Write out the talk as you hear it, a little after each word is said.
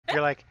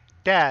You're like,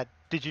 Dad,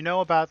 did you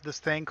know about this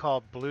thing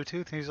called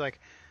Bluetooth? And he's like,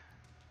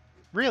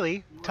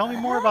 really? Tell me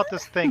more about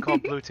this thing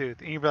called Bluetooth.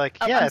 And you'd be like,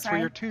 Oh, yeah, I'm it's where sorry.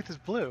 your tooth is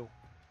blue.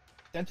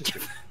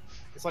 Dentistry.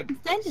 It's like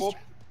Dentistry.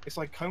 it's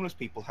like homeless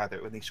people have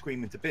it when they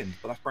scream into bins,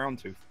 but that's brown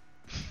tooth.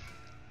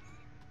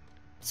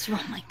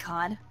 Oh my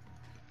god.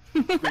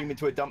 Scream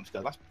into a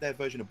dumpster. That's their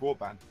version of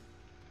broadband.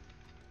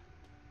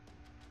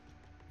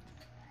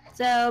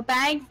 So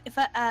bag. If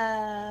wait,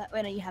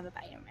 no, you have a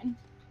bag. Never mind.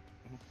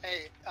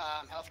 Hey,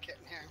 health kit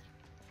in here.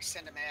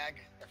 Extend a mag.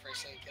 Or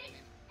first aid kit, I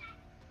mean.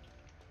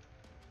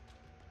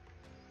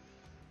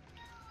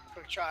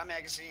 Quick draw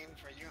magazine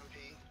for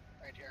UMP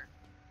right here.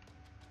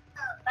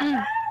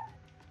 Mm.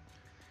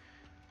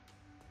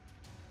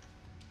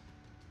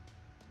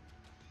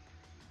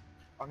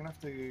 I'm gonna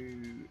have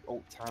to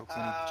alt tab because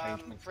I need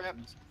to change my for-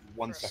 settings.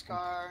 1 for a second.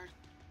 Scar.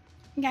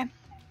 Okay.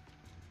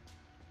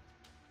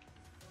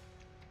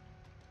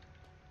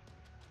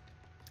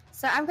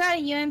 So I've got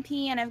a UMP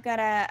and I've got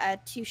a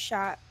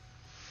 2-shot.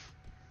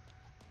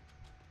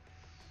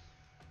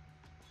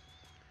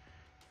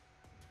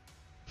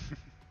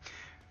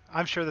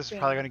 I'm sure this is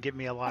probably going to give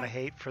me a lot of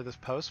hate for this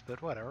post,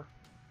 but whatever.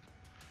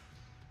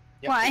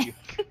 Yep, Why?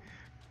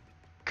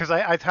 Because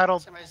I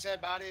titled Somebody's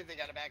dead body. They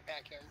got a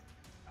backpack here.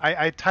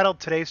 I titled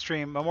today's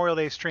stream Memorial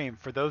Day stream.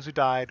 For those who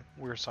died,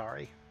 we're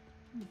sorry.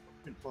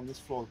 On this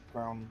floor,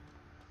 ground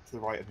to the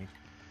right of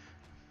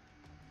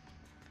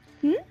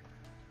me.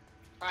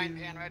 Frying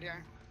pan right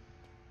here.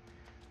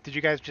 Did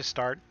you guys just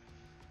start?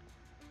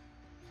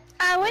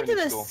 I went to in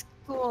the the school.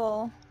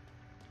 school.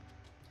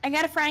 I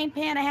got a frying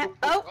pan. I have.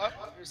 Oh,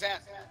 Who's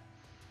that?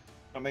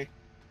 Not me.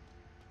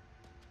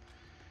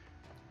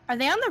 are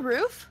they on the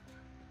roof?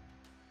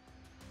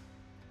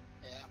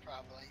 Yeah,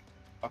 probably.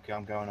 Okay,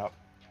 I'm going up.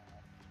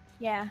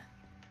 Yeah.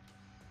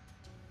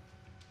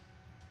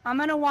 I'm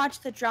gonna watch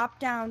the drop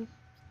down.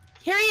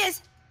 Here he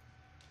is.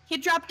 He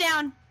dropped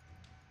down.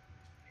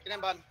 Get in,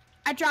 bud.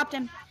 I dropped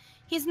him.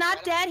 He's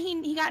not dead.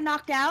 He got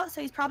knocked out,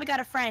 so he's probably got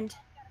a friend.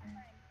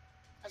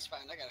 That's fine.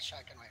 I got a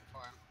shotgun waiting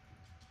for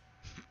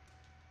him.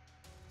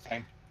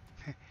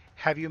 Same.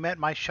 Have you met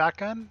my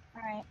shotgun?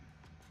 All right.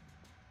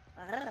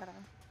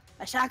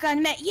 A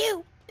shotgun met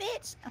you,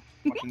 bitch.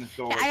 Watching this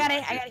door. Yeah,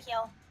 I gotta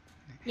heal.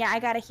 Yeah, I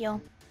gotta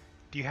heal.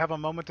 Do you have a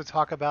moment to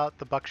talk about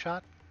the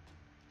buckshot?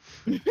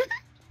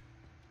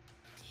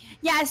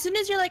 Yeah, as soon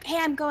as you're like, "Hey,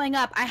 I'm going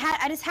up,"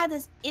 I just had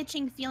this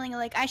itching feeling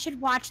like I should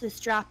watch this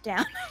drop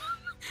down.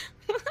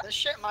 This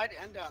shit might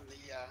end on the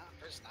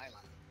prison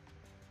island.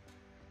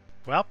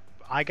 Well,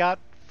 I got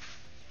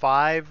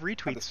 5 At this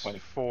retweets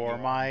point, for you're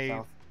my.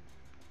 south.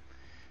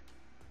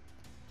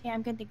 Yeah,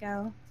 I'm good to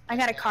go. I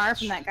got a car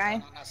from that guy.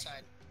 On that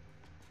side.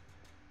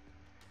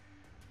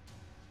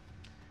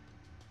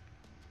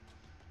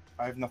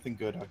 I have nothing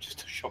good. I have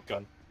just a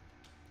shotgun.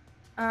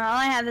 All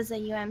I have is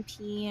a UMP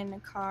and a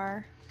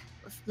car,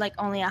 with like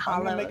only a I'm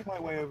hollow. gonna make my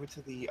way over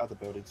to the other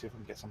building, see if I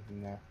can get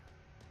something there.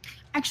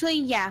 Actually,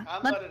 yeah.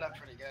 I'm loaded up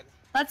pretty good.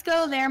 Let's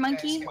go there,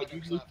 monkey. Okay, Wait,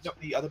 you looted up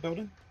the other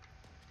building?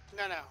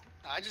 No.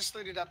 I just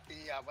looted up the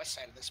west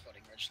side of this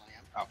building originally.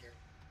 I'm here.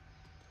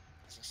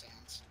 As it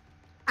stands.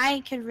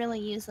 I could really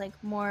use like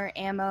more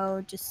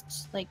ammo,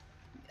 just like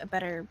a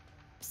better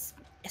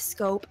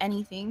scope,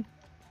 anything.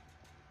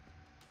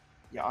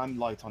 Yeah, I'm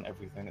light on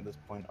everything at this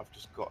point. I've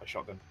just got a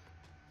shotgun.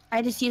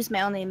 I just used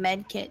my only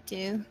med kit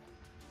too.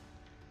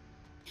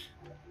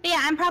 But yeah,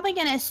 I'm probably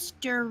gonna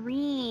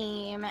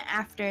stream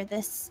after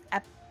this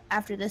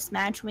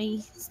match.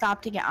 We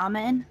stop to get Amma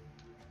in.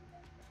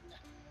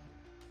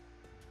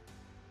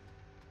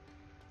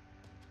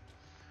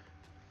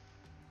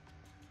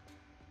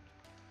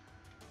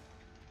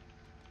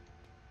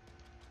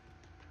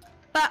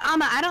 But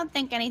Amma, I don't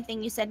think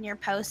anything you said in your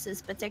post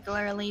is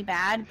particularly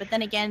bad. But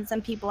then again,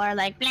 some people are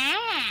like, blah.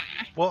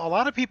 Well, a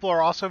lot of people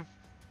are also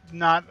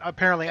not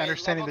apparently Okay,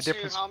 understanding the level 2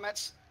 difference.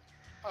 helmets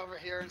over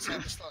here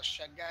inside this little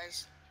shed,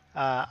 guys.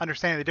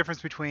 Understanding the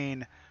difference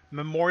between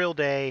Memorial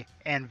Day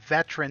and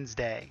Veterans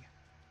Day.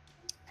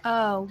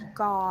 Oh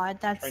God,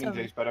 that's Training so.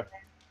 day's better.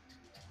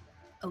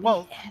 Oh,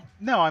 Well, yeah.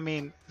 no, I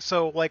mean,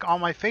 so like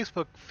on my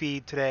Facebook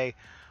feed today,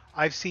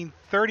 I've seen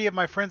 30 of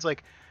my friends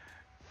like,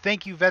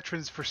 "Thank you,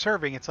 veterans, for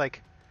serving." It's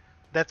like,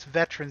 that's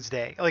Veterans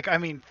Day. Like, I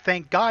mean,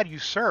 thank God you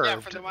served. Yeah,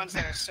 for the ones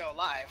that are still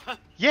alive.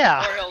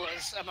 Yeah. Memorial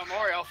is a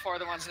memorial for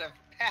the ones that have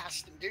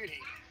passed in duty.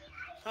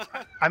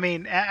 I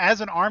mean,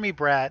 as an Army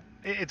brat,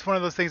 it's one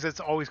of those things that's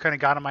always kind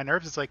of got on my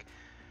nerves. It's like,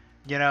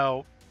 you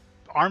know,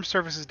 Armed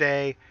Services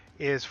Day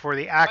is for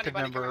the active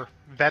Buddy, member. come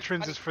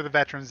Veterans Buddy. is for the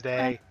Veterans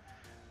Day.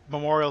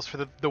 Memorials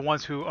for the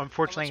ones who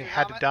unfortunately Level 2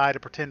 had to helmet. die to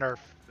pretend our.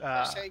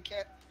 First aid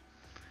kit.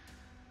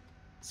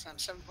 Some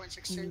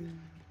 7.62.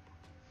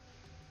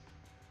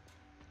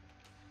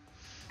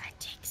 That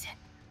takes it.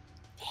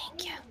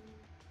 Thank you.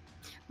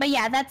 But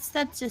yeah, that's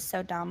just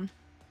so dumb.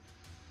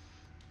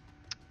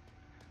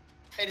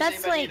 Hey, does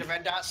That's anybody need like- a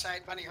red dot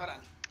sight? Bunny, hold on.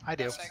 I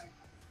do. One sec.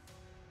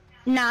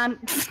 Nah,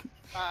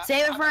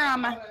 save it for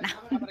I'm Amma.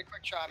 gonna a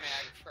quick draw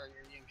mag for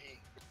your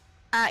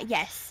UMP.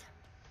 Yes.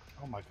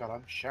 Oh my god,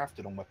 I'm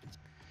shafted on weapons.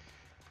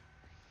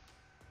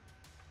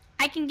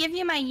 I can give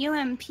you my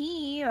UMP,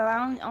 or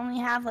I only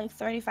have like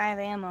 35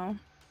 ammo.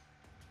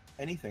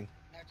 Anything.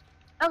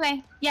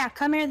 Okay, yeah,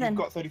 come here then.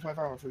 You've got 35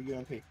 ammo for a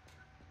UMP.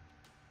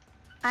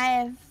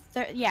 I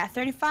have,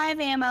 35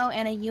 ammo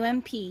and a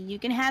UMP. You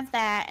can have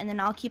that, and then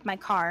I'll keep my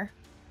car.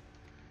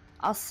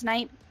 I'll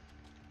snipe.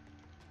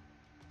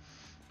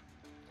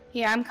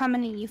 Here, I'm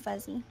coming to you,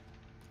 Fuzzy.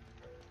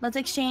 Let's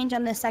exchange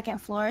on the second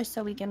floor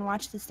so we can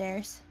watch the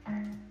stairs. Oh,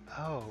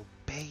 Oh,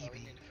 we baby.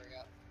 need to hurry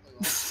up.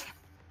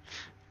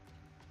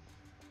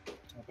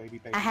 Oh,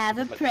 baby. I have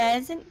a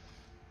present.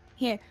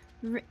 Here,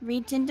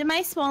 reach into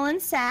my swollen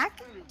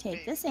sack.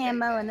 Take this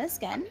ammo and this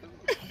gun.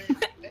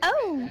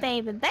 Oh,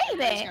 baby, baby.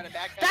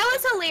 That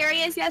was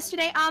hilarious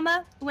yesterday,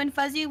 Amma, when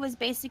Fuzzy was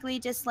basically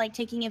just like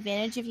taking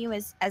advantage of you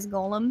as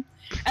Golem.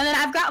 And then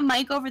I've got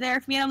Mike over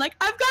there for me, and I'm like,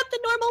 I've got the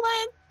normal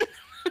one.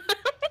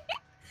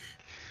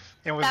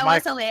 And was That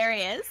Mike, was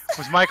hilarious.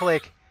 was Michael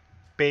like,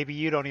 baby,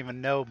 you don't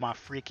even know my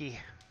freaky.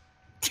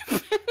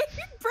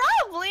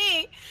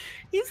 Probably.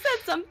 He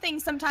said something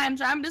sometimes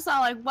where I'm just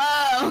all like,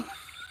 whoa.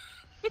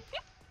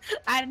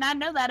 I did not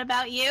know that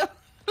about you.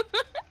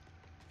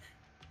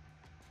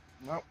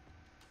 Well,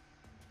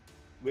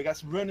 we got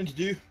some running to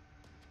do.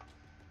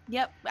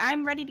 Yep,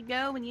 I'm ready to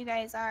go when you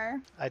guys are.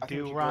 I think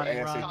do we should run,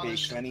 go run. ASAP,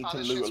 'cause I need to Oh,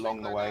 this loot shit's along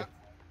the big way. right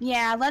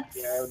Yeah, let's.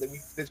 Yeah,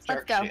 there's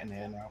jack go. shit in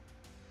here now.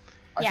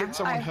 I Yeah, think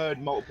someone I-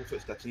 heard multiple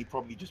footsteps and he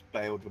probably just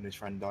bailed when his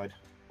friend died.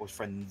 Or his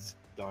friends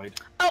died.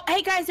 Oh,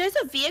 hey guys, there's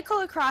a vehicle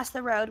across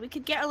the road. We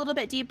could get a little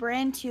bit deeper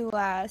into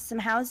some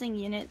housing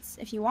units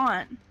if you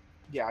want.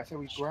 Yeah, I say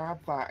we grab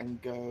that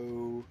and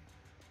go...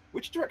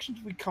 Which direction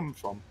did we come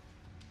from?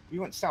 We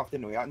went south,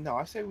 didn't we? No,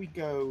 I say we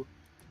go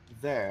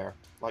there.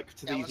 Like,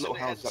 to Yeah, these let's little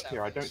say we head houses up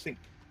here. I don't southeast. think...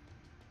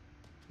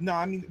 No,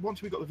 I mean,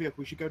 once we got the vehicle,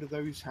 we should go to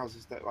those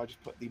houses that I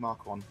just put the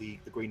marker on, the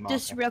green marker.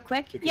 Just real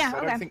quick. Because Yeah, I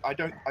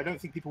okay. don't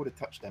think people would have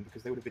touched them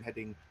because they would have been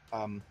heading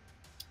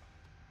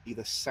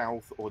either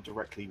south or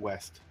directly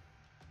west.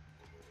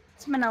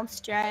 Someone else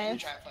You drive.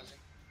 try it, Fuzzy.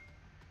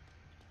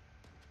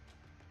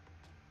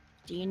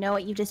 Do you know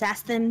what you just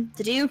asked them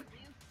to do?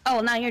 Oh,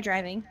 now you're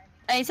driving.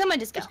 Hey, someone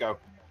just go. Just go.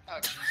 Oh,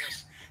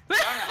 Jesus. I don't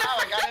know how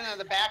I got into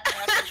the back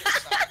passenger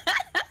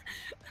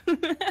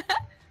side.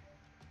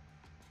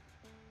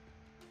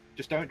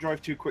 Just don't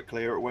drive too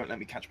quickly or it won't let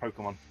me catch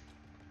Pokemon.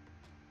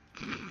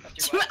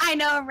 Do what? I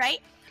know, right?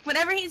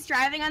 Whenever he's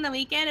driving on the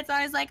weekend, it's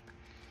always like,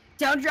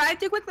 don't drive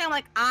too quickly. I'm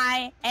like,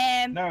 I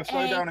am No,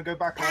 slow a down and go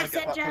back. I want to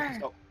get that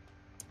passenger. Pokestop.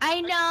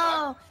 I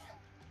know.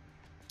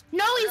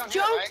 No, he's Down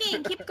here, right?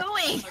 joking. Keep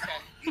going.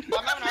 Okay.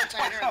 Well, I'm having a hard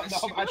time hearing this. No,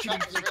 Super I'm actually-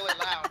 truck is really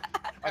loud.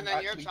 And I'm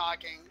then you're actually-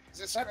 talking. Is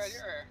this That's- right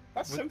here?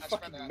 That's so That's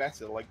fucking further.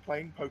 meta, like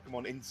playing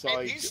Pokemon Hey,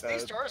 inside. these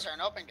doors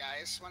aren't open,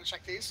 guys. Want to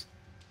check these?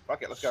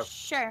 Fuck it, let's go.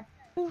 Sure.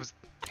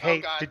 Hey,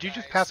 God, did you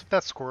just guys. pass up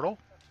that Squirtle?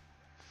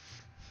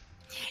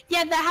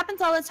 Yeah, that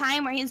happens all the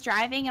time where he's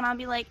driving and I'll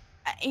be like,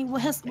 we'll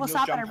you'll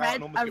stop at jump out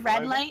and almost give him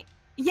over? light.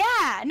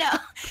 Yeah, no,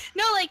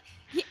 like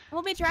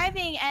we'll be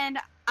driving and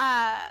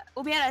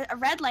we'll be at a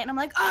red light and I'm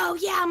like, oh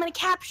yeah, I'm gonna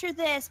capture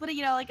this. What do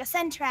you know, like a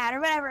Centrat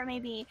or whatever it may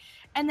be.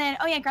 And then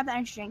oh yeah, grab that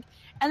energy drink.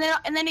 And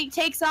then he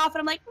takes off and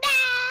I'm like,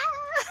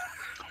 nah.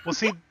 Well,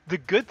 see, the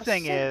good A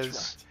thing Centrat.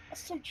 is,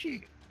 That's so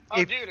cheap. Oh,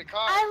 If- dude, a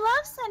car. I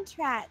love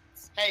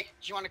Centrats. Hey,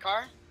 do you want a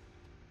car?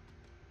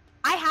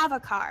 I have a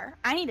car.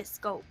 I need a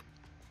scope.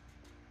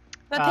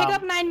 But pick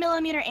up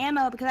 9mm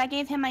ammo because I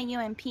gave him my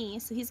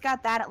UMP, so he's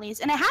got that at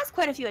least. And it has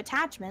quite a few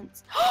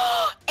attachments.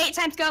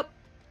 8x scope.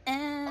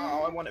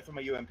 Oh, I want it for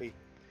my UMP.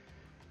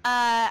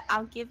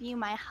 I'll give you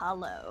my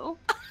hollow.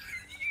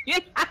 You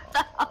have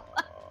the hollow.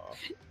 Oh.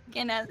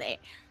 You know,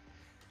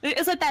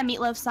 it's like that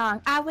Meatloaf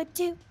song. I would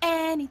do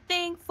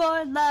anything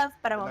for love,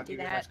 but I won't do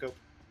that.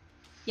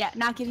 Yeah,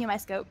 not give you my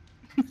scope.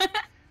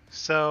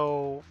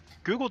 so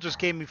Google just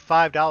gave me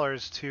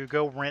 $5 to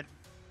go rent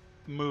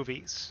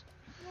movies.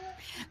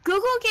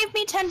 Google gave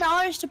me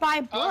 $10 to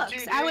buy Oh, books.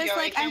 dude, I there you was go.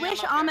 like, You I can wish have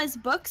 'em up there. Alma's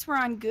books were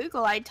on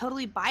Google. I'd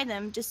totally buy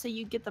them just so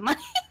you get the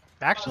money.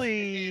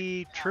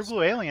 Actually, True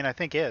Blue Alien, I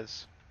think,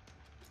 is.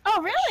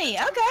 Oh, really?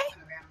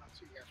 Okay.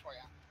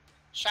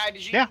 Shy,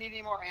 did you Yeah. need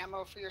any more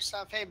ammo for your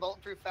stuff? Hey,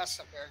 bulletproof vest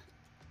up here.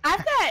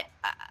 I've got.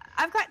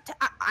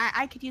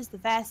 I could use the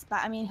vest, but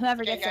I mean,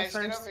 whoever Okay, gets there guys,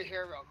 get first. over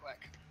here real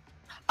quick.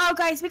 Oh,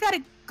 guys, we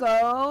gotta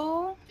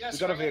go. Yes, We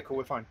got a right. vehicle,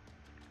 we're fine.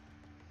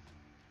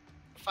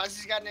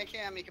 Fuzzy's got an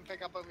AKM he can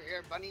pick up over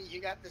here. Bunny,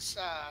 you got this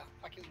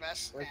fucking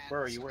vest. and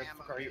Where are you? some Where the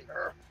ammo. fuck are you?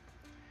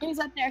 He's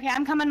up there. Okay,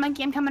 I'm coming,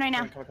 monkey. I'm coming right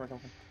now. Come on.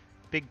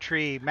 Big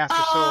tree, master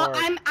Oh,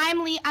 sword.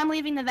 I'm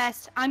leaving the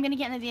vest. I'm gonna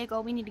get in the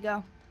vehicle. We need to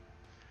go.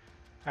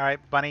 All right,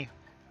 Bunny.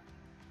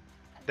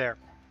 There.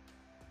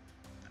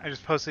 I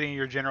just posted in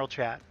your general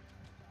chat.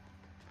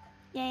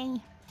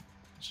 Yay.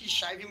 Geez,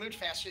 Shy, if you moved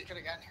faster, you could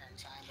have gotten here in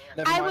time. but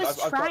Never I mind, was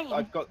I've trying. got,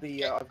 I've got the,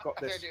 Yeah, I've got up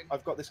there, this, dude.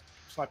 I've got this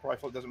sniper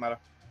rifle. It doesn't matter.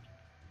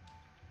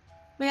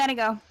 We gotta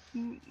go.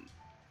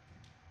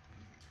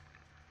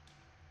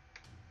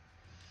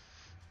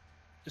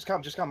 Just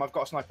come. I've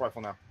got a sniper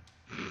rifle now.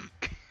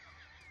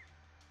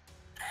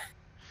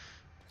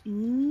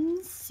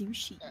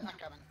 Sushi. I'm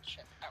coming.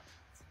 Shit. Oh.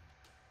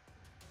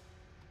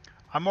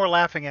 I'm more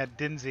laughing at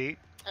Dinzy.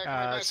 Hey, come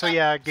on, So stop,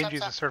 yeah, stop, Genji's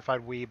a stop.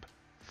 certified weeb.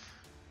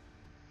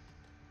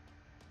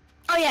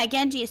 Oh yeah,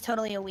 Genji is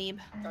totally a weeb.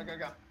 Go, go,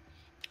 go.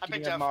 I Give me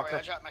picked a up for you. marker.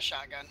 I dropped my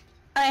shotgun.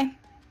 Okay.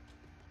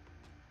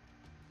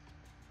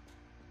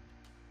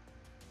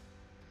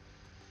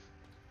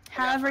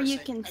 However, you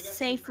can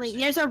safely.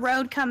 There's a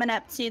road coming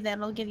up too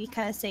that'll give you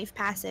kind of safe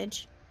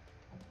passage.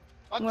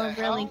 What We're the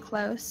hell? really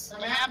close. The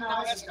map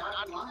now has an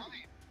online.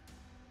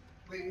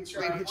 Wait, hit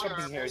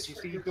something here. Do you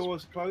see your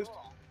doors closed?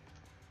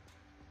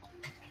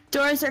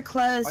 Doors are I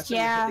closed. say we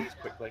hit Yeah. these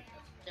quickly.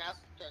 Yep,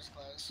 door's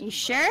closed. You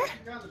sure?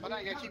 Hold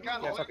on, you gotta keep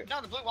going. Yeah, fuck it.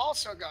 No, the blue wall's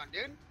still going,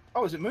 dude.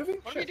 Oh, is it moving?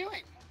 What are we Shit.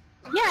 doing?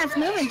 Yeah, it's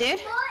moving,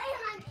 dude.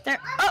 There.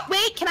 Oh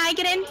wait, can I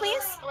get in,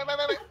 please? Wait.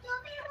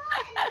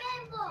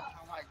 Oh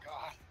my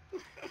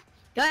god.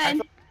 Go ahead.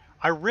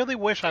 I really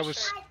wish I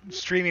was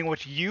streaming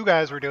what you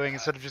guys were doing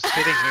instead of just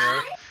sitting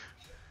here.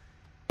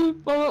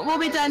 We'll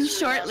be done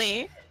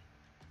shortly.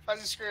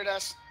 Fuzzy screwed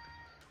us.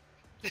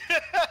 We're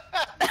going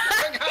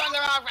the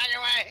wrong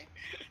fucking way.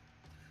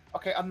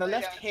 Okay, on the There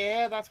you left go.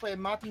 here, that's where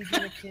Martin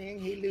Luther King,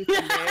 he looted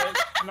lives.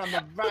 And on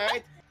the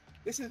right,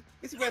 this is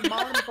where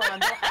Marlon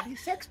Brando had his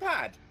sex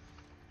pad.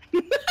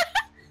 Yay,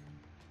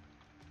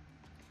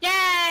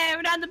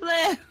 we're down the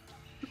blue.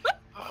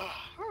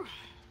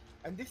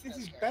 And this is That's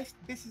his scary. best,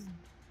 this is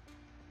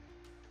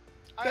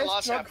I best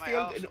lost drug half my field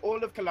health. in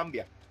all of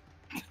Colombia.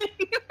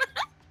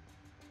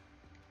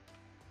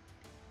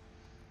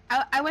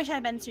 I wish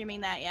I'd been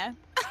streaming that, yeah.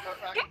 Oh,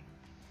 right.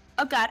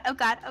 Oh god, oh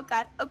god, oh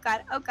god, oh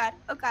god, oh god,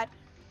 oh god.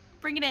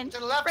 Bring it in. To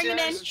the left Bring here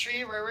it in. is a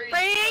tree where we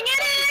Bring it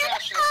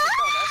in.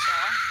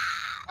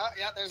 Oh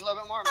yeah, there's a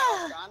little bit more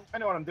mouth gone. I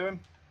know what I'm doing.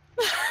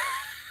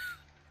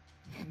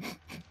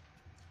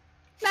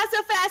 Not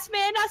so fast,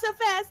 man, not so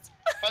fast.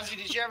 Fuzzy,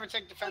 did you ever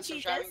take defensive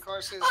Jesus. driving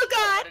courses? Oh,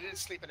 God. I didn't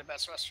sleep in a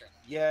Best Western.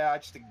 Yeah, I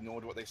just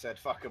ignored what they said.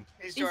 Fuck them.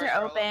 These doors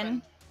are all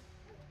open.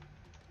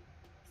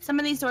 Some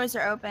of these doors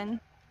are open.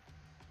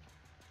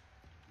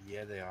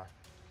 Yeah, they are.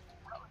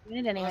 We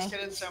did anyway. Let's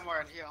get in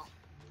somewhere and heal.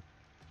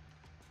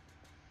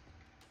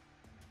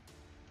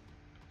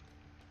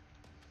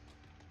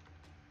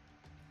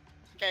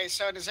 Okay,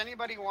 so does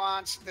anybody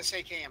want this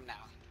AKM now?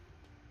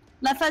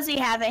 Let Fuzzy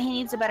have it. He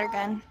needs a better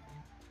gun.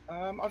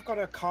 I've got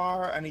a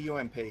car and a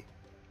UMP.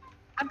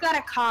 I've got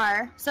a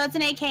car. So it's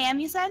an AKM,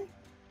 you said?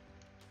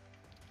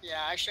 Yeah,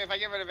 actually, if I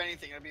get rid of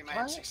anything, it'll be my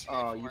What? M16.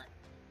 Oh, you-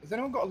 Has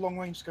anyone got a long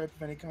range scope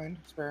of any kind?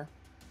 Spare?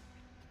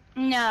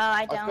 No,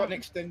 I I've got an don't.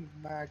 extended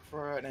mag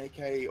for an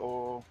AK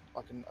or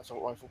like an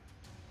assault rifle.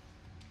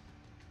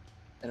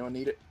 Anyone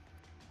need it?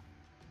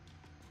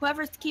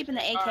 Whoever's keeping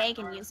the AK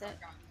can use it.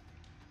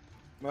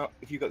 Well,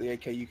 if you got the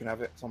AK, you can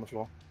have it. It's on the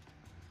floor.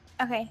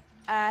 Okay.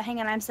 Hang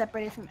on. I'm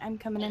separated from. I'm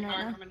coming in right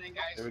now. Coming in,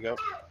 guys. There we go.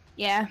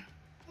 Yeah.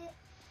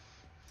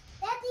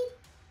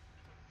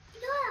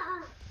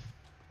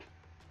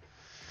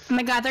 Oh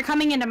my god, they're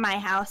coming into my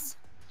house.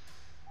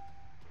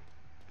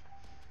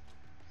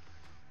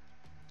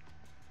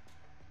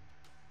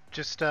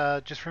 Just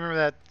remember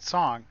that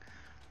song.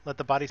 Let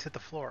the bodies hit the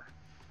floor.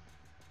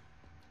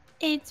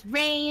 It's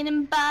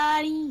raining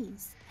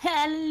bodies.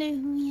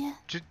 Hallelujah.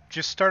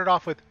 Just start it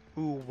off with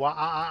ooh wah ah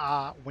ah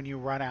ah when you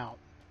run out.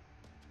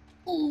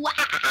 Ooh,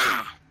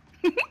 ah.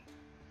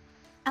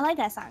 I like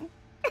that song.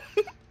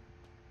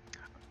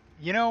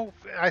 You know,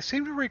 I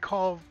seem to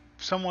recall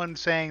someone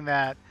saying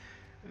that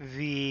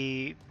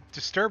the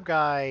Disturb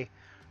guy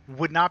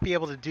would not be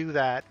able to do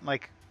that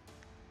like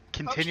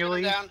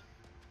continually. Oh, shoot him down.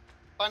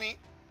 Bunny.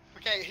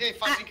 Okay, hey,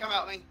 Fuzzy, come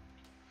out me.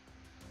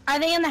 Are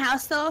they in the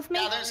house still with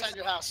me? Yeah, they're inside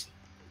your house.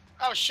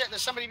 Oh shit,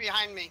 there's somebody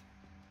behind me.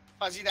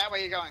 Fuzzy, that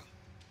way you're going.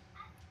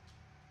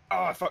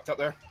 Oh, I fucked up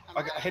there.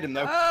 I hit him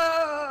though.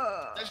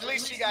 Oh. There's at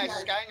least two guys.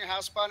 There's a guy in your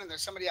house, Bun, and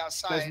there's somebody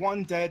outside. There's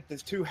one dead.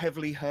 There's two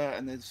heavily hurt,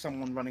 and there's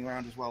someone running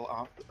around as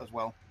well.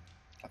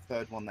 A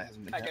third one that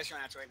hasn't been I hit. guess you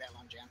don't have to wait that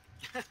long,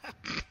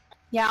 Jan.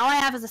 Yeah, all I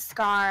have is a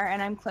scar,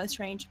 and I'm close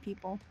range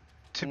people.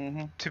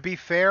 To be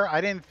fair,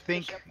 I didn't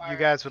think you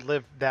guys would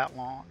live that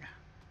long.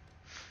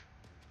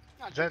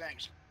 Not Is two that-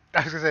 things.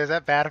 I was gonna say, is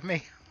that bad of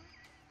me?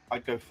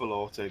 I'd go full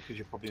auto because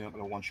you're probably not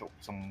going to one-shot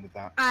someone with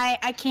that.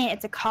 I can't.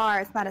 It's a car.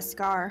 It's not a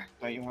scar.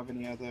 Don't you have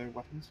any other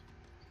weapons?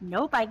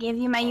 Nope. I gave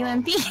you my Oh.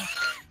 UMP.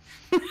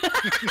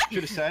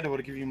 Should have said I would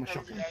have given you my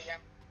shotgun.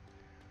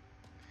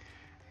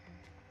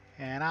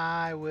 And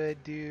I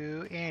would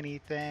do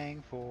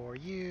anything for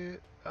you.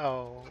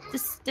 Oh.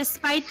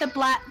 Despite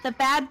the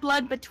bad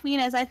blood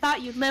between us, I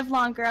thought you'd live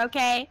longer.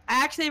 Okay.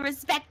 I actually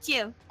respect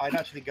you. I'd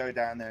actually go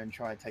down there and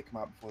try and take them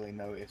out before they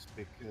notice,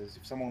 because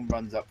if someone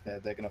runs up there,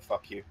 they're going to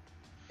fuck you.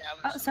 Yeah, Oh,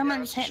 let's-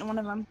 someone's yeah, hitting one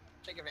of them.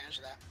 Take advantage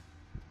of that.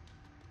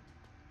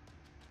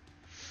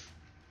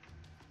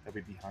 They'll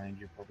be behind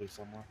you probably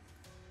somewhere.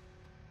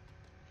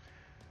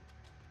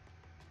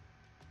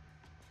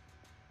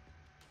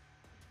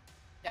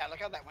 Yeah,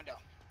 look out that window.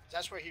 'Cause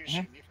that's where he was Mhm.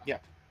 shooting me from. Yeah.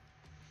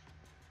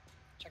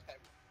 Check that.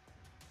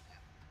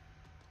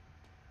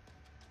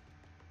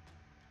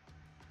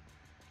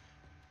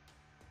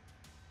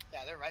 Yeah,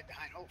 they're right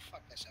behind. Oh,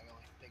 fuck this. I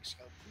really big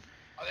scope.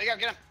 Oh, there you go.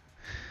 Get him.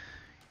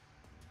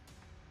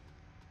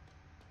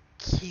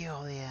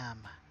 Kill him.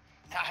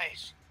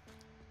 Nice.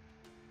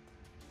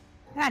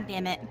 God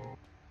damn it.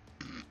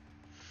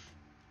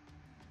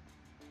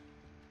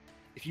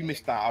 If you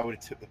missed that, I would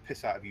have took the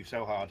piss out of you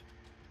so hard.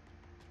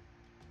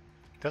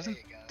 Doesn't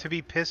There you go. to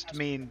be pissed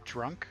mean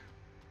drunk?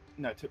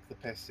 No, took the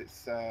piss.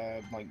 It's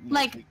like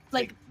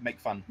make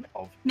fun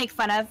of. Make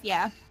fun of,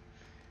 yeah.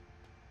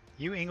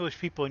 You English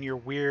people and your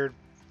weird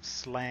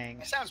slang.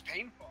 It sounds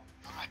painful.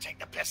 I'm gonna take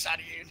the piss out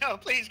of you. No,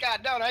 please,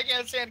 God, don't. I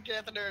can't stand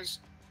catheters.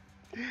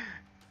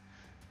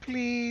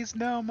 Please,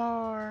 no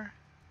more.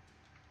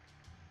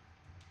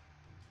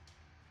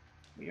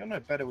 Well, you're no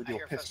better with I your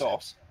hear pissed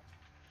footsteps.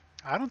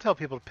 off. I don't tell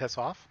people to piss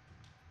off.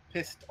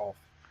 Pissed off.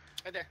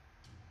 Right there.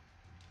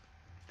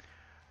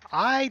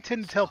 I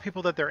tend to tell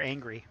people that they're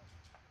angry.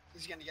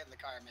 He's gonna get in the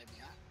car, maybe,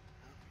 huh?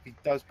 If he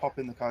does pop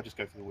in the car, just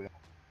go for the wheel.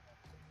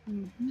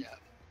 Mm-hmm. Yeah.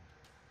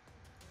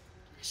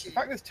 You see, In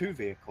fact, there's 2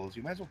 vehicles.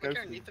 You may as well go look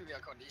for the... underneath the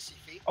vehicle. Do you see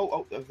feet?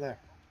 Oh, over there.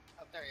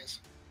 Oh, there he is.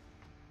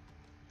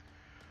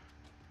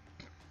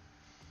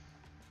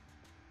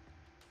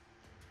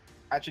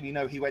 Actually,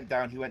 no, he went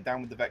down. He went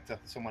down with the Vector.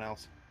 Someone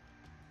else.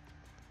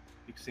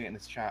 You can see it in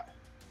this chat.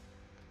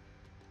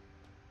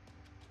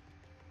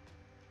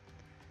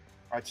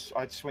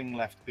 I'd swing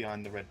left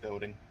behind the red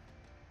building.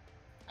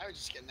 I would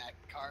just get in that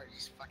car and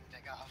just fucking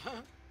take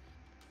off.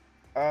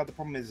 The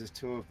problem is there's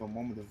 2 of them.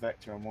 One with a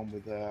Vector and one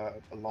with a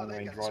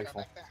long-range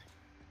rifle.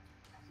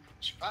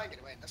 Should probably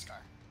get away in this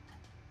car.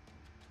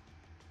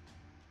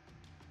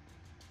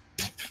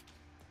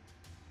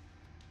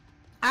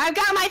 I've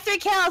got my 3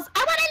 kills.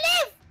 I want to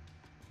live.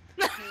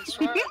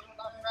 Swerve,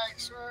 left, right,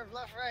 swerve,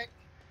 left, right.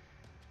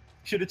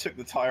 Should have took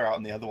the tire out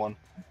on the other one.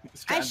 I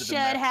Stranded should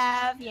him there.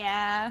 have,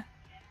 yeah.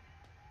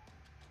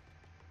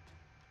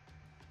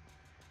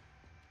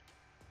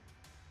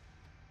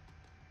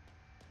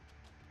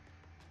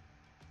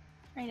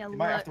 Trying to You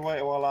might have to wait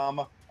a while,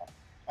 Armor.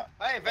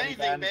 Hey, if anything,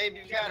 Van, babe,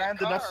 you've got a Van,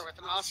 car enough. with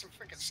an awesome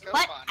freaking scope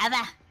on.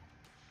 Whatever.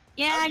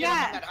 Yeah, I I'll get him on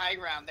got. that high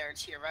ground there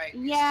to your right.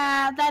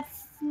 Yeah,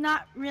 that's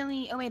not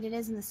really. Oh wait, it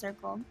is in the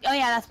circle. Oh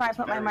yeah, that's where I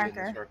put my Buried in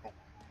the marker. circle.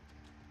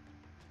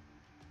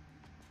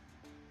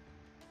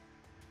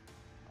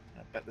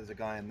 I bet there's a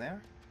guy in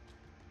there.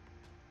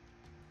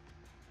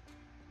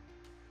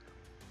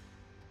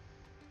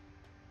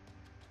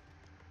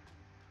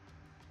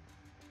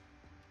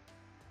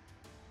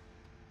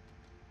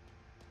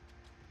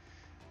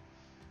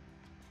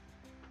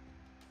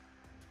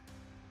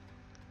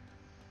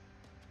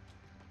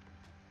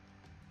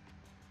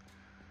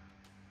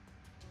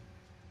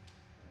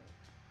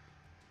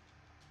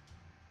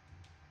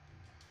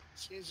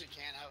 As soon as you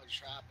can, I would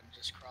drop and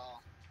just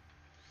crawl.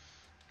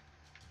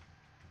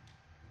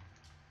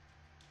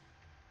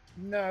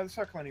 No, the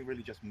circle only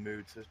really just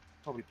moved, so there's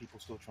probably people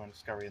still trying to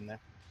scurry in there.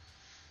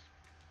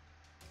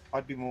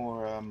 I'd be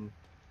more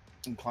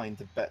inclined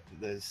to bet that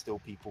there's still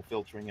people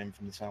filtering in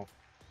from the south.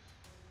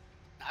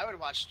 I would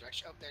watch the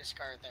direction. Oh, there's a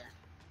car right there.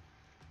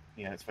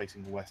 Yeah, it's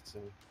facing west, so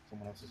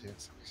someone else is here.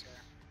 Somebody's here.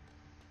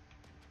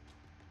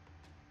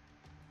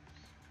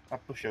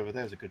 That bush over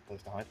there is a good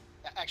place to hide.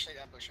 Actually,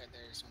 that bush right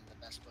there is one of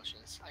the best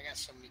bushes. I got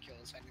so many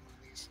kills hiding one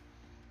of these.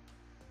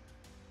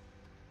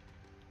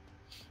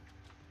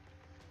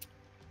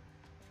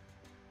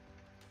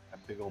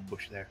 That big old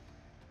bush there.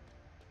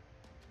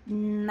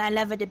 I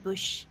love the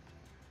bush.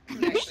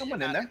 Actually,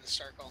 someone you're in not there. The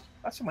circle.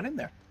 That's someone in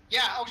there.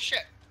 Yeah. Oh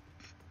shit.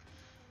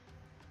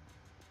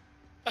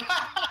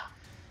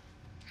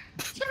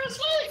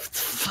 Seriously?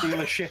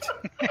 Steal a shit.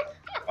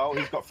 Oh,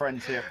 he's got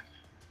friends here.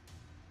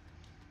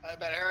 I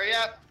better hurry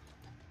up.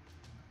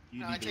 You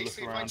No, need it to takes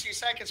look around. 3.2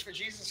 seconds for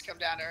Jesus to come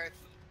down to earth.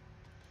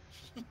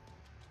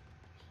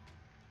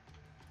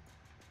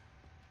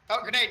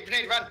 Oh, grenade,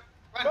 grenade, run!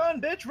 Run!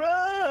 Run, bitch, run!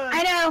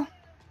 I know.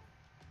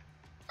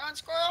 Run,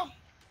 squirrel!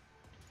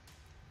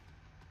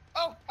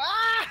 Oh!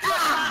 Ah!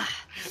 Ah!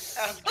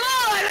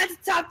 Oh, I went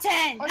to top 10.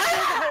 I saw the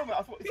Ah! helmet.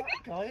 I thought, is that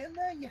a guy in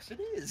there? Yes, it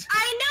is.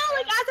 I know.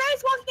 Like as I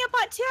was walking up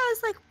on 2, I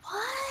was like,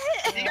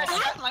 what? You guys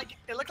looked like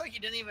it looked like you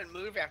didn't even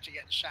move after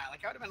getting shot.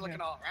 Like I would have been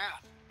looking all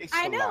around. It's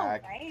I the know,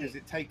 lag, right? because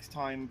it takes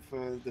time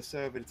for the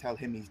server to tell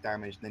him he's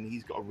damaged, then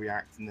he's got to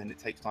react, and then it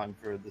takes time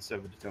for the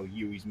server to tell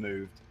you he's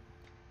moved.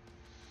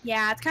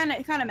 Yeah, it's kind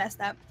of messed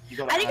up. You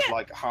got I to think have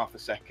like half a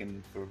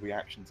second for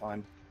reaction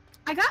time.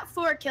 I got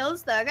 4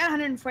 kills though. I got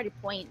 140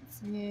 points.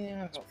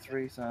 Yeah, I got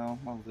 3, so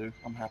I'll do.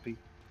 I'm happy.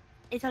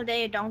 It's all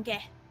day donkey.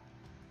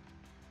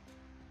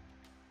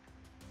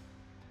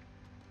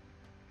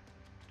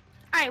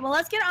 Alright, well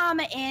let's get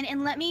Alma in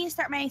and let me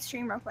start my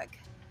stream real quick.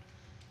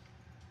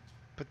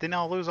 But then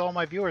I'll lose all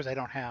my viewers I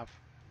don't have.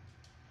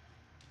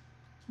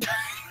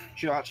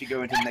 She'll actually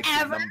go into negative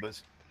Whatever.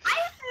 numbers.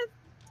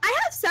 I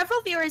have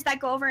several viewers that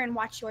go over and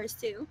watch yours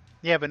too.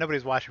 Yeah, but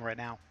nobody's watching right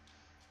now.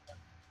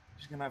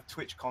 She's going to have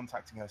Twitch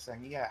contacting her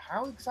saying, yeah,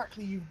 how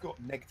exactly you've got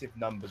negative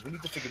numbers? We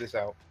need to figure this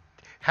out.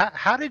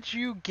 How did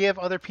you give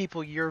other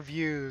people your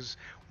views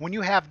when you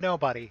have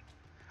nobody?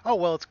 Oh,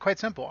 well, it's quite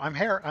simple. I'm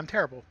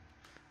terrible.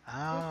 People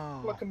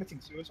Oh. are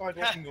committing suicide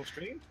watching your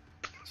stream,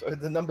 so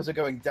the numbers are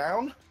going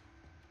down.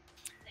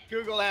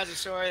 Google has a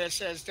story that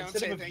says, "Don't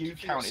Instead say of a thank you view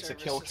for count, your it's a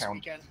service kill this count.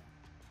 weekend."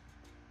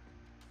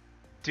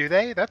 Do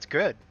they? That's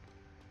good.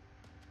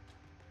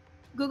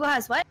 Google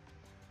has what?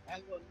 I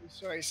have a new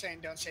story saying,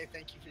 "Don't say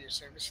thank you for your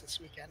service this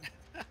weekend."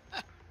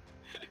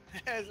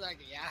 It's like,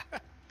 yeah,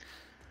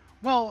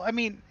 Well, I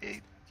mean,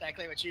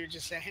 exactly what you were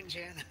just saying,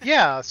 Jan.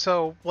 yeah.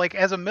 So, like,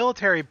 as a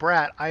military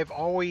brat, I've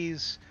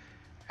always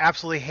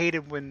absolutely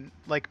hated when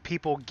like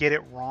people get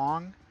it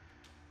wrong.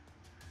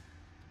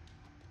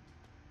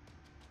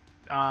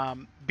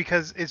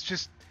 Because it's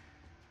just.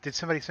 Did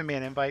somebody send me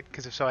an invite?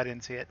 Because if so, I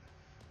didn't see it.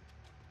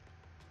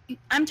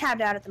 I'm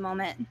tabbed out at the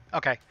moment.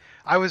 Okay,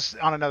 I was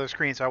on another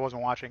screen, so I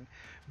wasn't watching.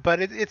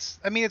 But it's.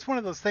 I mean, it's one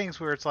of those things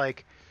where it's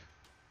like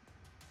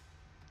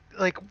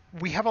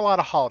we have a lot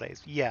of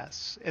holidays,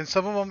 yes, and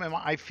some of them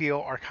I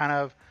feel are kind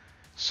of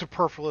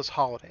superfluous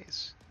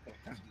holidays.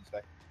 President's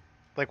Day.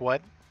 Like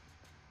what?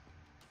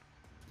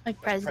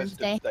 Like President's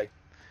Day.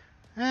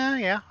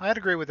 Yeah, I'd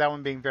agree with that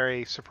one being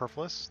very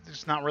superfluous.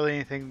 There's not really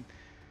anything.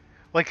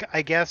 Like,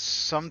 I guess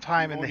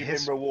sometime You've in the already been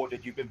history.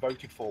 rewarded. You've been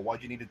voted for. Why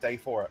do you need a day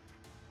for it?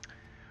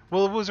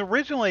 Well, it was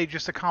originally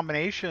just a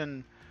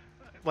combination,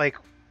 like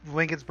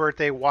Lincoln's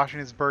birthday,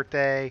 Washington's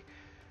birthday,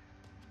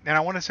 and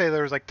I want to say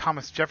there was like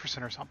Thomas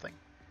Jefferson or something.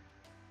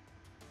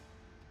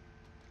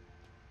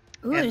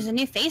 Ooh, And- there's a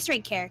new face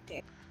rate character.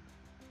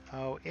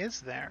 Oh,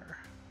 is there?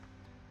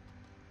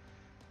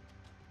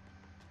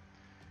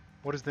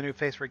 What is the new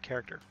face rig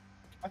character?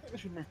 I think they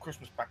should move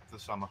Christmas back to the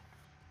summer.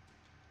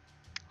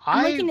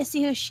 I'm looking to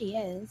see who she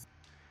is.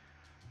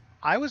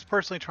 I was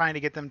personally trying to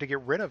get them to get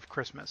rid of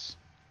Christmas.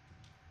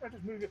 Yeah,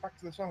 just move it back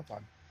to the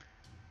summertime.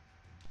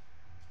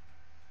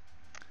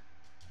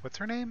 What's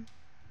her name?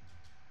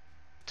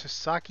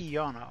 Tasaki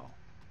Yono.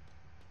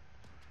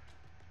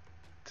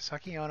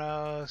 Tasaki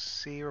Yono,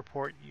 see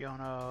report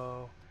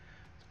Yono.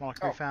 Small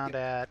can be found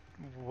at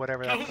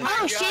whatever that Oh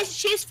place Oh, is.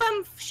 she's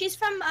from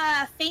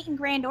Fate and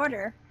Grand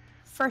Order,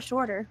 First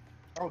Order.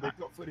 Oh, they've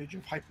got footage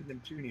of Hyper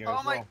Neptunio Oh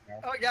as my! well. now.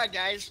 Oh yeah,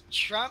 guys!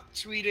 Trump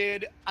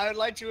tweeted, "I would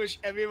like to wish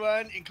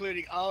everyone,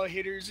 including all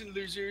hitters and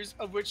losers,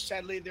 of which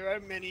sadly there are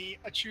many,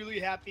 a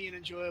truly happy and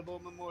enjoyable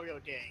Memorial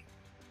Day."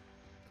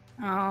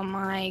 Oh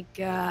my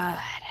god.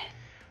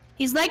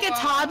 He's like a Wow.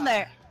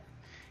 toddler.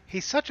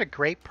 He's such a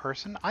great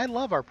person. I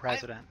love our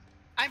president.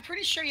 I'm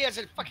pretty sure he has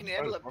a fucking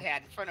envelope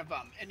pad in front of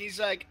him, and he's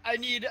like, "I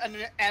need an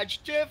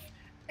adjective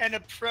and a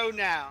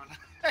pronoun,"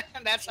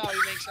 and that's how he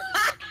makes up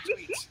his fucking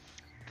tweets.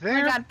 Oh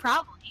my god,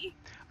 probably.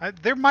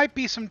 There might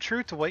be some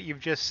truth to what you've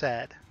just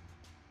said.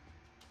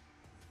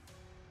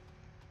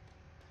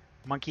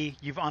 Monkey,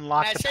 you've And I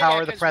unlocked the say power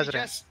that of the 'cause we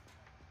president. just-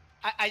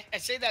 I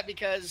say that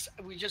because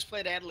we just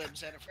played ad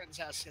libs at a friend's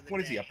house the other day. What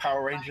is he, a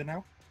Power Ranger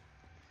now?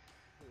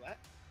 What?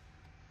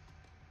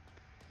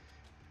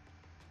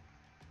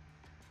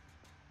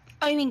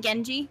 Oh, you mean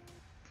Genji?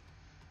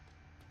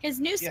 His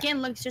new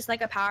skin looks just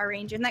like a Power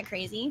Ranger. Isn't that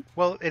crazy?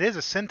 Well, it is a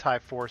Sentai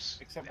Force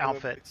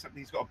outfit. Except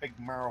he's got a big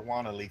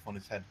marijuana leaf on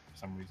his head for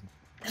some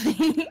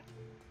reason.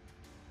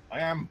 I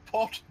am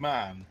Pot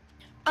Man.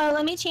 Oh,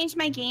 let me change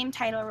my game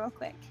title real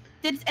quick.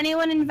 Did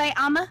anyone invite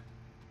Amma?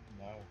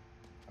 No.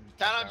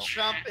 Donald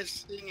Trump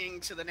is singing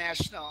to the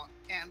national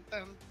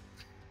anthem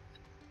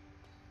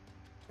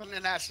when they're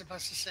not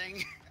supposed to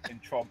sing. In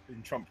Trump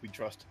we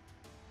trust.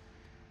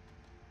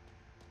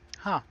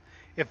 Huh.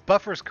 If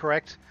Buffer's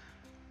correct,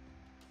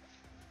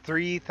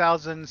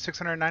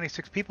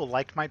 3,696 people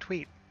liked my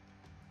tweet.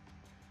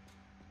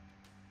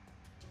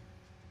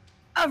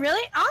 Oh,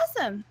 really?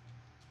 Awesome.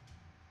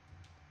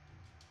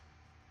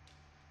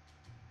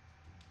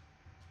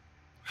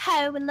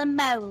 Holy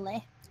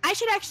moly. I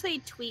should actually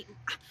tweet.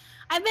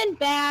 I've been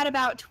bad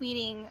about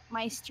tweeting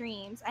my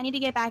streams. I need to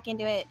get back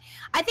into it.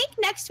 I think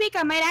next week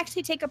I might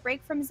actually take a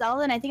break from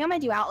Zelda, and I think I'm going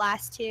to do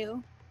Outlast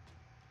 2.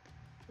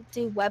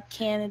 Do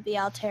webcam and be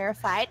all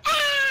terrified.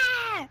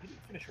 Ah! You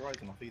didn't finish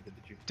Horizon off either,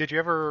 did you? Did you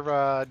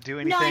ever do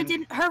anything? No, I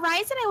didn't.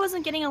 Horizon, I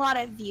wasn't getting a lot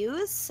of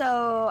views,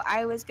 so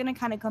I was going to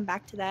kind of come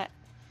back to that.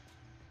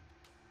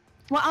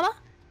 What, Amma?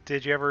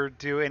 Did you ever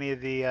do any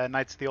of the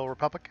Knights of the Old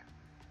Republic?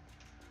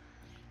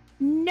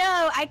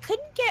 No, I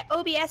couldn't get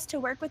OBS to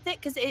work with it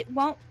because it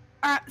won't.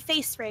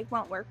 Face rig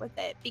won't work with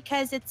it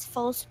because it's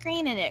full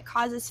screen and it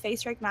causes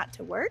face rig not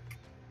to work.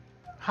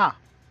 Huh.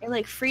 It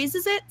like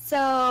freezes it.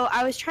 So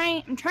I'm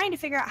trying to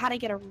figure out how to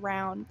get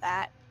around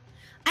that.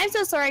 I'm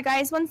so sorry,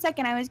 guys. 1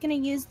 second. I was gonna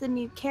use the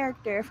new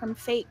character from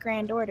Fate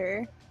Grand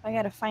Order. I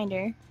gotta find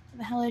her. Where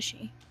the hell is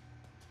she?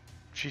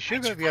 She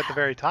should be at the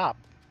very top.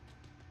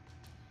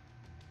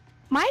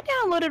 My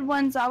downloaded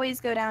ones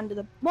always go down to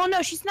the. Well,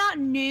 no, she's not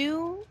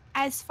new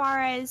as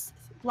far as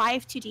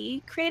Live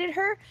 2D created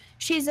her.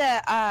 She's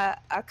a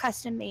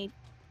custom made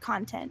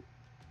content.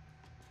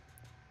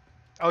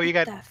 Oh, you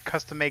got the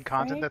custom made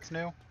content frick? that's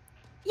new?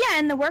 Yeah,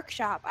 in the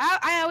workshop.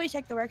 I always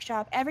check the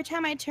workshop. Every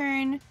time I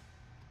turn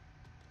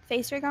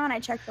face rig on, I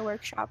check the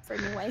workshop for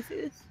new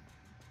waifus.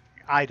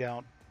 I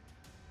don't.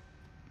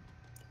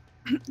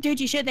 Dude,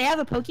 you should. They have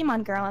a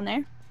Pokemon girl in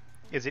there.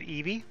 Is it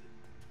Eevee?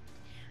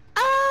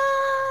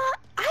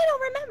 I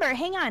don't remember.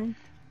 Hang on.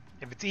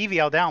 If it's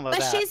Eevee, I'll download But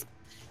that.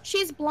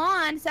 she's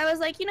blonde, so I was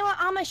like, you know what,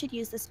 Alma should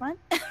use this one.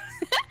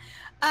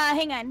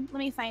 Hang on, let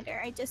me find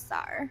her. I just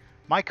saw her.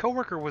 My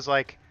coworker was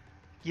like,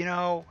 you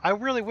know, I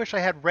really wish I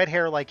had red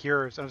hair like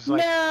yours. I was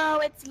like, No,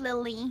 it's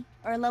Lily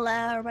or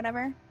Lila or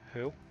whatever.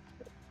 who?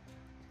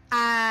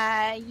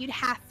 You'd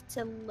have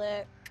to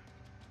look.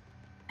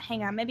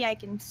 Hang on, maybe I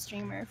can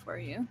stream her for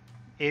you.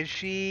 Is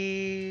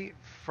she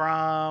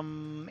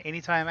from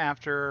anytime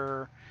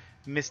after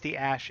Misty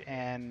Ash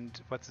and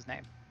what's his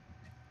name?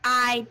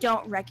 I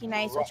don't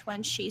recognize which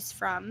one she's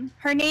from.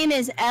 Her name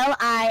is Lille.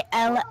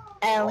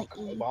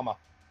 Obama.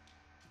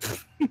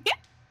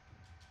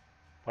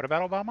 What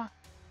about Obama?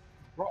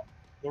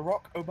 The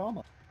Rock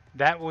Obama.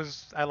 That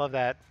was, I love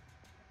that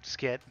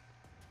skit.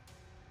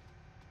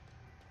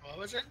 What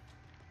was it?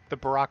 The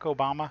Barack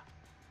Obama,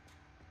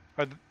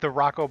 or the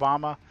Rock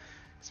Obama.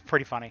 It's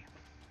pretty funny.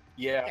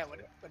 Yeah. Yeah.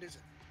 What is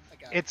it?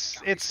 Like a It's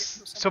comedy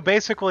skit or so something?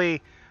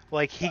 basically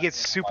like he gets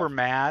super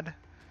mad,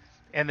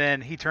 and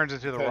then he turns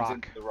into the Turns Rock.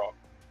 into the Rock.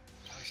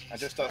 Oh, And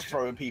jeez. just starts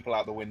throwing people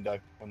out the window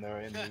when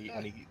they're in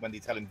the when they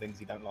tell him things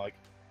he don't like.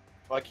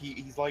 Like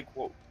he's like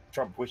what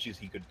Trump wishes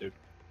he could do.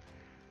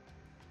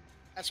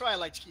 That's why I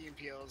liked Key and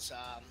Peele's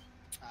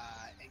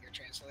anger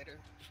translator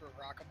for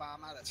Barack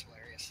Obama. That's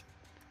hilarious.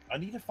 I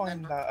need to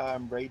find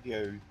that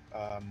radio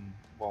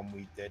one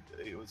we did.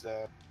 It was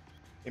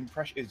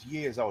impression. It's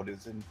years old.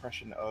 It's an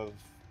impression of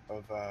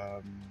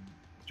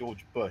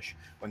George Bush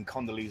when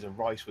Condoleezza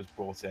Rice was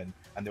brought in,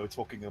 and they were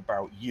talking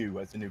about you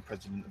as the new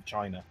president of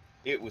China.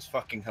 It was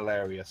fucking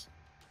hilarious.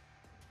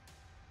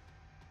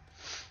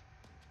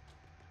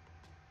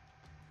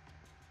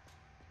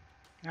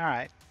 All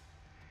right.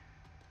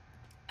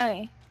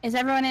 Okay, is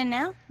everyone in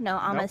now? No,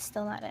 Alma's Nope.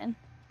 still not in.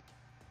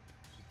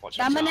 Watch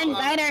I'm out. gonna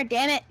invite her.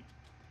 Damn it!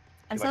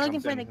 I'm He, still looking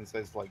comes for in the. and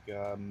says like,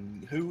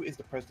 who is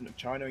the president of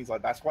China? He's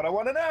like, that's what I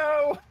want to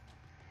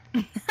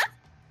know.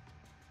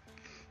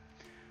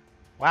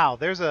 Wow,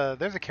 there's a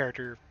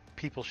character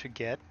people should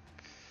get.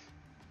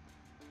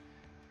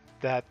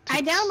 That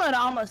I download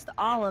almost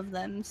all of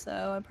them,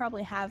 so I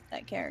probably have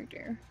that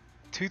character.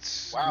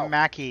 Toots Wow.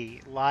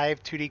 Mackie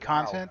live 2D Wow.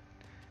 content.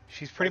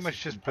 She's pretty This much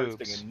has just been posting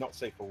boobs. and not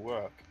safe for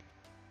work.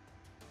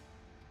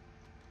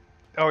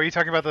 Oh, are you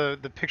talking about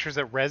the pictures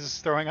that Rez is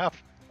throwing up?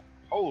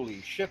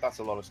 Holy shit, that's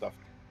a lot of stuff.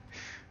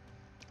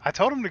 I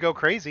told him to go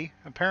crazy.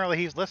 Apparently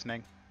he's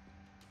listening.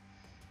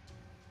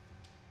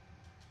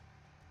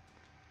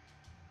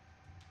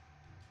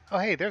 Oh,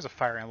 hey, there's a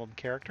Fire Emblem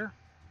character.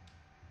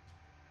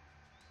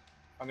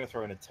 I'm gonna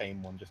throw in a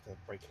tame one just to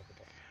break it up a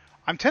bit.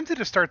 I'm tempted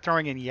to start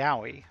throwing in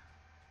Yowie.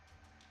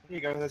 Here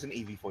you go. There's an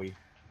Eevee for you.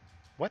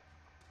 What?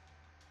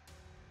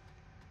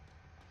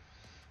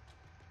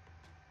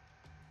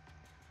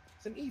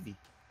 It's an Eevee.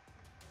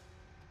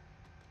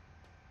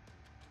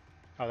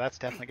 Oh, that's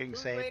definitely getting Who are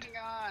we saved. waiting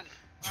on?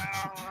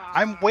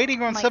 I'm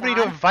waiting on my somebody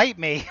to God. invite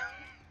me.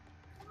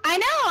 I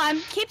know.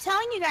 I'm keep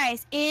telling you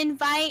guys,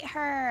 invite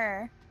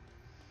her.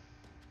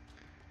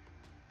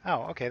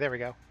 Oh, okay, there we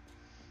go.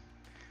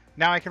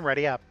 Now I can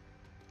ready up.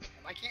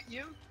 Why can't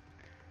you?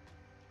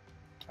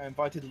 I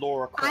invited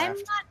Laura I'm Craft.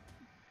 not.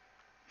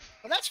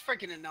 Well, that's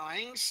freaking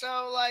annoying.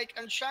 So, like,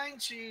 I'm trying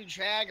to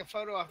drag a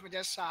photo off my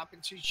desktop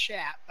into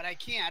chat, but I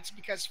can't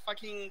because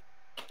fucking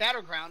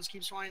Battlegrounds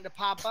keeps wanting to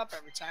pop up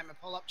every time I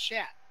pull up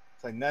chat.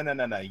 It's like, no.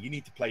 You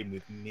need to play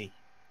with me.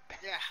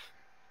 Yeah.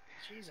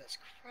 Jesus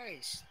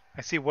Christ.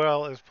 I see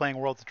Will is playing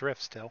World's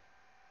Drift still.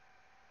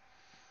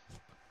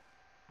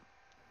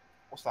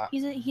 What's that?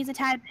 He's a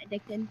tad bit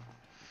addicted.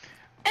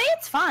 I mean,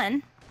 it's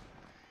fun.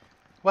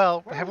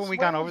 Well, Well, haven't we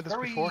well, gone over he's this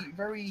very,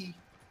 before?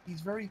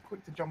 He's very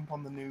quick to jump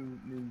on the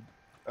new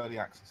early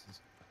accesses.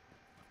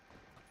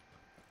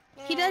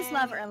 He does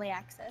love early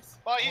access.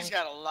 Well, he's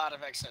got a lot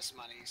of excess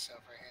money, so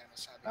for him,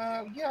 it's not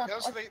a big deal. Yeah,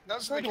 those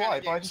so are the do kind I,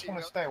 of but I games just he want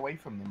to will- stay away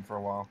from them for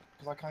a while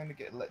because I kind of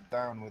get let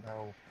down with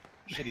how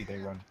shitty they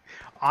run.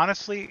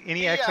 Honestly,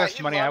 any excess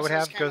he money I loves would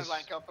those have kind goes. of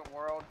like open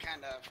world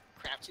kind of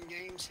crafting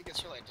games. He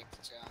gets really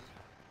addicted to them.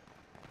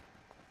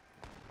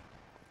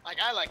 Like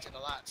I liked it a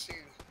lot too.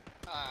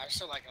 I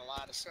still like it a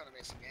lot. It's still an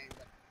amazing game,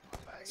 but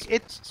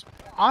It's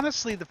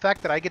honestly the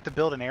fact that I get to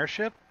build an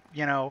airship.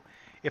 You know,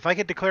 if I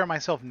could declare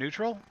myself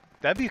neutral,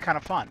 that'd be kind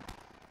of fun.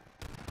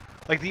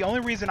 Like the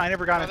only reason I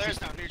never got no, into.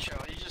 there's no neutral.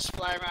 You just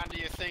fly around do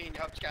your thing and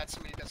hope to God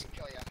somebody doesn't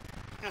kill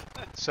you.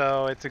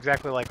 So it's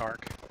exactly like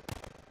Ark.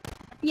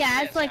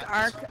 Yeah, it's Yeah, like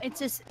yeah. Ark. It's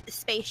just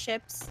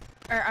spaceships,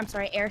 or I'm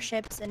sorry,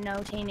 airships and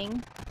no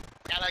taming.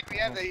 Yeah, like we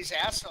have these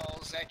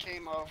assholes that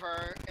came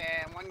over,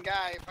 and one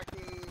guy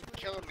fucking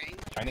killed me.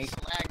 Chinese?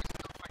 His lag was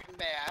so fucking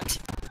bad.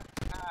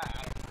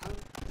 I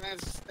don't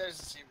know.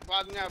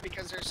 Well, no,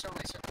 because there's so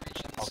many different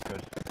regions. Oh,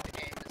 good. The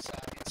game is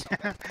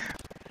insulting.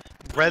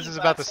 Rez is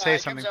about to But, say he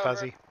something comes over,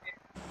 fuzzy.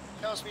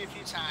 Kills me a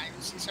few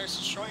times. He starts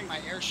destroying my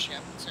airship.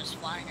 Starts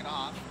flying it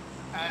off.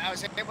 I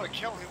was able to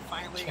kill him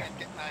finally and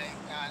get my,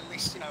 at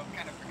least, you know,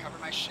 kind of recover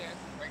my shit,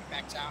 break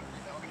back down, and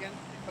rebuild again.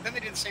 But then they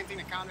did the same thing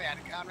to Conrad,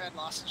 and Conrad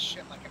lost his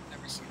shit like I've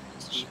never seen him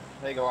lose his shit.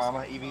 There you go,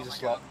 Armor. Eevee's Oh a my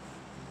slut. God.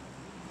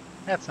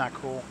 That's not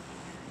cool.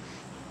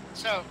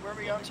 So, where are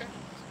we going to?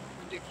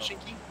 We do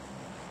Chinky?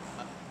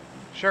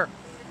 Sure.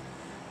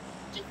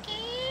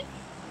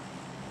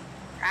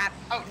 Crap.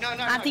 Oh, no.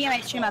 I think I might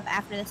George stream Ball. up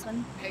after this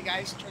one. Hey,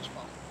 guys, George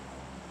Ball.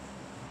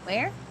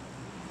 Where?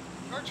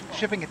 George Ball.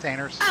 Shipping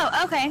containers.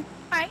 Oh, okay.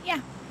 Alright,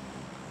 yeah.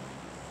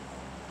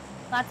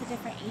 Lots of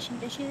different Asian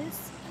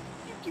dishes.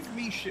 You give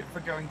me shit for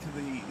going to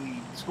the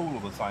school all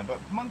the time, but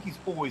monkeys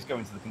always go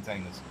into the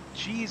containers.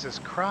 Jesus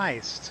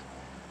Christ.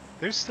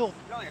 There's still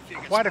Only a few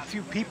good quite a spots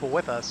few in there. people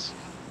with us.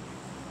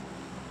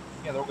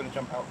 Yeah, they're all going to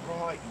jump out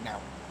right now.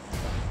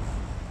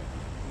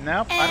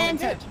 Nope, I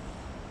don't.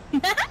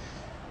 And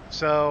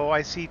So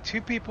I see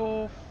 2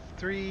 people,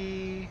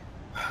 3.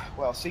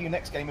 Well, see you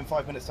next game in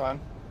 5 minutes' time.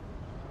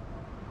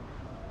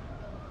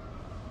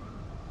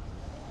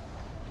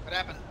 What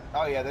happened?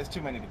 Oh yeah, there's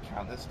too many to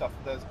count.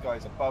 There's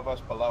guys above us,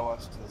 below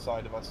us, to the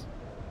side of us.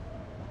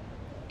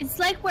 it's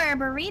like we're a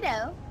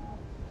burrito.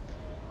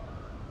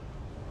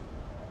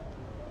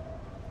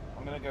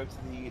 I'm gonna go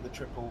to the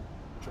triple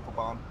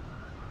barn.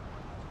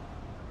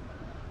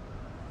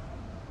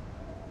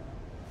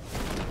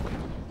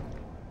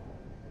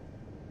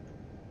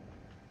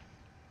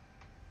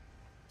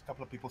 A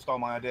couple of people stole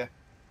my idea.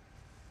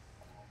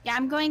 Yeah,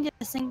 I'm going to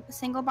the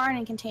single barn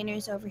and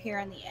containers over here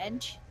on the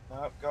edge.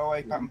 No, go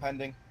away, patent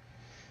pending.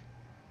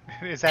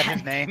 Is that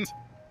his name?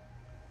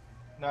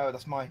 No,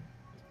 that's my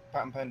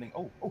patent pending.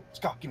 Oh,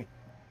 Scott, give me.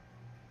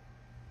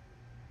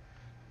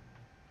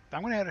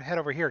 I'm going to head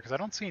over here because I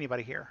don't see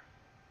anybody here.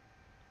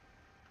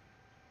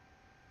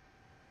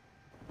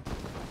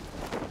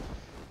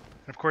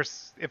 And of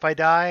course, if I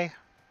die,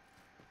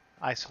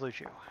 I salute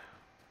you.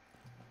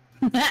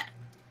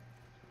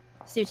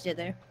 See what you did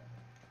there.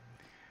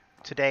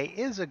 Today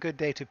is a good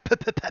day to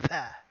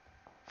pa-pa-pa-pa.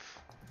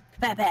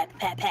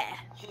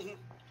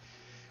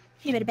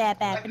 Give it a bad.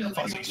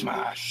 Fuzzy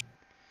smash.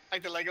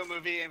 Like the Lego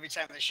movie, every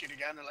time they shoot a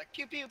gun, they're like,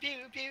 pew, pew, pew,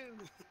 pew.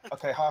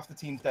 Okay, half the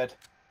team's dead.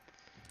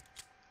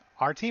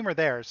 Our team or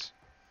theirs?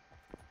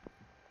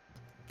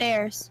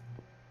 Theirs.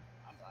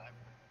 I'm alive.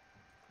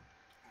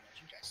 I'll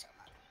let you guys talk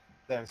about it.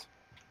 There's.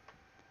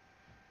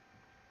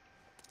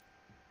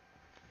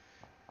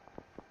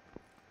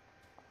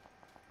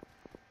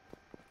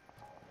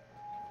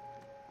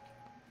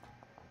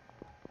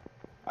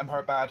 I'm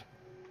hurt bad.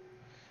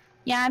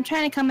 Yeah, I'm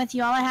trying to come with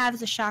you. All I have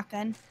is a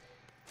shotgun.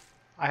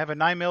 I have a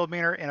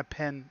 9mm and a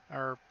pin,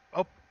 or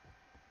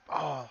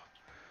oh,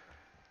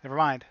 never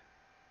mind.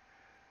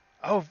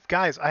 Oh,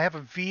 guys, I have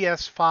a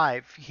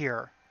VS5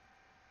 here.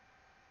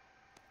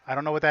 I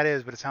don't know what that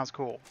is, but it sounds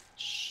cool.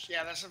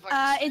 Yeah, that's a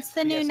fucking... It's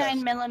the new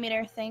VSS.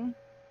 9mm thing.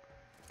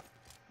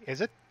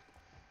 Is it?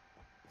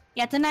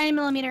 Yeah, it's a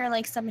 9mm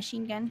like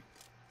submachine gun.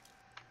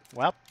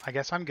 Well, I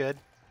guess I'm good.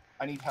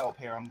 I need help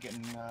here. I'm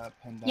getting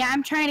pinned down. Yeah,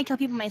 I'm trying to kill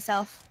people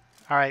myself.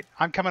 All right,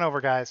 I'm coming over,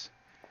 guys.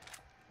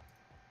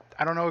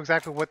 I don't know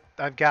exactly what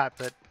I've got,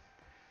 but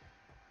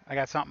I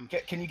got something.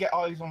 Can you get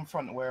eyes on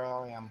front where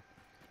I am?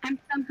 I'm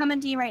coming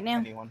to you right now.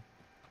 Anyone?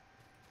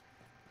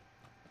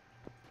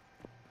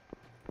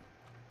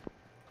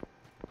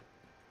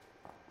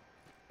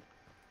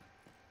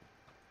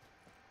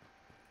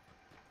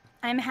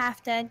 I'm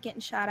half dead, getting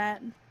shot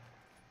at.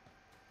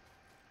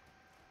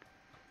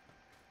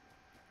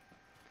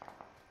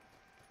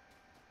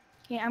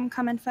 Okay, I'm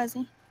coming,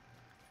 Fuzzy.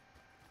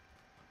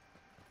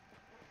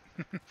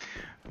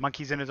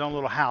 Monkey's in his own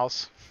little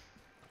house.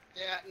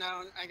 Yeah,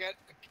 no, I got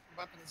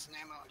weapons and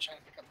ammo. I'm trying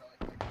to pick up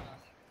really quick.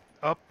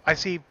 Oh, I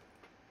see.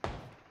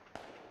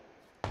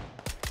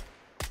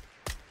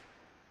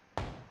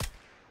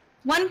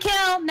 One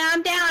kill. Now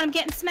I'm down. I'm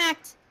getting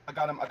smacked. I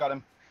got him. All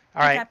Good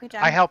right, job, good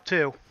job. I helped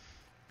too.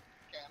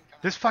 Okay, I'm coming.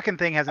 This fucking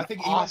thing has I an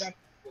think he went awesome... down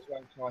as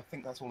well, so I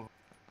think that's all.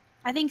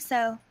 I think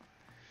so.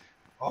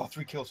 Oh,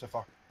 3 kills so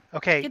far.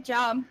 Okay, Good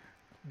job.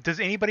 does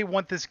anybody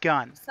want this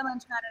gun? Someone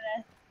shot at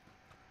us.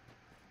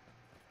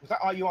 Was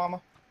that you,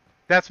 Armor?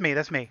 That's me,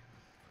 that's me.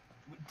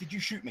 Did you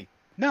shoot me?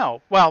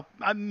 No, well,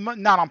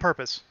 not on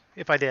purpose,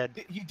 if I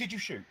did. Did you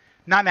shoot?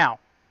 Not now.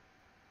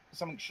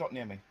 Something shot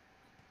near me.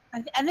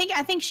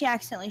 I think she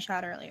accidentally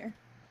shot earlier.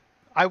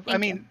 I Thank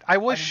mean, I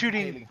was I need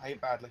shooting... healing. I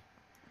hit badly.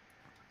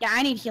 Yeah,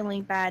 I need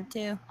healing bad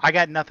too. I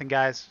got nothing,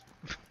 guys.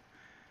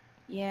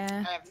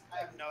 Yeah. I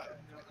have no...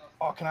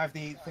 Oh, can I have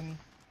the thing?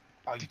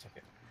 Oh, you took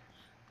it.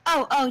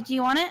 Oh, do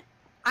you want it?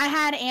 I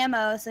had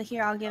ammo, so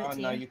here, I'll give it Oh,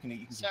 to no, you. you can eat.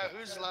 You can So, keep it.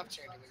 who's left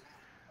here? Do we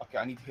know? Okay,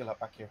 I need to heal up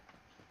back here.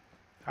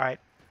 All right.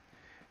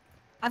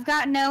 I've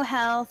got no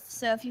health,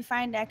 so if you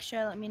find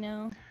extra, let me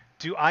know.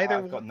 Do either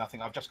I've got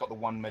nothing. I've just got the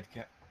 1 med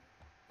kit.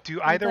 do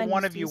go either ahead and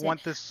one just of you use it.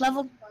 want this?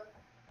 Level...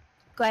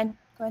 Go ahead.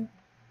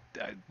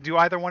 Do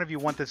either one of you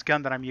want this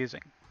gun that I'm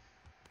using?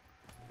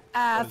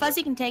 What is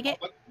Fuzzy can take it.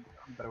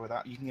 I'm better with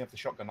that. You can have the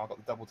shotgun. I've got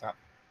the double tap.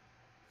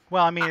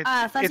 Well, I mean,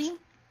 Fuzzy?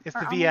 it's or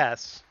the Armor?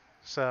 VS,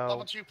 so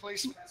Level 2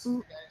 policemen. Ooh.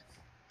 Okay.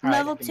 All right,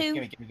 Level Gimme, 2.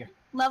 gimme, gimme, gimme.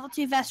 Level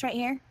 2 vest right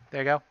here.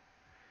 there you go.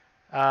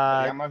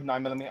 Yeah, I'm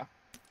 9mm.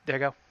 There you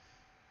go.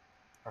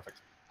 Perfect.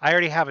 I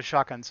already have a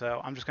shotgun,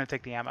 so I'm just gonna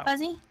take the ammo.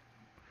 Fuzzy?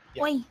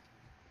 Yeah. Oi.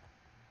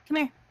 Come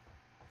here.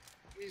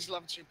 He's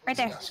level 2 Right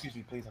there. policemen. Excuse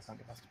me, please. I can't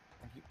get past.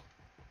 Thank you.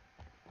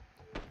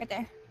 Right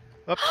there.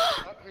 Oops.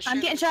 Oh, who's I'm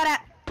shooting? getting shot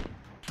at.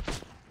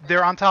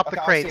 They're on top of Okay,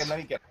 the I see crates. him. Let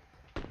me get.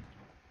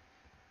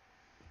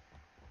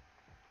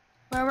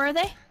 Where were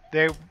they?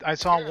 I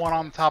saw one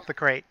on the top of the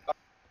crate.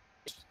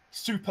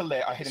 Super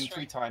lit. I hit him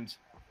 3 times.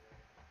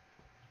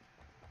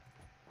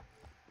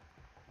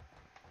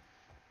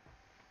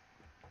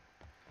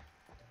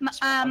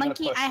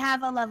 Monkey, push. I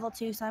have a level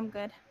 2, so I'm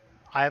good.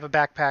 I have a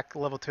backpack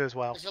level 2 as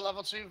well. There's a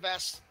level 2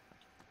 vest.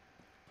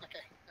 Okay,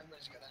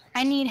 everybody's good.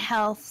 I need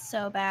health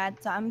so bad,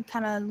 so I'm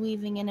kind of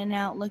weaving in and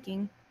out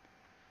looking.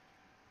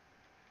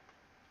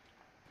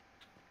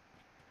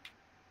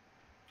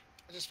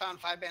 I just found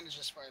 5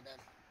 bandages for you, babe.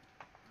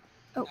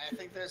 Oh. And I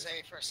think there's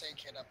a first aid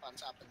kit up on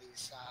top of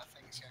these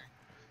things here.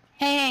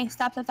 Hey,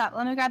 stop.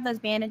 Let me grab those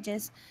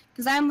bandages,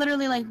 because I'm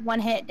literally like 1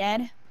 hit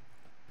dead.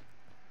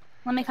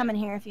 Let me come in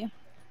here if you.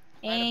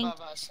 Right above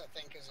us, I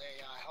think, is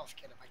a health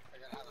kit if I can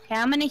figure out how to... Okay,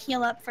 I'm gonna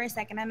heal up for a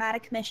second. I'm out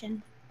of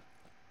commission.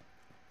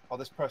 Oh,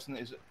 this person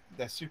is...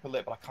 They're super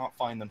lit, but I can't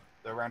find them.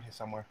 They're around here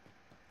somewhere.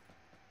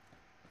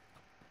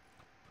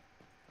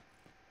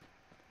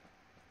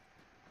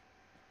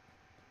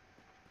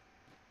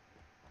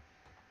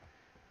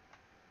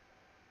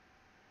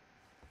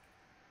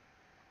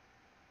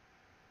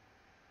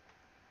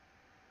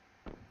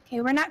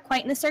 Okay, we're not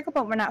quite in the circle,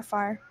 but we're not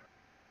far.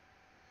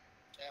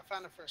 Okay, I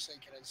found a first aid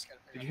kit. I just gotta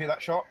figure Did you hear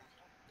that shot?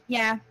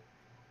 Yeah.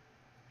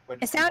 Where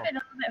did It sounded a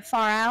little bit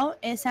far out.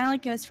 It sounded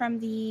like it was from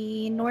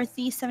the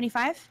northeast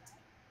 75.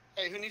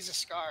 Hey, who needs a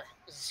scar?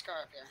 There's a scar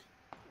up here.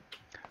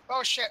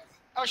 Oh shit!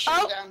 Oh shit!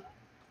 Oh. I'm down.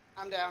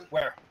 I'm down.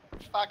 Where?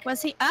 Fuck.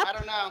 Was he up? I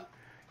don't know.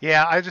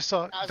 Yeah, I just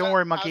saw. Don't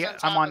worry, Monkey. I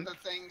was I'm top on. of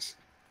the things.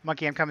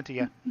 Monkey, I'm coming to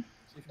you. See if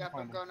you can Yep,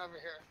 find I'm them. going over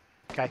here.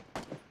 Okay.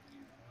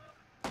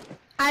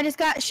 I just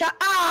got shot.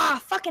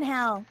 Ah, fucking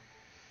hell.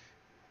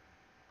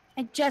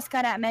 I just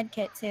got out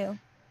medkit too.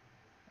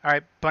 All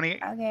right, Bunny.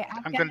 Okay, I'm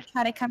I'm gonna gonna-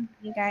 try to come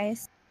to you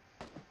guys.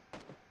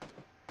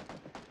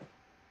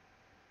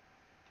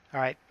 All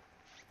right.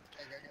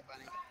 Okay, go,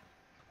 bunny.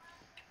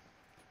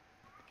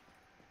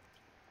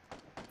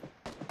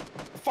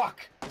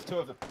 Fuck! There's 2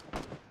 of them.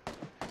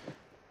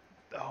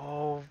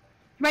 Oh,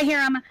 Right here,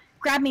 Emma.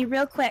 Grab me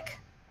real quick.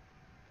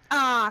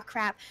 Ah,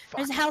 crap. fuck.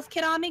 There's a health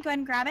kit on me. Go ahead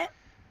and grab it.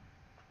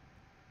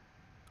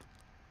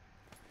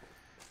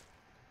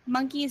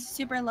 Monkey is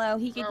super low.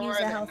 He could Where use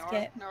were a they? health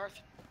kit. North?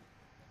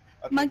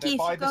 Okay, Monkey, they're if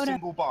by you the go to-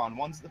 single barn.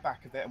 One's at the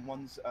back of it, and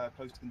one's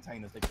close to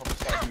containers. They probably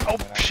started moving Oh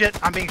there now.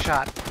 shit! I'm being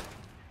shot.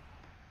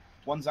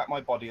 One's at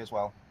my body as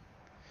well.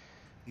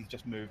 He's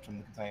just moved from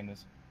the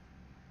containers.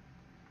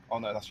 Oh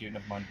no, that's you.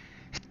 Never mind.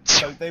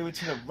 So they were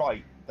to the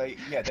right. They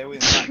were in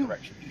that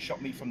direction. He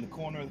shot me from the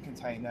corner of the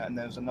container, and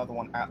there was another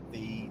one at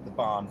the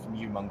barn from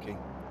you, Monkey.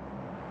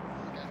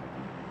 Okay.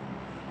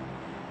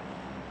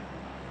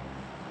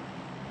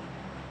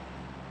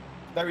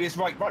 There he is.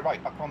 Right,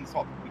 up on the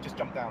top. We just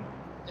jumped down.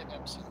 Yep,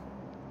 yep, so-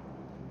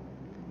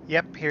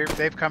 Yep, here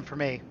they've come for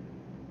me.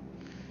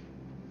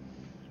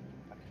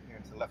 I can hear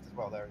him to the left as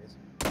well. There he is.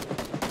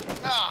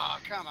 Oh,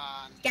 come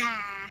on.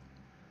 Yeah.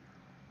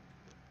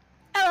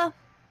 Hello.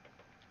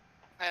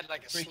 I had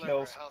like a 3 sliver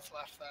kills. of health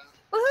left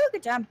though. Woohoo,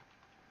 good job.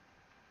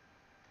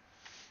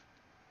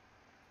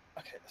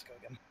 Okay, let's go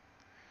again.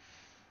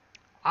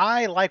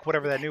 I like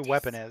whatever that new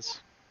weapon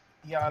is.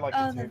 Yeah, I like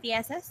Oh, it the too.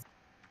 VSS?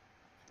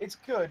 It's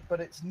good, but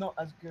it's not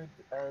as good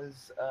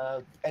as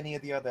any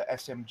of the other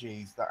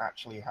SMGs that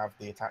actually have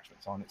the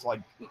attachments on. It's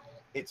like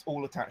it's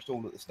all attached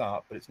all at the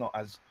start, but it's not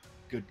as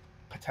good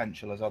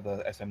potential as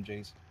other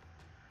SMGs.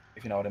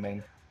 If you know what I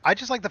mean. I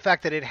just like the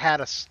fact that it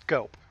had a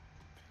scope.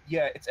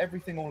 Yeah, it's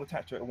everything all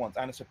attached to it at once,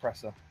 and a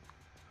suppressor.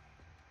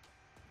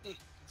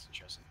 That's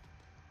interesting.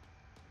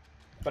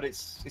 But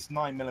it's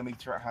 9mm.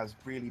 It has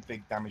really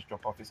big damage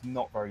drop off. It's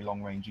not very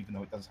long range, even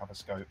though it does have a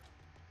scope.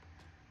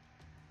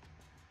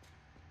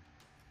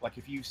 Like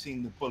if you've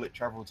seen the bullet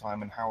travel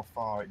time and how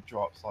far it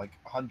drops, like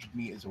 100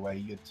 meters away,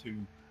 you're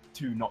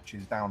two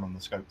notches down on the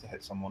scope to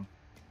hit someone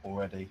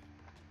already.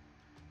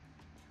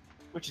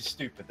 Which is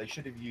stupid. They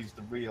should have used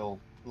the real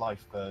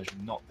life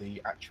version, not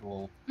the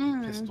actual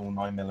pistol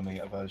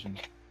 9mm version.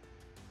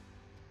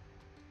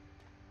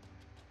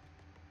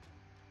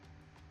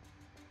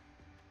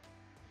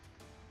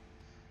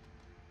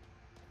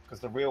 Because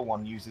the real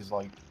one uses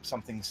like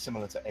something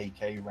similar to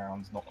AK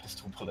rounds, not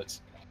pistol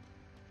bullets.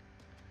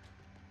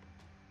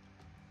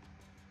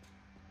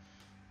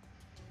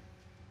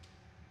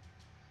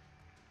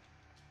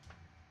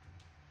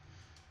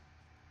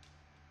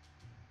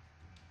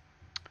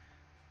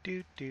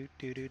 Do do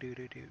do do do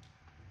do do.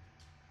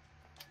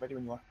 Ready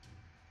when you are.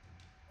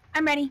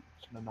 I'm ready.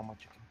 No, not my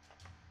chicken.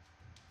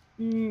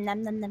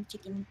 Num num num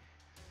chicken.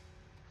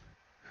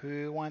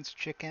 Who wants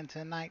chicken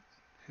tonight?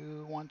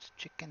 Who wants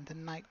chicken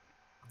tonight?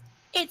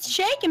 It's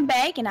shake and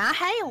bake, and I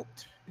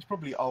helped. It's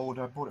probably old.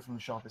 I bought it from the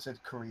shop. It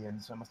said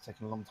Korean, so it must have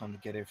taken a long time to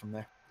get here from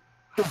there.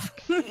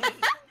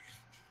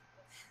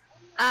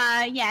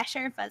 Yeah,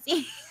 sure,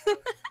 Fuzzy.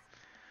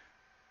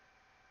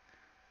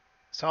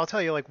 So I'll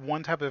tell you, like,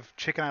 one type of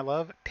chicken I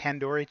love,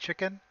 tandoori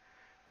chicken.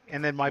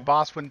 And then my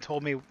boss went and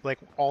told me, like,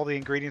 all the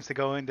ingredients that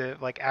go into,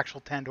 like, actual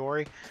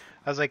tandoori.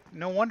 I was like,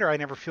 no wonder I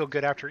never feel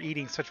good after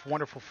eating such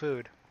wonderful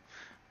food.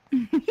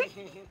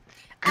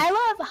 I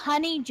love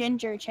honey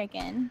ginger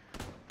chicken.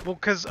 Well,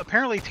 because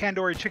apparently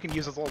tandoori chicken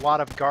uses a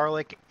lot of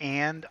garlic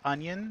and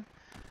onion.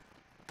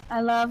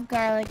 I love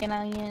garlic and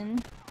onion.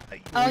 Uh,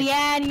 Oh we-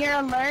 yeah, and you're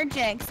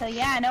allergic, so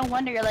yeah, no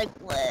wonder you're like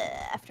bleh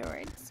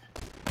afterwards.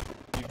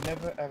 You've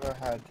never ever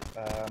had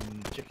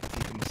chicken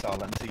tikka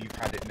masala until you've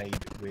had it made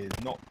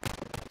with not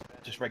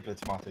just regular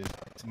tomatoes,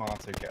 tomato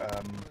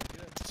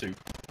soup.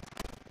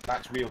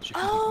 That's real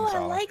chicken tikka Oh, I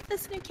masala. like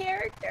this new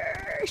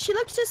character. She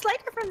looks just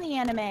like her from the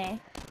anime.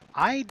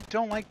 I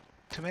don't like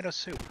tomato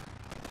soup,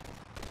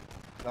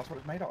 That's what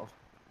it's made of.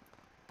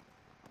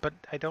 but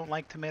I don't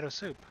like tomato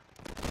soup.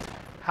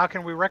 How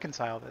can we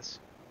reconcile this?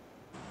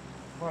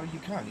 Well, you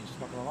can. You're just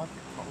not gonna like it.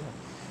 It's not real.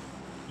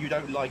 You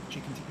don't like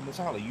chicken tikka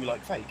masala. You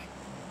like fake.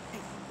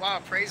 Wow,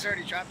 praise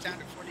already dropped down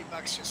to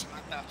 $40 just a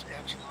month after the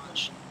actual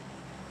launch.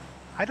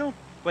 I don't.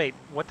 Wait,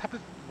 what type of.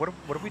 What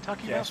are we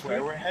talking Guess about? where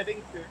Food? we're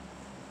heading to.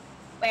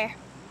 Where?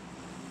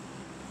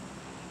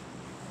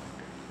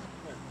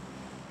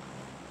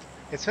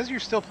 It says you're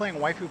still playing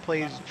Waifu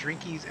Plays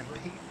Drinkies and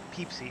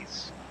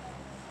Peepsies.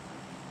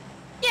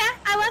 Yeah,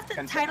 I left the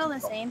Can title the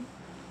stop. same.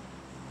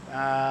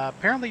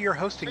 Apparently you're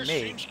hosting Their me.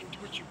 streams, you can do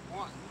what you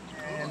want.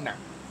 And now.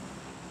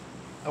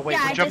 Oh wait,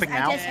 Yeah, we're I jumping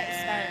just- I now? just- hit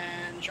start.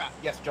 And drop.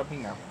 Yes,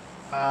 jumping now.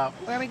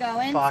 Where are we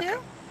going Fuck. to?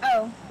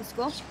 Oh, the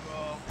school?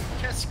 School.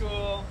 Kiss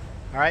school.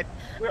 Alright.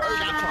 We're over the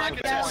I'm top like of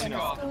a the Tesco. point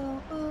now.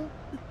 School.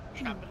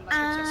 Dropping like a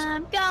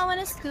I'm going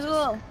to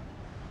school.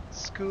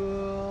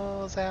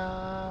 School's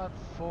out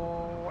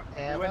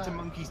forever. We went to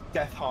Monkey's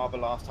Death Harbor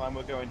last time.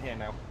 We're going here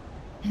now.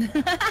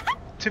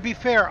 To be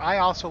fair, I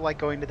also like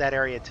going to that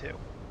area too.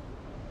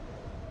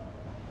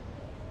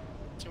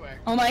 To where?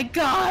 Oh my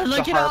god,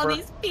 look The at all harbor.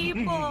 these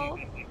people.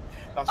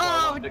 That's why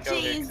I Oh, wanted to go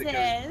here 'cause it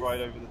Jesus. goes right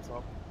over the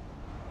top.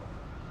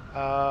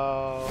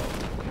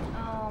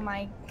 Oh. Oh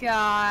my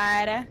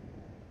god.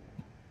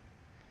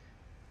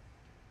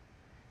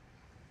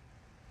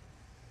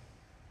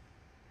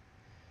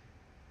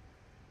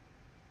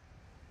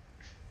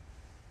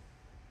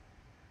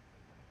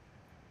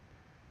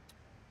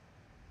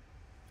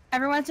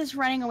 Everyone's just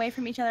running away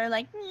from each other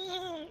like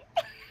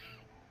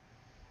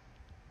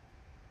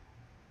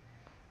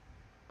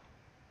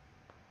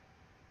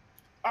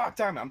Ah,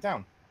 damn it! I'm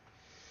down.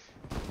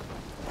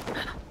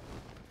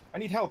 I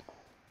need help.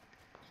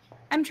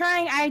 I'm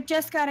trying, I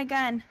just got a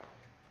gun.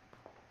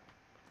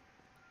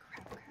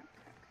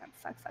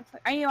 Crap. Fuck.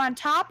 Are you on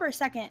top or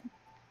second?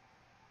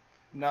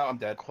 No, I'm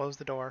dead. Close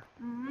the door.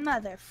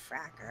 Mother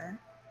fracker.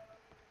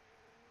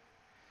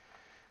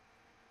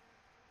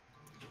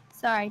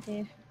 Sorry,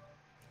 dude.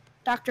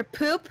 Dr.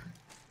 Poop?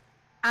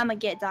 I'ma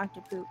get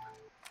Dr. Poop.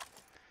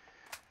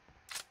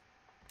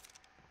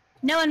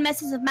 No one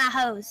messes with my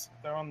hose.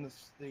 They're on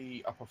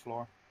the upper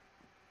floor.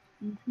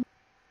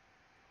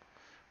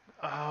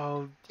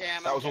 Oh,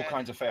 Damn, That I'm was all dead.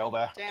 kinds of fail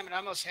there. Damn it, I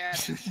almost had.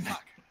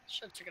 Fuck.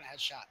 Should have taken a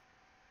headshot.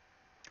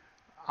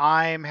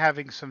 I'm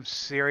having some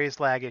serious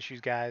lag issues,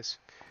 guys.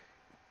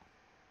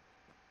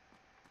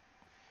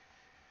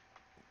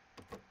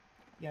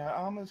 Yeah,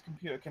 Arma's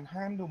computer can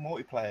handle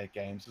multiplayer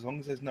games as long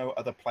as there's no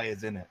other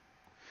players in it.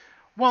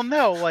 Well,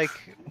 no, like...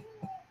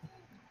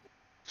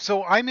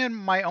 So I'm in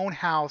my own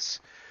house,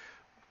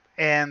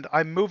 and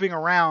I'm moving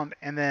around,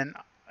 and then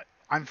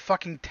I'm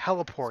fucking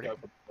teleporting.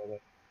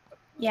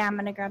 Yeah, I'm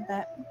gonna grab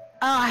that. Oh,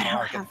 I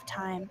don't Okay. have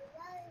time.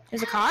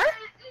 There's a car?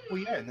 Well,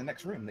 yeah, in the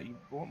next room that you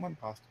went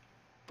past.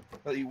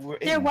 That you were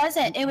in. There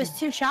wasn't. It was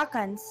two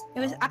shotguns. It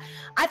was.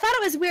 I thought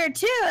it was weird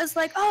too. It was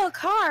like, oh, a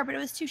car, but it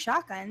was two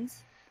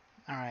shotguns.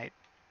 Alright.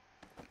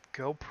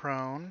 Go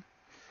prone.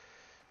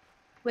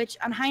 Which,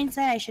 on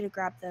hindsight, I should have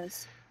grabbed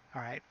those.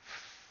 Alright.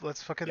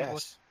 Let's fucking...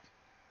 Yes.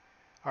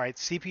 Alright,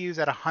 CPU's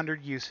at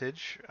 100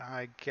 usage.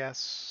 I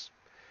guess...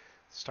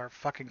 Start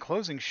fucking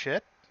closing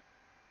shit.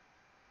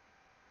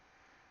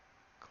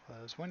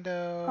 Close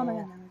window. Oh my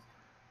god, that was.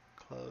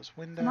 Close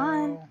window. Come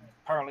on.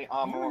 Apparently,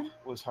 Arma Yeah.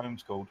 was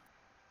homeschooled.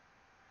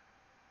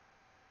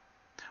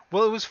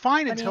 Well, it was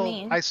fine What do you until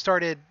mean? I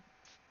started...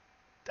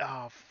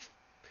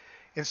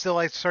 until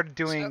I started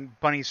doing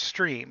Bunny's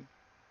stream.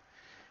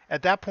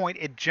 At that point,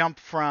 it jumped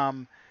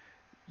from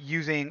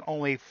using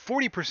only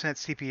 40%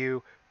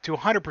 CPU to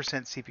 100%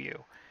 CPU.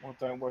 Well,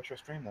 don't watch your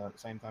stream though at the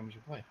same time as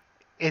you play.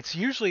 It's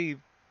usually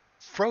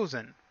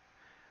frozen.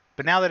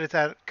 But now that it's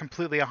at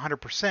completely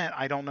 100%,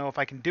 I don't know if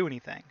I can do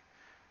anything.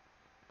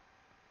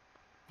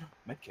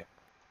 Medkit.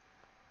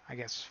 I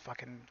guess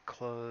fucking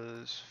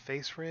close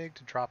face rig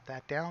to drop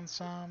that down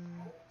some.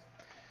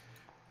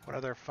 What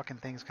other fucking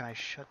things can I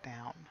shut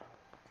down?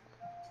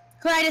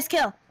 Who did I just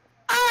kill?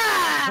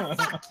 Ah!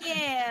 Fuck The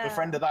yeah!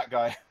 friend of that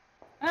guy.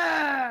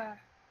 Ah!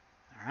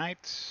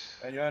 Alright.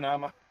 And you're an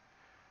Arma.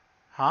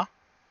 Huh?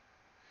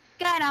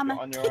 God, You're I'm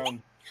on your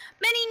own.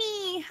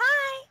 Mini-me!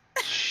 Hi!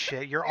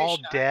 Shit, you're Hey, all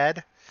Sean.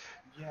 dead?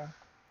 Yeah.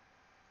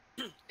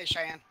 Hey,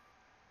 Cheyenne.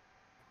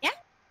 Yeah?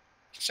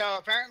 So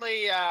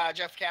apparently,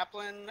 Jeff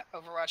Kaplan,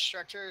 Overwatch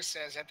director,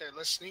 says that they're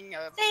listening.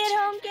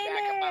 Stay-at-home to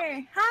feedback about-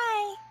 gamer!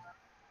 Hi!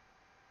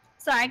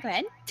 Sorry, go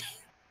ahead.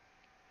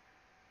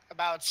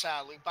 about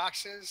loot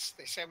boxes.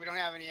 They said we don't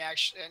have any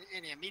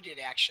immediate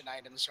action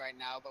items right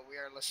now, but we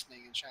are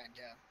listening and trying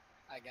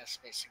to, I guess,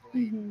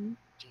 basically Mm-hmm.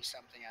 do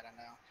something. I don't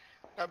know.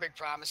 No big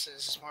promises.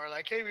 It's more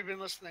like, hey, we've been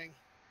listening.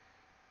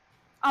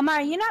 Omar,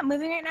 are you not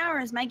moving right now, or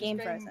is my game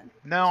This game, frozen?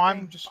 No, this I'm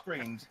game just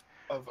screams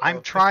of I'm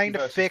 50 trying to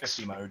versus fix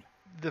 50 mode.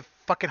 the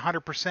fucking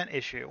 100%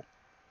 issue.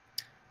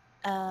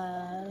 Uh,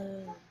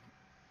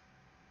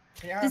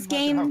 Yeah, this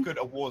imagine how game. good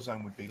a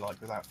Warzone would be like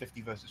without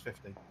 50 versus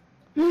 50.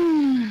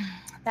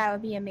 That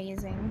would be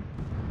amazing.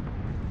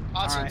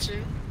 Also, All right.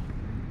 too,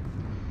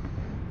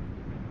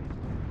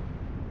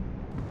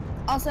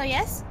 Also,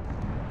 yes.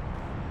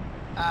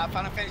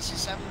 Final Fantasy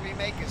VII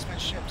Remake has been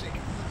shipped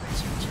completely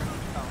to internal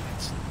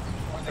developments.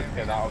 Before they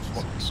Yeah, that was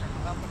what. external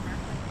development.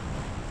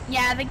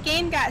 Yeah, the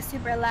game got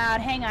super loud.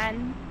 Hang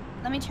on.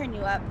 Let me turn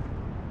you up.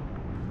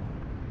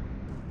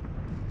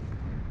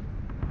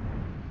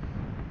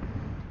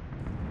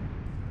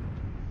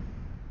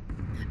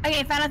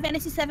 Okay, Final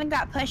Fantasy VII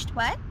got pushed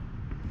what?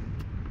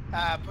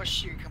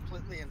 Push you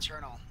completely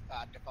internal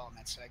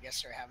development. So I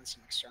guess they're having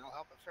some external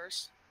help at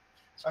first.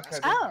 So Okay,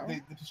 that's Oh.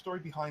 the story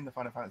behind the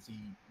Final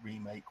Fantasy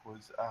remake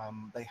was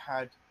they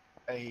had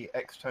a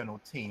external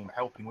team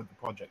helping with the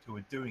project who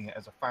were doing it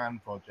as a fan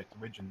project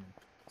originally.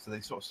 So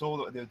they sort of saw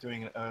that they were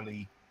doing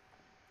an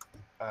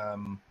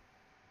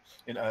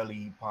in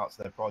early parts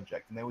of their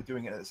project, and they were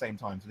doing it at the same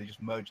time. So they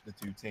just merged the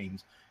two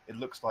teams. It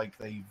looks like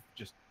they've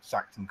just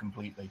sacked them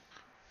completely.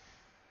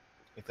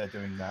 If they're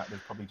doing that,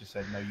 they've probably just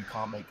said, "No, you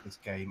can't make this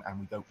game, and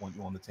we don't want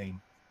you on the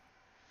team."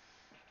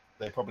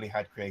 They probably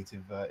had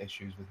creative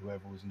issues with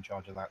whoever was in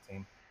charge of that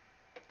team.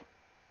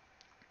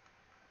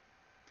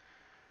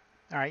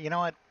 All right, you know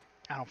what?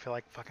 I don't feel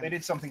like They fucking.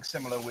 did something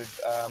similar with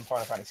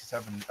Final Fantasy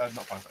VII,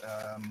 not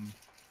Final,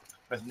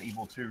 Resident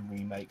Evil 2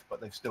 remake, but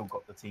they've still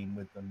got the team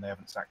with them. They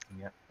haven't sacked them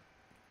yet.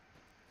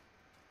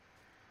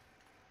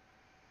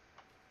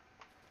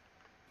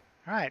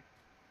 All right,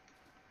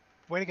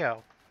 way to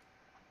go.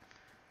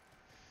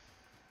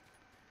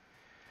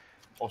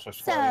 Also,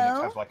 Square Enix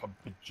So, has like a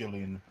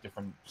bajillion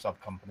different sub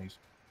companies.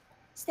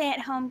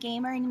 stay-at-home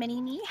gamer and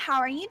mini-me, how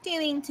are you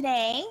doing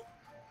today?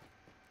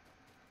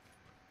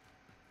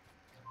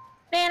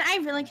 Man, I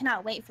really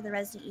cannot wait for the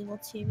Resident Evil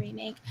 2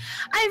 remake.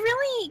 I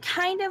really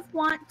kind of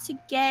want to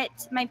get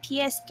my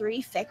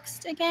PS3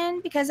 fixed again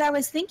because I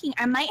was thinking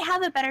I might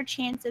have a better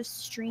chance of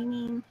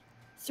streaming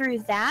through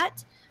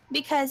that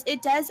because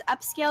it does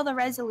upscale the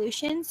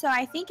resolution. So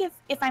I think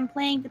if I'm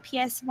playing the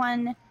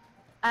PS1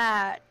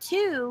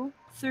 2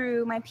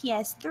 through my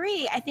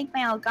PS3, I think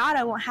my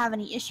Elgato won't have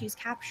any issues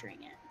capturing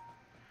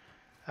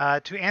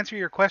it. To answer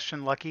your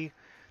question, Lucky,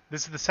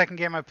 this is the second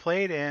game I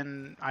played,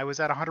 and I was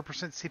at 100%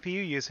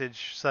 CPU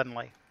usage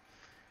suddenly.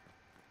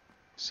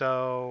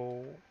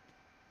 So,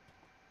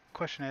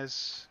 question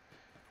is,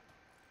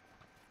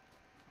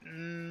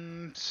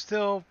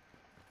 still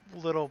a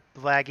little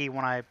laggy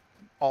when I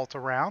alt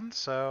around.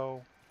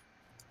 So,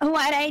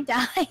 Why'd I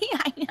die?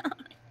 I know.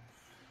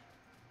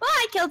 Well,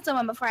 I killed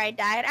someone before I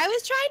died. I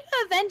was trying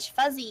to avenge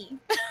Fuzzy.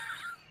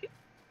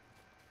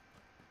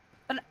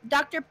 But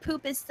Dr.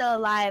 Poop is still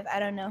alive. I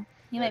don't know.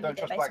 He might be Don't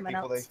dead trust by black someone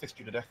people; they else. fist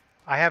you to death.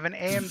 I have an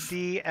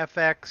AMD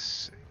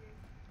FX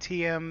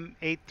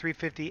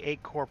TM8350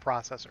 8-core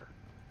processor.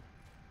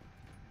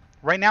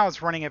 Right now,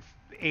 it's running at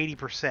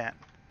 80%.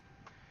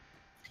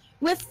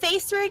 With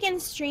face rig and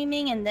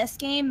streaming in this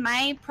game,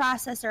 my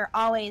processor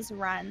always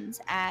runs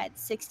at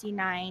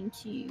 69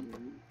 to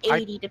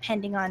 80,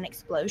 depending on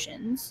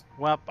explosions.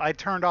 Well, I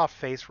turned off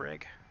face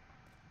rig.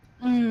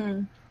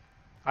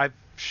 I've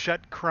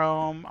shut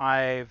Chrome.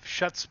 I've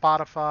shut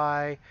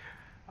Spotify.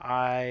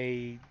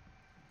 I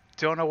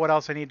don't know what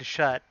else I need to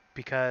shut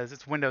because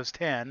it's Windows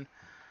 10.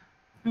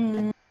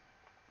 I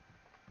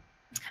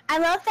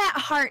love that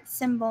heart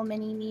symbol,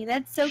 mini-me.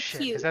 That's so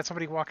Shit, cute. is that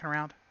somebody walking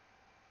around?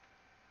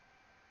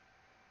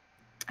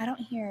 I don't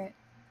hear it.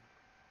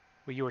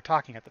 Well, you were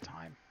talking at the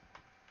time.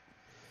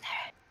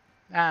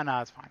 No,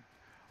 it's fine.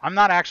 I'm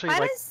not actually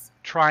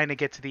trying to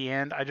get to the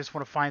end. I just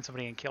want to find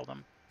somebody and kill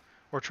them,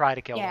 or try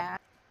to kill them.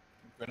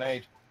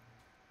 Grenade.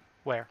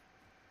 Where?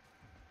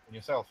 On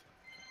yourself.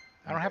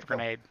 I don't have a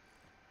grenade.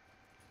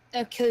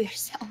 Oh, kill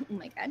yourself. Oh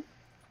my god.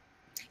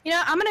 You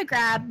know, I'm gonna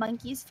grab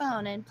Monkey's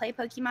phone and play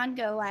Pokemon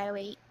Go while I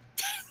wait.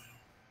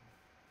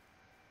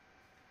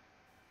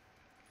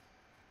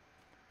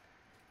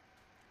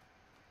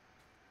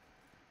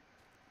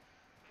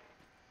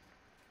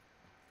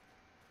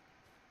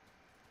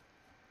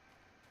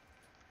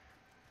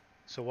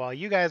 So while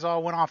you guys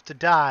all went off to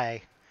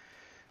die,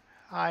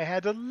 I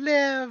had to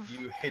live.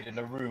 You hid in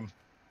a room.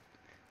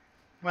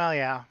 Well,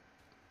 yeah.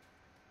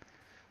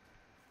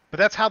 But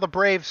that's how the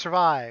brave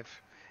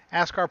survive.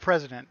 Ask our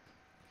president.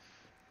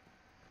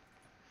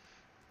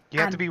 You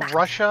have to be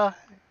Russian?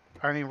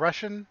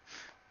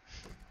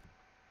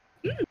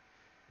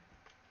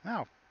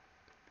 Oh.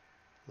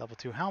 Level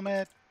 2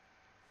 helmet.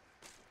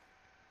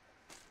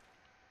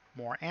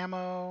 More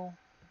ammo.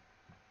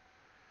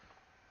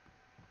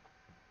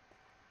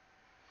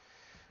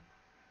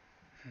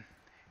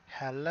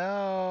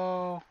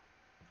 Hello.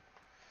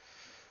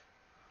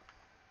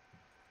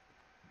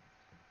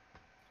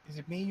 Is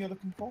it me you're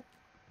looking for?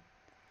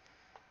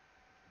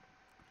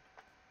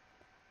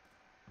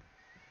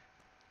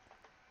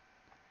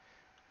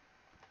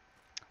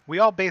 We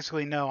all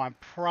basically know I'm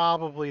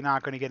probably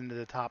not going to get into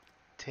the top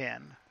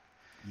 10.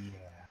 Yeah.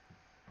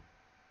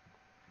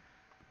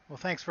 Well,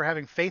 thanks for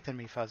having faith in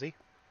me, Fuzzy.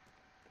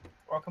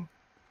 Welcome.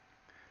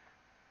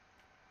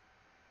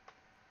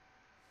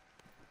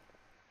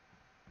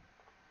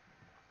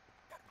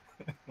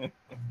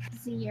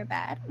 See, you're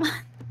bad.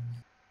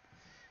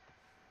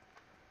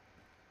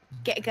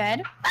 Get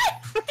good.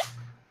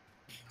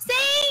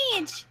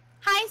 Sage!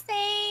 Hi,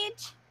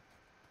 Sage!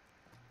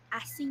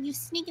 I see you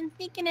sneaking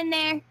in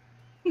there.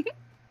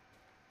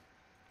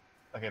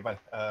 Okay, bye.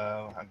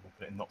 I'm gonna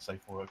put it in not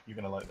safe for work. You're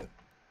gonna like it.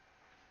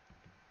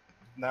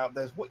 Now,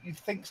 there's what you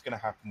think's gonna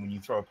happen when you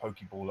throw a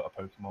Pokeball at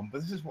a Pokemon,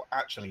 but this is what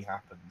actually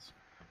happens.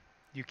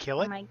 You kill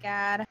Oh it? my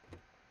god.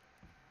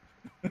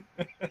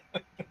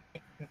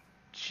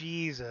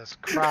 Jesus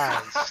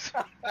Christ.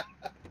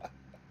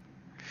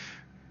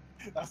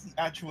 That's the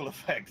actual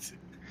effect.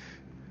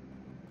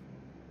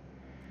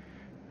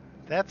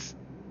 That's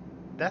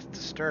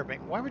disturbing.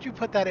 Why would you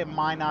put that in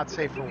my not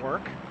safe for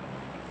work?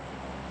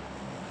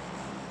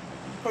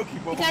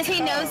 Pokeball. Because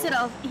he knows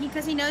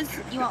because he knows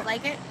you won't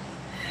like it.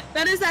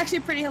 That is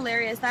actually pretty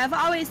hilarious. I've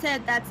always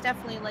said that's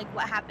definitely like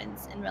what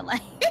happens in real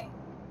life.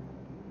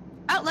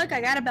 Oh, look, I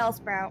got a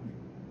Bellsprout.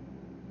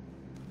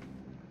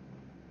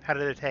 How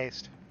did it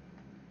taste?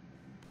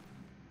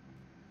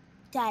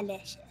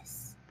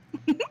 Delicious.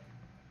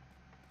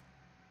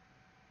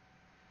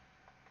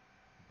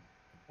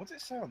 What's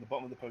it say on the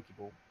bottom of the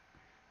Pokeball?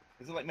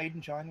 Is it like made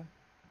in China?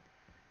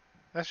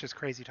 That's just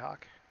crazy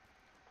talk.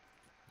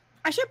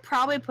 I should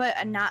probably put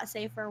a not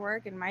safe for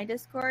work in my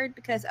Discord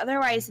because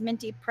otherwise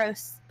Minty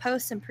posts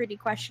some pretty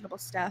questionable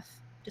stuff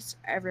just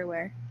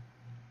everywhere.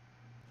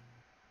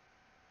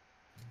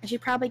 I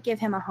should probably give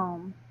him a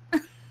home.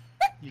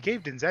 You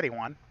gave Denzetti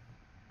one.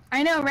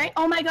 I know, right?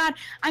 Oh my god,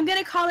 I'm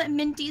gonna call it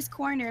Minty's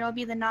Corner. It'll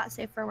be the not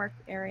safe for work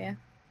area.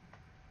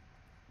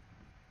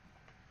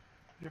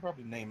 You'll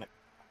probably name it.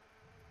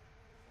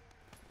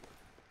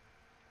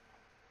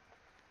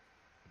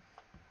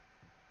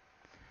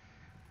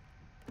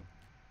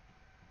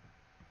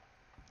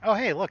 Oh,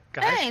 hey, look,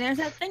 guys. Hey, there's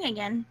that thing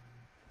again.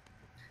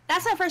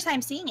 That's my first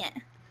time seeing it.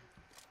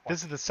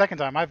 This is the second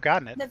time I've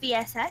gotten it. The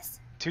VSS.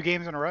 2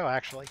 games in a row,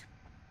 actually.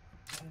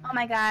 Oh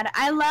my god,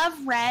 I love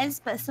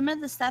Rez, but some of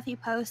the stuff you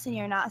post and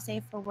you're not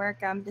safe for work,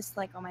 I'm just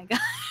like, oh my god.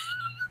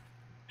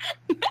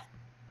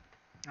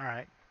 All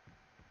right.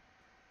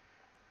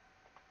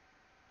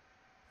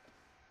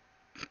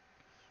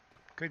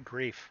 Good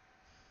grief.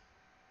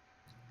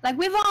 Like,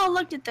 we've all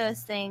looked at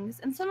those things,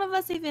 and some of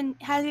us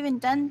has even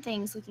done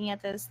things looking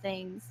at those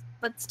things.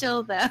 But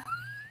still, though.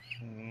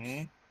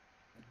 Mm.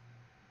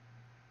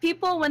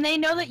 People, when they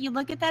know that you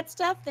look at that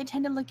stuff, they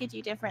tend to look at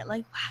you different.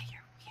 Like, wow,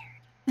 you're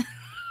weird.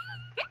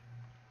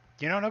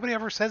 You know, nobody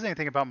ever says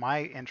anything about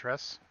my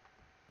interests.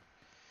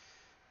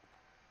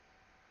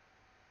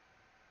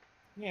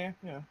 Yeah,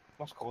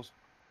 lost cause.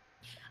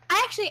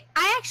 I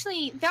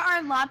actually, there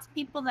are lots of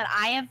people that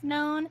I have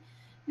known.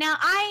 Now,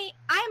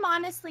 I'm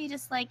honestly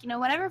just like, you know,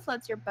 whatever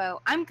floats your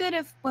boat. I'm good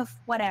with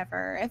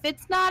whatever. If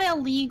it's not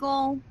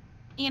illegal,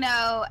 you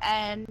know,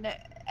 and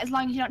as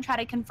long as you don't try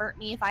to convert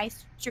me if I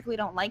strictly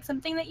don't like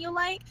something that you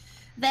like,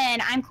 then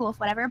I'm cool with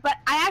whatever. But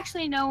I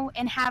actually know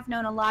and have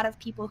known a lot of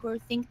people who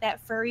think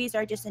that furries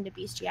are just into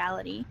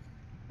bestiality.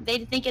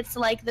 They think it's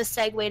like the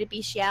segue to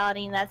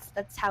bestiality, and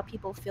that's how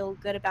people feel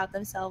good about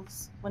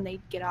themselves when they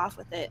get off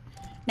with it.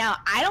 Now,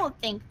 I don't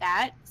think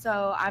that,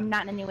 so I'm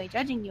not in any way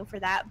judging you for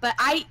that. But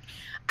I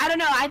don't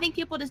know. I think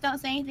people just don't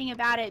say anything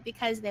about it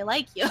because they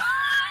like you.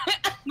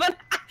 but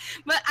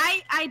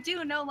I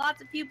do know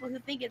lots of people who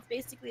think it's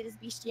basically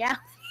just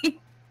bestiality.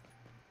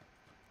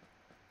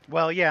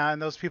 Well, yeah, and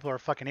those people are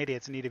fucking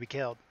idiots and need to be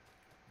killed.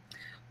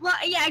 Well,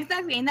 yeah,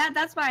 exactly, and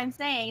that's what I'm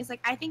saying. It's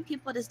like I think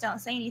people just don't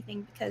say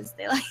anything because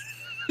they like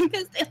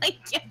because they like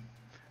you.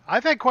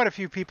 I've had quite a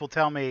few people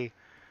tell me,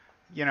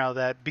 you know,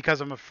 that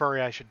because I'm a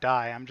furry I should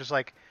die. I'm just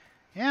like,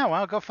 yeah,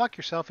 well, go fuck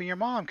yourself and your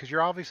mom because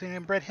you're obviously an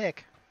inbred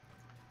hick.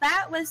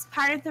 That was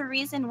part of the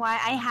reason why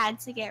I had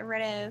to get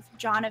rid of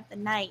John of the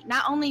Night.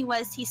 Not only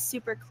was he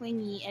super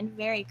clingy and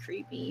very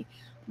creepy,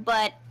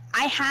 but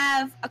I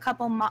have a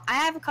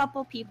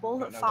couple people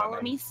that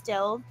follow me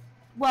still.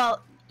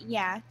 Well,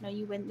 yeah, no,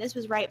 you wouldn't. This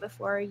was right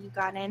before you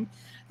got in.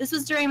 This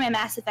was during my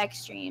Mass Effect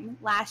stream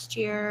last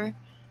year.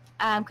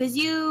 Because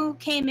you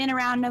came in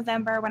around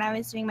November when I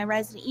was doing my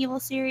Resident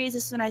Evil series.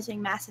 This is when I was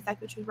doing Mass Effect,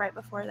 which was right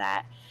before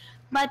that.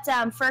 But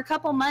for a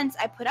couple months,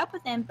 I put up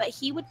with him, but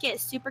he would get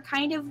super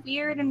kind of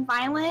weird and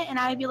violent, and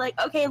I'd be like,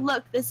 okay,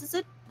 look, this is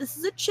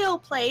a chill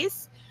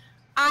place.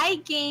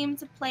 I game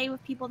to play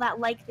with people that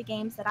like the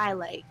games that I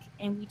like,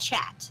 and we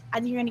chat. I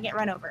think you're gonna get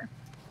run over.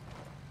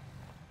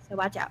 So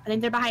watch out. I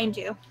think they're behind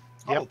you.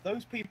 Yep. Oh,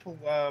 those people,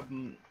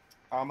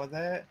 Armor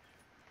there,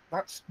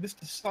 that's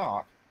Mr.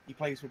 Stark. He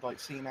plays with like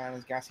Seaman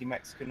as Gassy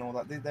Mexican, all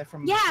that. They're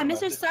from. Yeah,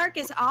 Mr. Stark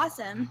is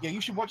awesome. Yeah,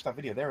 you should watch that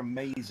video. They're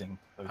amazing.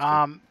 Those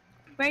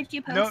Where'd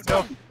you No, post no.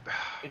 it?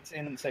 It's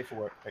in Safe for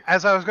Work. Pick.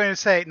 As I was going to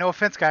say, no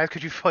offense, guys.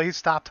 Could you please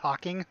stop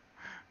talking?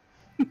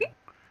 Yeah.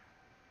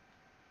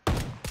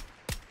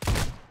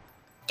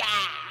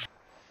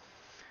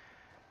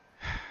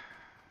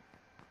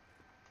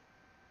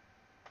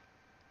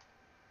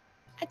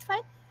 It's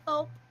fine.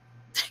 Oh.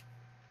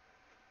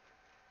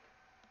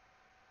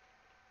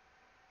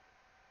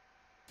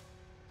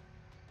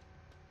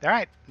 All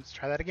right, let's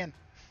try that again.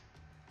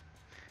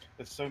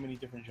 There's so many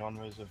different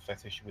genres of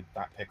fetish with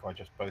that pic I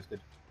just posted.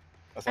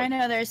 That's I like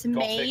know there's gothic,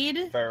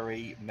 maid.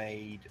 furry,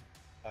 maid,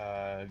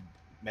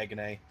 Megan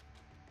A.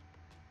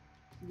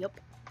 Yep.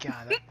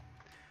 God,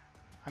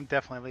 I'm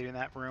definitely leaving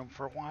that room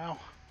for a while.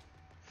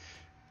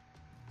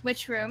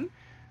 Which room?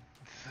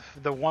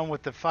 The one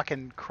with the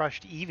fucking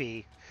crushed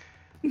Eevee.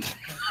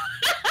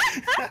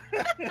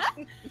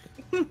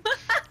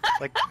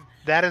 Like,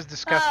 that is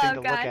disgusting Oh,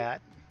 to God. look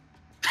at.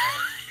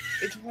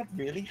 It's what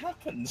really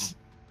happens.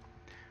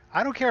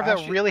 I don't care if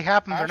Ash that really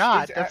happens or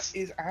not. Ash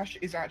is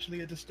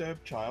actually a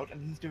disturbed child,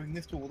 and he's doing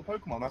this to all the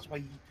Pokemon. That's why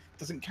he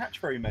doesn't catch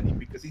very many,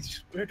 because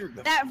he's murdering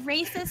them. That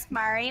racist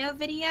Mario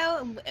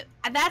video,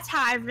 that's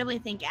how I really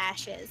think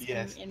Ash is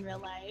Yes. in real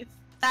life.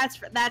 That's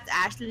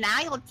Ash.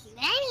 Now you'll do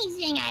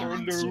anything I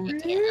want you to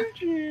do.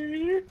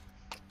 Luigi.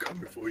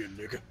 Coming for you,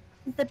 nigga.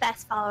 The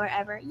best follower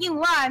ever.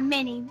 You are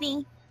Mini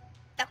V.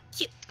 So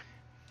cute.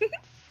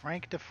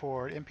 Frank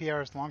DeFord,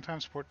 NPR's longtime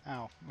sport.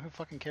 Oh, who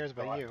fucking cares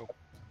about you?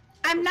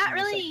 I'm not Safe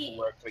really. for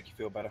Work to make you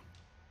feel better.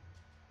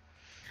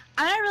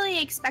 I'm not really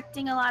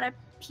expecting a lot of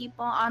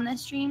people on the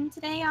stream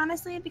today,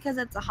 honestly, because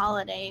it's a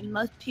holiday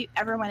and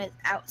everyone is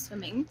out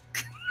swimming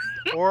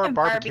Or and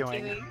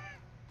barbecuing.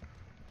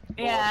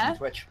 Yeah.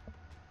 Twitch.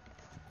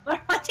 We're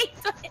watching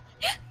Twitch.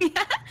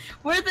 Yeah.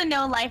 We're the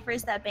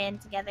no-lifers that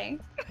band together.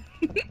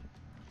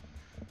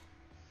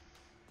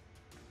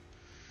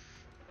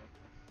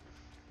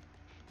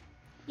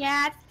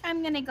 Yeah, I think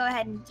I'm gonna go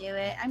ahead and do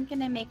it. I'm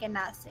gonna make it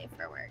not safe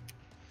for work.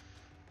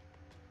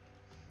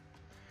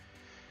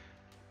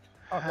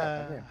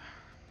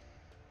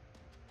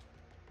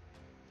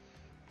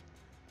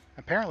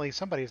 Apparently,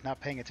 somebody's not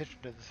paying attention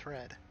to the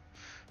thread.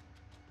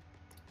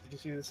 Did you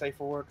see the Safe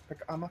for Work pic,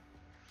 Amma?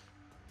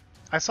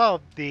 I saw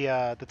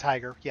the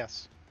tiger.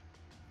 Yes,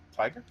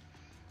 Tiger?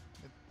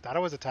 thought it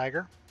was a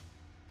tiger.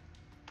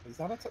 Is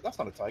that that's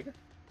not a tiger.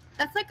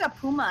 That's like a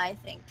puma, I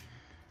think.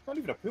 It's not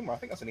even a puma. I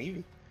think that's an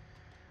Eevee.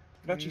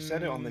 It actually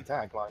said it on the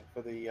tagline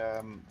for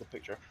the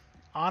picture.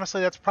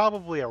 Honestly, that's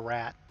probably a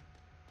rat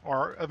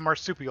or a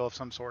marsupial of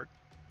some sort.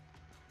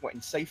 What,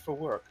 in Safe for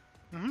Work?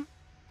 Mm-hmm.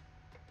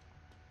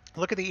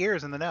 Look at the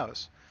ears and the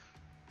nose.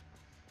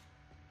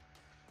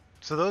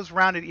 So those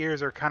rounded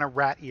ears are kind of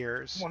rat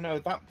ears. Well, no,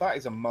 that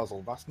is a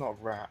muzzle. That's not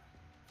a rat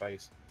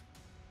face.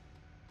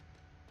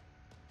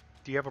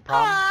 Do you have a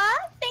problem?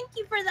 Aw, thank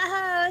you for the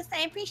host.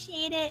 I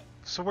appreciate it.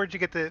 So where'd you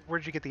get the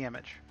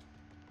image?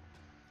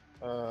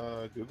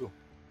 Google.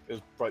 It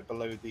was right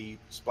below the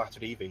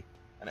splattered Eevee,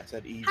 and it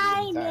said Eevee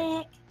Hi, in the tag.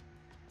 Nick.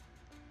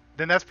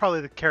 Then that's probably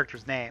the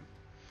character's name.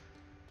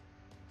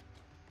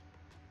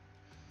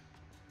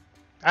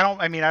 I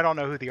don't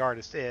know who the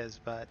artist is,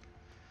 but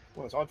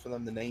Well, it's odd for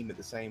them to name it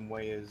the same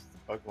way as the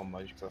Pokemon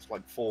emoji, because that's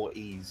like 4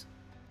 E's.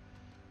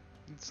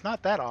 it's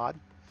not that odd.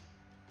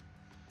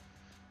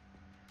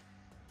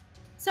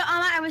 So,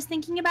 Amma, I was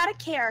thinking about a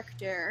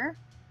character,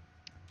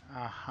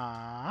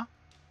 Uh-huh.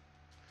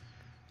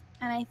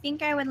 and I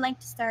think I would like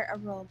to start a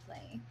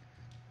roleplay.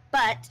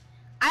 But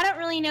I don't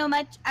really know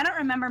much. I don't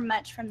remember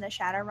much from the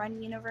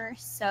Shadowrun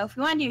universe. So if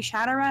we want to do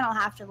Shadowrun, I'll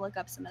have to look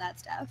up some of that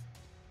stuff.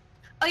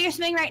 Oh, you're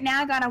swimming right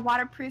now? Got a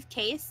waterproof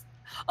case?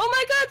 Oh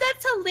my god,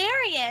 that's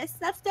hilarious!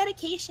 That's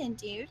dedication,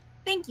 dude.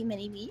 Thank you,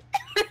 Mini Me.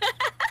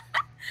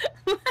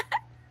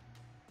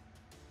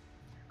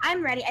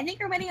 I'm ready. I think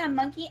we're waiting on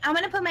Monkey. I'm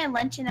gonna put my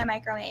lunch in the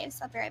microwave,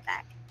 so I'll be right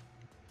back.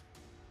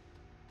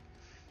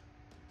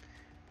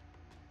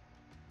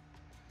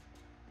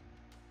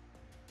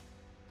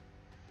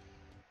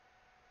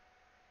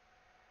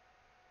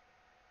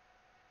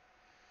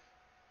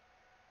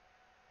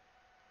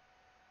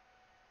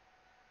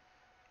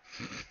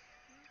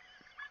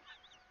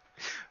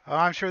 Oh,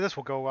 I'm sure this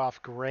will go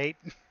off great.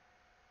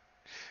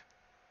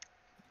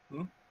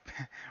 Hmm?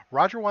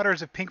 Roger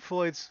Waters of Pink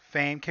Floyd's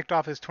fame kicked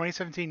off his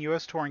 2017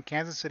 U.S. tour in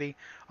Kansas City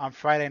on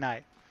Friday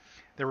night.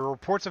 There were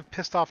reports of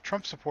pissed off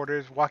Trump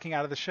supporters walking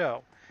out of the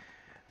show.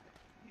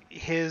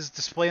 His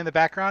display in the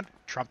background,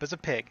 Trump is a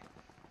pig.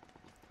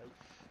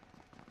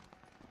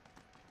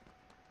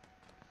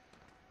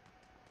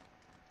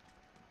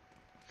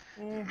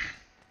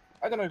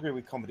 I don't agree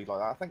with comedy like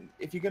that. I think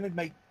if you're going to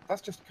make...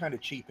 That's just kind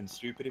of cheap and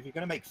stupid. If you're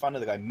going to make fun of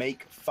the guy,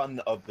 make fun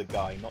of the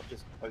guy, not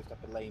just post up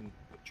a lame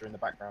picture in the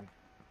background.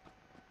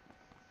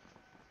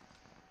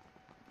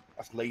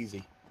 That's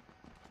lazy.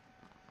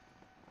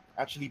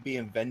 Actually be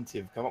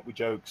inventive. Come up with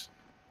jokes.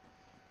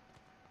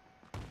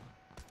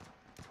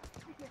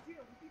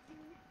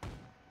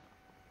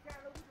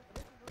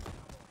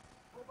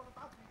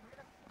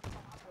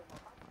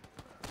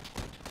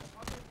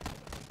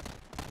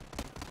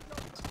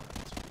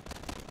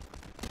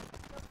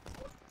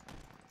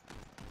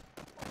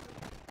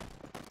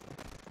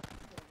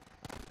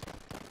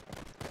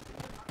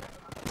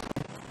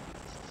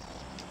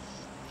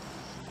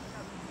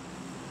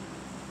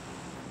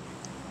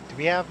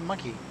 We have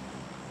Monkey.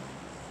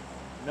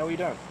 No, we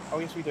don't. Oh,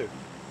 yes, we do.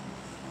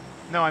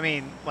 No, I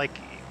mean, like,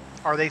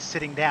 are they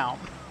sitting down?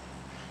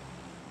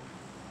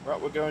 Right,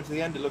 we're going to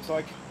the end, it looks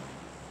like.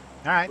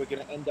 All right. We're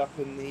going to end up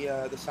in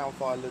the South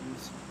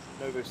Islands,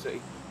 Novo City.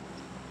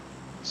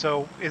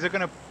 So, is it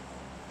going to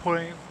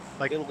put,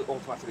 like, It'll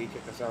automatically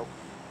kick us out.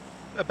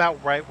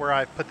 about right where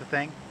I put the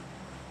thing?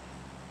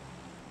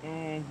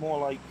 More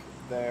like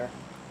there.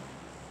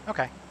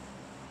 Okay.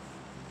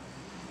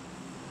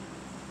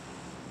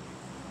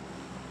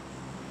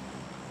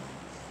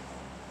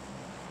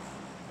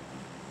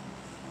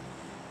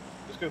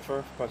 Just go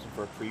first person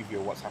for a preview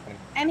of what's happening.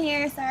 I'm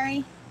here,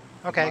 sorry.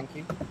 Okay.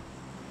 Monkey.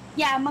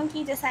 Yeah,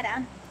 monkey just sat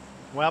down.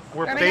 Well,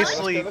 we're Are we going?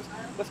 basically...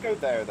 Let's go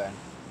there then.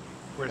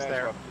 Where's There's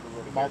there? up to the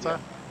road again, Malta?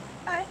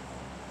 Alright.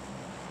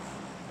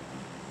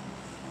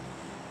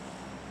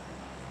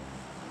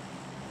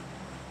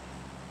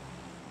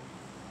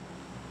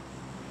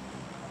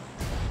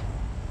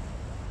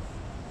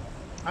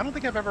 I don't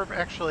think I've ever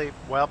actually...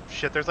 Well,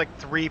 shit, there's like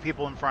 3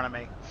 people in front of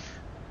me.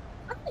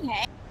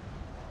 Okay.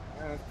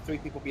 3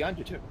 people behind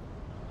you too.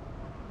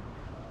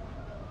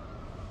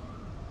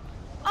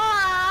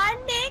 Aw,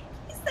 Nick,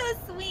 you're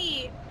so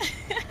sweet.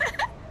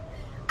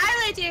 I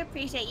really do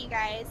appreciate you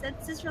guys.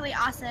 That's just really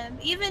awesome.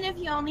 Even if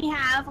you only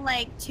have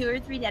like 2 or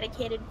 3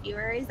 dedicated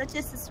viewers, that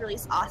just is really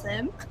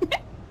awesome.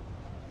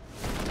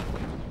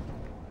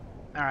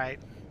 All right.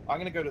 I'm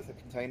gonna go to the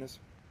containers.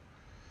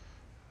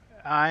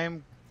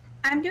 I'm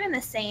doing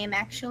the same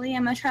actually.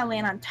 I'm gonna try to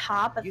land on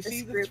top of You this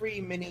see the group.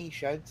 3 mini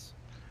sheds?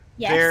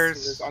 Yes.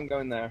 There's... I'm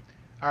going there.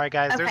 All right,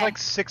 guys. There's Okay. like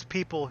 6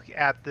 people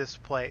at this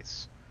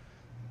place.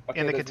 Okay,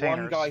 In the there's one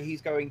containers. guy.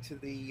 He's going to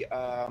the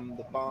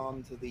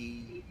barn to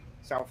the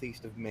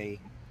southeast of me.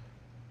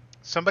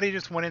 Somebody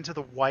just went into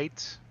the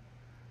white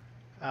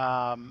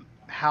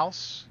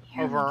house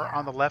Here we over go.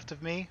 on the left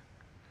of me.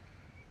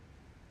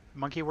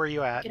 Monkey, where are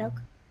you at?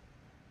 Okey-doke.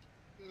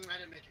 I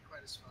didn't make it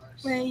quite as far.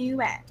 So, Where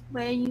you at?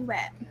 Where you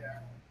at?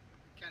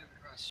 kind of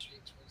across the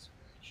street towards the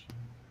bridge.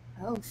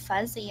 Oh,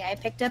 Fuzzy, I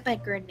picked up a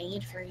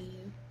grenade for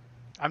you.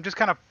 I'm just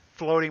kind of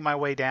floating my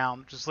way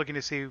down, just looking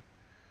to see...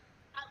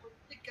 I will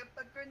pick up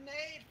a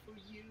grenade for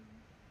you.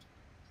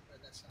 Or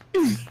that's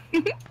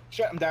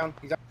Shut him down.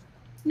 He's out.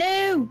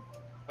 No!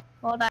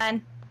 Hold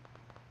on.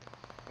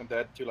 I'm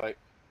dead. Too late.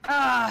 Oh,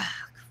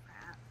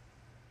 crap.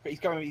 He's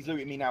coming. He's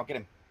looting me now. Get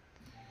him.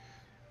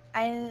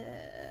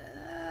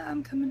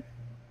 I'm coming.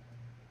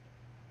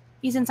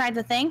 He's inside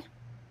the thing?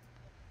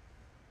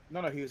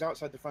 No, he was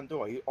outside the front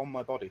door. He on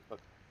my body. Look.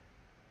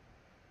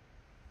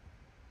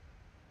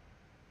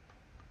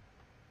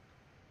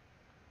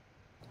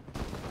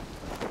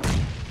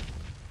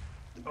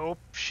 Oh,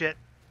 shit.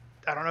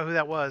 I don't know who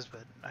that was,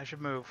 but I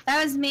should move.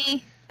 That was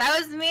me. That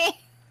was me.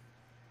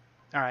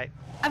 All right.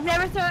 I've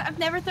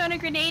never thrown a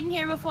grenade in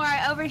here before.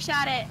 I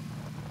overshot it.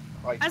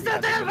 Like, I'm we so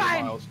had a million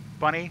terrified. miles.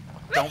 Bunny,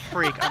 don't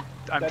freak.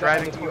 I'm They're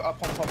driving ahead of you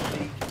up on top of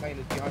the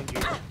containers behind you.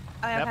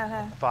 Oh, Yep.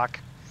 okay, Fuck.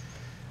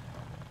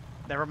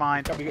 Never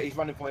mind. He's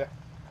running for you.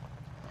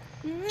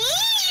 okay.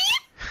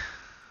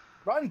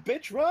 Run,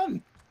 bitch,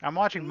 run! I'm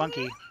watching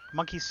Monkey.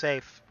 Monkey's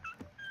safe.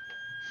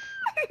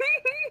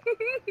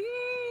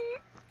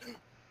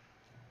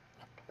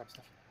 Grab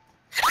stuff.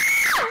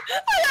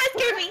 Oh, that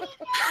scared me.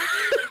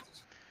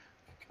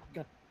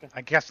 Go.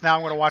 I guess now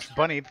I'm going to watch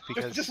Bunny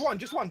because... Just one.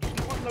 Just one.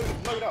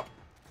 Load up.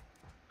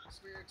 so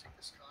we're gonna take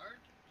this car.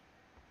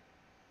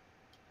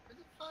 Where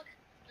the fuck?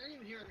 I didn't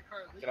even hear the car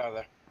leave. Get out of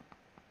there.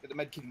 Get the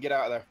med kit and get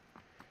out of there.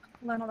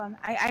 Hold on.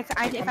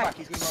 Come back.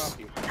 He's gonna run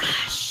after you.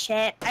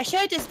 Shit. I should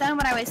have just done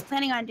what I was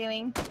planning on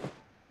doing.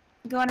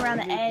 Going around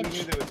the We knew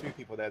edge. there were 2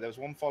 people there. There was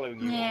one following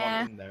you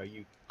Yeah. and one in there.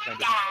 You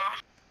kind of...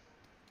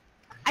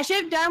 I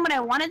should have done what I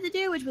wanted to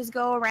do, which was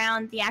go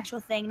around the actual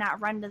thing, not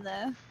run to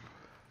the...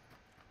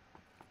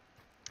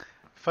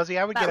 Fuzzy,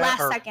 I would That get out...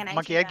 last Or second I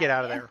Monkey, did I'd get that,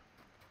 out of yeah. there.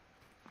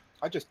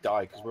 I just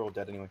died because we're all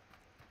dead anyway.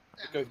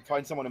 Go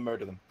find someone and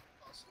murder them.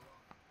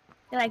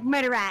 They're like,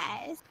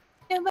 murderize.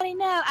 Nobody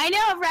know. I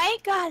know, right?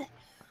 God.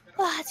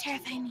 Oh, that's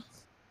terrifying me.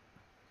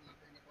 The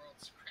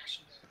world's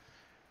crashing down.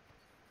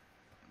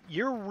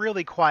 You're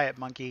really quiet,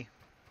 Monkey.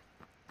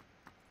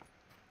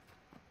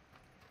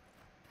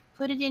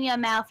 Put it in your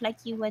mouth like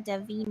you would a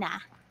Vina.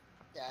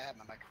 Yeah, I have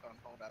my microphone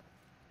pulled up.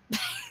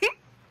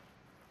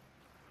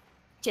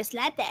 Just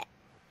like that.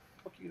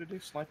 What are you gonna do?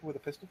 Sniper with a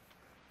pistol?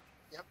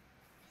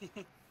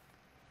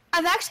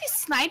 I've actually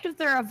sniped with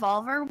the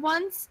revolver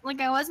once. Like,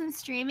 I wasn't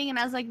streaming, and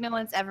I was like, no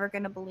one's ever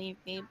gonna believe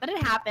me. But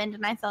it happened,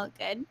 and I felt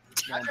good.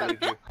 No one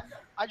believed you.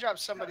 I dropped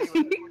somebody with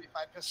a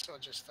 45 pistol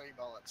with just 3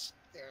 bullets.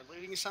 They were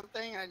looting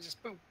something, and I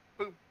just boop,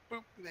 boop,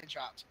 boop, and they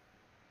dropped.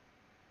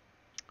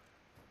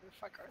 Where the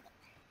fuck are they?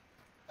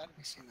 Thought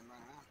we seen them run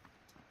around.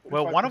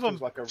 Well, one of them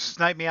Like a,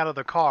 sniped me out of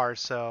the car,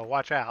 so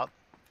watch out.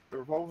 the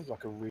revolver's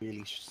like a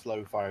really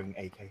slow-firing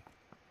AK.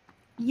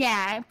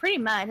 Yeah, pretty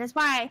much. That's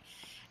why,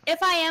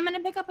 if I am gonna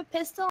pick up a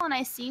pistol and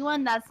I see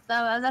one, that's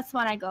the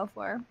one I go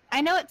for.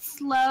 I know it's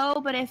slow,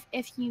 but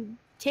if you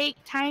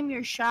time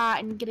your shot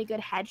and get a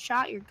good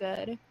headshot, you're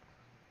good.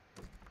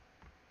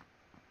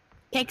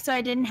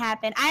 Pixar didn't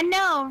happen. I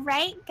know,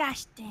 right?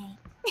 Gosh dang.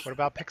 What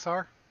about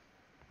Pixar?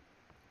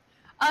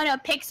 Oh no,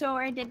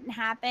 Pixar didn't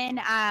happen.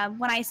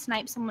 When I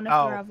sniped someone with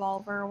Oh. a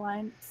revolver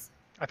once.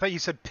 I thought you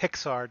said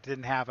Pixar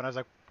didn't happen. I was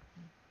like,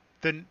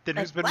 then Like,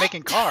 who's been what?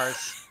 making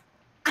cars?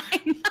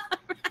 I know,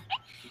 right?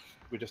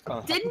 We're just kind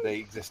of Didn't- happy they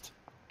exist.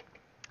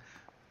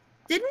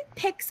 Didn't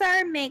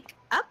Pixar make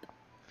Up?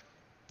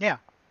 Yeah.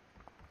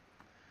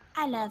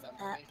 I love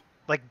Up.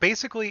 Like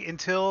basically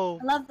until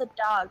I love the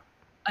dog.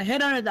 I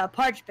hid under the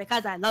porch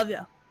because I love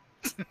you.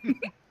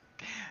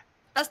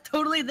 That's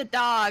totally the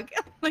dog.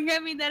 Like, I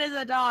mean, that is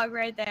a dog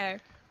right there.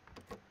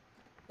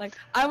 Like,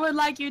 I would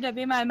like you to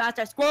be my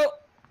master squirrel.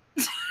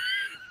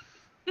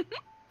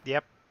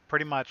 Yep,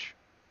 pretty much.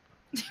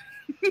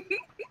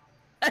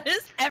 That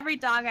is every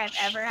dog I've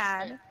ever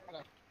had.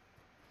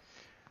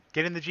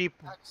 Get in the Jeep,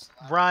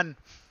 run.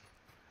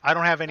 I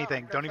don't have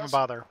anything. Don't even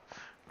bother.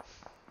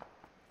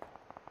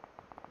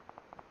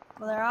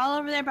 Well, they're all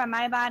over there by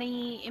my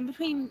body. In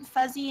between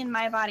Fuzzy and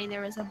my body,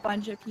 there was a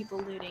bunch of people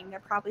looting. They're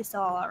probably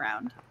still all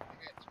around.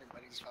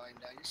 Everybody's falling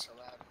down. You're so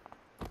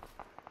loud.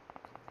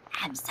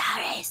 I'm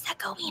sorry,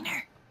 Sucko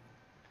Wiener.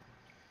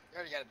 You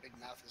already got a big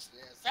mouth as it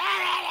is.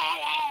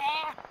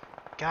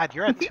 God,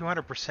 you're at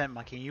 200%,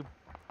 Monkey.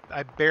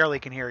 I barely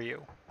can hear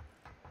you.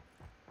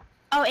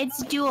 Oh,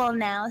 it's dual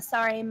now.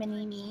 Sorry,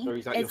 Manini. So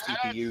is that your It's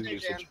CPU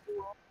usage?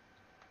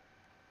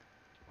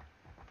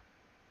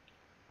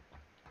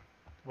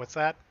 What's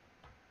that?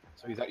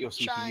 So is that your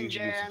CPU Shine, usage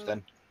Jan.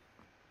 then?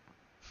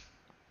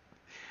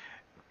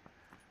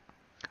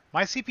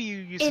 My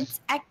CPU uses It's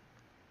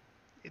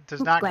it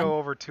does not Gwen. go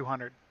over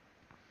 200.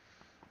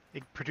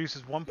 It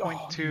produces Oh, you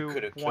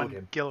could have killed 1.21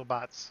 him.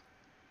 kilobots.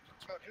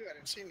 Oh, who? I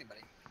didn't see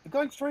anybody. The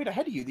guy straight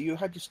ahead of you that you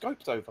had your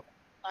scopes over.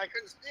 I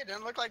couldn't see it.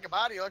 Didn't look like a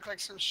body. It looked like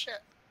some shit.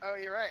 Oh,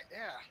 you're right.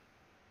 Yeah.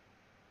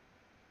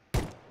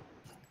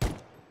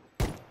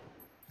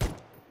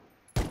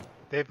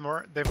 They've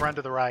run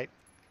to the right.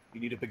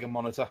 You need a bigger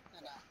monitor.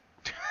 I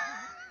know.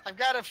 I've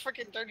got a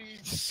freaking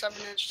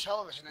 37-inch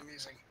television I'm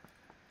using.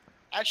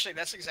 Actually,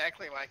 that's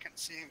exactly why I couldn't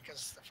see him,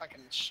 because the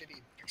fucking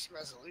shitty pixel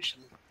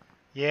resolution.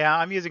 Yeah,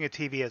 I'm using a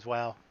TV as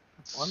well.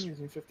 I'm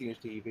using 50-inch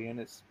TV and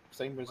it's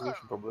same resolution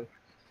probably.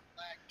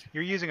 Lagged.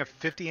 You're using a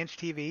 50-inch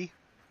TV?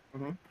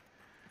 Mhm.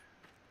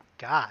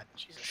 God,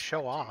 Jesus,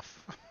 show fuck, dude.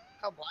 off.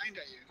 How blind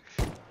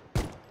are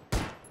you?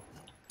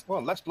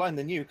 Well, less blind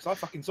than you because I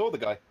fucking saw the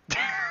guy.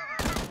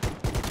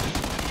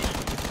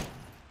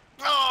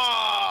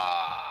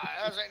 Oh,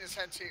 that was right in his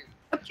head too.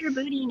 up your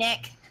booty,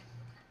 Nick.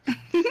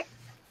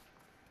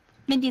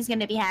 Mindy's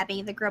gonna be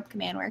happy. The grub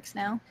command works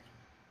now.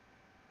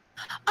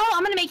 Oh,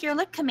 I'm gonna make your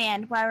lick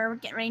command while we're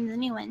getting ready to the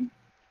new one.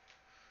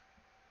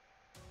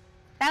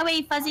 That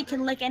way Fuzzy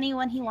can lick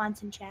anyone he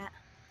wants in chat.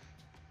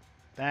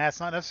 That's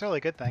not necessarily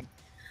a good thing.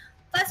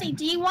 Fuzzy,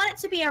 do you want it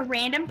to be a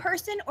random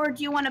person, or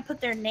do you want to put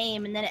their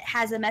name and then it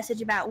has a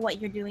message about what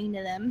you're doing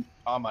to them?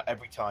 Armor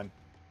every time.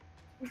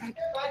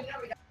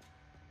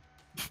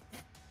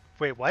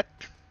 Wait, what?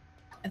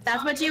 If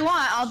that's what you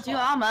want, I'll do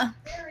Alma.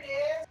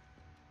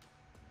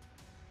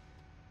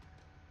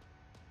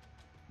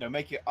 No,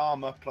 make it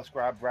armor plus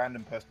grab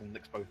random person and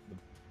licks both of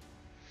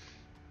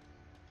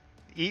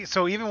them.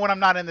 So even when I'm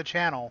not in the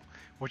channel,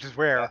 which is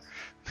rare, Yes.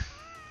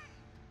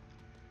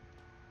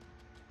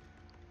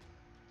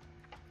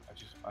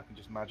 I can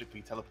just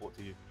magically teleport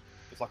to you.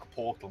 It's like a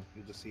portal.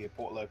 You'll just see a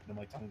portal open and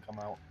my tongue come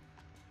out.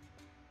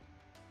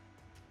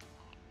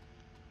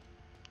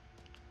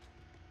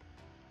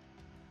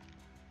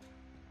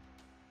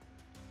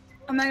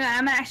 Oh my god,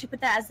 I'm gonna actually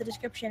put that as the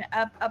description.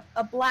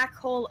 A black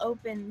hole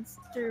opens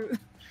through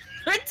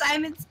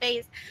time and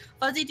space.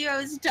 Fuzzy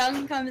Duo's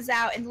tongue comes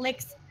out and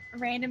licks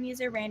random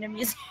user, random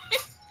user.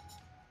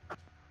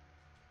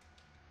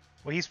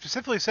 well, he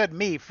specifically said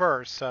me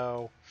first,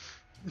 so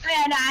Oh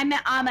yeah, no, I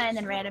meant Amma and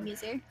then random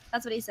user.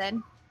 That's what he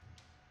said.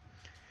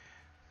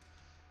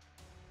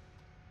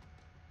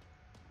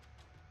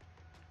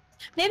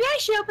 Maybe I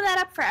should open that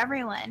up for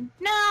everyone.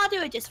 No, I'll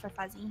do it just for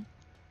Fuzzy.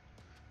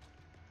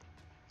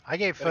 I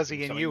gave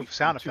Fuzzy and you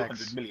sound effects.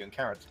 200 million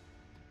carats.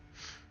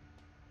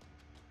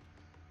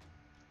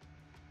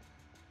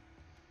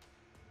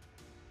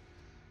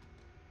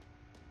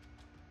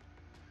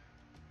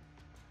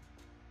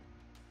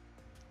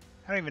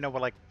 I don't even know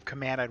what like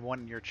command I'd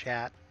want in your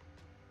chat.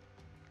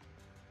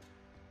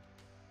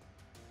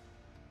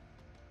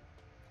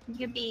 You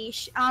could be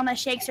Alma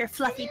shakes her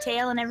fluffy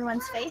tail in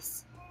everyone's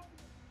face.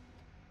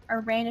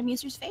 Or random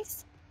user's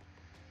face.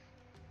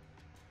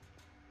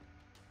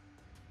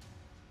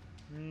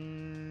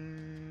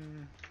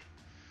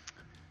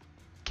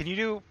 Can you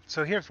do,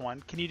 so here's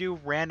one. Can you do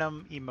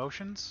random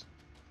emotions?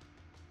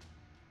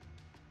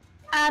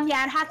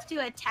 Yeah, I'd have to do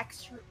a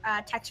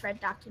text read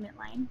document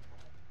line.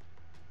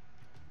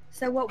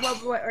 So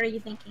what are you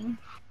thinking?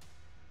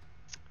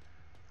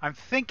 I'm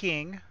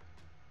thinking,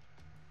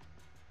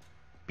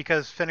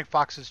 because Fennec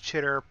Fox's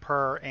chitter,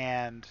 purr,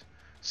 and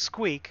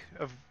squeak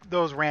of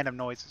those random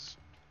noises.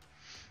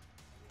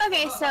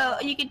 Okay, so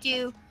you could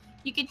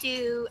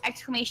do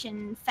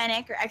exclamation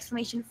Fennec or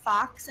exclamation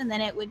Fox, and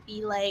then it would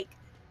be like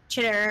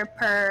chitter,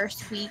 purr,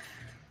 squeak.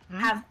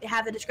 Mhm.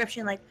 Have the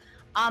description like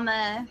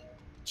ama,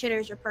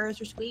 chitters or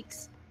purrs or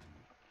squeaks.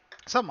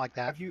 Something like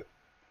that. Have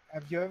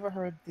you ever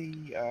heard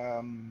the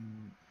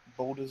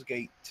Baldur's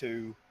Gate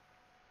 2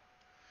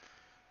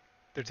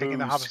 They're taking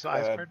the boost? Hobbit's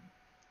iceberg.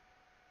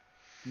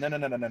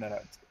 No.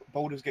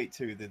 Baldur's Gate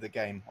 2, the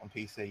game on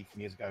PC from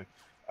years ago.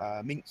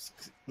 Mink's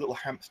little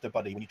hamster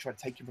buddy, when you try to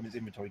take him from his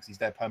inventory because he's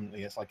there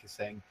permanently, it's like his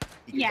thing.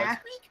 He goes Yeah. like,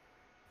 squeak.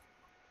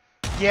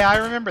 Yeah, I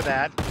remember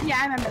that. Yeah,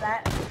 I remember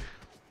that.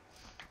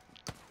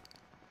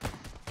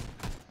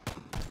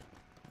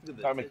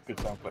 That makes a good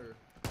sound clip.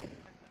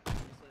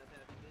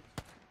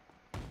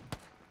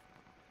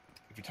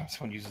 Every time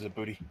someone uses a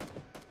booty.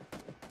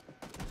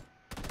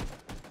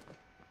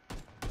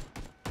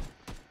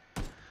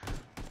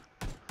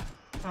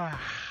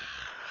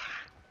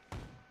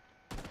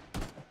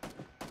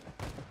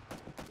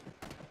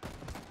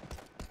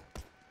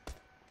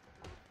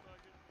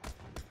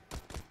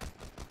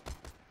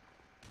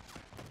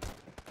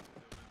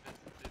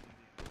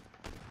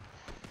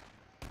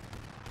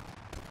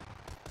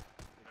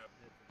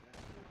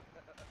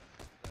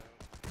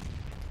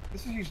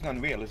 This is using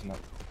Unreal, isn't it?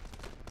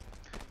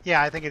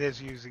 Yeah, I think it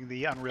is using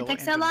the Unreal It took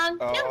so Engine. long.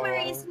 No Oh.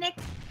 worries, Nick.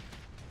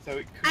 So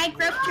it I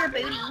groped your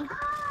booty.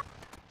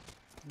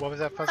 What was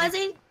that,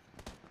 Fuzzy?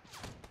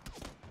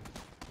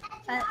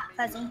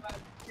 Fuzzy.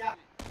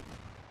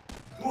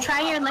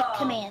 Try your lick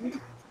command.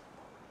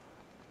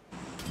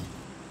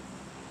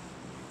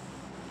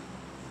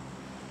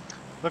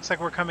 Looks like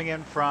we're coming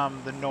in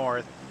from the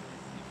north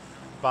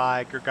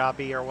by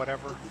Gergabi or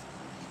whatever.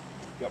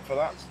 You up for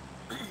that?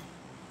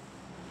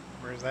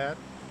 Where's that?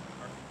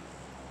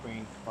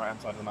 Green, right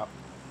hand side of the map.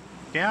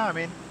 Yeah, I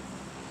mean,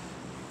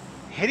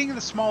 hitting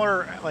the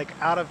smaller, like,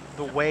 out of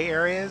the way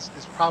areas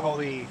is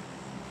probably...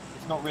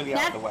 It's not really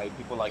out of the way.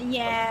 People like.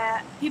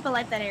 Yeah, people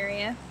like that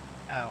area.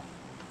 Oh.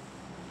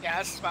 Yeah,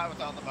 that's the spot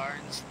with all the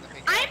barns.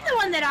 I'm the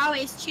one that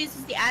always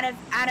chooses the out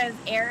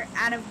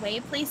of way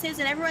places,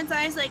 and everyone's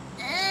always like,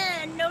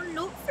 no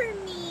loot for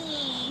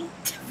me.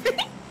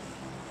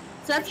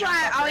 So that's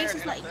why I always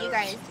just let you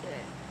guys do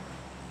it.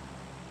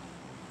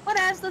 What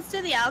else? Let's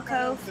do the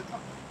alcove.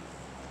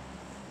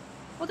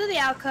 We'll do the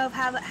alcove.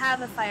 Have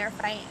a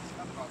firefight.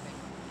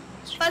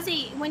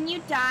 Fuzzy, when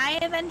you die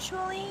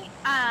eventually,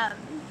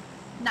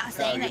 not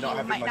saying you're that not you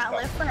having might my not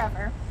stuff. live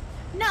forever.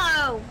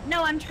 No,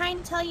 I'm trying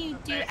to tell you,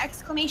 do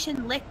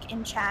exclamation lick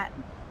in chat.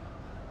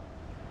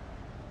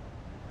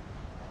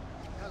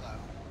 Hello.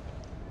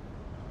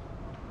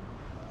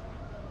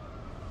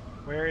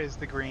 Where is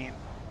the green?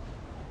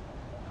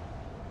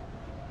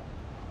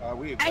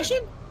 I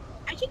should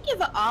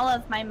give all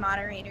of my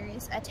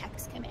moderators a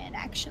text command,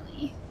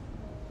 actually.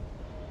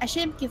 I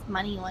should give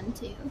Money one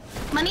too.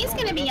 Money's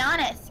gonna be on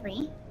at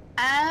 3.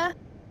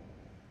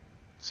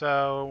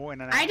 So,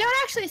 in an I don't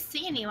actually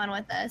see anyone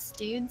with us,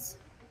 dudes.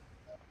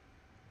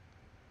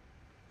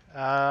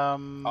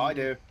 I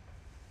do.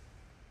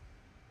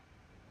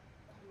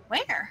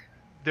 Where?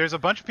 There's a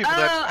bunch of people Oh,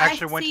 that I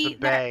actually went to see. the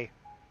bay.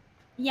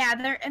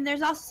 Yeah,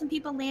 there's also some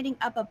people landing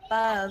up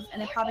above, and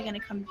they're probably gonna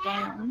come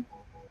down.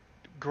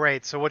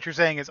 Great. So what you're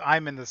saying is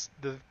I'm in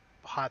the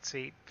hot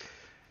seat.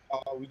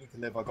 Oh, we need to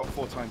live. I got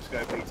 4 times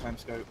scope, 8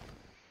 times scope.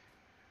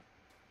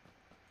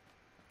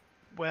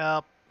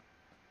 Well,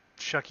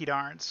 shucky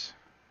darns.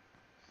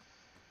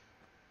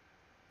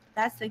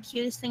 That's the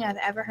cutest thing I've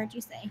ever heard you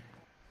say.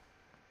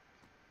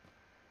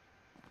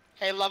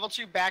 Hey, level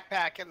 2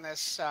 backpack in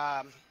this.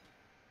 I'm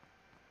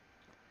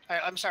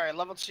sorry,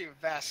 level 2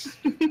 vest.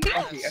 in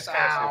this,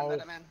 Ow.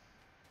 that I'm in.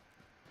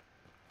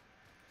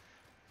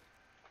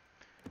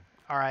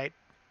 All right.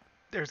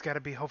 There's got to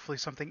be hopefully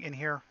something in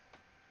here.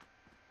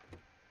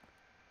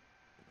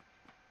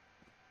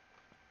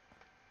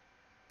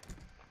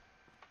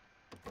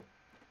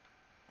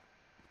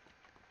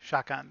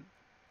 Shotgun.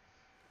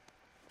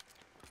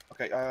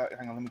 Okay,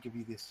 hang on, let me give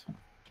you this.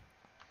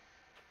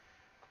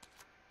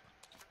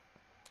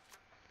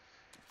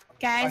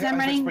 Guys, I I'm just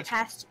running sprint-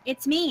 past.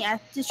 It's me. I'm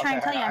just trying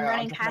to tell you, I'm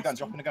running past.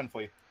 Dropping a gun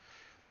for you.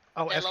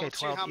 Oh, Hey, level 2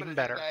 SK-12, helmet even in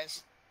better. you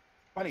guys.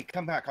 Buddy,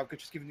 come back. I've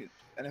just given you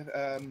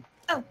an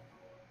Oh.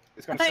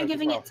 It's I got a thought you were scope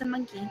giving as it to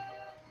Monkey.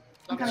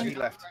 Level coming. 2 He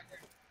left. right here.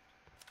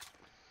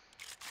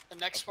 The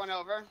next one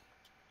over.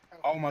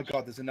 Oh my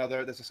god, there's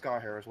a scar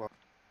here as well.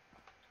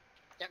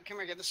 Yep, come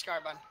here, get the scar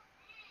bun.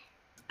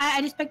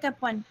 I just picked up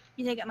one.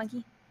 You take it,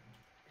 Monkey.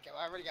 Okay, well,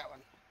 I already got one.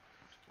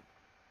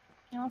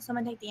 You know,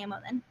 someone take the ammo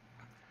then.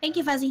 Thank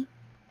you, Fuzzy.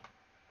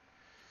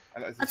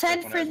 And there's a Let's scope head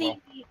on it for as the. well.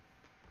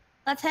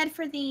 Let's head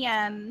for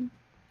the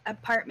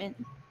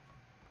apartment.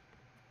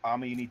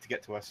 Armor, you need to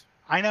get to us.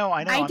 I know.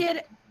 I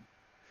did.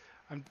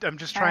 I'm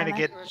just trying to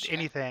get Where's she?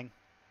 anything.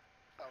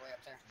 Oh, way up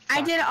there.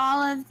 I did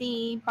all of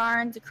the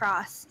barns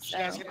across. Did So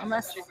you guys get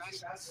unless.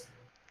 it?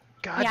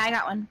 God, Yeah, I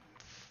got one.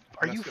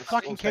 are Let's you all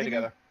fucking stay kidding me?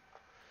 together.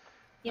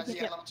 Yep, Does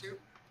he yep, got yep. level 2?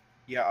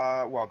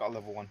 Yeah, well, I got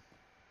level 1.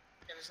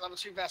 Okay, there's level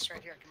 2 vest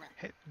right here. Come here.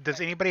 Hey, does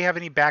anybody have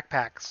any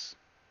backpacks?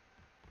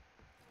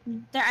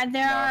 There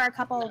No. are a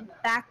couple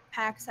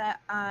backpacks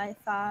that I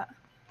thought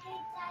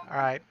All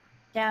right.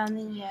 down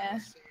the.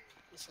 Let's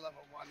see. It's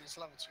level 1. There's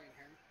level 2 in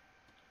here.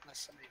 Unless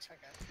somebody took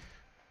it.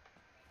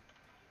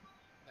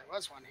 There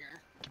was one here.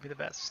 Give me the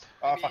vest.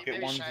 Oh, Maybe- fuck it.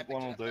 maybe One Shai picked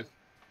will it up do. then.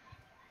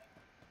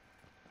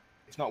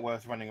 It's not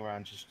worth running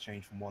around just to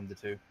change from 1 to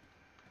 2.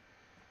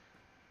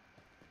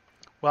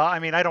 Well, I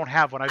mean, I don't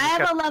have one. I I just have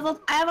got.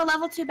 I have a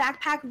level 2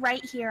 backpack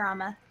right here,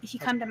 Alma. If you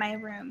come to my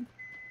room,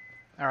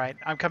 All right,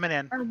 I'm coming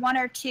in. or 1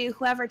 or 2,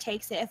 whoever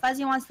takes it. If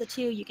Fuzzy wants the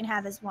 2, you can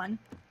have his 1.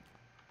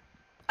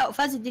 Oh,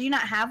 Fuzzy, did you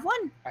not have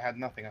one? I had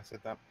nothing, I said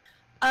that.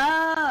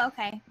 Oh,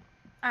 okay.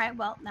 All right.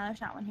 Well, now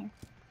there's not one here.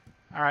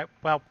 All right.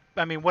 Well,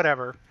 I mean,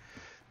 whatever.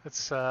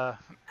 Let's Ah,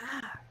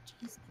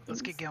 jeez.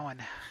 let's get going.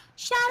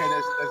 Shadow. Okay,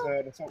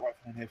 there's an assault rifle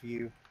in here for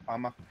you,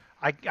 Armor.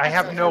 I That's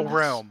have okay. no That's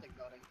room. Big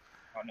building.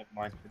 Oh, never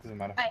mind. It doesn't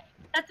matter. Alright,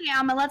 that's okay,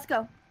 Alma. Let's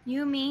go.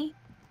 You, me.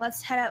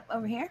 Let's head up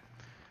over here.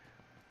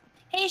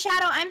 Hey,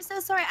 Shadow. I'm so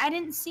sorry. I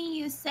didn't see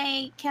you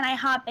say, "Can I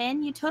hop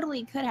in?" You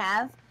totally could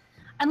have,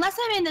 unless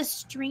I'm in the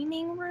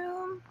streaming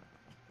room.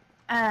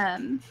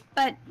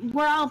 But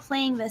we're all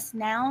playing this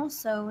now,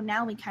 so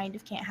now we kind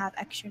of can't have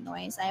extra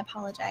noise. I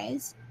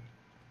apologize.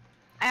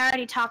 I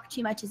already talk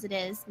too much as it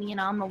is. Me and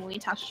Alma, when we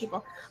talk to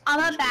people.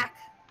 Alma,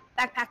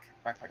 backpack.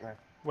 Backpack there.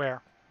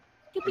 Where?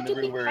 Doopy In the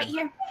room doopy, we're right in.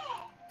 here.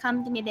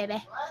 Come to me,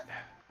 baby.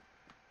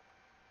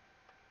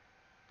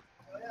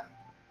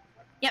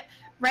 Yep,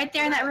 right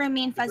there in that room.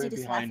 Me and The Fuzzy room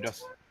just behind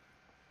left. us.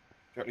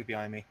 Directly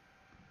behind me.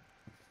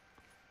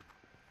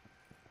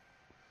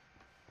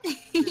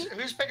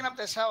 Who's picking up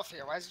this health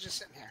here? Why is it just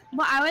sitting here?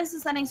 Well, I was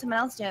just letting someone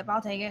else do it, but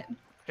I'll take it.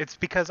 It's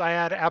because I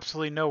had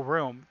absolutely no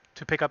room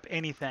to pick up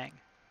anything.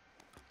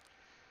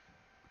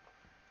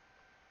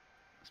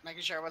 Just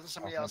making sure it wasn't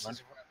somebody Oh, else's. never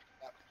who I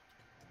picked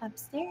up.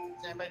 Upstairs.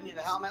 Does anybody need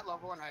a helmet?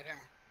 Level 1 right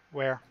here.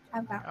 Where?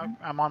 I've got one.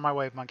 I'm on my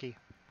way, monkey.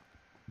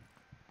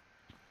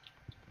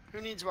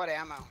 Who needs what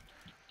ammo?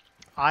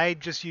 I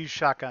just use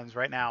shotguns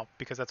right now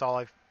because that's all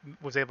I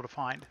was able to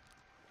find.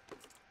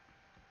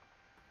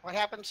 What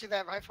happened to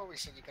that rifle we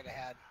said you could have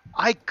had?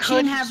 I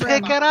couldn't have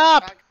pick room. it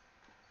up.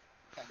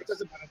 It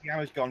doesn't matter. The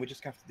ammo's gone. We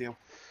just have to deal.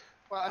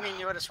 Well, I mean,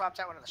 you would have swapped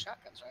out one of the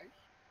shotguns, right?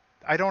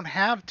 I don't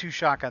have 2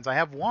 shotguns. I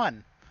have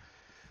 1.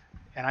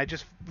 And I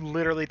just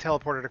literally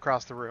teleported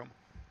across the room.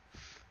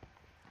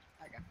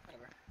 Okay,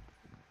 whatever.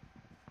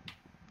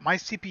 My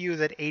CPU is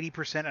at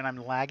 80% and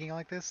I'm lagging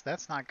like this.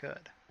 That's not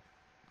good.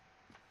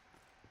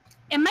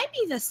 It might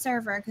be the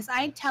server because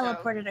I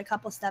teleported a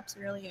couple steps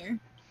earlier.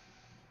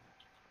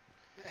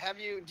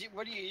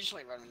 What do you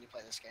usually run when you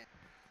play this game?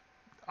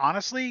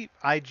 Honestly,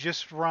 I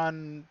just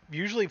run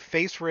usually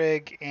face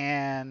rig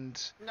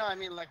and No, I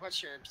mean, like,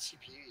 what's your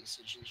CPU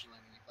usage usually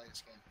when you play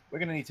this game? We're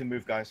gonna need to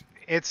move, guys.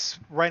 it's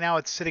right now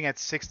it's sitting at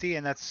 60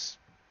 and that's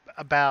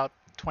about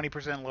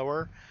 20%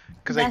 lower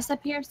because Yes,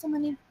 up here,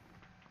 someone.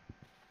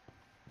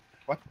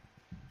 What?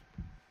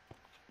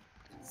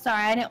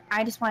 Sorry, I didn't.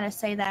 I just want to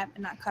say that,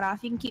 but not cut off.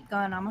 You can keep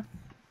going, Alma.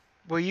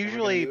 well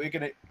usually we're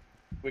gonna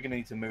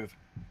need to move.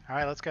 all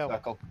right, let's go.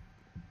 Circle.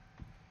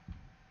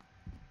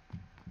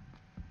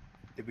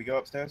 Did we go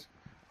upstairs?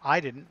 I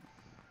didn't.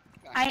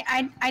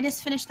 I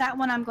just finished that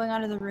one. I'm going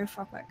onto the roof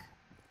real quick.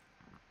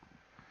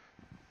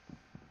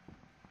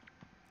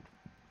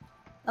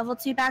 Level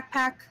 2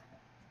 backpack.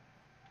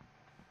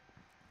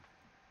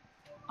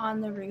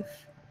 On the roof.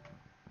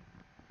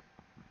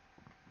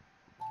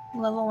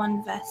 Level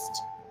 1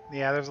 vest.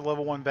 Yeah, there's a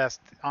level 1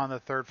 vest on the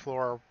 3rd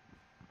floor.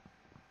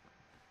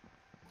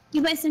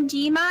 You play some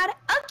Gmod?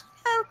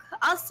 Okay,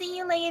 I'll see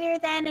you later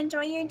then.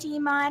 Enjoy your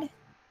Gmod.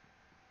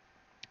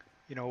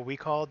 You know what we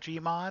call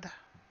Gmod?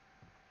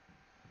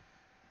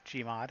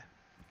 Gmod.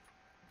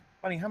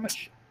 Funny, how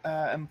much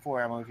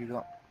M4 ammo have you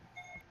got?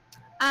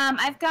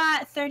 I've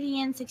got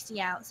 30 in, 60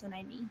 out, so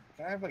 90.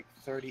 Can I have like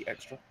 30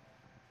 extra?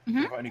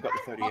 Mhm. I've only got the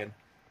 30 in.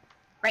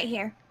 Right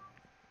here.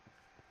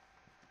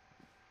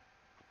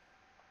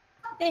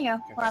 There you go.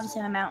 We'll have the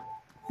same amount.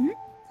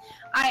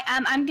 Alright,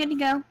 I'm good to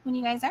go when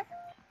you guys are.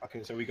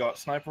 Okay, so we got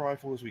sniper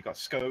rifles, we got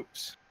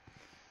scopes.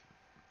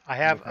 I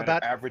have we're kind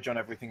about of average on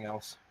everything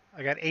else.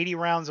 I got 80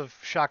 rounds of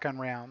shotgun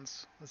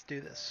rounds. Let's do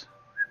this.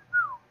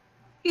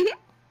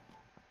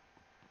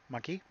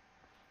 Monkey.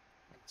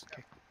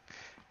 Okay.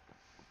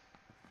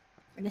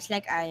 Just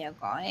like, are you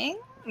going?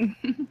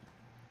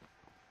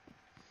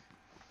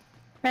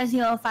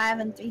 Resident Evil 5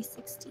 and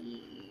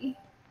 360.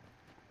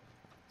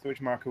 So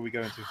which mark are we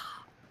going to?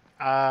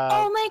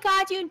 Oh my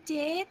god, you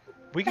did?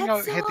 We can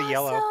That's go so hit the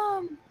yellow.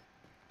 awesome.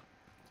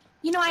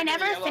 You know, I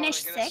never Yellow to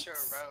finished get us to a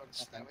 6. road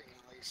so that we can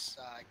at least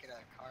get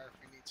a car if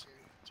we need to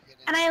get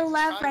in. And I It's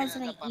love probably gonna end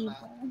Resident up on the-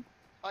 Evil.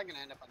 Probably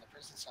gonna end up on the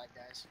prison side,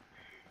 guys.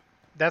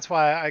 That's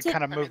why I Did-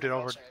 kind of I mean, moved the it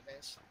over. military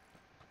base.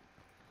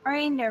 Or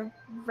in the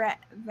red.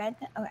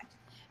 Okay.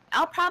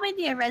 I'll probably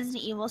do a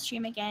Resident Evil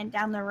stream again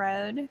down the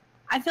road.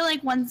 I feel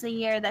like once a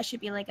year that should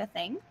be like a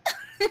thing.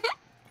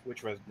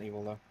 Which Resident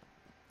Evil though?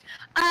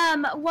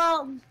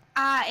 Well,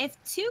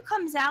 if 2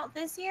 comes out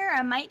this year,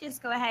 I might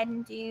just go ahead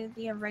and do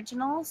the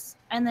originals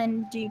and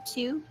then do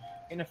 2.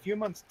 In a few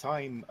months'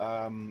 time,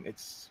 I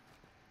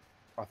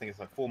think it's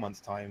like 4 months'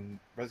 time,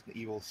 Resident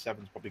Evil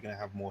 7 is probably going to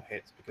have more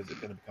hits because it's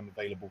going to become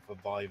available for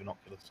Vive and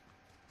Oculus.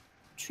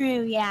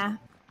 True, yeah.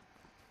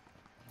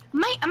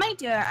 I might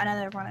do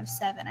another one of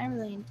 7. I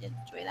really did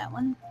enjoy that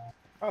one.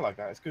 I like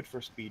that. It's good for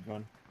a speed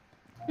run.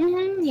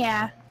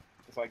 Yeah.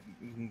 It's like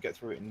you can get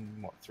through it in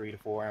what 3 to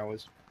 4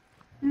 hours.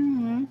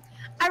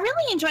 I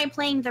really enjoy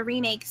playing the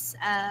remakes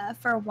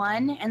for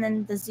 1 and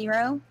then the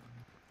 0.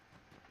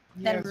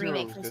 Yeah, The Zero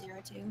remake was for good.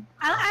 0 too.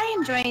 I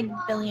enjoyed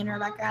Billy and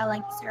Rebecca. I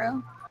like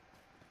 0.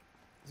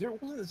 Zero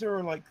wasn't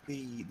Zero like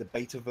the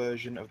beta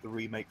version of the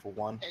remake for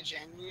 1? Hey,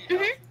 Jen, you need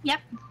help? Yep.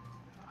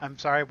 I'm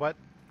sorry, what?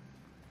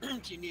 Do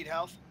you need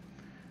health?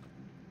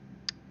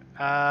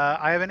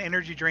 I have an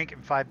energy drink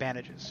and 5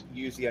 bandages.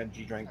 Use the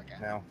energy drink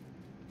Okay. now.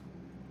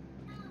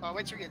 Well,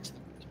 wait till we get to the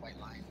white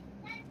line.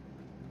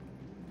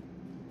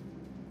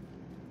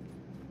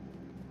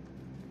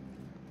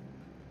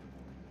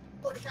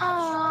 Aww,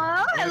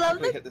 I gonna love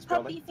quickly the hit this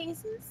puppy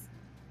faces.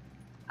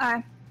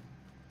 Alright.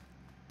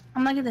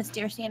 I'm looking at this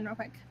deer stand real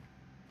quick.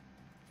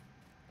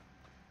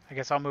 I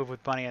guess I'll move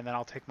with Bunny and then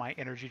I'll take my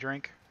energy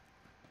drink.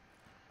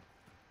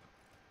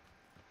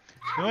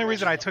 The only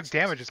reason I took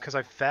damage is because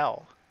I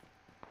fell.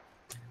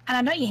 And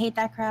I know you hate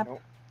that crap.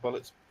 Nope.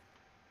 Bullets.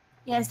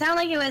 Yeah, it sounded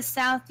like it was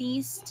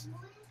southeast.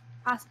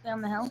 Possibly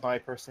on the hill.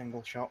 Sniper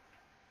single shot.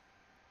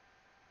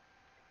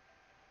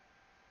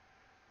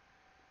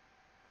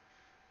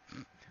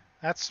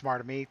 That's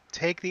smart of me.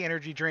 Take the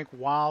energy drink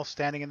while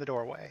standing in the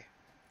doorway.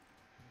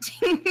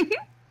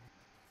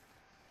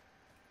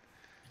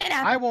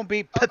 I won't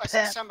be Oh, I see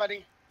pipette.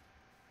 somebody.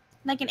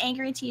 Like an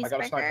angry I cheeseburger.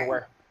 got a sniper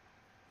where?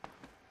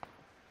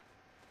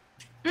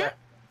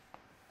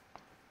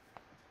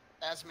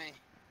 That's me.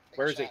 Take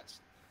Where is he? shots.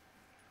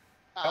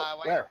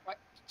 Where?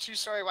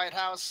 2-story White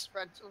House,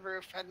 red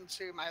roof, heading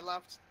to my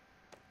left.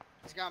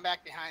 He's going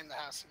back behind the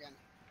house again.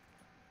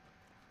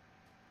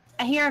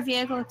 I hear a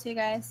vehicle too,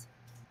 guys.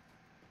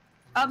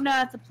 Oh no,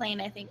 that's a plane,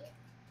 I think.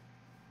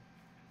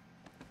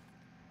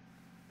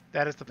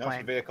 That is the No, it's a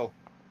plane. vehicle.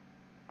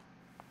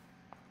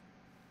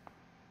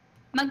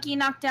 Monkey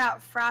knocked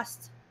out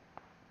Frost.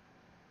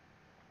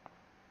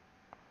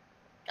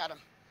 Got him.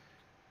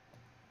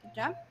 Good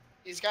job.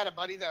 He's got a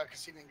buddy though,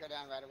 because he didn't go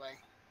down right away.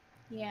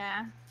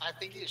 Yeah. I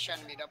think he's trying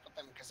to meet up with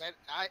them because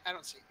I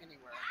don't see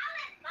anywhere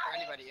or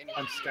anybody anywhere.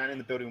 I'm scanning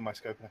the building with my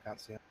scope and I can't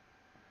see it.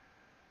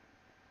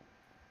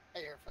 I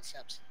hear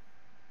footsteps.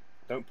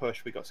 Don't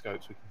push. We got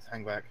scopes. We can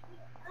hang back.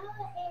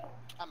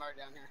 I'm already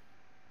down here.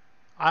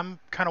 I'm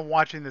kind of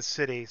watching the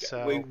city,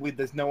 so...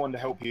 There's no one to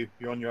help you.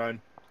 You're on your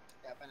own.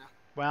 Yep, I know.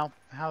 Well,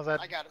 how's that?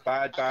 I got him.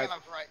 Bad. I came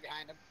up right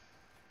behind him.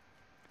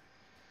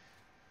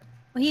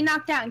 Well, he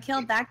knocked out and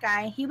killed that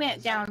guy. He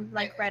went down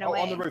like right away.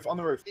 Oh, on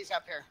the roof. He's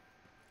up here.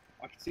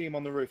 I can see him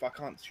on the roof. I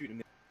can't shoot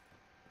him.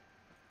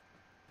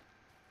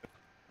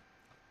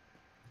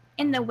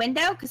 In the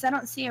window? Because I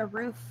don't see a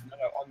roof. No,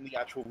 on the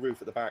actual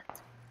roof at the back.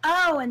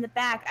 Oh, in the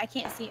back. I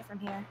can't see it from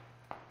here.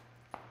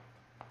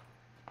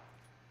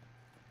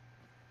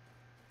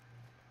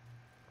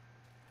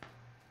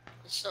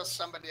 There's still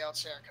somebody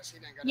else here because he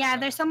didn't go down. Yeah, right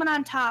there's someone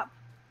on top.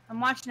 I'm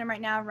watching him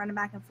right now running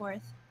back and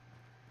forth.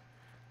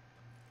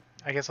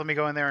 I guess let me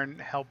go in there and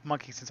help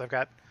Monkey since I've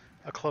got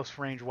a close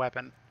range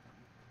weapon.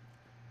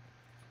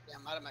 Yeah,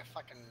 I'm out of my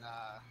fucking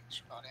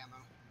squad ammo.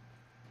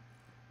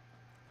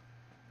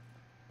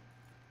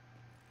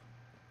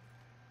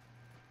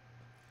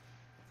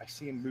 I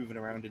see him moving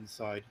around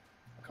inside.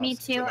 I can't Me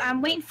see too. him.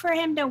 I'm waiting for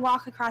him to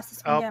walk across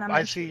this window Oh, and I'm I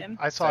gonna shoot see. him.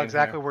 I saw Same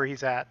exactly here. where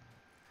he's at.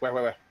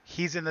 Where?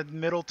 He's in the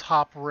middle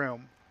top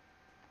room.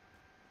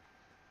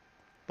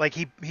 Like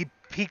he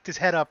peeked his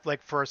head up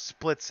like for a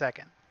split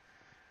second.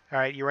 All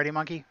right, you ready,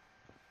 Monkey?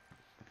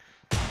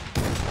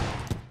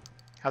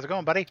 How's it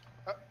going, buddy?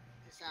 Oh,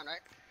 he's down, right?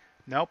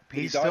 Nope, Did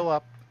he he's die? still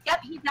up.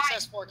 Yep, he It died.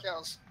 says 4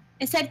 kills.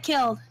 It said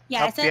killed.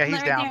 Yeah, Oh, it said yeah, he's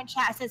right down. there in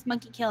chat. It says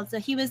monkey killed. So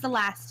he was the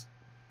last.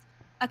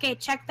 Okay,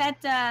 check that.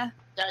 Yeah,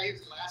 he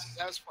was the last 'cause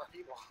that was 4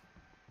 people.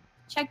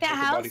 Check that Check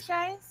the house, bodies.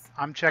 guys.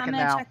 I'm checking I'm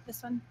gonna now. check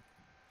this one.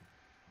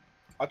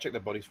 I'll check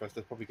their bodies first.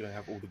 They're probably going to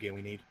have all the gear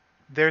we need.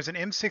 There's an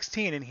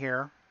M16 in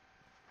here.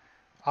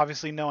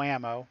 Obviously, no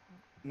ammo.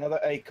 Another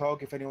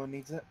ACOG if anyone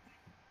needs it.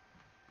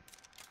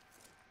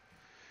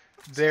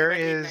 There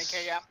Anybody need an is.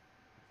 AK, yeah?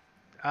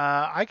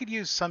 I could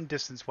use some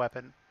distance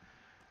weapon.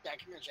 Yeah,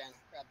 come here, Jen.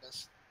 Grab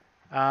this.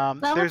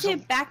 Level There's 2 a,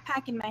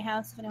 backpack in my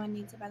house if anyone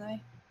needs it, by the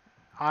way.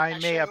 I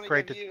Actually, may I'm gonna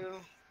upgrade give to.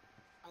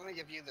 I'm gonna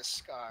give you the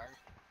scar.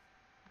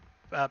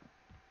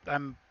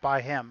 I'm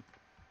by him.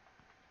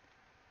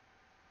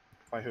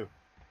 By who?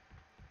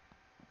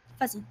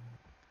 Fuzzy.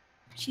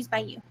 She's by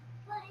you.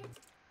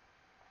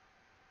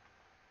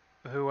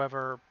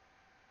 Whoever.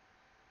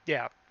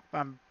 Yeah,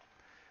 I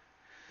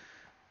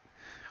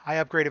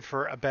upgraded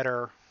for a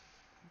better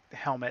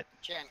helmet.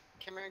 Jen,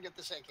 come here and get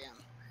this AKM.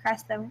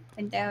 Across the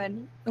window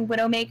and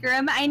Widowmaker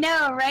him. I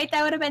know, right?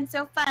 That would have been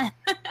so fun.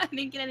 I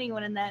didn't get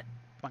anyone in that.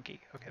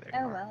 Monkey. Okay, there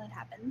you Oh are. well, it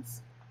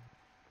happens.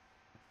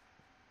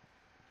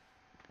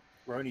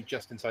 We're only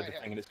just inside Right the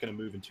here. thing and it's going to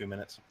move in 2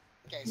 minutes.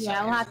 Okay,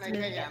 Yeah, so we'll here's have an to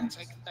move AKM. it.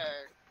 Take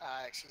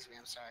excuse me,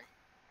 I'm sorry.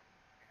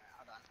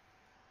 Hold on.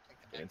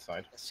 Take the Get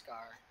inside. The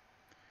scar.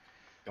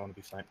 Don't want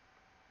to be sniped.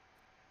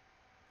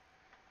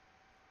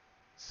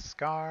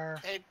 Scar.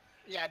 Hey,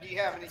 yeah, do you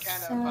have any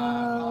kind So, of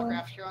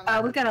holograph here on that?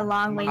 oh, we've got a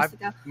long ways I've-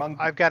 to go.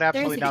 I've got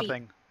absolutely There's a Jeep.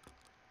 nothing.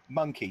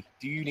 Monkey,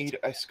 do you need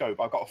a scope?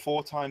 I've got a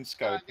 4x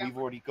scope. yeah. We've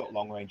already got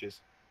long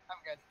ranges. I'm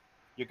good.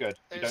 You're good.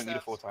 You There's don't need a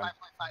the 4x.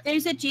 5.5.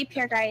 There's a Jeep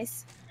here,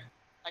 guys.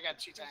 I got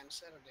 2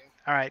 times. That'll do.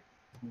 All right.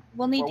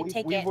 We'll need Well, to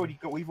take we've it.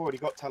 already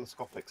got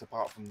telescopics.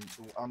 Apart from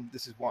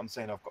this is what I'm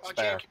saying. I've got Oh,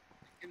 spare. Jen,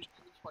 give me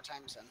 4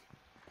 times then.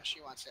 If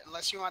she wants it.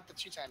 Unless you want the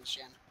 2 times,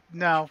 Jen.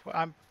 No,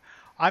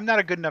 I'm not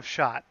a good enough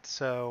shot,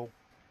 so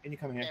Can you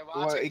come here? Okay, well,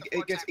 I'll Well, take the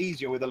it gets 4 times.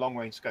 easier with a long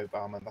range scope,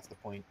 Armand. That's the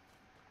point.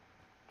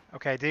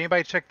 okay. Did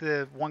anybody check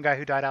the one guy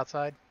who died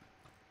outside?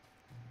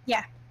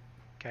 Yeah.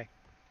 Okay.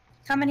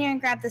 Come in here and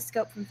grab the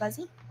scope from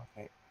Fuzzy.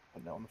 Okay,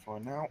 put that on the floor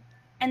now.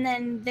 And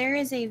then there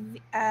is a.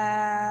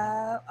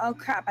 Oh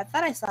crap! I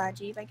thought I saw a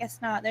Jeep. I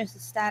guess not. There's a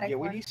static Yeah,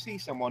 when one. you see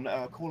someone,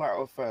 call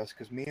out first,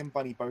 because me and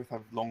Bunny both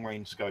have long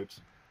range scopes.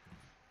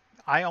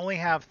 I only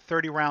have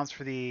 30 rounds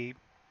for the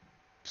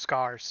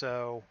Scar,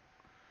 so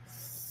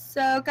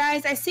So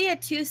guys, I see a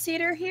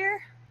 2-seater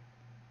here.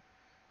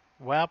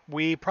 well,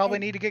 we probably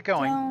need to get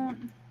going.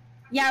 Don't.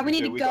 Yeah, we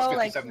need to We've go got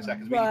like 57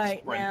 seconds. We need to right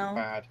sprint now.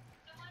 bad.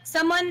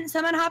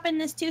 Someone hop in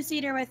this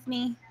 2-seater with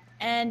me,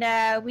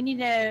 and we need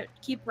to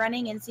keep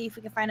running and see if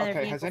we can find another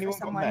Okay, vehicle has for anyone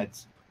got someone.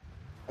 meds?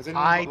 Has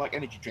anyone I- got like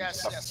energy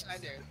drinks and Yes, stuff? yes, I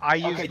do. I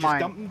Okay, used just mine.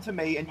 dump them to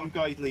me, and you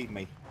guys lead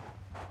me.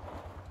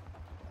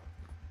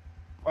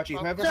 Actually,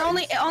 Well, whoever So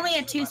has, only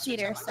a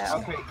 2-seater. So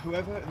okay,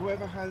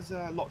 whoever has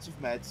lots of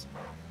meds,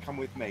 come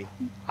with me.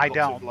 I Lots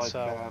don't, of, like,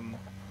 so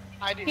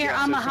I do. here, Yeah,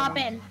 so Amma,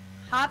 someone-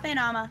 hop in,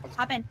 Amma,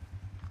 hop in.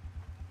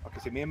 Okay,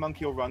 so me and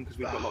Monkey will run because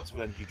we've got lots of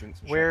energy drinks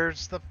and shit.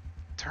 where's the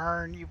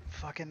turn? You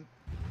fucking.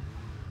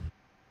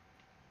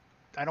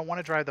 I don't want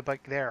to drive the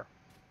bike there.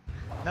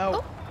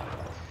 No.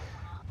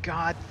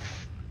 God.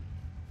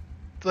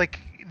 Like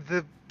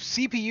the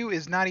CPU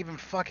is not even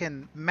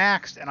fucking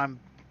maxed, and I'm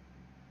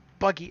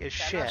buggy as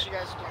Yeah, I know what shit. you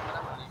guys are doing, but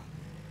I'm running.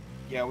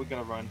 Yeah, we're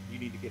gonna run. You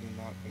need to get in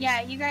that thing.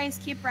 Yeah, you guys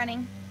keep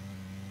running.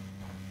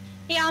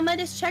 Hey, Alma,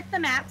 just check the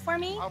map for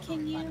me. I'll Can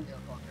probably find a you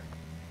vehicle here.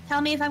 tell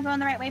me if I'm going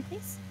the right way,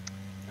 please?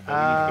 Okay, we need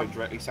to Um, go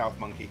directly south,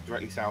 Monkey.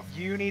 Directly south.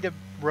 You need to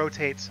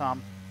rotate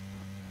some.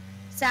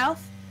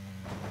 South?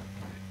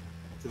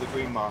 To the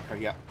green marker,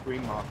 yeah.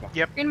 Green marker.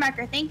 Green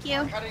marker, thank you.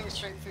 I'm cutting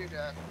straight through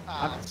to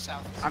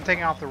south. I'm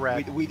taking off the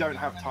red. We don't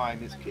have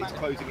time. It's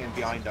closing in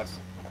behind us.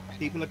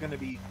 People are gonna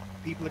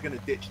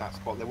ditch that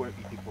spot. There won't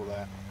be people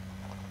there.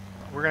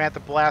 We're gonna have to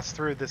blast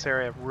through this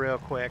area real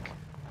quick.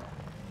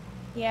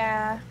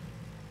 Yeah.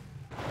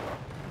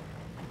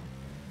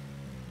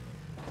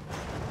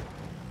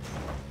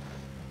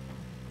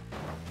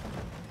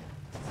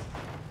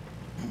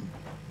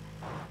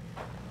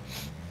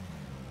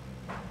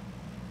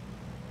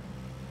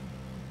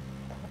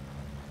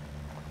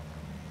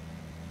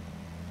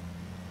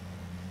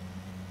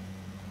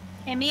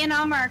 Hey, me and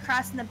Alma are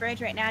crossing the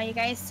bridge right now. You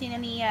guys seen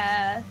any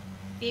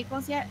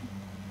vehicles yet?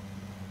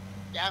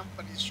 Yeah,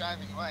 but he's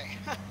driving away.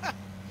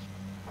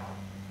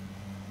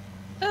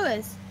 Who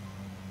is?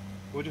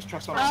 We'll just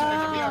trust our Oh. meds.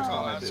 We'll Yeah, trust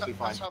our I meds. was, It'll be I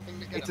fine. was hoping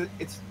to get him.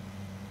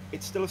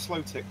 It's still a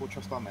slow tick. We'll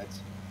trust our meds.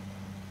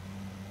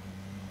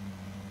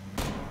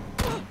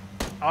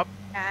 Up.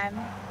 That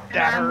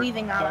I'm hurt.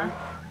 leaving Alma.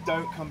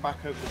 Don't come back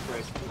over the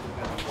bridge. People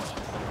are gonna be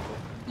watching.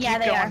 Yeah, Keep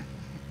they going. are.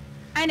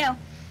 I know.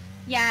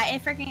 Yeah,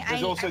 it freaking.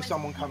 There's I also was-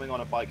 someone coming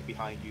on a bike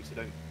behind you, so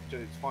don't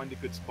just find a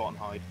good spot and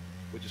hide.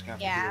 We're just gonna have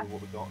to Yeah. deal with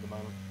what we've got at the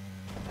moment.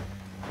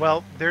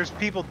 Well, there's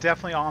people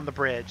definitely on the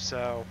bridge,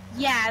 so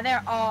Yeah,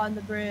 they're all on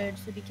the bridge,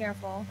 so be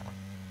careful.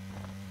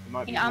 It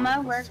might Hey, be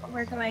Alma, worth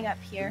we're us- going up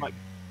It here. might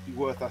be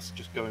worth us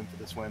just going for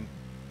the swim.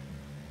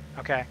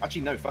 okay.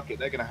 Actually, no, fuck it.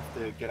 They're gonna have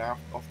to get out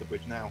off the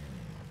bridge now.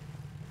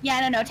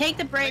 Yeah, no, take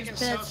the They bridge, can but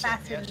still it's see the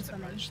faster edge than of the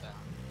swimming. bridge, though.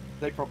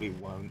 They probably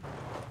won't.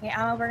 Okay,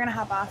 Alma, we're gonna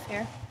hop off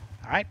here.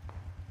 All right.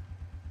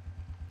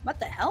 What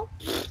the hell?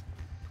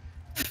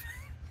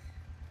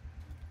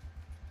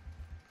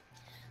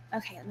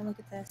 Okay, let me look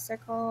at the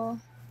circle.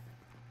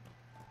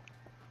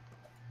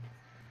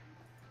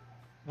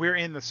 We're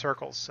in the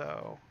circle,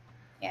 so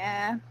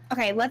Yeah.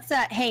 Okay, let's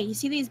hey, you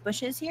see these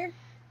bushes here?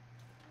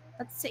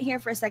 Let's sit here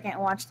for a second and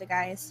watch the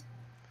guys.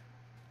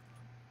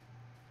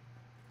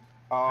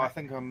 I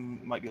think I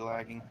might be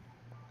lagging.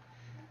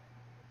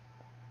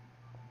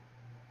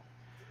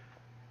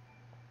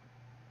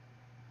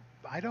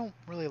 I don't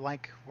really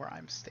like where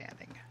I'm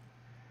standing.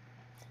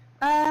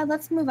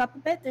 Let's move up a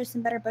bit. There's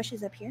some better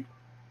bushes up here.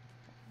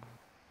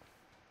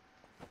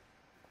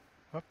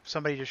 Whoop,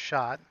 somebody just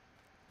shot.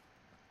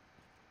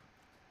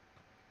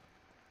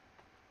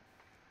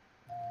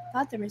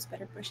 Thought there was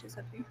better bushes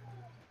up here.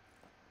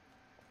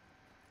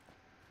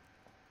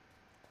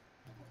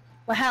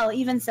 Well, hell,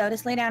 even so,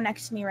 just lay down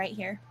next to me right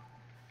here.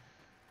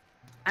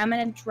 I'm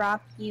gonna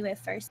drop you a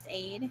first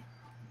aid.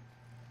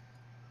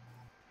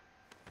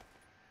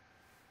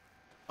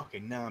 Okay,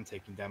 now I'm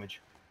taking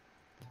damage.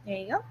 There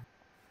you go.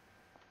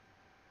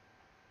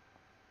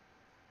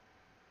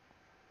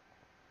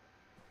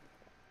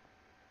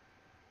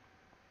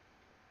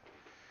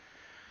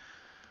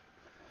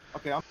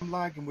 Okay, I'm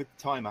lagging with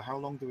the timer. How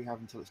long do we have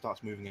until it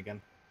starts moving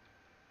again?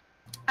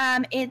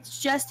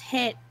 It's just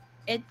hit.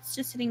 It's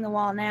just hitting the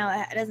wall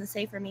now. It doesn't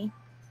say for me.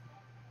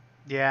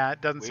 Yeah,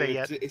 it doesn't say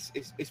Weird. yet.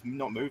 It's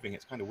not moving.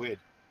 It's kind of weird.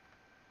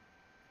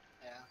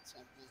 Yeah,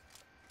 same thing.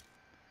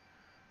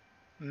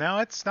 No,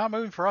 it's not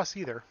moving for us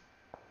either.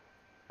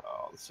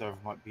 Oh, the server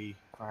might be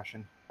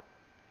crashing.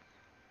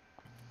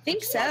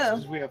 Think so.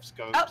 Because we have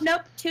scopes. Oh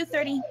nope,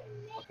 2:30.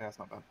 Okay, that's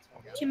not bad.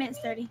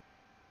 2:30.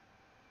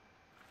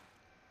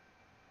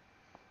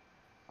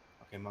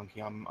 Okay,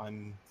 Monkey,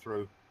 I'm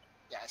through.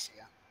 Yeah, I see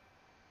ya.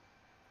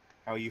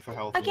 How are you for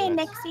health? Okay, and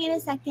meds? Nick, see you in a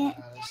second.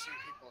 There's some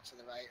people to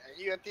the right. Are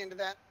you at the end of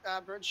that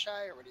bridge,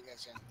 Shy, or what are you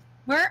guys in?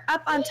 We're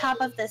up on top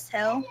of this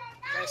hill. You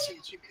guys see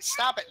what you...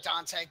 Stop it,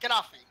 Dante. Get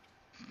off me.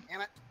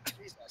 Damn it.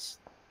 Jesus.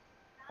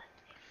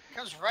 It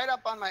comes right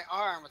up on my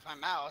arm with my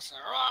mouse.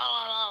 And...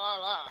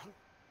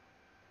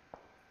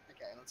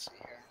 Okay, let's see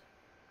here.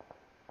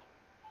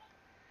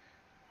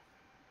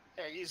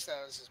 Here, use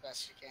those as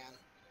best you can.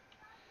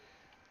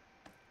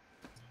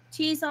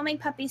 Cheese don't make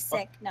puppies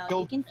sick. No,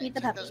 you can feed the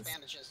Take those puppies.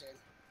 bandages, dude.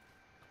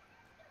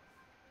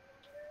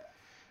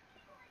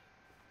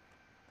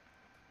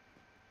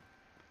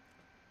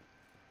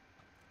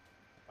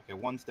 Okay,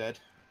 one's dead.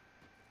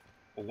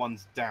 Or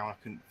one's down. I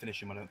couldn't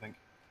finish him, I don't think.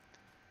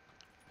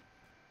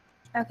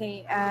 Okay, Did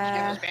you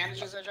get those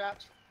bandages I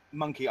dropped?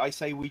 Monkey, I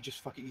say we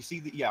just fucking... You see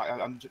the... Yeah,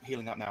 I'm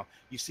healing up now.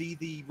 You see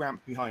the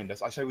ramp behind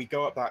us? I say we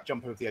go up that,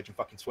 jump over the edge and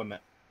fucking swim it.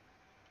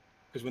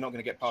 Because we're not going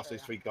to get past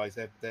those three guys.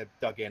 They're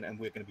dug in and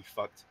we're going to be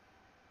fucked.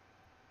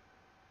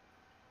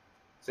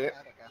 See it?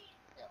 There we go.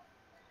 Yep.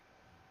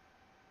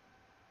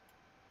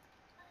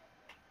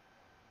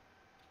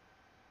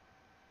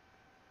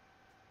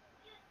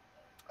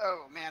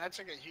 Oh man, I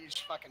took a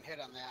huge fucking hit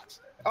on that.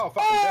 Oh,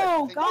 fucking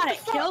Oh dead. god, What it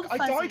the fuck? killed I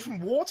Fuzzy. died from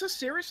water?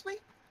 Seriously?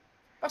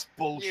 That's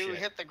bullshit. You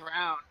hit the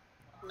ground.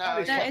 No,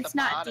 That is you hit it's the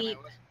not bottom. deep.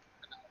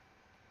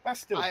 That's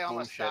still I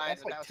almost bullshit. died,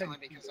 That's but like that was 10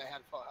 only because I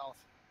had full health.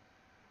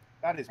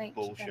 That is Thanks,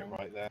 bullshit Shannon.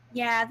 right there.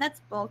 Yeah,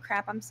 that's bull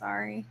crap. I'm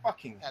sorry.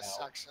 Fucking That hell.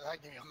 sucks. I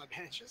gave you all my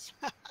bandages.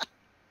 Well,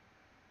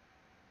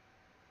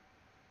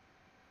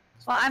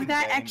 I've Fucking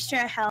got game. extra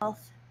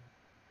health.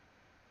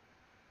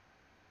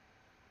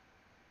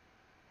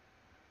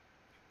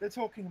 They're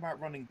talking about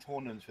running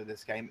tournaments for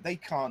this game. They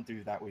can't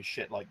do that with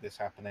shit like this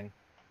happening.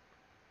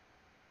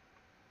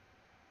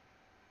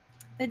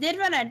 They did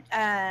run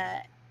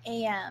a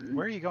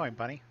Where are you going,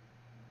 Bunny?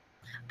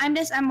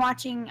 I'm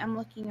watching. I'm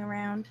looking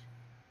around.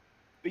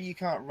 But you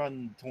can't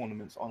run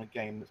tournaments on a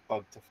game that's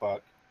bugged to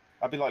fuck.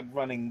 I'd be like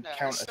running No, it's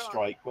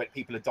Counter-Strike where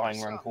people are dying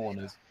it's around still meta.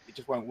 corners. It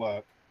just won't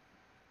work.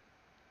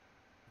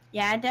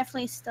 Yeah, it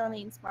definitely still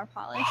needs more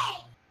polish.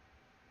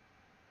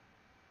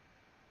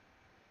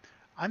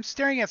 I'm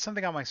staring at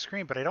something on my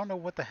screen, but I don't know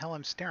what the hell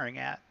I'm staring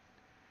at.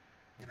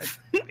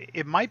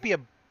 It might be a...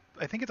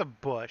 I think it's a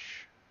bush.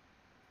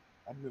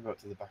 I'd move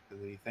up to the back of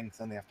the thing, 'cause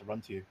then they have to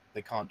run to you.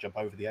 They can't jump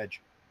over the edge.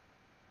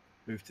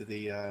 Move to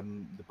the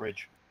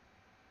bridge.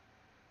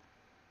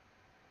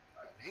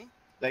 Me?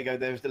 There you go.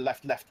 There's the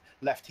left.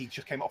 He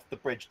just came off the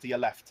bridge to your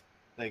left.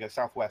 There you go,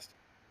 southwest.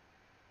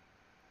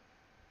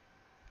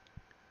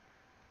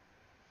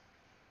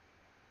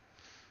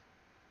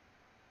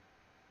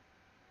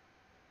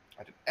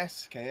 I did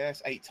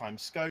SKS, 8x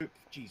scope.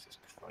 Jesus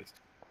Christ.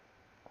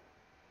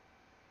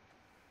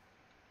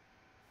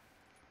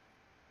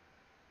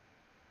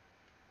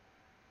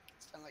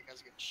 It sounded like I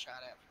was getting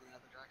shot at from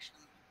another direction.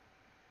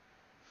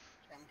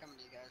 Okay, I'm coming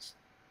to you guys.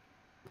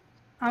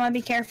 I'm gonna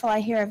be careful. I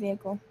hear a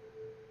vehicle.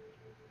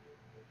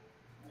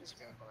 There's a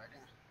vehicle right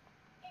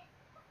here.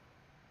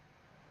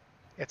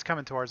 It's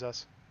coming towards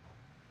us.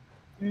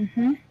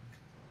 Mm-hmm.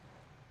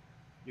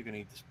 You're going to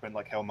need to sprint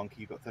like hell, Monkey.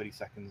 You've got 30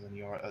 seconds and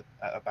you're at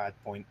a bad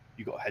point.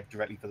 You've got to head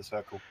directly for the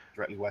circle,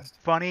 directly west.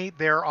 Bunny,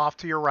 they're off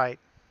to your right.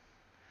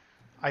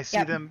 I see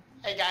Yep. them.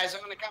 Hey guys,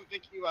 I'm gonna come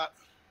pick you up.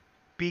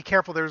 Be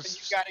careful. But you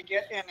There's... gotta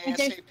get in And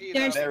there's- ASAP.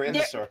 there's- though. They're in the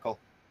There- circle.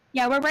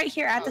 Yeah, we're right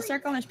here at the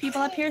circle. There's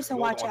people up here, so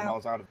You're watch 1 out.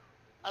 miles out of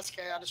That's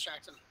okay, I'll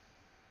distract them.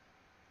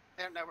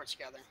 They don't know we're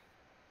together.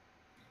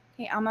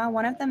 Okay, Alma,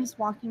 one of them is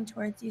walking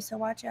towards you, so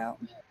watch out.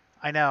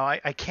 I know.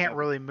 I can't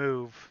really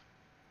move.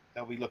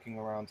 They'll be looking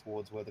around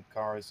towards where the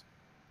car is.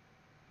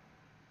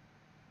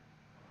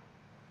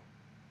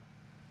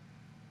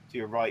 To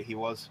your right, he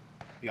was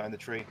behind the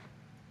tree.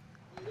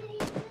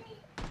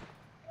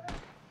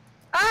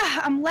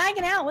 Ah, I'm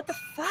lagging out. What the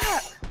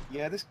fuck?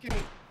 Yeah, this game.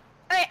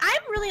 Alright,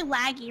 I'm really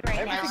laggy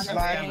right now. Everything's on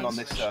lagging this on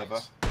game. this server.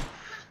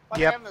 Like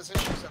Yep. having those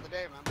issues the other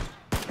day, man.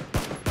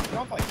 It's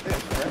not like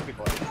this for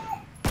everybody.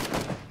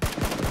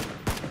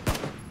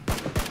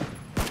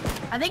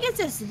 I think it's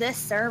just this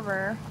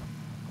server.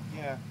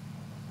 Yeah.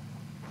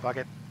 Fuck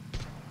it.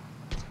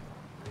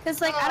 Cause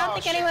like I don't Oh,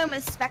 think shit. anyone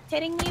was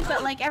spectating me,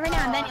 but like every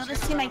now and then Oh, you'll shit,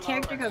 just see my I'm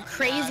character over go it.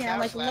 crazy Yeah, and I'm that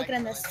like was looking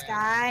in the lagging really bad.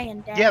 sky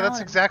and down. Yeah, that's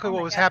and- exactly oh what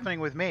my was God. happening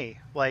with me.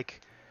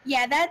 Like,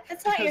 Yeah,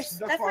 that's not your Because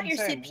that's that's what not I'm your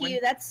saying.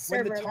 CPU. That's When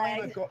server the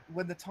timer lag.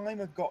 when the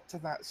timer got to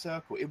that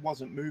circle, it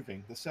wasn't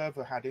moving. The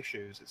server had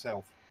issues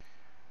itself.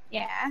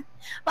 Yeah,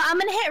 but I'm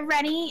gonna hit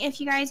ready if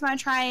you guys want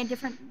to try a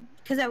different,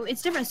 because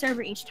it's different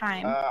server each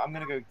time. I'm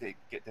gonna go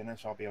get dinner,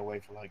 so I'll be away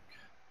for like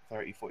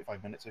 30,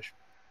 45 minutes-ish.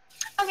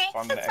 Okay, So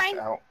I'm going that's to fine.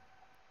 exit out.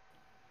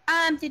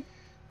 Did See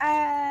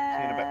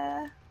you in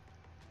a bit.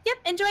 Yep,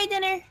 enjoy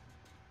dinner.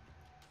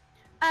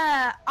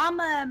 I'm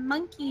a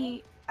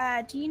monkey.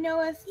 Do you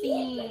know if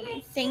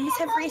the things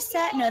have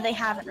reset? No, they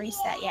haven't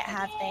reset yet,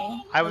 have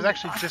they? I was The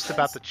actually just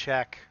about to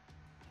check.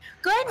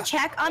 Go ahead and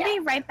check. I'll be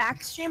right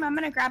back, stream. I'm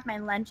gonna grab my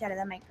lunch out of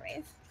the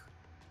microwave.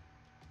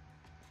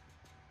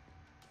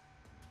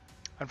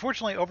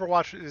 Unfortunately,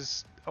 Overwatch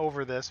is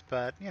over this,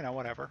 but, you know,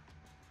 whatever.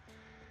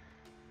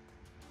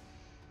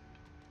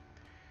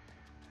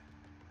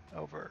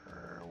 Overwatch.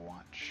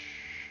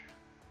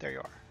 There you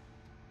are.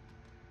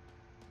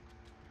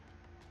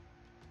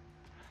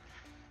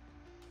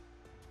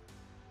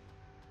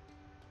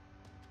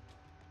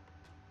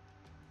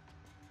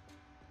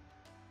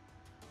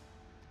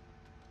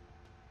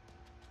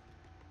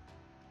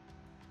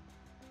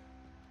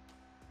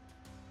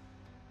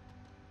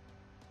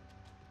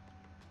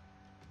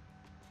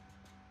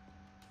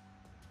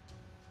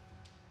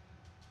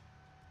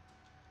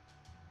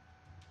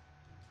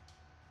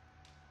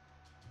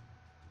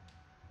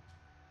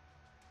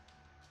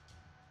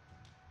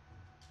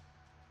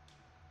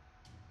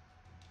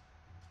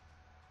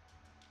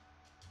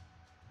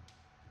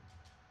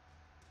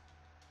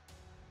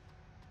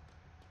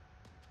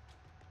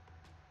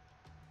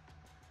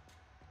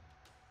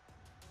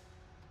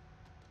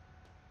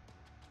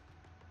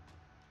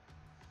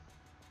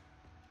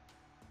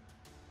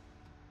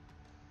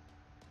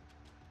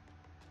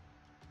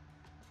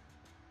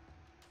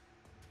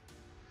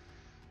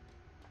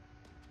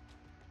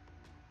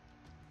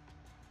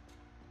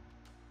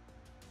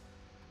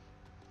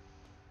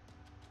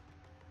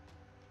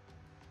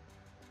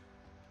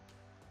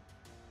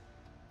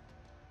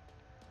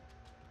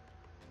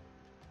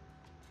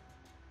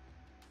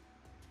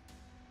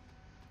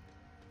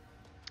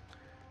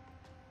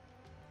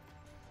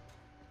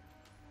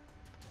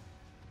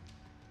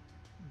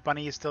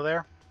 Bunny, you still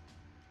there?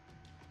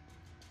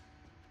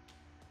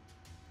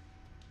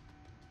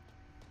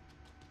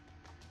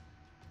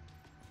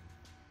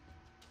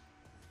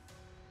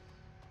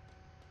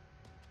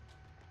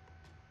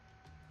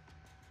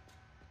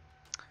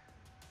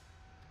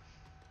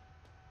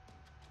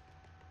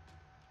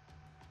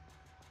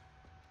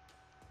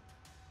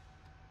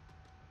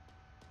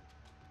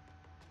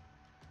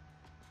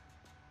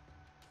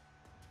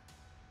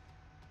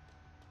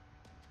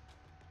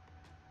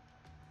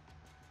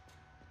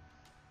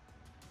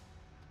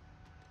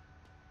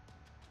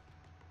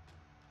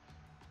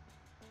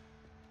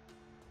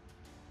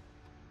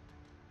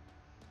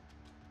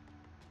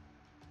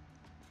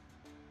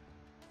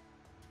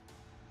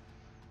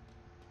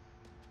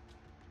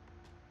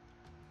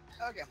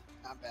 Okay,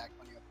 I'm back.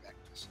 When you back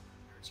just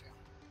here too.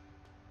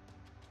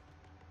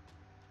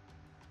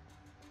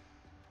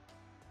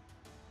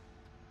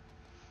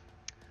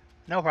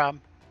 No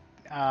problem.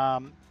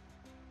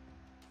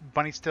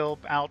 Bunny's still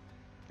out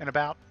and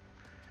about?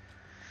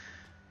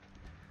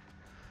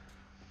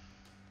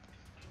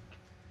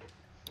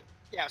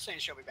 Yeah, I was saying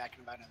she'll be back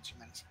in about another 2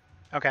 minutes.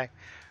 Okay.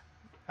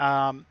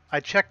 I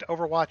checked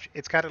Overwatch.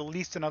 It's got at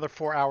least another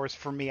 4 hours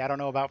for me. I don't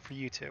know about for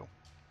you two.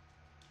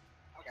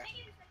 Okay.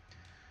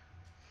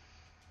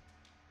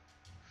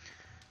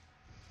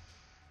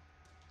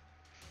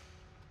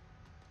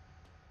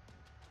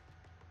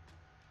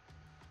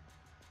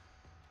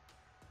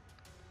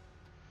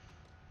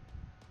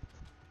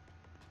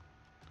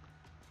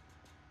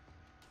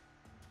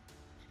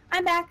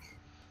 I'm back.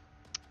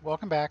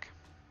 Welcome back.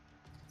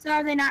 So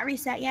are they not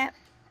reset yet?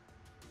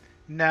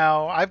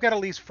 No, I've got at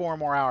least 4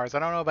 more hours. I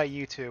don't know about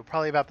you two.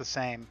 Probably about the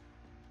same.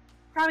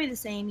 Probably the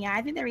same, yeah.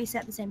 I think they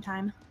reset at the same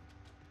time.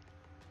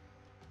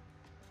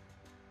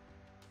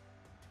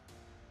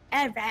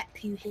 And rat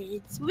poo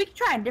heads. We could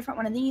try a different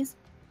one of these.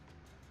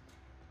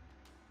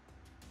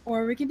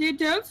 Or we can do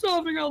dance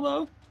solving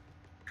together.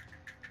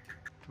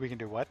 We can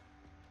do what?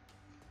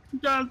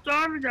 Dance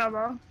solving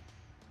together.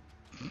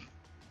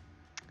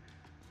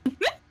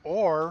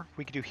 Or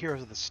we could do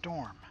Heroes of the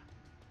Storm.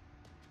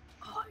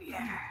 Oh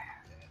yeah.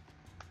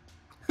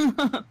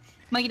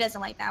 Mikey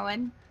doesn't like that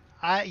one.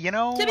 You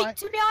know, To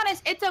be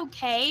honest, it's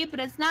okay, but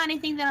it's not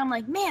anything that I'm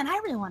like, man, I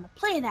really want to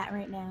play that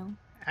right now.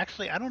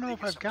 actually, I don't know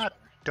if I've got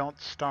Don't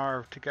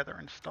Starve Together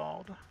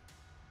installed.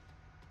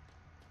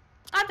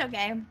 That's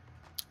okay.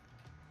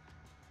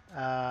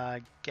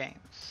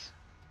 Games.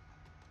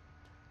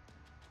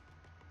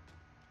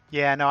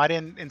 Yeah, no, I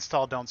didn't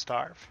install Don't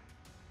Starve.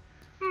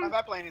 If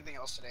I play anything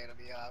else today, it'll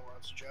be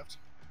Worlds Adrift.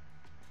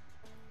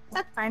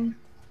 That's fine.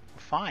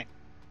 Fine.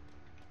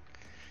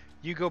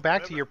 You go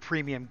back to your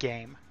premium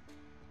game.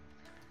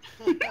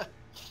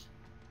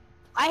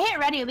 I hit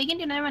ready. We can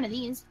do another one of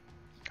these.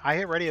 I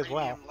hit ready as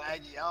well. Premium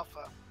laggy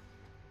alpha.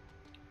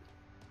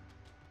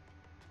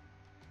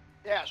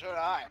 Yeah, so did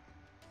I.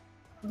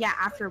 Yeah,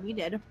 after we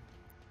did.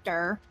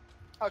 Durr.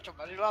 Oh,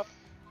 somebody love.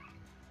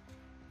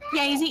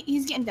 Yeah,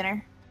 he's getting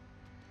dinner.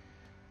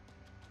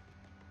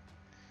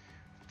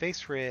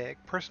 Face Rig,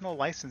 personal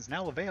license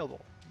now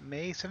available,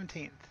 May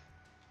 17th.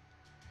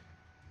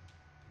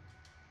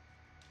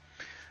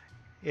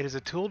 It is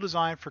a tool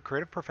designed for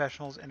creative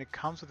professionals, and it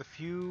comes with a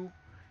few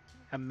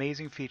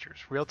amazing features.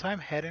 Real-time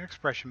head and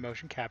expression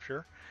motion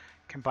capture,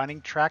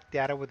 combining track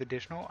data with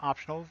additional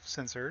optional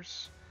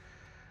sensors,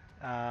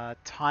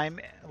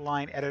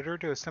 timeline editor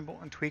to assemble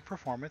and tweak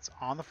performance,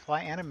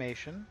 on-the-fly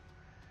animation,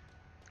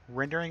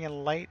 rendering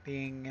and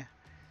lighting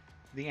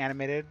the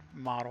animated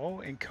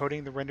model,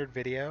 encoding the rendered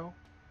video.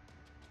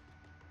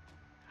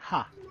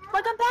 Huh.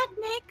 Welcome back,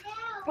 Nick.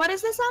 What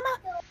is this,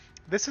 Emma?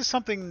 This is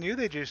something new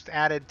they just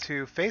added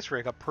to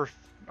FaceRig.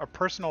 A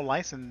personal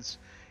license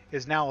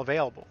is now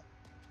available.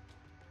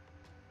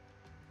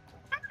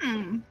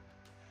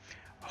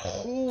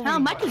 Holy How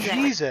much is it?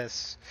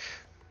 Jesus!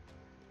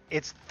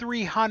 It's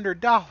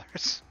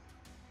 $300.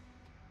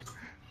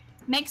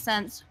 Makes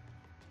sense.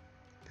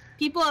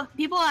 People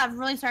have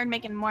really started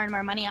making more and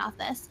more money off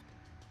this.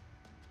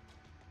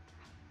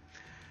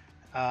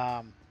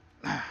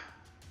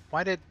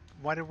 Why did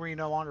we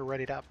no longer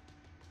ready it up?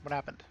 What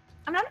happened?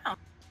 I don't know.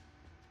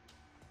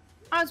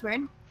 That was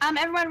weird.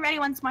 Everyone ready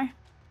once more.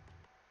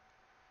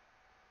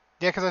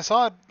 Yeah, because I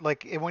saw it,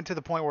 like, it went to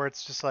the point where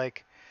it's just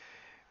like,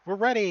 we're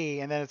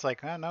ready, and then it's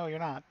like, oh, no, you're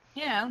not.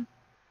 Yeah.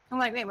 I'm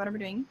like, wait, what are we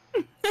doing?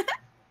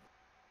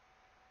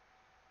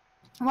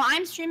 Well,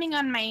 I'm streaming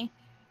on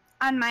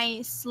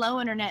my slow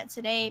internet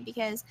today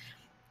because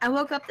I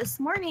woke up this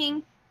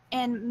morning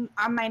and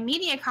my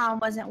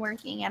MediaCom wasn't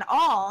working at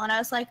all, and I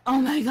was like,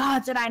 oh my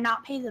god, did I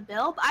not pay the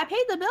bill? But I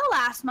paid the bill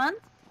last month,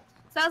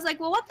 so I was like,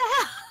 well, what the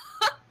hell?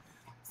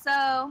 So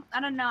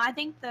I don't know. I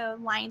think the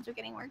lines are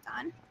getting worked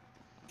on.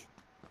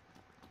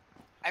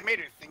 I made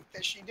her think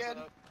that she did.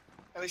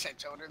 At least I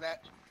told her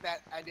that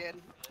I did,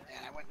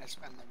 and I went and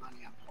spent the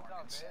money on porn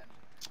instead.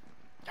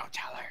 Don't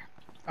tell her.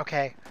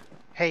 Okay.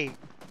 Hey,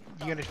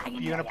 you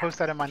gonna post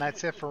that in my night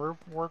shift for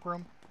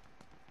workroom?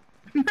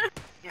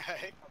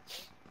 Right.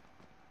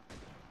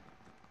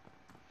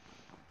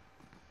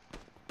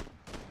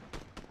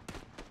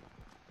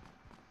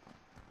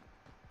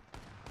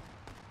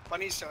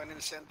 Bunny's so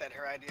innocent that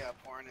her idea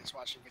of porn is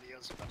watching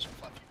videos of a bunch of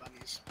fluffy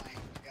bunnies playing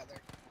together.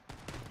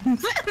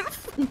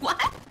 What?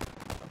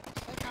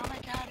 It's like, oh my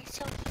god, he's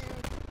so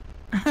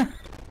cute.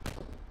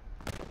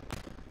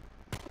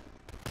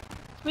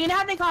 You know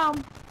how they call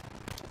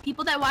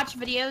people that watch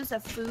videos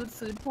of food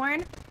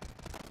porn?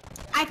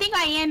 I think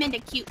I am into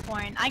cute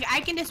porn. I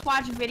can just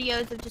watch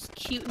videos of just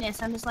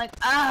cuteness. I'm just like,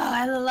 oh,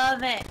 I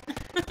love it.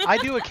 I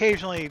do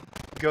occasionally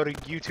go to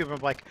YouTube and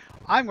I'm like,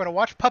 I'm gonna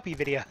watch puppy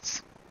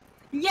videos.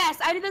 Yes,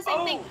 I do the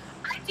same thing.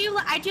 I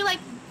do like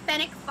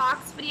Fennec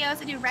Fox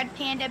videos. I do Red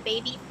Panda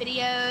baby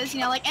videos.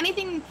 You know, like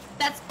anything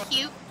that's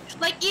cute.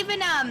 Like even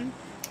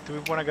Do we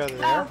want to go there?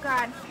 Oh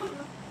god.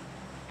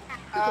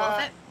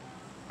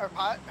 Or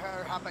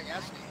how about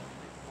Yasni?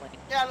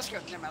 Yeah, let's go.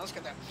 Never mind, let's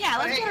go there. Yeah,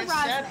 But let's hey, go to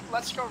instead, Roz.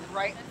 let's go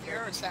right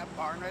here. It's that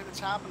barn right at the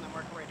top, and then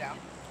work our way down.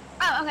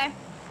 Oh, okay.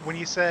 When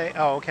you say,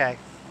 oh, okay,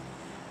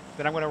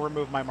 then I'm gonna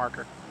remove my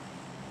marker.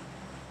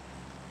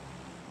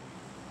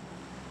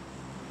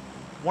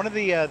 One of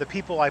the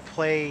people I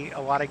play a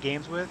lot of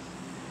games with,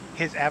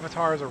 his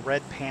avatar is a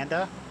red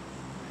panda,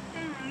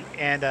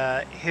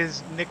 and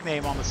his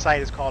nickname on the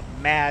site is called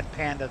Mad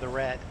Panda the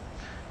Red.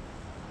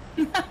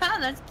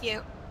 That's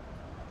cute.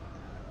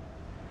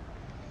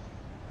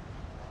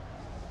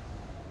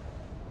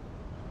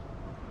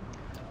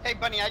 Hey,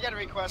 Bunny, I got a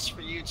request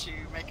for you to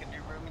make a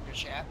new room in your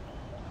chat.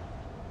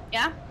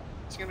 Yeah?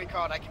 It's gonna be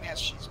called I Can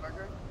Ask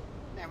Cheeseburger,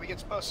 and we get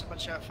to post a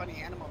bunch of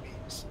funny animal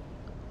memes.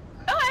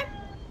 Okay.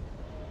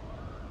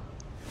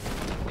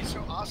 It'd be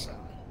so awesome.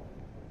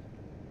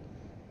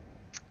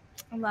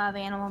 I love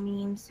animal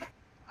memes.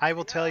 I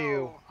will tell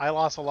you, I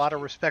lost a lot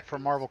of respect for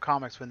Marvel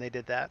Comics when they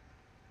did that.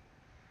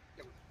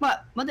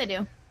 What'd they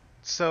do?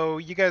 So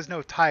you guys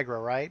know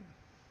Tigra, right?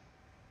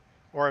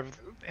 Or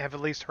have at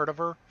least heard of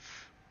her?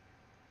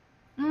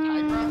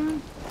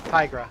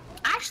 Tigra.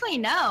 Actually,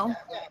 no.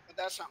 Yeah, but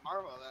that's not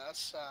Marvel.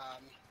 That's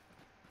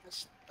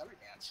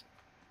Thundercats.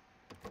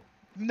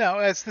 No,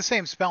 it's the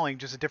same spelling,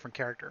 just a different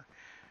character.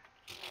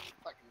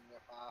 Fucking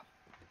rip off.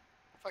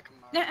 Fucking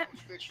Marvel.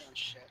 Good your own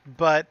shit.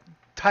 But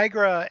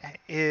Tigra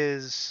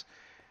is,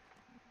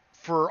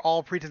 for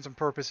all intents and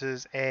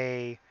purposes,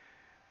 a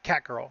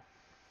cat girl.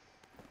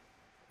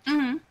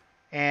 Mm-hmm.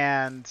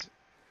 And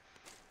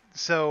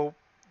so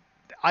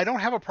I don't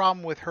have a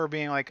problem with her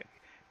being like,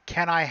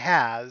 can I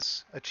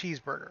has a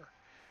cheeseburger?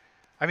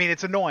 I mean,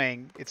 it's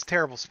annoying. It's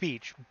terrible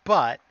speech.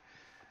 But,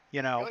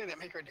 you know. Really? They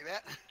make her do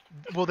that?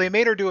 Well, they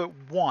made her do it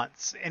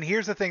once. And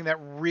here's the thing that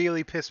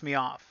really pissed me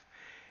off.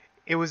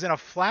 It was in a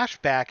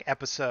flashback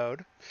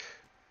episode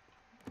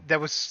that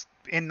was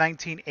in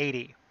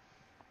 1980.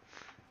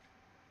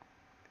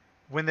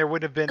 When there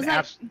would have been...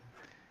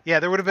 yeah,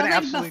 there would have been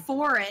absolutely...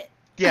 before it.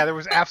 Yeah, there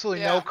was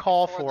absolutely Yeah, no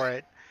call before for that.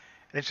 it.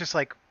 And it's just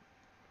like...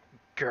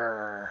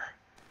 Grrr.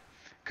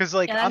 Because,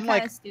 like, Yeah,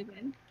 that's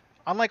stupid.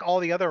 unlike all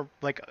the other,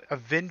 like,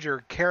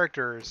 Avenger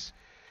characters,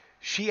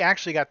 she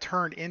actually got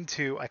turned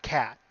into a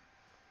cat.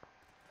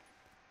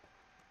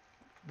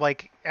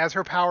 Like, as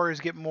her powers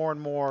get more and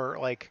more,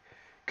 like,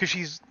 because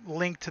she's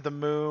linked to the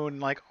moon,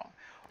 like,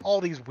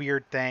 all these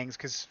weird things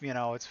because you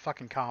know it's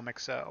fucking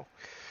comics. So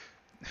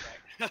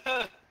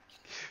Right.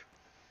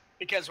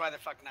 Because why the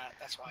fuck not?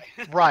 That's why.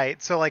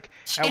 right. So like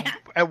Yeah.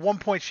 at one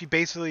point she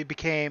basically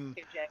became.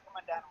 Hey, Jay, come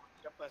on down. I'll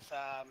meet up with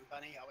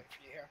Bunny. I'll wait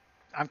for you here.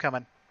 I'm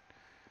coming.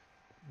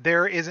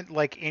 There isn't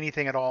like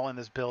anything at all in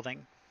this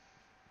building.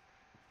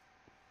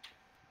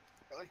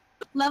 Really?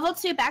 Level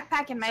 2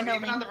 backpack in my So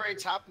building. even on the very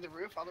top of the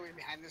roof, all the way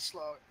behind this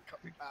slow.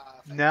 Thing?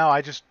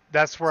 No,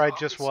 that's where I So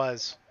just always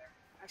was.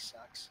 That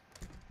sucks.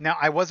 Now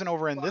I wasn't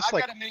over in Well, this I've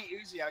like. got a mini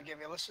Uzi. I'll give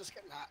you. Let's just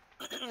get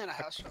in a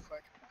house real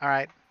quick. All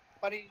right.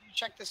 Buddy, you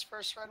check this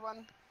first red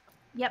one.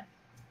 Yep.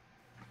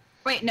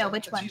 Wait, no,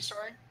 which The one?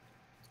 Two-story?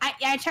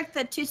 I checked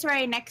the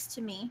 2-story next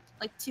to me,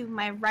 like to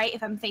my right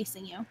if I'm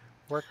facing you.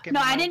 Working.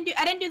 No, I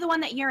didn't do the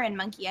one that you're in,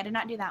 Monkey. I did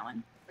not do that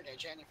one. Okay,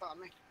 Jan, you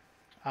following me?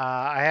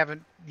 I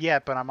haven't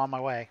yet, but I'm on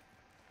my way.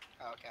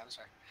 Oh, okay, I'm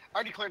sorry. I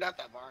already cleared out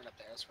that barn up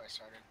there. That's where I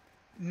started.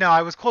 No,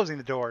 I was closing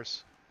the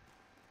doors.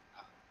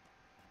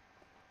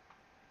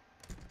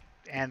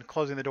 And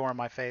closing the door in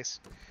my face.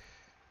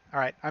 All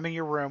right, I'm in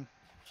your room.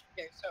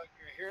 Okay, so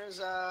here's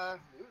a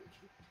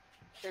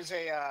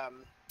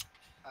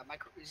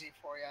micro Uzi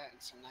for you and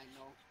some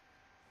 9mm.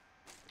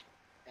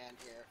 And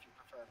here, if you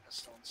prefer a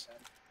pistol instead.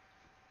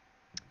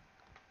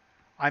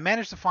 I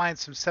managed to find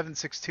some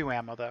 7.62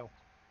 ammo though.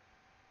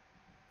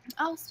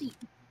 Oh, sweet.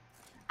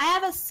 I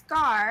have a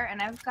SCAR,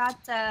 and I've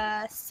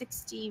got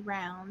 60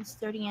 rounds,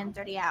 30 in,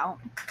 30 out.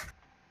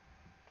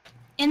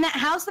 In that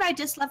house that I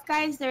just left,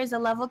 guys, there's a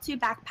level 2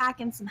 backpack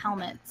and some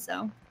helmets,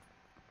 so.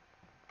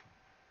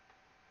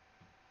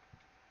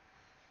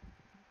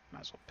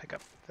 Might as well pick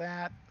up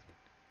that.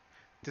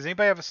 Does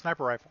anybody have a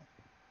sniper rifle?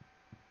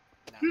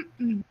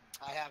 No.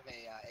 I have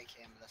a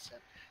AKM, but that's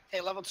it.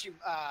 Hey, level 2,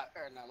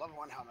 or no, level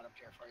 1 helmet up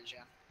here for you,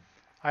 Jan.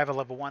 I have a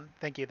level 1.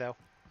 Thank you though.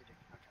 You do?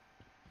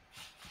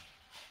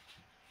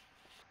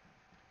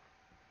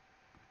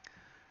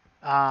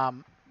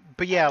 Okay.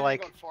 But yeah, I'm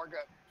like going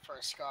for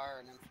a SCAR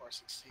and then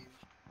 416.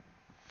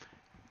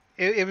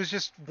 it was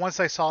just once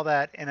I saw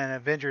that in an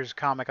Avengers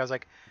comic, I was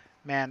like,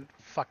 man,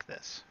 fuck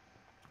this.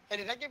 Hey,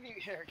 did I give you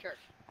here?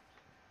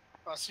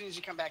 Well, as soon as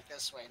you come back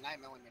this way, 9mm.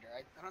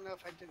 I don't know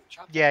if I didn't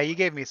chop. Yeah, you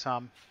gave me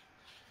some.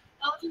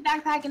 Level 2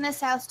 backpack in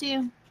this house,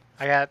 too.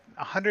 I got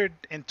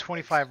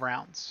 125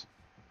 rounds.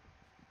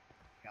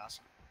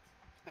 Awesome.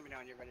 Let me know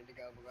when you're ready to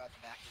go. We'll go out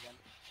the back again.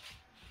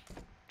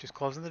 Just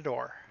closing the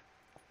door.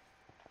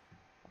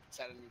 Is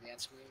that a new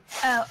dance move?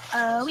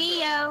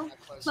 Oh.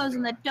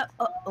 Closing the door.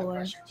 I Or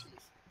brush your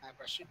teeth. I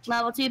brush your teeth.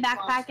 level 2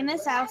 backpack in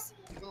this house.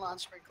 Even lawn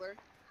sprinkler.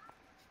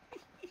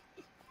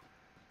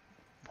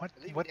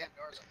 Leave What? the damn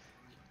doors open.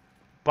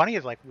 Bunny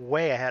is like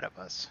way ahead of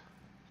us.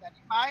 Do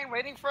you mind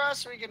waiting for us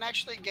so we can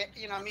actually get,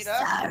 meet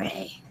up?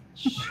 Sorry.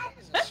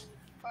 Jesus.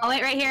 I'll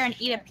wait right here and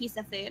eat a piece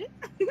of food.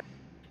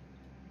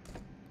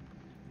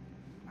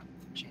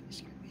 Shandy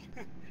scared me.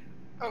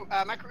 Oh,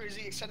 micro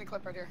Uzi extended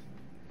clip right here.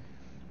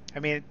 I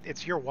mean,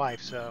 it's your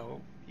wife, so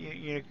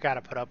you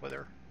gotta put up with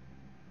her.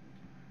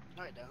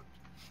 No, I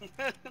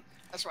don't.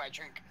 That's why I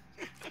drink.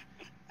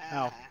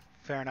 Oh,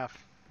 fair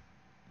enough.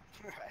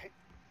 Right.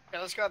 Yeah,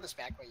 let's go out this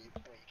back way you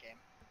came.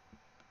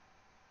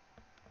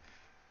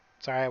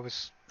 Sorry, I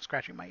was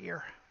scratching my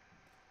ear.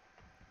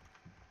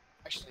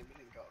 Actually, we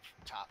didn't go up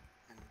top,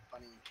 and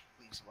Bunny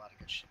leaves a lot of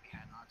good shit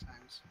behind a lot of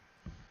times.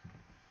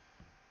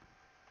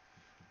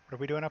 What are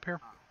we doing up here?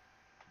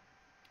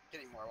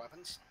 Getting more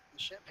weapons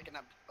and shit, picking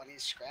up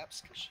Bunny's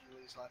scraps because she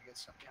leaves a lot of good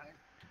stuff behind.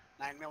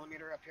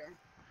 9mm up here.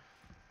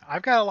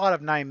 I've got a lot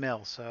of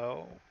 9mm,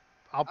 so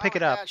I'll pick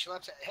it up. Yeah, she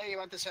left it. Hey, you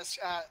want this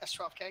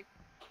S12K?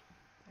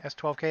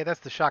 S12K,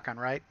 that's the shotgun,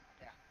 right?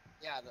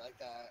 Yeah, like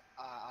the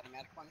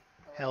automatic one.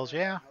 Hells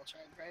yeah.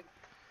 Military grade.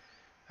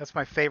 That's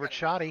my favorite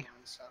shoddy.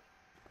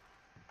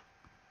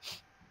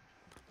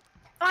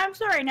 Oh, I'm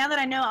sorry. Now that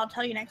I know, I'll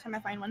tell you next time I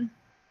find one.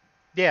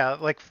 Yeah,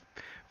 like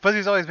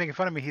Fuzzy's always making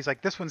fun of me. He's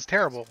like, this one's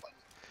terrible.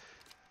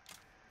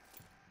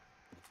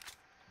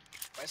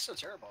 But it's so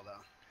terrible though.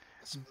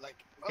 It's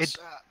like most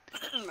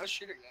most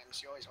shooter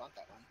games, you always want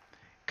that one.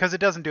 Because it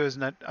doesn't do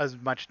as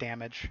much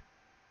damage.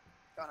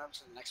 Going up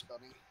to the next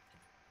building.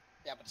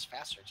 Yeah, but it's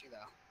faster too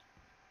though.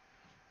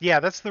 Yeah,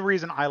 that's the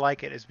reason I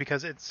like it, is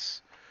because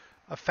it's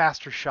a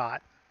faster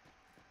shot.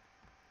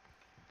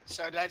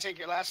 So did I take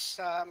your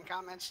last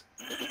comments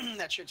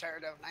that you're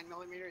tired of 9mm? You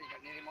don't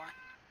need any more?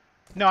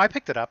 No, I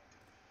picked it up.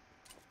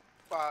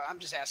 Well, I'm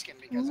just asking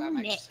because I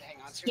might just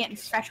hang on to it. Getting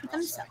fresh with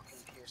himself.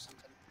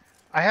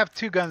 I have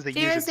two guns that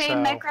There's use it, a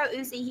so micro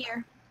Uzi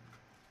here.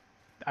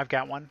 I've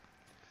got one.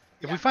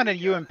 If Yeah, we find a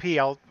there you go. UMP,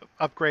 I'll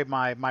upgrade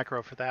my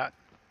micro for that.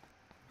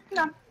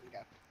 No.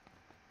 Okay.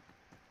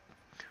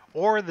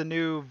 Or the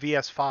new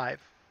VS5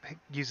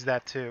 uses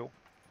that too.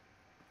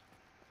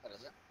 What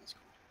is it? That's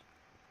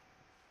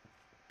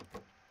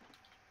cool.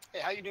 Hey,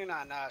 how you doing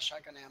on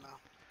shotgun ammo?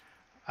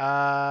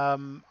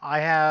 I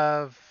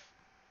have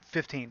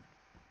 15.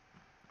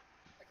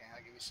 Okay,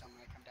 I'll give you some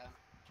when I come down.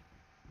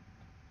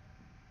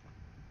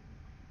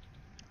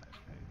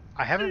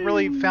 I haven't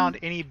really found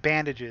any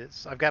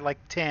bandages. I've got like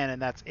 10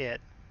 and that's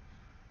it.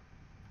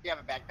 You have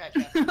a backpack,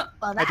 yeah?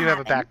 Well, I that do have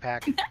a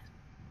happened. backpack.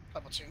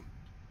 Level 2.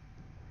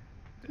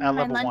 My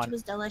Level lunch 1.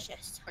 was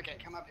delicious. Okay,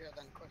 come up here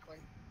then quickly.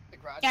 The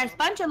garage. Yeah, there's a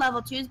bunch of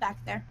level 2s back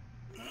there.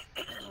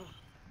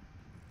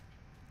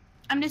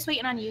 I'm just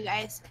waiting on you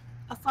guys.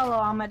 I'll follow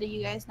Alma to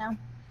you guys now.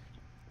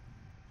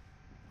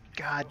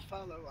 God,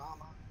 Follow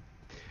Alma.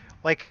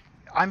 like,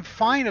 I'm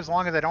fine as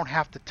long as I don't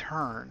have to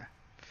turn.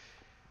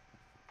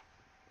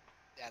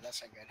 Yeah,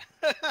 that's not good.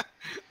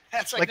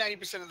 That's like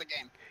 90% of the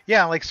game.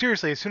 Yeah, like,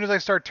 seriously, as soon as I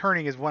start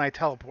turning is when I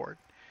teleport.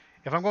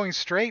 If I'm going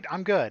straight,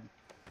 I'm good.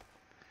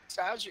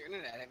 So how's your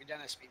internet? Have you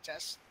done a speed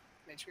test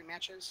between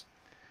matches?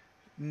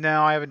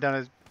 No, I haven't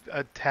done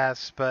a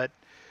test, but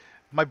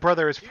my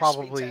brother is Do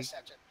probably... speed test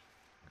after.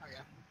 Oh, yeah.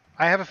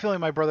 I have a feeling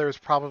my brother is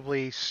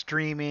probably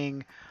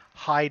streaming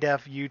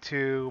high-def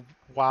YouTube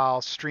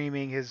while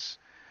streaming his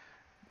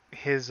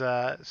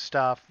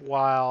stuff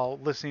while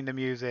listening to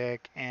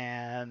music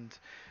and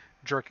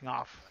jerking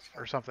off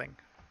or something.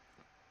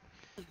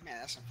 Man,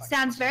 that's some fucking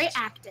Sounds very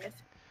awesome. active.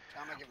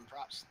 I'm gonna give him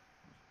props.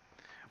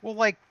 Well,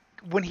 like,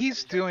 when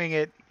he's doing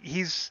it,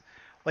 he's,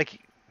 like,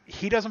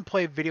 he doesn't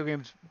play video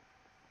games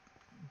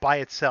by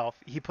itself.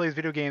 He plays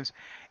video games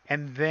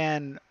and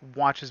then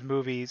watches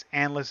movies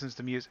and listens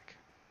to music.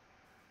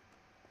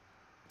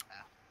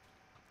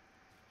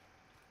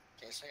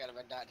 Okay, so I got a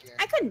red dot here.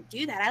 I couldn't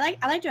do that.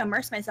 I like to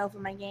immerse myself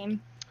in my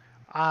game.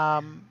 I'll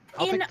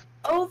In take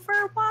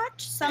Overwatch, how are you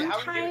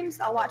sometimes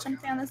doing? I'll watch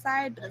something on the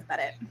side, but that's about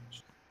it.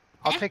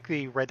 I'll take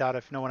the red dot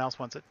if no one else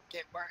wants it.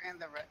 Okay,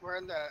 we're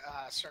in the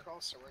circle,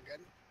 so we're good.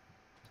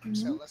 Mm-hmm.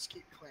 So let's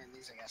keep clearing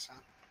these, I guess, huh?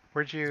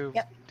 Where'd you?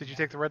 Yep. Did you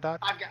take the red dot?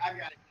 I've got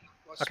it.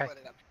 We'll Okay. split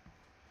it up.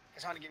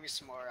 Because I want to give you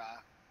some more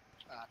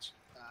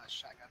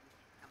shotgun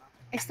ammo.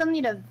 I still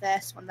need a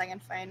vest once I can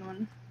find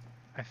one.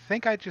 I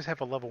think I just have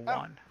a level Oh.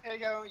 1. Here you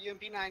go,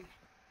 UMP9.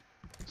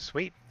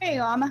 Sweet. There you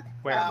go, Alma.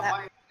 Where? Grab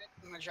that.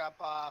 I'm gonna drop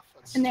off.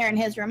 Let's In there in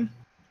his room.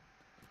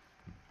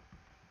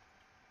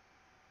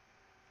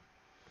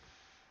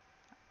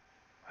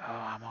 Oh,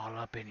 I'm all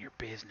up in your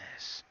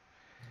business.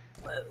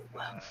 Whoa, Oh,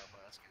 whoa. boy,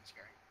 that's kind of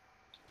scary.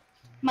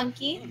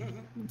 Monkey,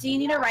 do you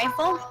need a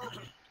rifle?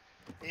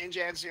 Me and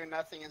Jan's doing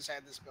nothing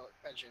inside this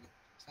bedroom.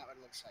 It's not what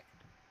it looks like.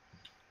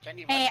 Can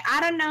you? Hey,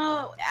 I don't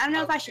know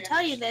if I should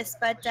tell you this,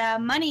 but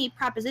Money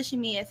propositioned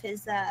me of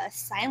his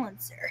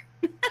silencer.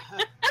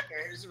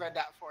 Here's a red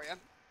dot for you.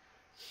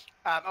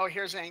 Oh,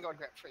 here's an angled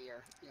grip for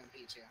your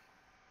UMP too.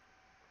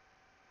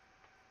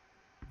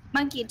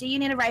 Monkey, do you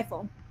need a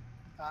rifle?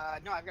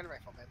 No, I've got a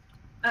rifle, babe.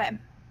 Okay. Do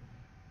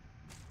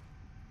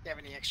you have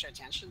any extra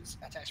attachments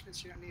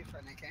you don't need for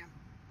an AKM?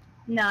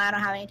 No, I don't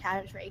have any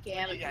attachments for AKM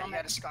at the You got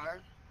moment. a SCAR?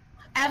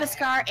 I have a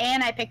SCAR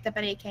and I picked up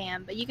an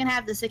AKM, but you can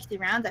have the 60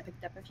 rounds I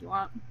picked up if you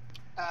want.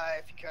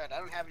 If you could. I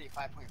don't have any 5.56,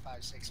 but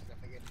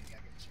if I get any,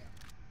 I'll give it to you.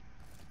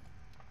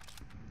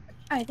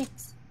 Alright,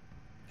 thanks.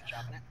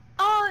 Dropping it.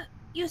 Oh,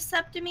 you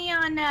subbed to me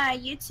on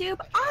YouTube?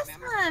 Okay,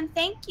 Awesome,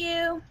 thank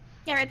you.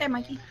 Yeah, right there,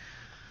 Monkey.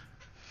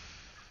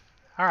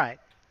 All right.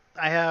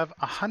 I have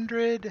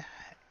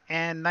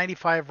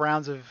 195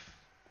 rounds of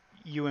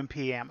UMP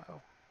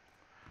ammo.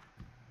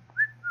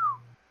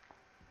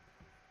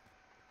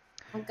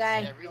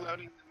 Okay. Yeah,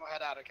 reloading, then we'll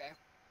head out, okay?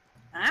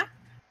 Huh?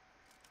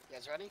 You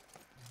guys ready?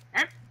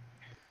 Yep.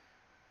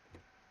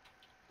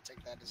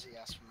 Take that as a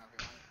yes from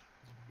everyone.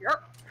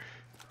 Yep.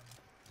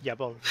 Yeah,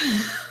 but Jan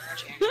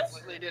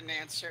completely didn't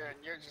answer, and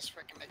you're just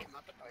freaking making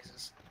Muppet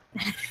noises.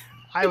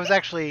 I was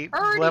actually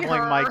Already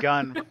leveling my heard.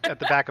 gun at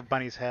the back of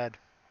Bunny's head.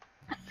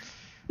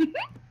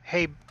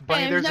 Hey,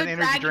 Bunny, Hey, there's no an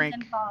energy dragons drink.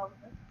 involved.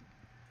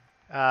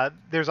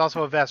 There's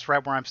also a vest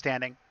right where I'm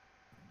standing.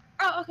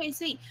 Oh, okay,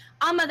 sweet.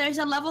 Alma, there's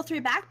a level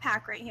 3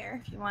 backpack right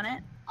here if you want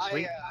it.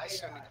 Sweet. I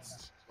still need this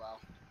as well.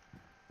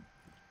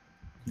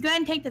 Go ahead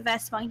and take the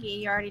vest, Monkey.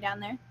 You're already down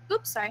there.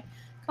 Oops, sorry.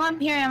 Come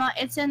up here, Emma.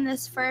 It's in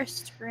this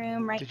first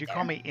room right there. Did you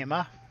call me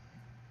Emma?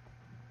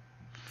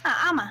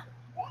 Alma.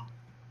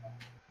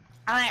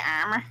 I like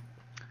armor.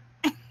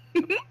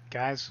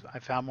 Guys, I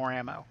found more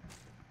ammo.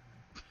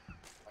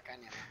 What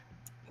kind of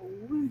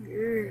Oh,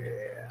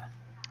 yeah.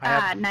 I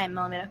have,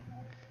 9mm.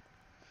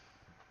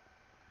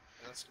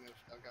 Let's move.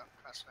 Go.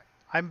 Crossway.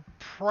 I'm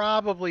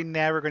probably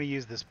never going to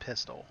use this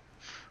pistol.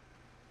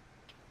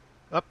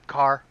 Up,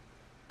 car.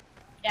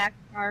 Yeah,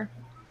 car.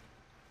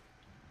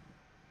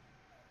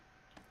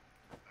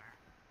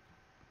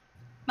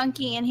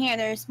 Monkey, in here.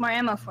 There's more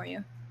ammo for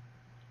you.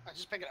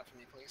 Just pick it up for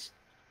me, please.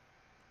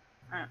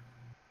 Alright.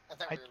 I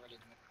thought we were ready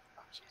to move.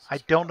 Oh, Jesus. I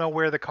don't know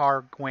where the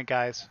car went,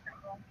 guys.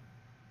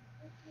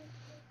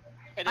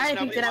 Hey, I does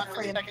picked nobody it up want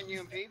for the you. second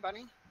UMP,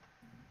 Bunny?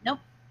 Nope.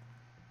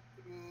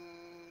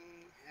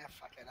 Yeah,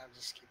 fuck it. I'll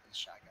just keep the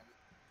shotgun.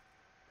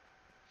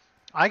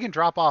 I can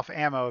drop off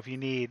ammo if you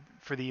need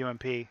for the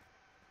UMP.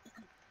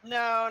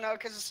 No,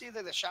 because it's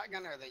either the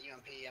shotgun or the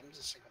UMP. I'm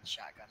just sticking with the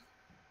shotgun.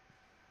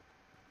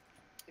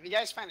 If you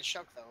guys find a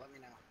choke, though, let me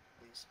know,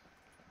 please.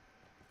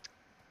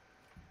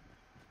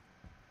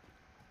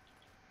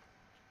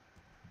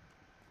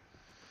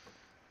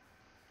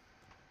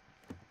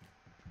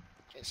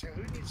 Okay, so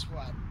who needs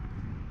what?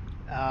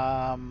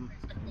 Um,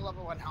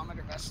 Level 1 helmet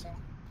or vest, though?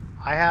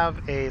 I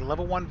have a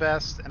level 1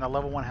 vest and a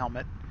level 1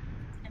 helmet.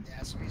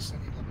 Yeah, so we still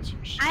need level 2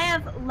 shit. I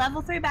have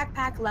level 3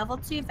 backpack, level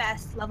 2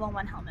 vest, level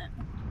 1 helmet.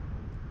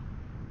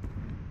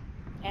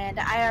 And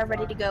I are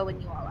ready to go when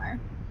you all are.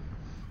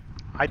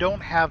 I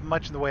don't have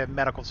much in the way of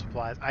medical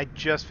supplies. I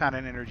just found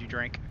an energy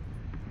drink.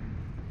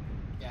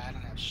 Yeah, I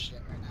don't have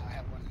shit right now. I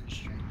have one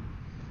industry.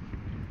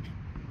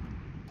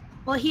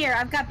 Well, here,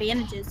 I've got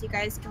bandages. You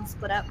guys can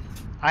split up.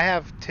 I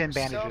have 10 We're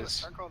still in the bandages.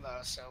 circle though,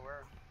 so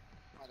we're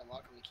more than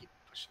welcome to keep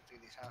pushing through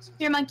these houses.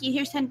 Here, Monkey,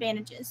 here's 10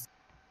 bandages.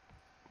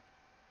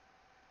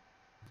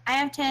 I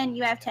have 10,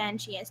 you have 10,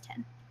 she has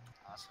 10.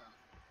 Awesome.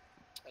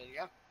 There you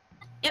go.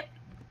 Yep.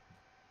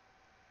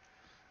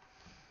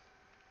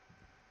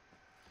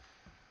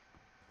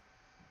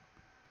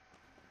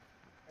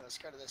 Let's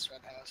go to this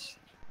red house.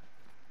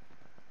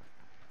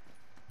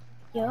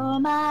 You're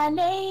my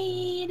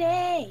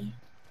lady.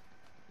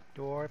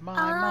 You're my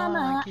Mama,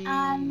 monkey.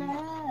 I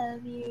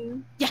love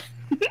you. Yeah.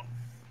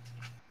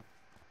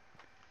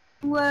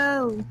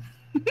 Whoa.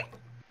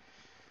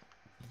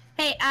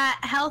 Hey,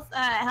 health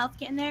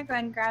kit in there. Go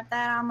ahead and grab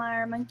that on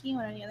my monkey,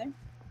 one or the other.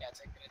 Yeah,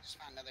 take it. I just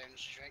found another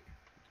energy drink.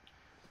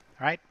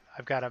 All right,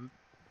 I've got a.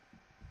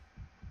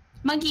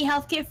 Monkey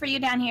health kit for you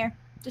down here.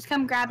 Just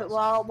come grab it. We'll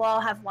all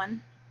have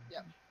one.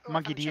 Yep. Oh,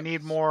 Monkey, do you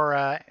need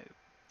more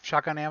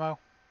shotgun ammo?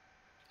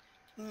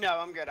 No,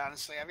 I'm good,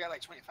 honestly. I've got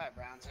like 25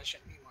 rounds. I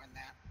shouldn't need more than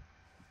that.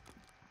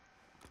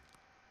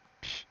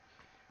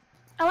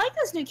 I like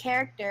this new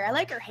character. I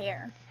like her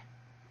hair.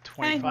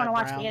 25 wanna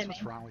watch the rounds? anime.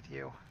 What's wrong with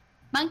you?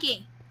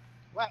 Monkey.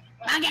 What?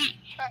 Monkey.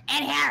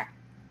 In here.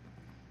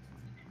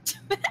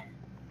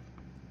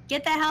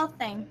 Get the health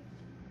thing.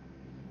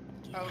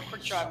 Oh,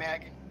 quick draw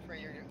mag for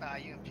your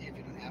UMP if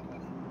you don't have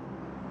one.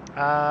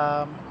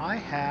 I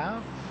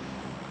have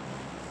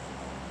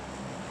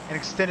an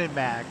extended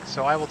mag,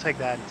 so I will take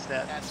that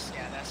instead. That's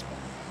better.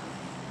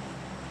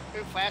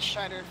 Ooh, flash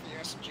shiner for your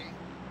SMG.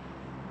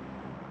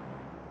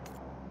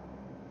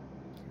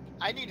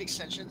 I need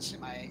extensions to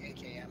my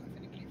AKM if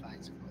anybody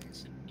finds them,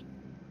 please.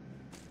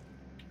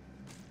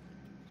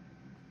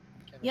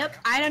 Okay, Yep,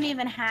 I don't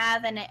even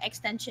have an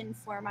extension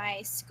for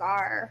my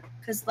SCAR,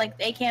 because like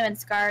the AKM and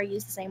SCAR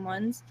use the same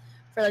ones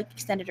for like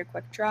extended or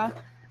quick draw.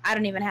 I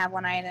don't even have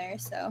one either,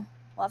 so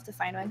we'll have to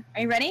find one.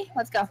 Are you ready?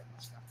 Let's go. To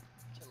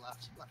the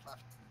left.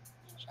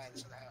 Try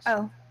this other house.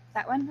 Oh,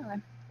 that one? Okay.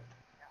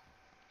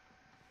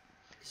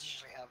 These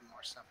usually have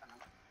more stuff in them.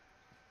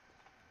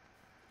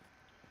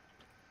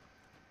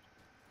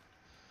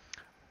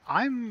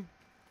 I'm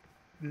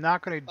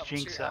not going to Level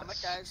jinx 2 helmet,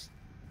 us. guys.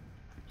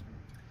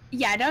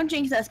 Yeah, don't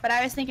jinx us, but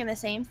I was thinking the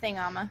same thing,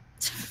 Alma.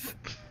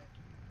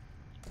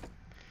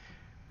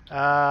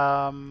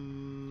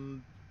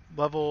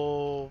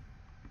 Level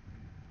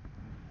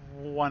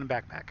 1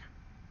 backpack.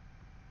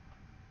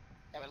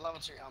 Yeah, but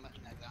level 2 helmet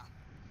and that down.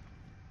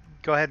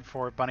 Go ahead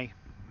for it, Bunny.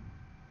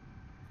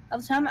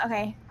 Level 2 helmet?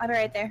 Okay, I'll be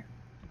right there.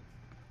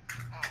 Oh,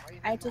 why you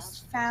I need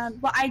just rounds?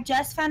 I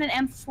just found an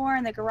M4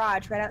 in the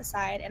garage right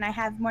outside, and I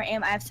have more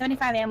ammo. I have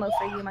 75 ammo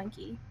for you,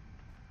 Monkey.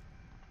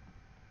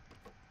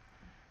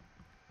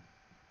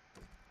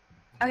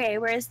 Okay,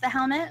 where's the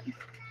helmet?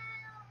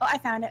 Oh, I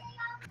found it.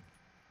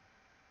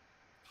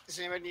 Does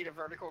anybody need a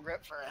vertical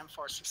grip for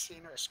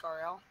M416 or a SCAR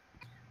L?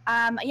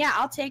 Yeah,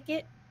 I'll take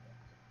it.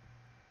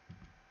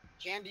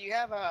 Jan, do you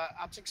have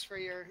optics for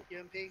your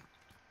UMP?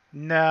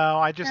 No,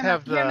 I just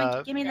have Here, Monkey,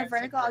 the. give me the Okay,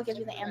 vertical. I'll give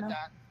you take the red ammo.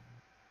 dot.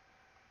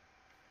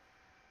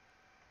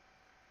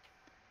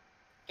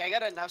 Okay, I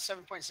got enough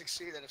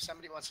 7.62 that if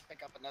somebody wants to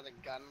pick up another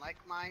gun like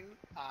mine,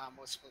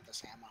 we'll split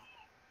this ammo.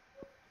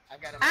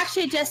 I've got. I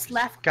actually just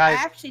left. Guys,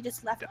 I actually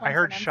just left. I one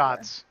heard for an M4.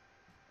 shots.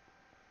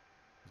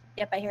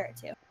 Yep, I hear it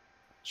too.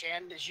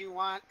 Jan, did you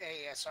want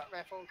a assault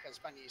rifle? Because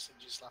Bunny, you said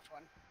you just left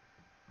one.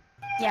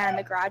 Yeah, in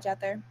the garage out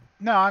there.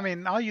 No, I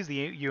mean, I'll use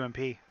the UMP.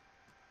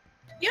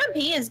 UMP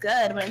is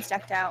good when it's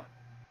decked out.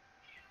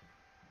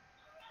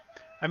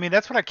 I mean,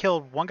 that's what I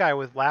killed one guy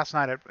with last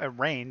night at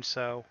range,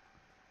 so.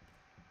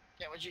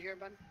 Yeah, what'd you hear,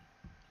 Bun?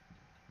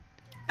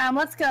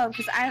 Let's go,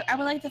 because I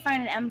would like to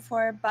find an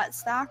M4 butt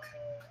stock.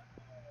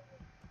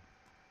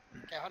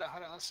 Okay, hold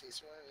on, let's see.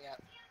 So where are we at?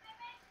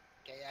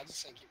 Okay, yeah, I just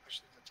say keep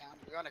pushing to the town.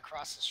 We're going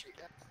across the street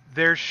there.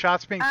 There's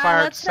shots being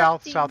fired Let's hit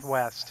up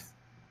southwest.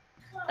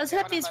 Let's hit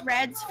up these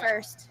reds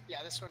first.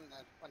 Yeah, this one, the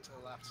one to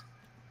the left.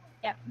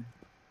 Yep.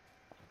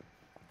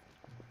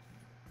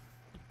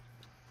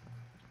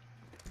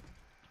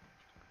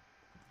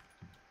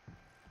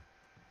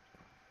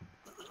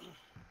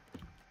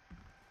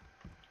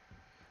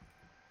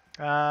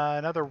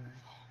 Another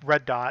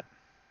red dot.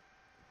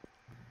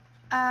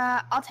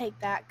 I'll take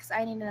that, because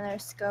I need another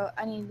scope.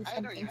 I need I don't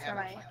something even for have a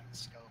my... fucking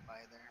scope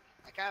either.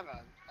 Like, I have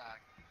a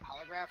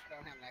holograph, I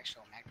don't have an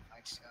actual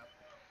magnified scope.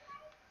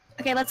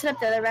 Okay, let's hit up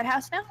the other red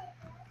house now.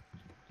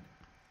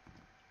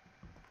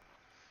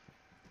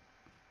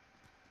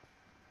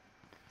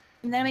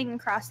 And then we can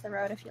cross the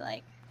road if you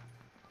like.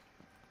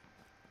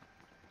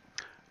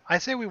 I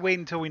say we wait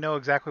until we know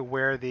exactly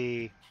where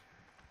the.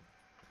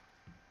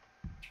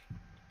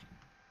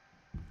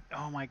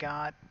 Oh my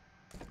god.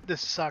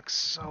 This sucks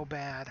so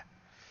bad.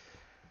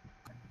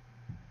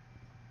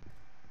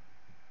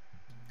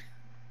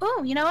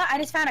 Oh, you know what? I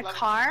just found a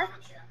car.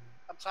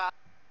 Up top.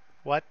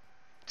 What?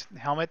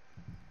 Helmet?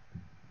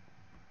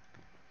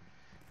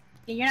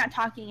 Yeah, you're not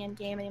talking in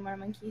game anymore,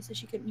 Monkey, so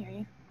she couldn't hear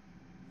you.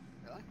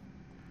 Really?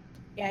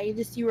 Yeah,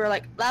 you were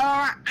like, "La, la,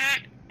 la, ah,"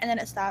 and then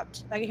it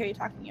stopped. I could hear you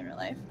talking in real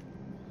life.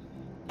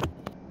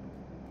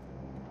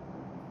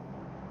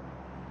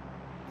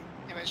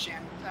 Yeah, but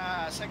Shan,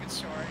 second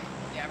story.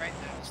 Yeah, right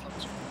now it's level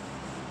 2.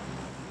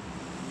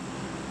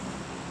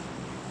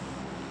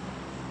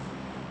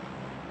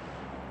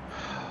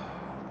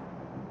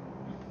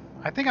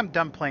 I think I'm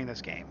done playing this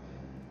game.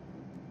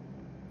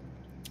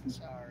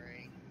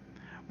 Sorry.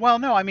 Well,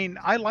 no, I mean,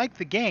 I like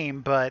the game,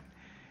 but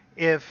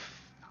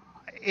if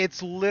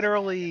it's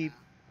literally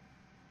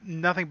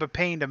nothing but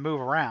pain to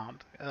move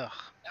around. Ugh.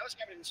 That was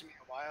happening to me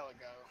a while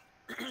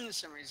ago. For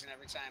some reason,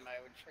 every time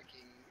I would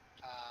freaking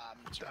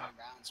turn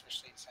around,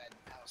 especially inside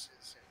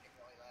houses, it would get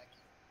really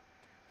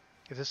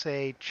laggy. Is this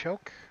a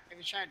choke? Have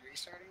you tried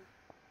restarting?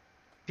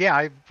 Yeah,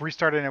 I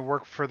restarted and it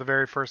worked for the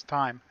very first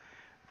time.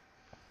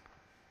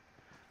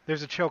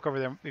 There's a choke over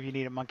there if you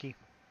need a monkey.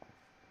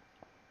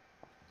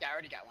 Yeah, I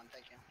already got one,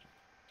 thank you.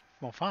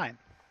 Well, fine.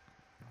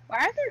 Why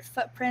are there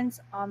footprints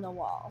on the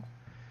wall?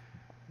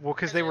 Well,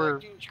 because they were...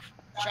 Like, doing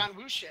John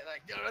Woo shit,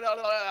 like,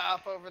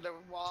 up over the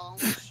wall,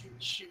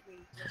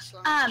 shooting.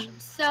 So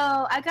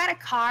I got a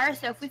car,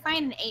 so if we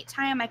find an 8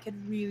 time, I could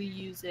really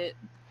use it.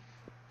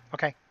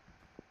 Okay.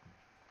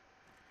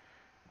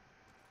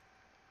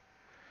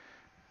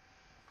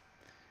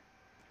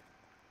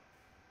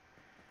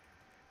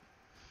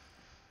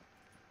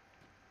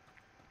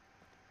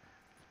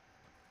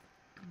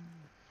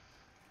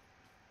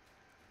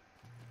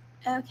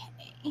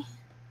 Okay.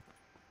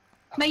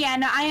 But yeah,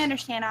 no, I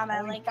understand all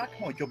that. Like, Back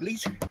my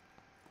jubblies. What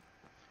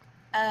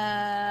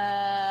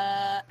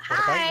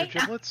hi. about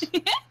your giblets?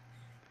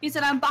 You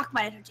said I'm back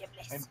my little I'm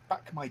giblets.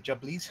 back my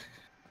jubblies.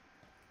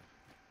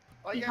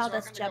 Well, You you guys called are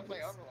us going to go play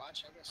Jebbles.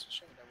 Overwatch. I guess I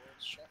should have world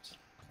stripped.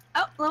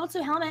 Oh, level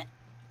 2 helmet.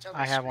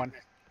 I have one.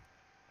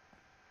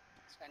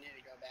 So I need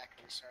to go back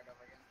and restart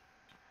over again.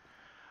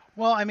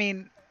 Well, I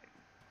mean...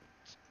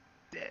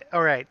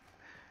 Alright.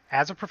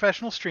 As a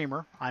professional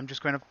streamer, I'm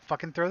just going to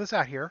fucking throw this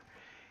out here.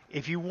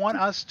 If you want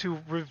us to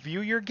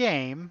review your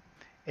game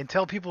and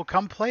tell people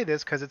come play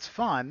this because it's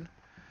fun,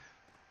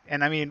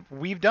 and I mean,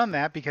 we've done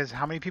that because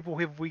how many people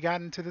have we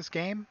gotten to this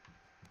game?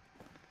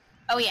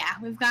 Oh yeah,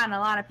 we've gotten a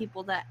lot of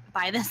people that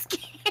buy this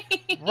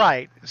game.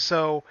 Right.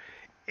 So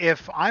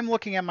if I'm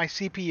looking at my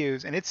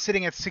CPUs and it's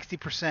sitting at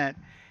 60%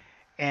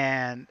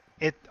 and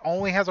it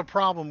only has a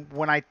problem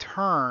when I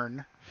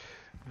turn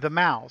the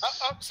mouse.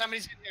 Oh,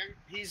 somebody's in there.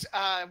 He's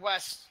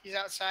west. He's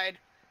outside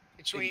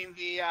between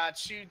the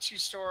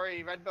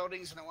two-story red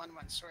buildings and the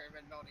one-story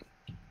red building.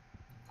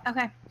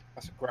 Okay.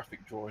 That's a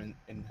graphic drawing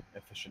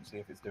inefficiency.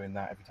 If it's doing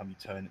that, every time you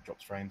turn, it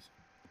drops frames.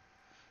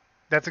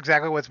 That's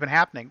exactly what's been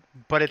happening.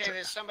 But Okay,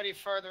 there's somebody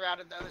further out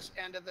at the other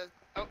end of the...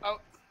 Oh,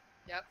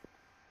 yep.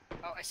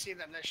 Oh, I see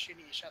them. They're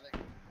shooting each other.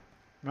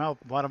 Well,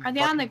 let them Are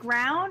they on the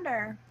ground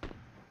or?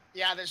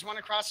 Yeah, there's one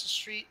across the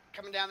street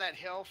coming down that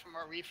hill from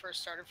where we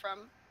first started from.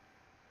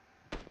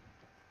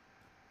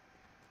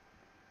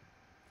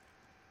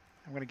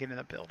 I'm going to get in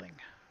the building.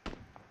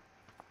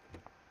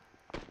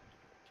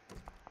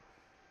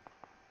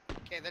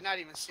 Okay, they're not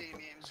even seeing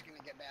me. I'm just going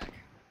to get back.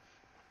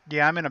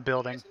 Yeah, I'm in a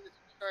building. You guys in the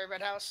two-story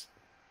red house?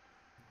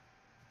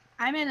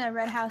 I'm in a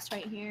red house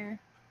right here.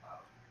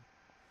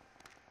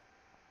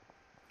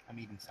 I'm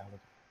eating salad.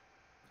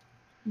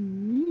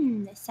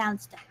 Mmm, that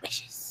sounds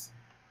delicious.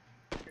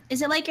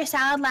 Is it like your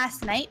salad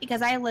last night?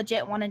 Because I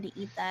legit wanted to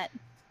eat that.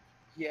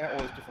 Yeah,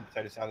 or it's different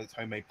potato salads,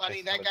 homemade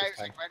Buddy, potato that salad guy's this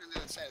time. like right on the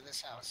other side of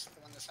this house.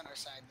 The one that's on our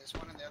side. There's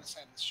one on the other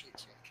side of the street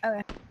too.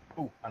 Okay.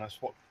 Oh, and I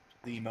swapped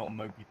the Melton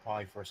Mowgli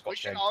pie for a We Scotch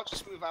should egg. all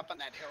just move up on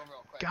that hill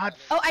real quick. God.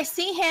 Oh, I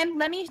see him.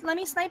 Let me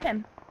snipe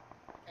him.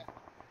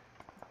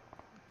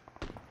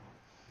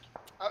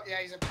 Oh,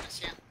 yeah, he's up in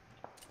this, yeah.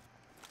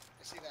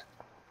 I see that.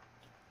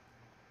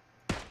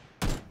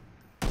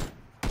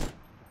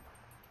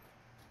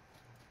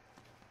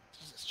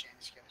 Jesus, Jane,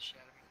 you scared the shit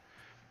out of me.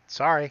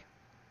 Sorry.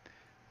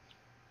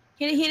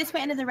 He just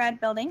went into the red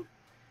building.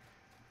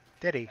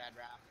 Did he? Bad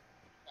Ram.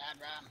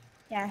 Bad Ram.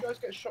 Yeah. You guys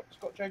get shot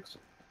Scotch eggs?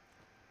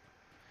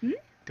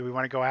 Do we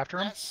want to go after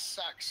him? That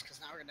sucks,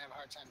 because now we're going to have a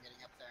hard time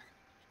getting up there.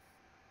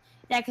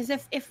 Yeah, because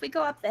if we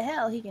go up the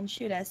hill, he can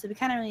shoot us. So we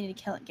kind of really need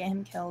to get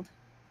him killed.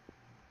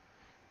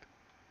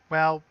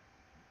 Well,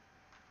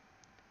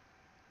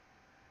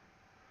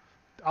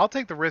 I'll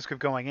take the risk of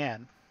going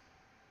in.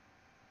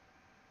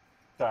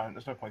 Don't.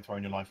 There's no point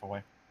throwing your life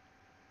away.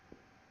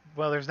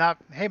 Well, there's not...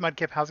 Hey,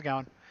 Mudkip, how's it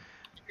going?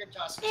 Good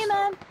toss. Hey,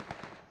 man.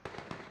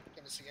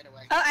 Give us a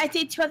getaway. Oh, I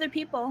see 2 other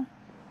people.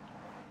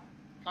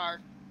 Car.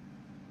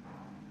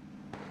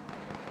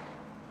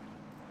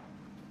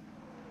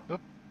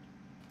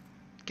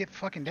 Get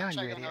fucking down,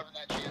 Try you going idiot. over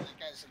that Jan. That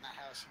guy's in that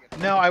house. You get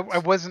No, I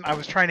wasn't. I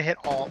was trying to hit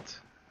Alt.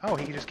 Oh,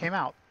 he just came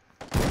out.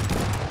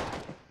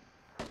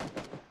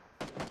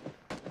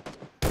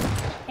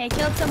 Hey,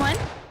 killed someone.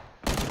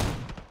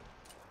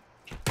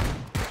 It's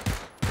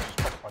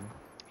quite funny.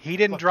 He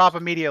didn't drop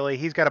immediately.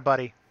 He's got a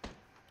buddy.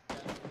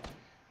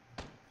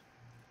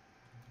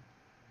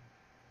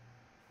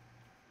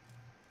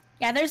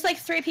 Yeah, there's like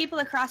 3 people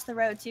across the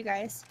road too,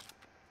 guys.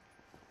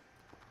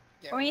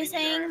 Yeah, What were you we need to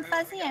saying, move.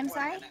 Fuzzy? We got I'm 4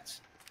 sorry.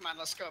 minutes. Come on,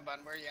 let's go, bud.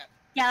 Where you at?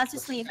 Yeah, let's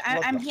just leave.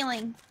 I'm Bloodlust.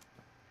 healing.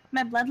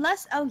 My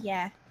bloodlust? Oh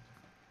yeah.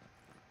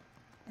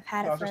 I've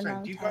had No, I it was for a just saying,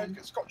 long do you guys time.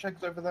 get Scotch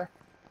eggs over there?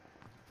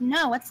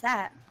 No, what's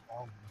that?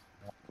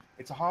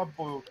 It's a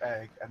hard-boiled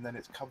egg, and then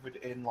it's covered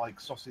in like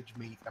sausage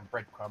meat and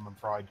breadcrumb and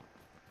fried.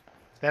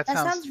 That That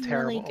sounds sounds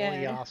really terribly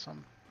good.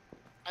 awesome.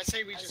 I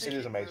say we just It keep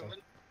is amazing. moving.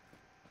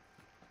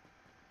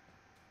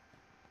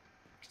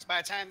 'Cause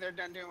by the time they're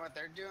done doing what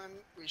they're doing,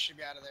 we should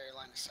be out of their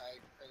line of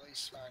sight, or at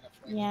least far enough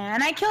away. Yeah,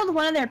 and I killed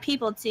one of their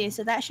people too,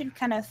 so that should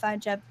kind of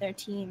fudge up their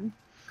team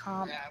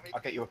comp. Yeah,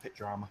 I'll get you a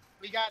picture, Armor.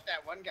 we got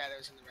that one guy that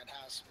was in the red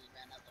house. We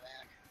ran out the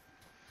back.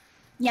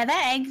 Yeah,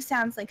 that egg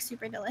sounds like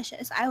super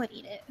delicious. I would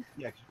eat it.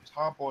 Yeah, 'cause you just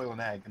hard-boil an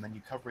egg, and then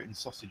you cover it in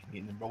sausage meat,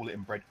 and then roll it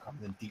in breadcrumb,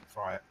 and then deep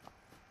fry it.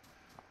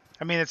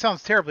 I mean, it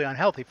sounds terribly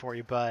unhealthy for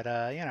you, but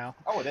you know.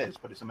 Oh, it is,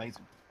 but it's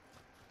amazing.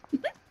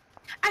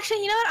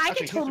 Actually, you know what? I Actually, could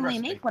here's the totally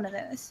recipe. make one of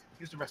those.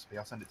 Here's the recipe.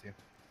 I'll send it to you.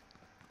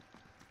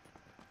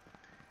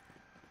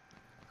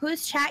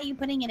 Whose chat you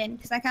putting it in?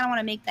 Because I kind of want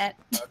to make that.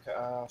 Okay,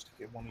 I'll stick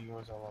it in one of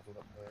yours. I'll have a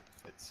look where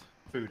it's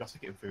food. I'll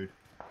stick it in food.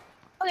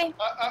 Okay.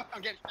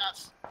 I'm getting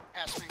shots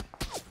past me.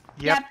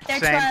 Yep, they're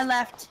to same. our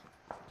left.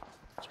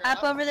 Straight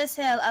Up over this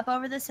hill. Up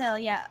over this hill.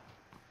 Yeah.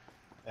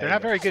 They're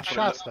not very good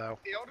shots, though.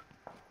 Field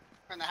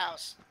or in the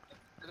house.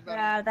 Or the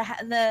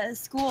building. The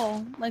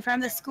school. Like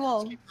from the school.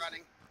 Just keep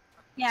running.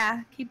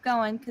 Yeah. Keep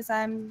going, because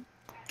I'm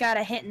got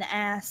a hit in the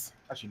ass.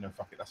 Actually, no,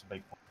 fuck it. That's a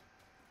big one.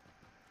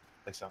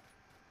 They suck.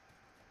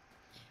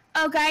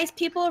 Oh, guys,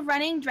 people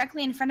running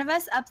directly in front of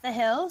us up the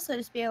hill, so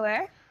just be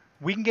aware.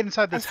 We can get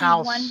inside this I see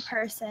house. one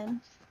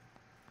person.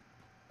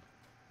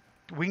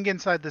 We can get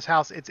inside this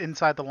house. It's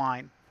inside the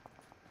line.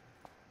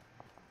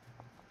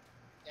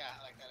 Yeah,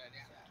 I like that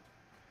idea.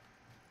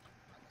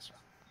 On this one.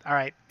 All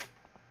right.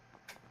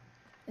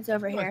 It's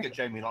over You guys here. get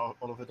Jamie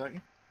Oliver, don't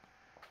you?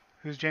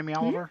 Who's Jamie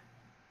Oliver?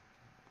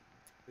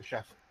 The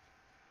chef.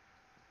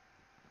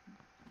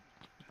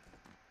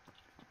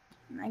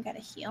 I gotta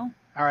heal.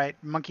 All right,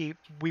 Monkey.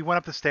 We went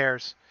up the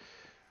stairs.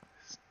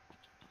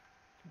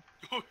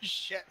 Oh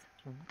shit.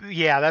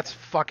 Yeah, that's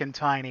fucking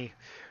tiny.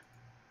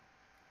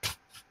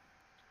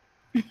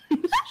 She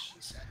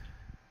said.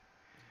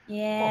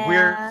 Yeah.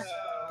 We're-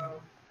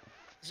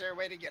 Is there a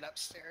way to get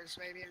upstairs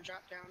maybe and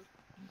drop down?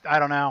 I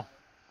don't know.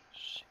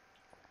 Shit.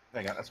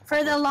 There you go. That's a For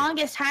the proper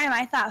longest time,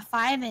 I thought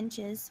 5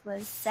 inches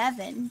was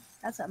 7.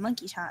 That's what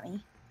Monkey taught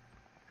me.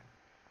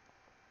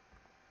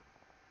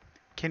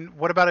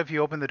 What about if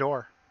you open the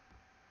door?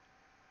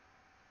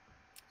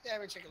 Yeah,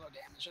 we take a little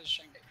damage. Just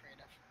shouldn't get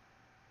creative.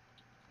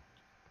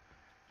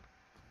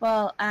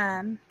 Well,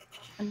 I'm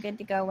good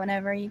to go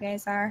whenever you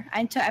guys are.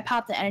 I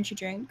popped the energy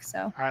drink,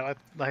 so All right,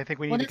 I think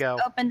we we'll need to just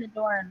go. open the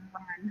door and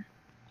run.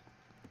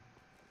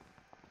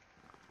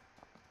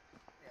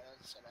 Yeah,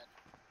 that's so bad.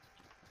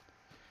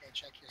 Okay,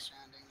 check your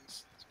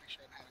surroundings. Let's make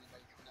sure I don't have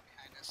anybody coming up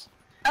behind us.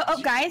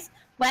 Oh, guys,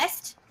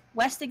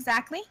 west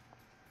exactly.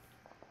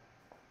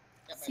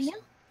 Yep, I See him?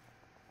 him.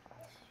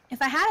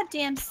 If I had a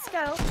damn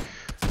scope.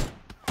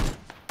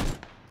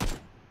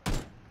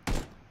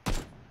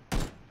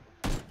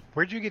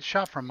 Where'd you get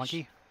shot from,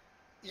 Monkey?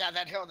 Yeah,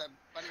 that hill that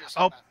Bunny was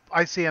Oh, talking about.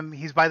 I see him.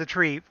 He's by the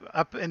tree,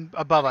 up and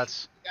above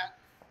us.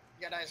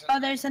 You got eyes Oh,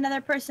 on there's another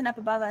person up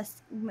above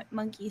us,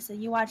 Monkey. So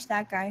you watch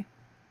that guy.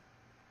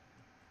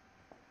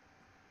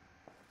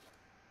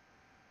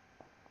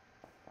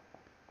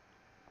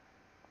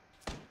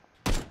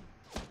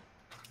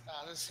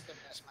 this is a bit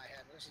past my head.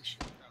 Where's he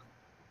shooting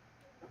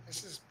from?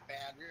 This is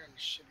bad. We're in a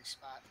shitty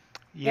spot.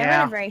 Yeah, we're in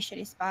Yeah, a very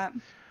shitty spot.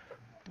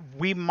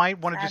 we might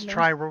want to just Sadly.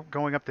 try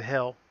going up the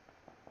hill.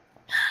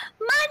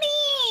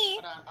 Money!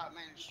 Put on pop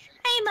manager street.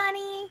 Hey,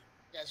 Money! You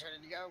guys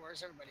ready to go?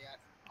 Where's everybody at?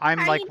 I'm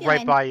How like you right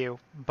doing? by you,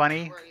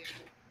 Bunny. Where are you?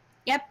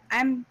 Yep,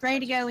 I'm ready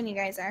to go when you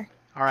guys are.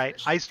 All right,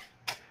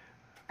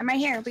 I'm right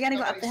here. We gotta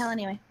go up the hill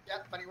anyway.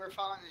 Yep, Bunny, we're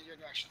following in your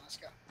direction. Let's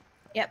go.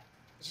 Yep.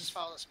 Let's just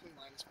follow this blue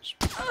line. Let's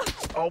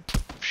push. Oh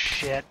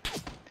shit,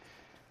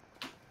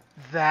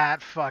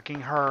 that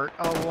fucking hurt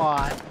a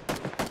lot.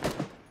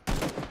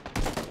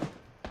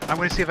 I'm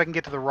gonna see if I can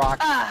get to the rock.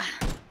 Ah,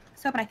 I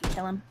was hoping I could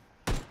kill him.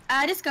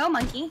 Just go,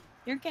 Monkey.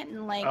 You're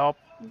getting like Oh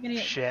you're gonna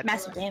get shit.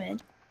 massive damage.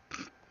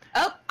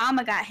 Oh,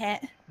 Alma got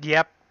hit.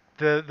 Yep,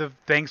 the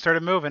thing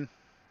started moving.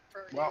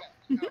 For, Well-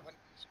 you got- oh,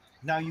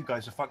 Now you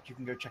guys are fucked. You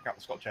can go check out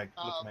the Scotch egg.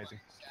 It looks oh, amazing.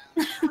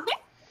 Bunny's down.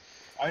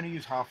 I only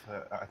use half at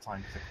a time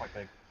because they're quite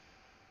big.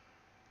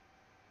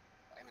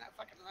 Wait a minute,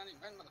 fucking running,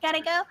 run, motherfucker.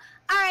 Gotta go.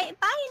 All right,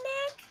 bye,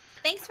 Nick.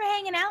 Thanks for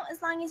hanging out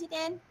as long as you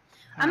did.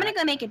 I'm gonna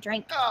go make a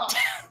drink. Oh,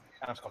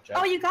 And a Scotch egg.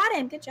 Oh, you got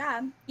him. Good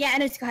job. Yeah,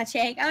 and a Scotch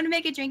egg. I'm gonna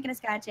make a drink and a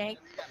Scotch egg.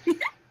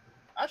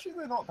 Actually,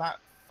 they're not that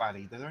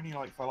fatty. They're only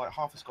like for like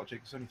half a Scotch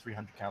egg. It's only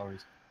 300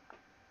 calories.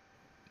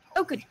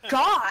 Oh, good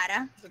God.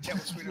 the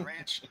tablespoon of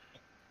ranch.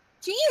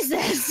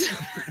 Jesus.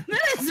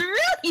 That is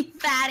really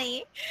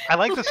fatty. I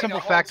like the Like a simple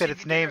whole fact that TV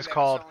its dinner name's that was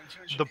called only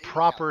 280 the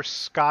proper calories.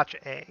 Scotch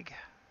egg.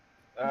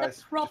 The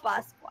It's proper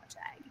just- Scotch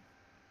egg.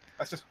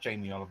 That's just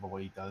Jamie Oliver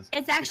what he does.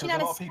 It's actually Because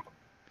not a a lot of people.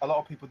 a lot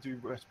of people do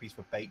recipes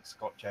for baked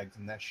Scotch eggs,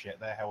 and they're shit.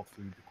 They're health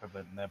food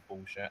equivalent, and they're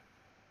bullshit.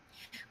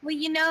 Well,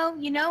 you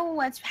know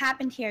what's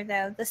happened here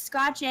though. The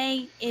Scotch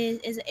egg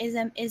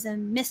is a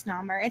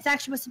misnomer. It's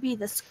actually supposed to be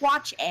the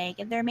Squatch egg,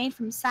 and they're made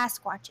from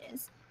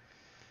Sasquatches.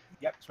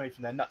 Yep, it's made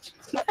from their nuts.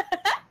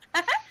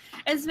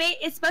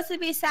 It's supposed to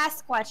be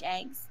Sasquatch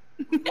eggs.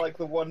 Like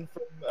the one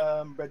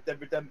from Red Dead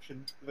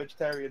Redemption, the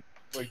vegetarian,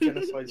 where he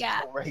genocides the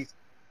whole race.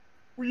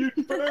 We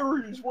eat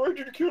berries. Why did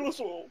you kill us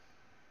all?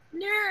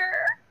 No.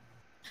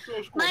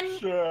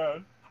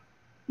 Sasquatch.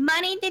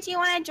 Money, did you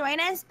want to join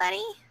us,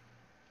 buddy?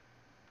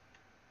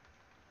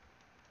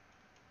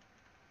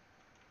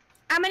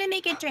 I'm gonna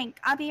make a drink.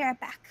 I'll be right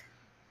back.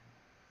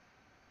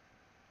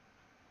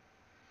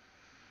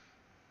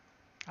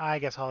 I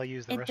guess I'll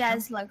use the restroom. It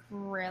does look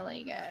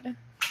really good.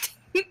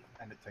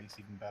 And it tastes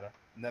even better.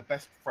 And they're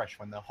best fresh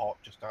when they're hot,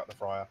 just out of the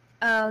fryer.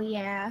 Oh,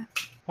 yeah.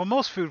 Well,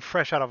 most food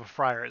fresh out of a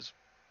fryer is,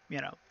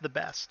 the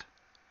best.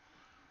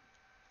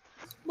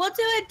 We'll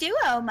do a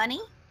duo, Money.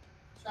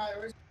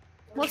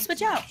 We'll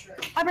switch out.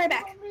 I'll be right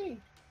back.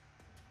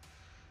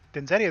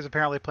 Denzetti is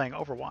apparently playing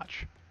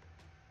Overwatch.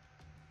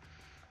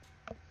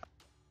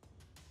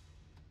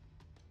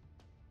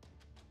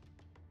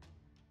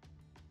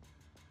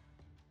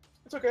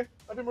 It's okay.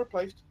 I've been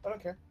replaced. I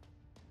don't care.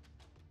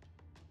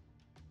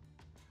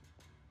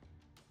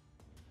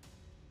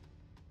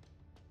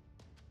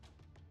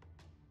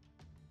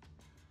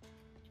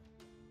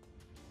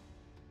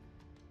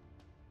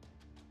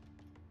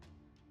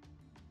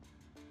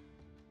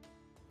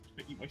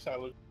 Eat my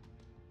salad.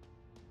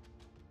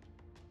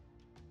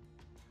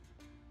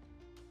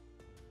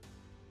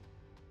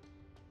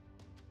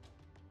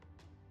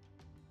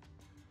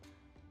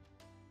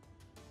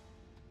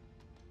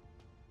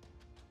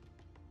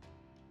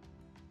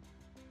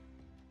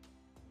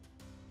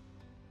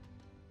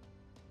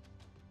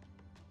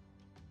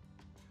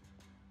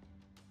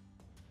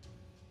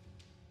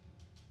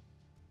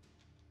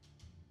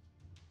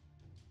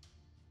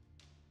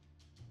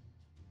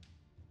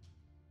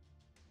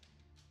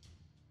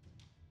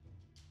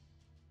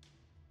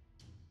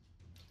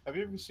 Have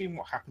you ever seen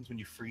what happens when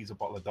you freeze a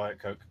bottle of Diet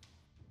Coke?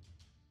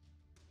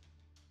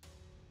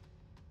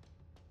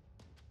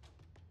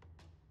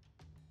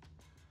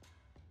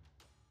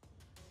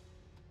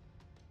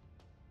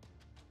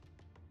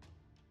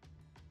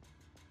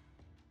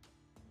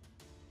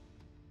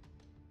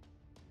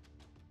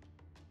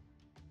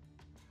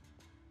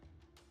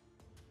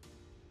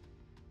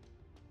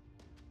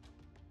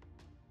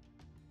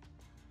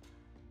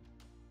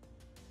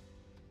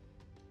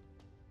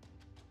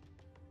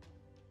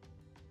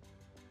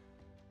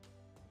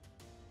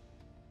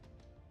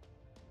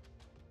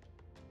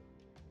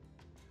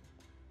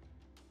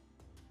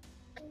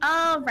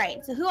 All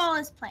right. So who all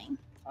is playing?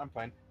 I'm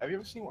playing. Have you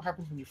ever seen what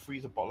happens when you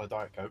freeze a bottle of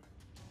Diet Coke?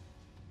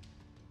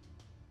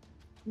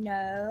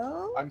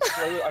 No.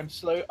 I'm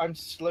slowly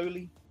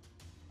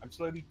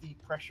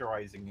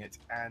depressurizing it,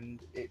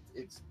 and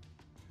it's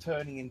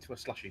turning into a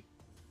slushy.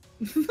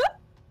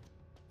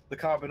 The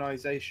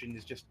carbonization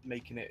is just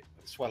making it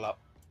swell up.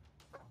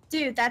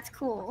 Dude, that's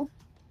cool.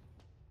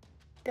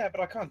 Yeah,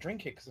 but I can't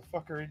drink it because the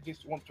fucker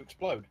just wants to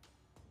explode.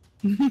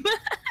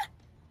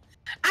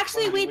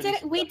 Actually, we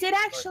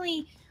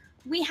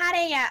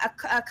had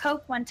a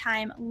Coke one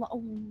time a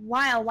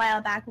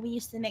while back. We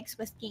used to mix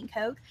whiskey and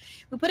Coke.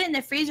 We put it in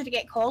the freezer to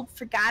get cold,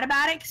 forgot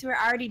about it because we were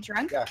already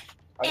drunk. Yeah,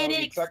 and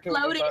it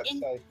exploded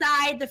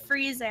inside the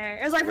freezer.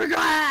 It was like,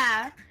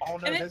 Rah! Oh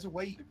no, there's a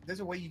way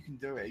you can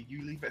do it.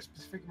 You leave it a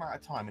specific amount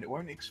of time and it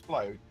won't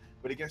explode,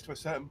 but it gets to a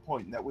certain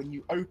point that when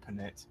you open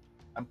it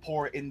and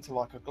pour it into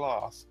like a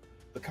glass,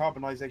 the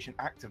carbonization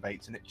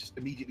activates and it just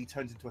immediately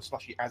turns into a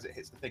slushy as it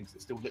hits the thing, so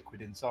it's still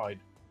liquid inside.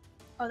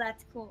 Oh,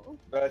 that's cool.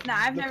 No,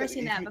 I've never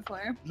seen that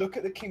before. Look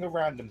at the King of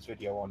Randoms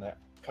video on it.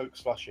 Coke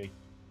slushy.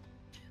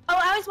 Oh,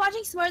 I was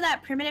watching some more of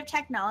that Primitive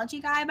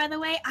Technology guy, by the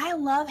way. I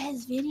love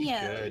his videos.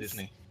 He's good, isn't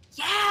he?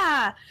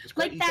 Yeah,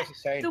 like that,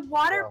 the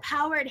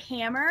water-powered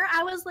hammer.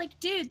 I was like,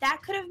 dude,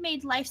 that could have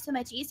made life so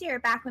much easier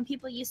back when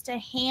people used to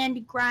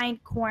hand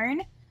grind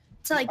corn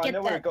to like get I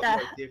know where he got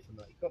the idea from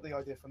that. He got the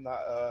idea from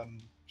that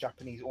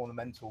Japanese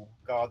ornamental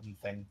garden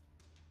thing,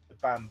 the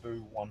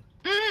bamboo one.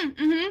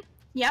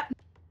 Yep.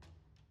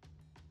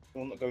 The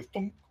one that goes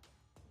thunk.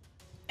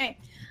 Okay,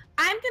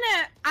 I'm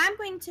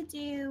going to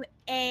do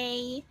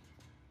a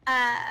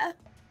I'm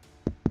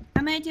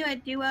gonna do a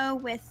duo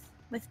with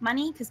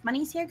Money because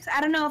Money's here. Because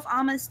I don't know if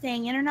Alma's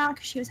staying in or not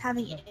because she was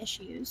having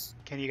issues.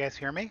 Can you guys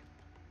hear me?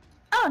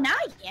 Oh, now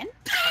I can.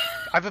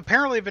 I've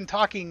apparently been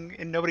talking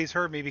and nobody's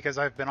heard me because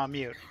I've been on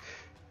mute.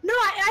 No,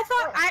 I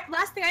thought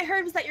last thing I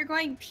heard was that you're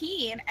going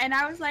pee, and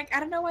I was like, I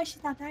don't know why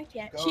she's not back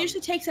yet. She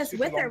usually takes us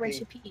with her when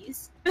she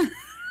pees.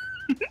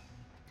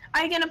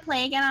 Are you gonna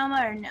play again,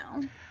 Alma, or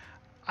no?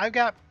 I've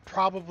got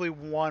probably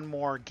one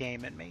more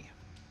game in me.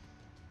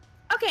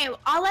 Okay,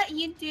 I'll let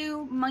you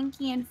do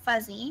Monkey and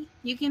Fuzzy.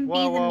 You can be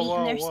the meat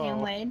in their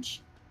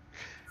sandwich.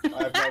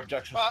 I have no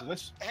objections to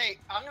this. Hey,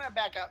 I'm gonna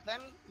back up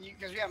then,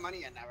 because we have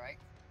Money in now, right?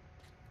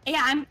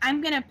 Yeah,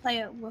 I'm gonna play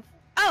it with.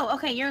 Oh,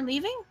 okay, you're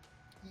leaving?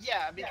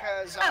 Yeah,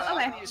 because Oh, I'm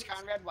okay. gonna use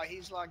Conrad while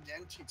he's logged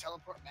in to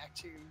teleport back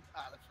to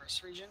the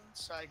first region,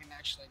 so I can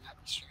actually not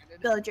be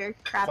stranded. Build your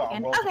crap Sorry,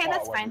 again. Worlds Okay, Apart,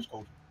 that's whatever fine. it's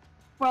called.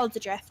 Worlds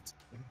Adrift.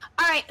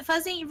 Alright,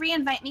 Fuzzy,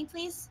 re-invite me,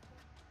 please.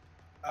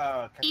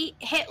 Okay.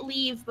 Hit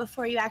leave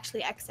before you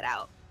actually exit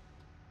out.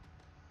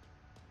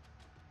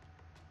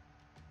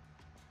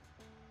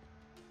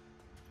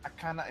 I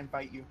cannot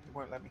invite you. It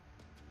won't let me.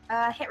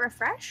 Hit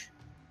refresh.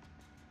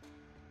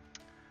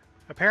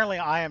 Apparently,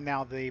 I am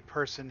now the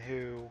person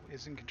who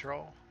is in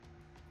control.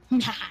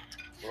 We're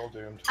all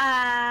doomed.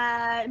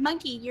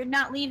 Monkey, you're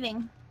not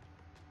leaving.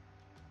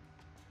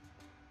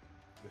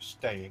 You're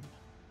staying.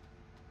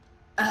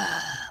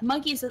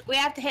 Monkey says we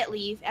have to hit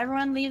leave.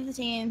 Everyone leave the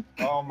team.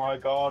 Oh my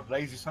god,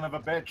 lazy son of a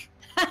bitch.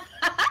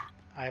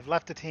 I have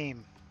left the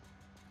team.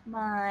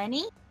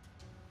 Money.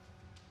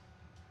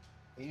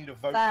 You need a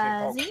vote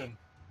Fuzzy. kick option.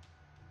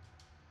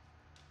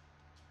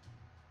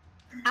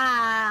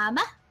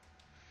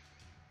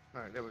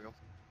 Alright, there we go.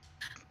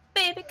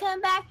 Baby,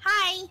 come back.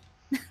 Hi.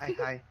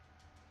 Hi.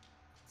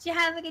 Did you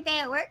have a good day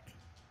at work?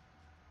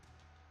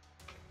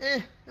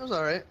 It was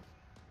alright.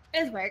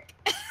 It was work.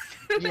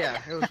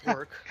 Yeah, it was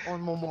work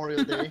on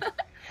Memorial Day.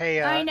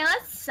 Hey, I know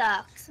it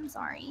sucks. I'm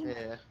sorry.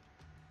 Yeah.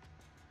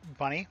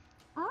 Bunny,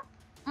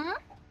 Mm?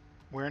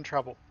 we're in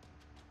trouble.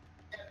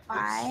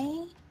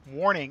 Why?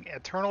 Warning,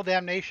 eternal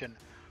damnation.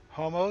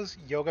 Homos,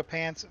 yoga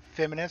pants,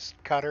 feminists,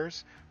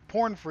 cutters,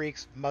 porn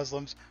freaks,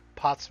 Muslims,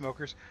 pot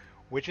smokers,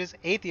 witches,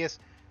 atheists,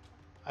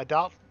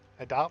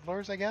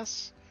 adulterers, I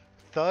guess,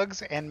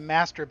 thugs, and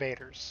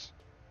masturbators.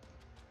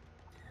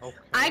 Okay.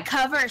 I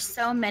cover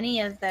so many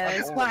of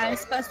those. Oh, Why I'm no.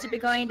 supposed to be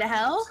going to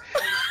hell?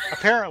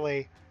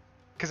 Apparently,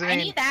 because I I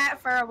mean, need that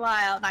for a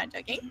while. Not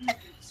joking.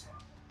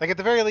 like at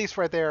the very least,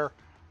 right there,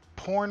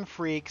 porn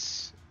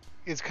freaks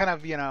is kind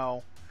of,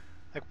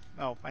 like,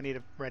 oh, I need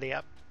to ready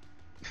up.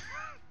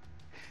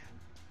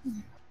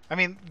 I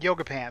mean,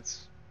 yoga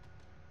pants.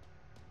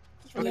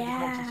 It's religious Yeah.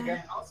 nonsense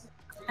again. I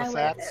What's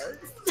wear that?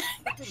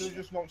 those.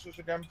 Religious nonsense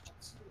again.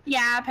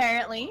 Yeah,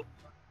 apparently.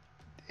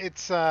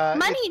 It's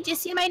Money, did you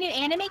see my new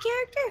anime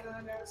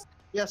character?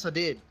 Yes, I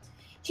did.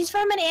 She's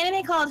from an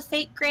anime called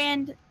Fate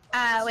Grand.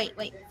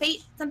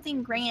 Fate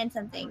something grand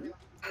something.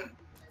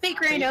 Fate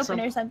Grand Fate Open some-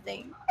 or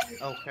something.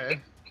 Okay.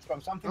 It's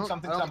from something, Oh,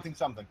 something, I don't- something,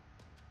 something.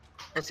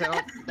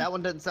 That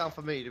one doesn't sound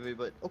familiar to me,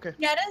 but okay.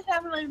 Yeah, it doesn't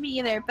have one with me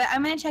either, but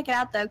I'm gonna check it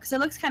out though, because it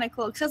looks kind of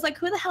cool. Because I was like,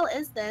 who the hell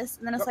is this?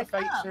 And then it's Got like, the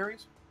Fate oh.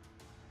 series?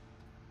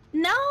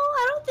 No,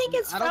 I don't think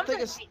it's I don't from think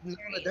the it's. Fate No,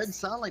 series. it doesn't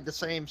sound like the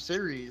same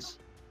series.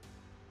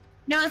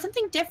 No, it's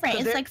something different.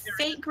 But It's there- like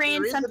Fate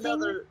Grand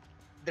something.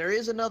 There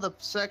is another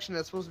section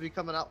that's supposed to be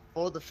coming out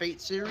for the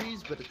Fate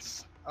series, but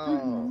it's.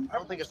 Mhm. I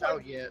don't think it's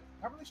out yet.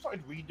 Haven't they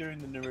started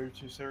redoing the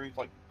Naruto series,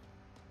 like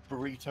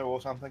Burrito or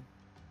something?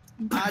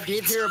 I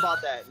did hear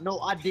about that. No,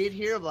 I did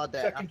hear about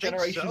that. Second I think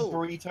generation so.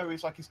 Burrito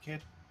is like his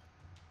kid.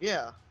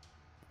 Yeah.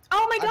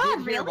 Oh my I god, did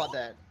really? hear about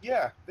that.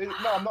 Yeah. No,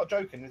 I'm not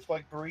joking. It's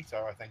like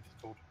Burrito, I think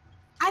it's called.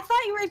 I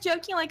thought you were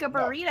joking like a No.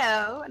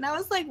 burrito, and I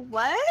was like,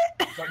 what?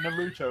 It's like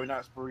Naruto, and now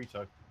it's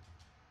Burrito.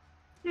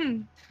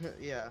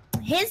 Yeah.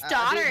 His I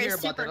daughter did hear is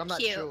about super that. I'm not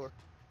cute. sure.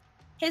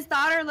 His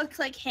daughter looks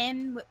like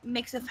him,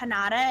 mix of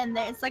Hanada, and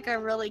it's like a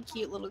really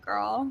cute little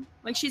girl.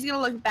 Like she's gonna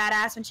look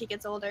badass when she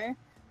gets older,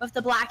 with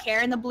the black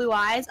hair and the blue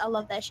eyes. I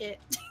love that shit.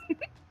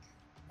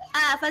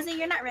 Fuzzy,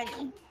 you're not ready.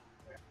 Cause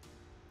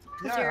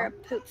Yeah. you're a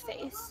poop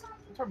face.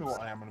 Tell me what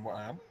I am and what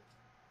I am.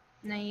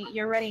 No,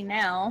 you're ready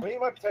now. I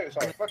eat my potato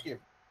salad. Fuck you.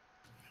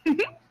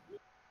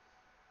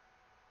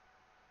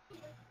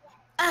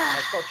 Ah.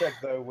 My Scotch egg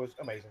though was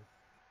amazing.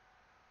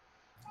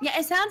 Yeah,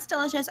 it sounds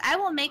delicious. I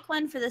will make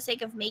one for the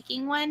sake of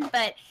making one,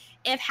 but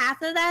if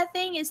half of that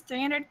thing is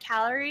 300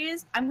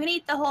 calories, I'm gonna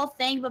eat the whole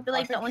thing, but be I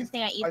like the think only it's-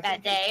 thing I eat I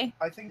that think it's- day.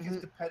 I think it's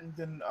Mhm.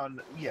 dependent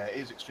on. Yeah, it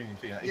is extremely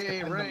thin. It's Yeah,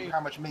 dependent right. on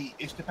how much meat.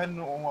 It's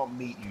dependent on what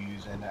meat you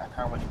use in it and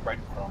how much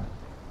breadcrumb.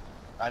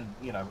 And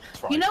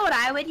it's right. You know what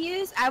I would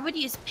use? I would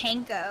use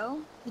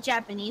panko, the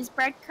Japanese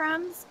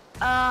breadcrumbs.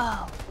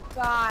 Oh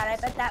god, I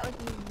bet that would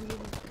be really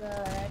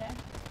good.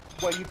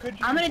 Well, you could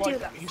use. I'm gonna do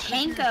like, the you could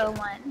panko use-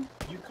 one.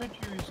 You could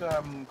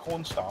use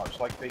cornstarch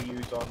like they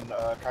use on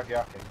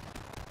kageyaki.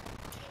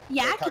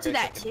 Yeah, the I could do Kage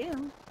that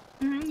chicken.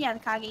 too. Yeah, the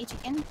Kage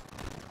chicken.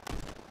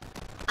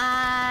 But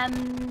that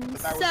would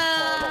require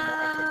a lot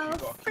more effort. So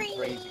You've got to free keep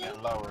raising it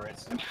and lower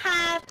it. and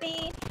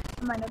happy.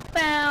 I'm gonna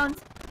bounce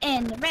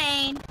in the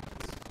rain.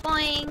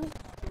 Boing,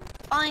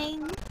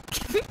 boing.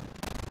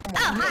 Oh,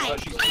 hi. Ah,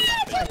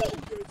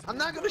 Jimmy. I'm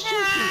not gonna shoot you.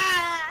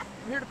 Ah.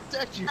 I'm here to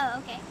protect you. Oh,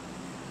 okay.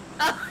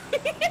 Oh.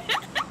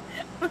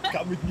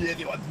 Come with me,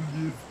 anyone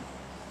who live.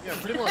 Yeah,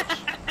 pretty much.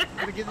 I'm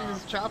gonna get in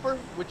this chopper,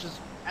 which is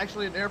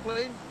actually an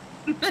airplane.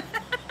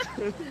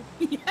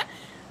 Yeah.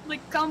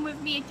 Like, come with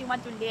me if you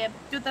want to live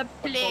to the Like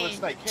solid plane.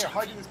 snake. Here,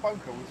 hide in this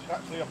bunker, which is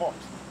actually a box.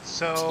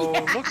 So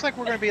Yeah. looks like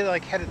we're gonna be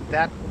like headed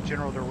that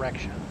general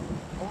direction.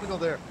 I wanna go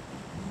there.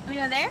 We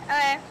go there?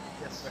 Okay.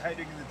 Yes. We're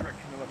heading in the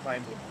direction of the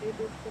plane.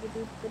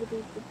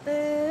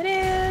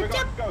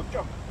 Jump, Go,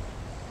 jump.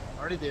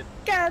 Already did.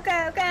 go,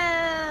 go, go.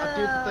 I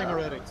did the thing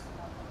already.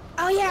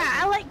 Oh yeah,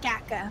 I like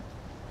Gakka.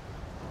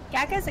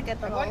 Gakka's a good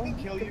Can little, lightning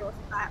kill good you? little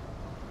spot.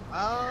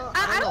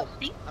 I don't know.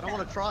 think I don't so.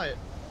 want to try it.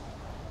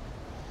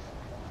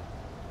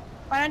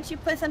 Why don't you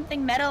put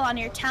something metal on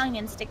your tongue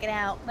and stick it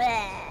out?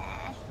 Bleh.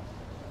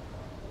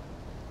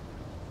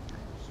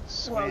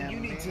 Well, Swim you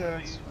need me,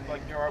 to swim.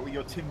 like go out with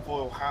your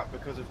tinfoil hat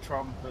because of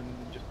Trump and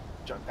just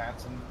jump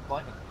dance and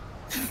lightning.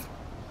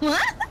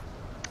 What?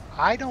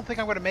 I don't think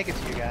I'm going to make it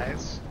to you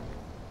guys.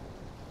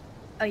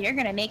 Oh, you're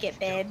gonna make it,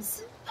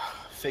 babes.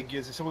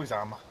 Figures, it's always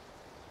armor.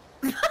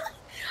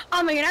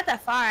 Oh my, you're not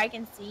that far. I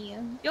can see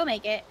you. You'll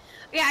make it.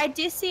 Yeah, I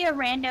do see a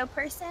rando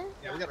person.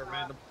 Yeah, we got a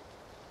random.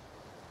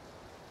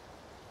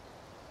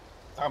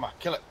 Armor,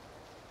 kill it.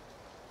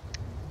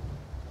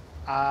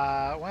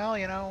 Well,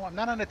 you know, I'm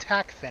not an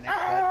attack Finnick, but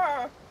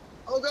Ah!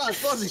 Oh god,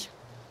 Fuzzy!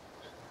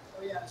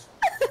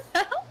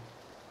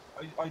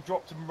 I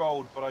dropped and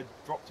rolled, but I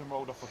dropped and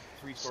rolled off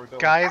a 3-story building.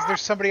 guys,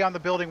 there's somebody on the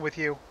building with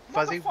you.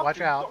 Fuzzy, Motherfucker, watch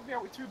you out. knocked me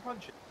out with 2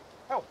 punches.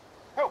 Help!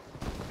 Help!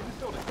 In this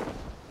building.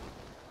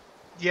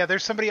 Yeah,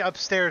 there's somebody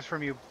upstairs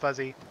from you,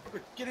 Fuzzy.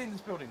 Quick, get in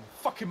this building.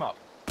 Fuck him up.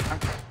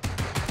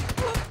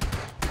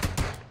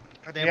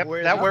 Goddamn, Yep, where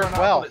is that he? worked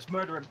well. Let's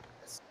murder him.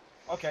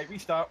 Okay,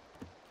 restart.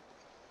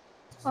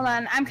 Hold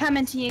on, I'm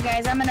coming to you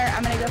guys. I'm gonna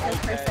go for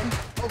this person.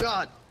 Oh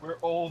god! We're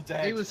all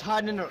dead. He was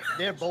hiding in a...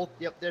 They're both...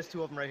 Yep, there's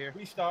 2 of them right here.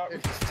 Restart,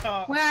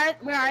 restart. Where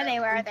are they?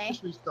 Where are they?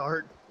 Just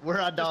restart.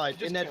 Where I died.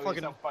 just in that kill fucking...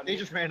 yourself, buddy. They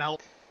just ran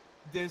out.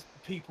 There's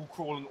people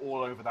crawling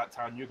all over that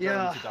town. You're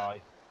Yeah. going to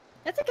die.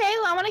 That's okay.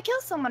 Well, I want to kill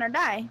someone or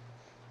die.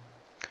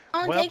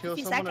 Only Well, take a Kill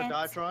few someone seconds. or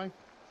die trying.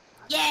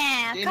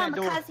 Yeah, Get in that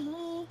door.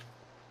 kamikaze.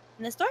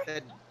 In this door?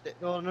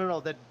 No.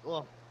 That...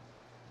 Well...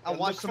 I And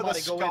watched look for the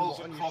somebody go skulls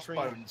in and on your stream.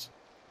 crossbones.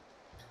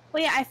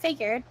 Well, yeah, I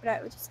figured, but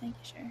I was just making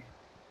sure.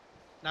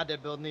 Not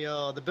that building.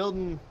 The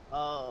building...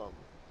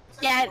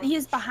 Yeah, he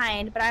was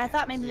behind, but I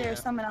thought maybe there was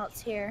Yeah. someone else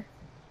here.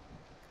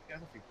 Yeah,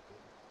 other people.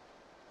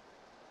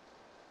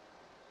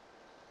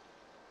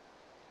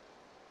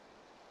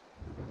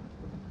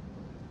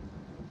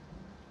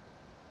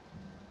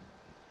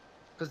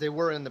 Because they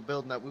were in the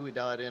building that we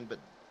died in, but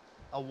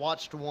I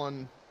watched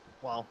one.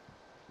 Well,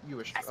 you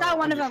were. I saw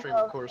one of them stream,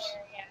 over of course.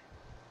 there, yeah.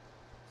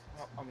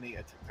 Oh, I'm gonna eat a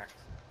Tic Tac.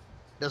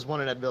 There's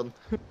one in that building.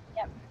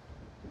 Yep.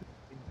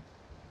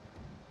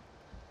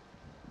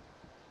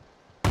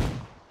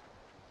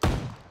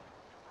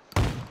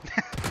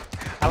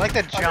 I like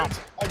that jump.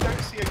 I don't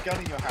see a gun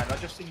in your hand. I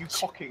just see you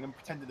cocking and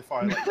pretending to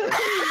fire. Like,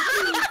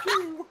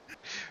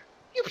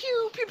 Pew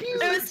pew pew pew.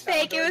 It was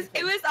fake.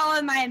 It was all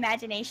in my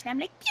imagination. I'm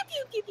like pew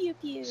pew pew pew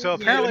pew. So Yeah,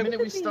 apparently, the minute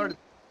we started.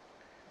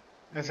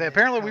 I say,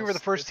 apparently we were the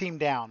first team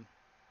down.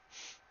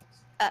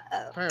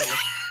 Uh-oh. Apparently.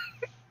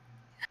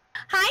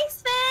 Hi,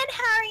 Sven.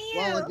 How are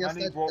you? Well, I guess and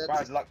he that- brought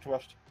that's- bad luck to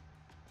us.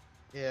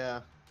 Yeah.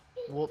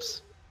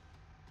 Whoops.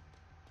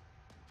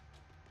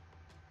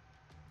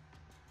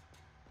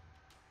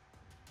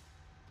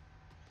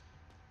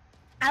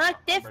 I look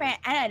different.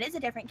 I know it is a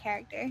different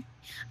character.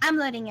 I'm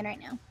loading in right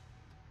now.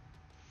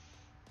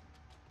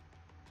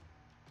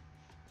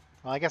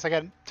 Well, I guess I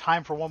got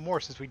time for one more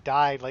since we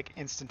died like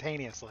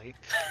instantaneously.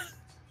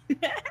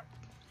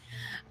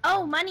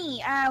 Oh,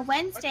 money.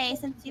 Wednesday.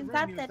 Since you've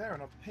got He was the there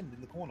and I've pinned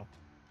in the corner.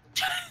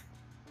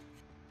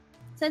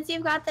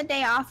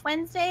 day off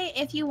Wednesday,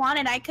 if you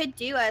wanted, I could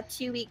do a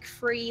 2-week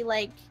free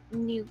like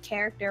new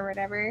character or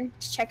whatever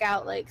to check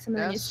out like some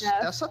of the new stuff.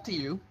 That's up to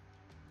you.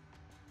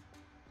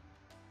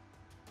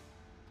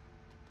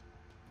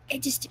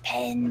 It just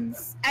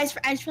depends. I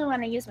just really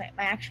want to use my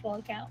actual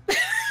account.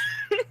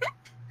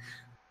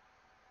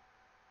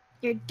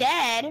 You're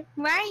dead?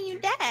 Why are you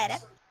dead?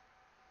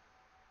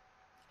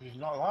 He's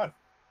not alive.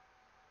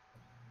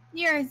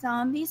 You're a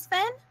zombie,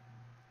 Sven?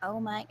 Oh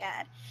my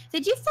god.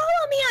 Did you follow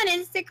me on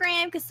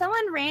Instagram? Because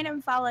someone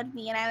random followed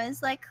me and I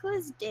was like,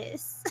 who's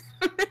this?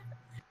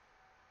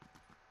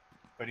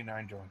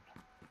 39 joined.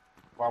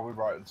 While we're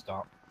right at the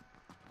start.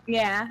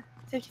 Yeah.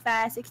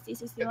 55, 60, Get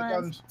 61, the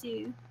guns.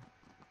 62.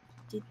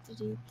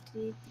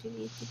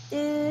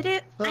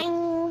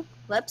 Bing.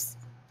 Whoops.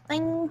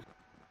 Bing.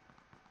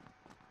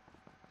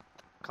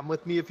 Come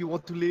with me if you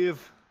want to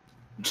live.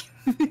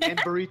 And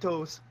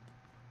burritos.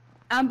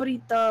 I'm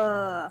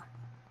burrito.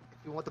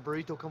 If you want the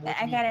burrito, come with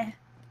I me. gotta.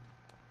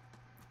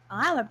 Oh,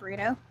 I love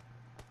burrito.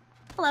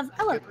 I love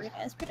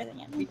burritos. Better than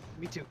yummy.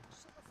 Me too.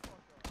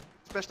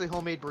 Especially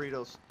homemade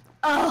burritos.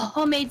 Oh,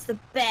 homemade's the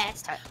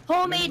best.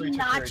 Homemade Memory to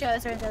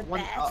nachos are the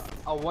One best.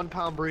 a 1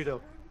 pound burrito.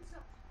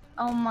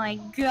 Oh my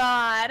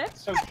god.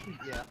 So cheap.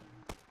 Yeah.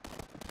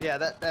 Yeah,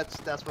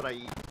 that's what I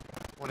eat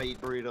when I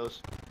eat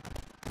burritos.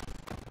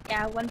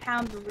 Yeah, 1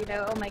 pound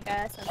burrito. Oh my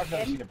god, that sounds I've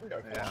never good. seen a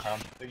burrito for Yeah.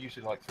 £1. They're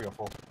usually like 3 or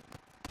 4.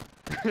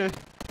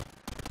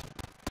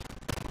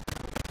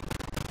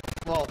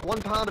 Well,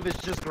 1 pound of it's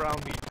just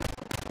ground meat.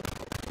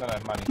 No,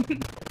 money.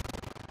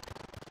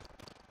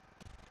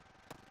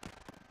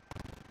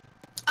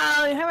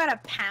 Oh, you're talking about a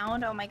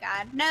pound? Oh my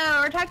god. No,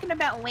 we're talking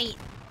about weight.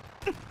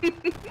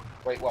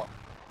 Wait, what?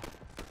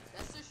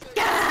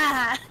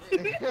 Ah!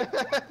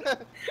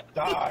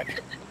 Die!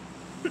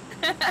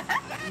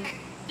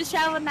 Just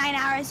traveled 9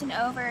 hours and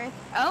over.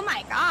 Oh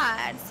my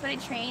god. Sweaty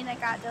train that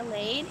got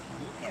delayed.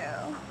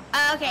 Ew.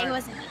 Okay, he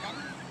wasn't even.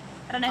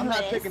 I don't know I'm who not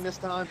it is. picking this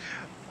time.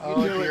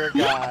 Oh do it. dear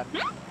God.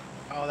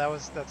 Oh,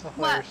 that's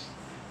hilarious.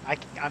 I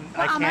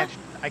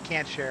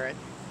can't share it.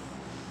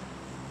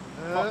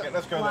 Fuck it,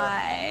 let's go there.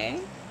 Why?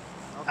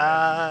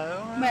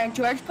 Okay. Where,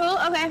 George Pool?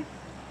 Okay.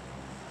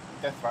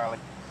 Death Valley.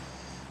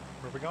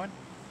 Where are we going?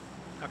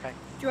 Okay.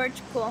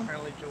 George Pool.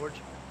 Apparently, George.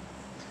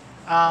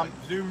 Right,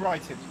 zoom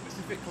right in,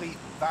 specifically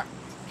that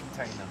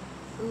container.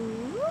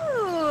 Ooh,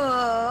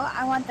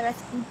 I want the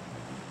recipe.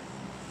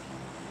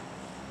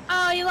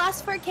 Oh, you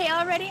lost 4K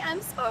already?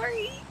 I'm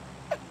sorry.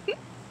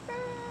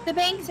 The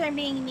banks are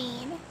being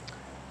mean.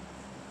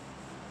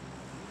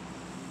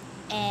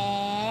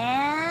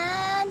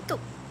 And go.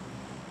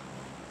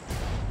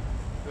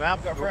 Well,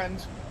 We've got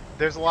friends.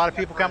 there's a lot of Got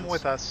people coming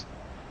friends. with us.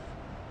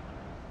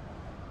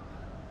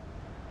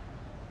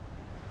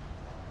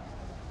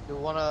 Do you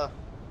want to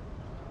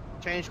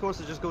change course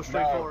or just go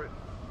straight No. for it?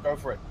 Go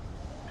for it.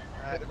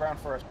 Hit the ground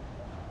first.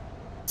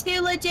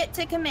 Too legit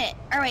to commit.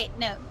 Or wait,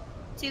 no.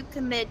 Too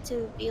commit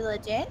to be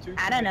legit. Too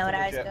I don't know what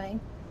commit I to was legit. going.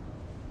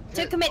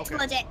 Too Hit- commit to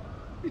okay. legit.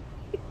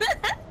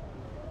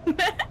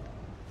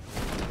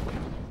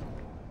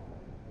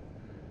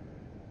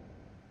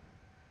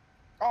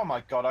 Oh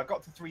my god, I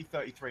got to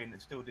 333 and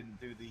it still didn't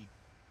do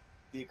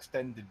the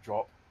extended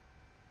drop.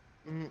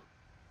 Mhm.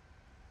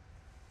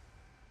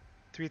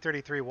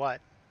 333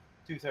 what?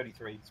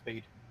 233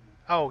 speed.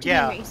 Oh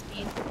yeah, Delivery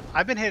speed.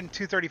 I've been hitting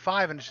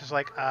 235 and it's just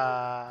like,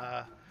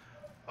 oh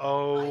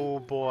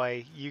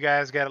boy, you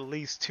guys got at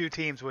least 2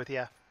 teams with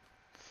you.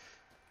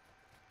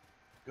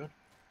 Good.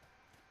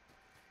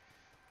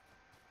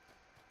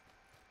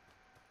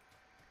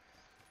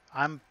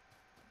 I'm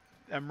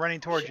running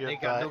towards you, They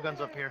got no but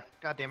guns up here.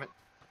 God damn it.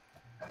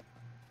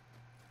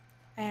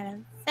 And a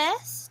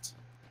vest.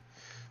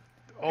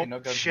 oh Okay, no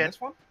guns in shit,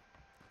 this one?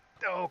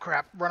 oh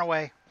crap, run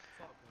away.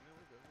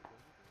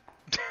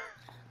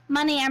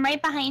 Money, I'm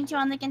right behind you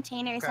on the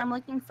containers. Okay. I'm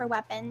looking for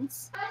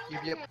weapons.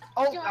 Yep.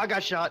 Oh, I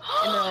got shot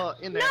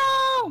in there.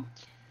 No!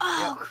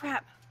 Oh Yep.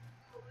 crap.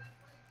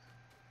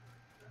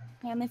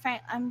 Yeah, let me find.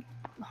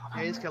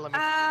 Yeah, he's killing me.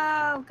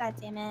 Oh god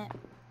damn it.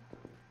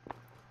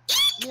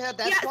 Yeah,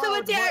 that's Yeah, why I so would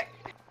it's there.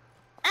 that's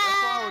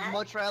why I would Ah!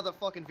 much rather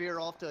fucking veer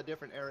off to a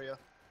different area.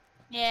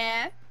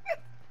 Yeah.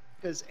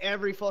 Because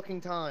every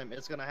fucking time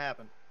it's gonna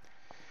happen.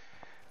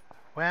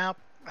 Well,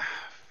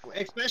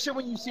 Especially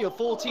when you see a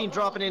full team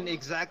dropping in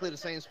exactly the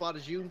same spot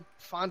as you,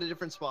 find a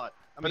different spot.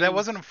 but that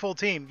wasn't a full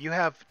team. You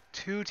have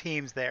 2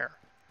 teams there.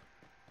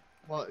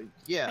 Well,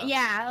 yeah.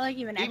 Yeah, like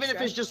even extra. Even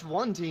if it's just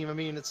one team, I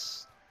mean,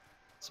 it's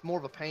more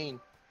of a pain.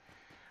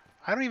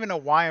 I don't even know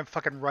why I'm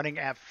fucking running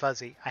at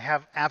Fuzzy. I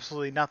have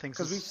absolutely nothing.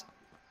 Because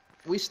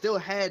we still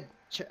had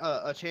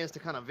a chance to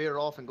kind of veer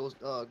off and go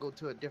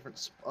to a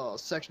different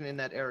section in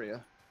that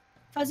area.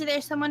 Fuzzy,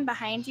 there's someone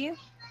behind you.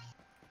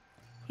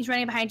 He's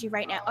running behind you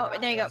right now. Oh,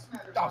 there you go.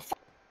 Oh, fuck.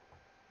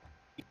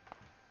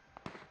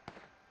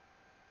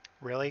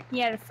 Really? He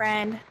had a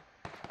friend.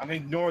 I'm gonna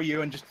ignore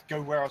you and just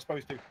go where I was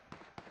supposed to.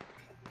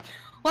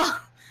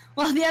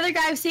 Well, the other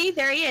guy, see,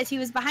 there he is. He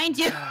was behind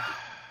you.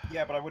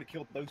 Yeah, but I would have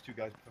killed those 2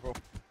 guys before.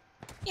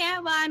 Yeah,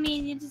 well, I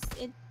mean, it's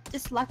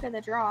just luck of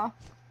the draw.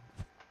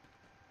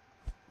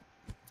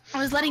 I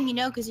was letting you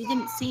know because you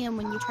didn't see him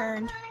when you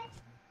turned.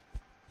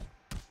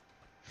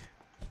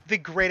 The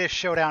greatest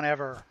showdown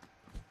ever.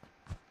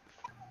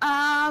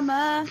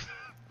 Gonna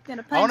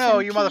punch Oh no,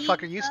 some you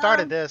motherfucker, you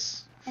started people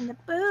this. in the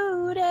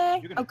booty.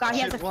 You're Oh gonna god,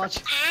 he has Shit, a watch.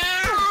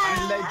 I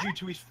Ah! led you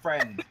to his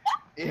friend.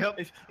 Yep.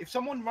 If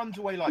someone runs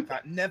away like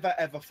that, never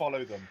ever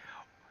follow them.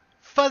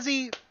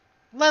 Fuzzy,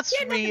 let's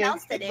Yeah, nothing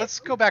else to do. let's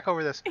go back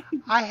over this.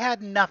 I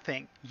had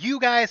nothing. You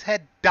guys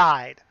had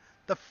died.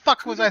 The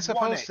fuck was I Could've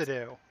won supposed it.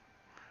 to do?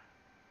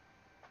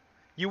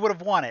 You would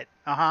have won it.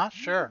 Uh-huh,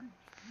 sure.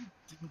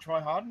 Didn't try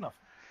hard enough.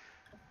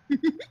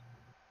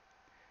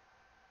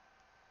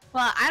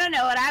 Well, I don't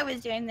know what I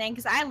was doing then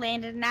because I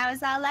landed and I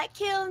was all like,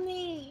 kill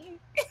me.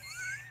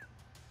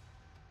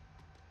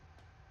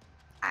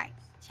 Alright,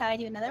 shall I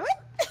do another one?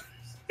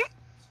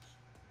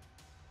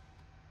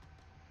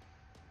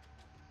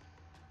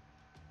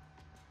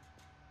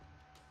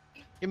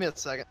 Give me a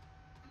second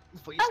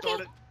before you Okay.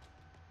 start it.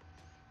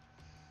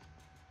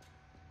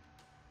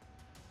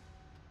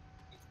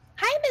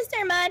 Hi,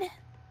 Mr. Mud.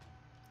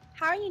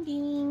 How are you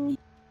doing?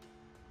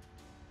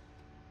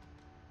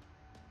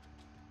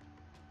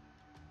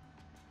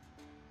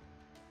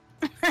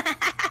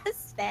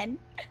 Sven.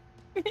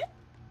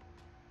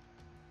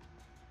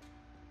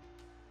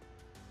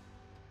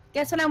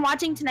 Guess what I'm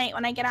watching tonight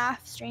when I get off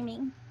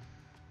streaming?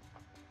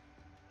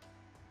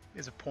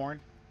 Is it porn?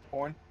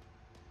 Porn.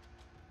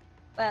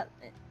 Well,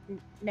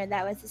 no,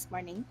 that was this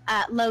morning.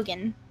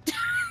 Logan.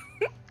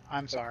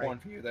 I'm So sorry. porn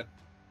for you then.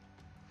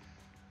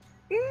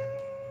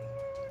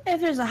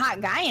 If there's a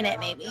hot guy in it,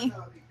 maybe.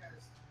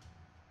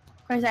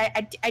 Of course,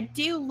 I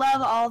do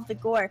love all of the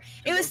gore.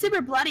 It was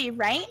super bloody,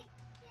 right?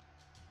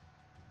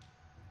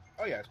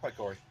 Oh yeah, it's quite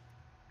gory.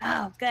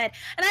 Oh, good.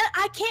 And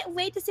I can't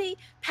wait to see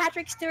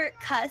Patrick Stewart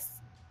cuss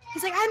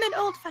He's like, I'm an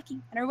old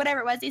fucking man, or whatever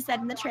it was he said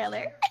in the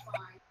trailer.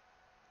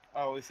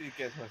 Oh, he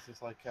gets worse.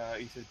 It's like,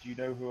 he said, do you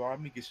know who I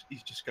am? He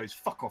just goes,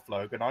 fuck off,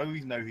 Logan. I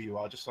always know who you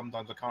are, just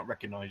sometimes I can't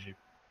recognize you.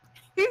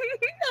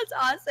 That's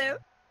awesome.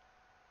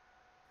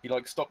 He,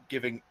 like, stopped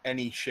giving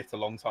any shit a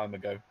long time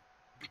ago.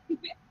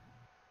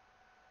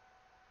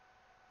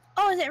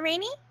 Oh, is it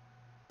rainy?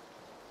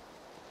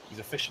 He's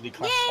officially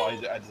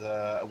classified as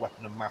a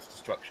weapon of mass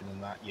destruction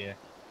in that year.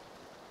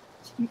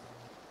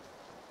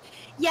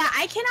 Yeah,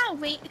 I cannot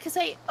wait because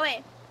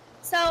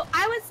so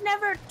I was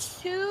never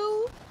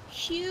too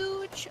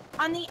huge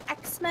on the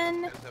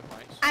X-Men.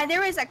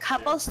 There was a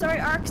couple story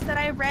arcs that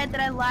I read that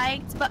I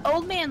liked, but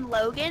Old Man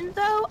Logan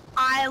though,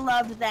 I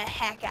loved the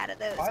heck out of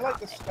those. I like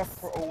the comics.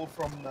 stuff all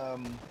from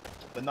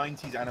the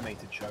 90s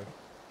animated show.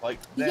 Like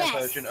their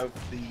version of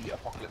the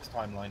Apocalypse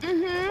timeline.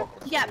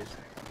 Apocalypse Yep. series.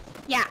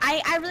 Yeah,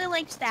 I really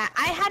liked that.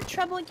 I had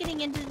trouble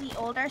getting into the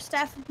older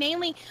stuff.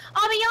 Mainly,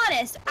 I'll be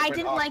honest, I When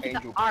didn't like the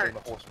Archangel art.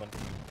 became a horseman.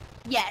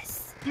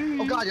 Yes.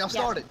 Oh god, y'all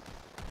started.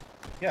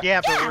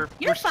 Yeah, but Yeah, we're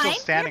you're still fine.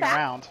 standing You're back.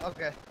 around.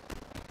 Okay.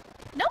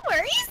 No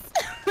worries.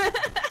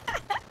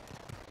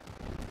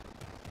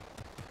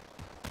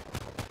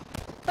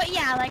 But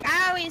yeah, like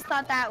I always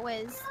thought that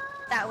was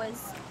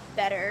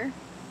better.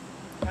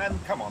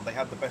 And come on, they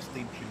had the best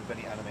theme tune of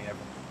any anime ever.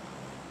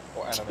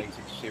 Or animated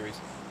series.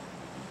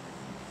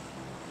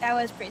 That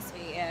was pretty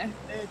sweet, yeah.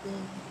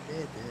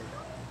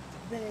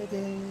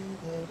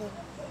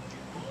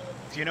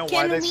 Do you know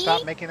why Can they we-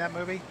 stopped making that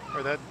movie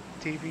or that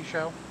TV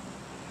show?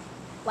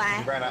 He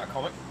Why? ran out of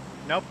comic.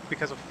 Nope,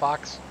 because of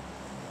Fox.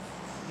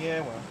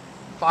 Yeah, well.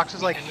 Fox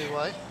was like,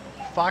 Anyway.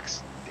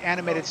 Fox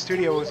Animated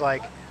Studio was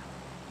like,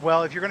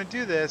 well, if you're gonna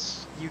do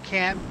this, you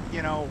can't,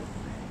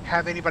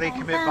 have anybody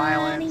commit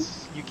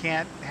violence. You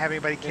can't have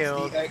anybody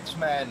killed. It's the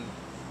X-Men.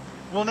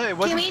 Well, no, it Can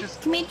wasn't we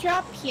just. can we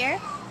drop here?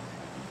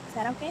 Is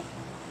that okay?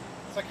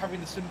 It's like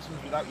having the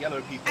Simpsons without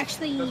yellow people.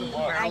 Actually, It doesn't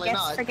work. I Apparently guess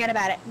not. forget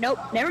about it. Nope,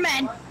 never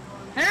mind.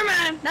 Never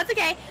mind. That's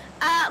okay.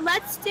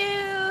 Let's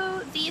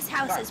do these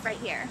houses right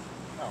here.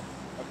 Oh,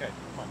 okay,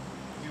 fine.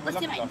 You were Let's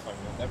do lucky mine. last time,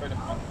 they're very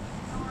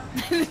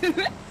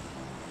fun.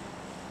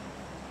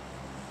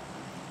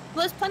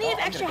 Well, there's plenty Oh, of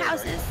I'm extra gonna go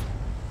right houses.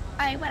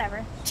 Alright,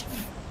 whatever.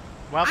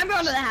 Well, I'm going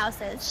to the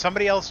houses.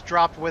 somebody else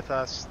dropped with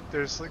us.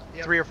 There's like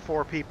Yep. 3 or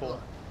 4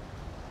 people.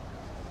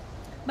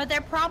 But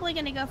they're probably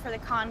going to go for the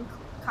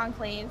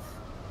conclave.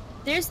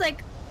 There's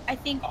like, I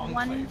think one...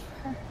 Enclave.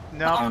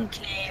 No,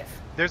 Enclave.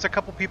 there's a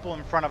couple people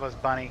in front of us,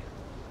 Bunny.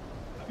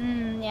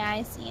 Yeah,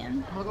 I see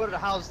him. I'm gonna go to the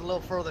house a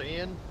little further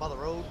in by the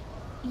road.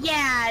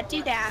 Yeah,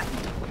 do that.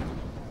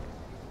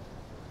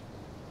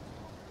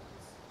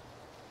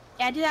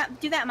 Yeah,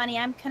 do that, Money.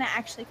 I'm gonna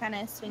actually kind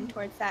of swing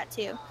towards that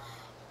too.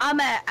 You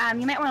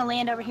might want to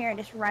land over here and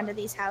just run to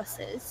these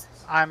houses.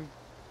 I'm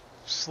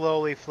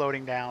slowly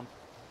floating down.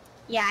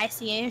 Yeah, I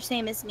see you. You're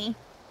same as me.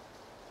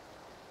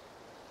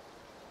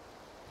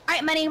 All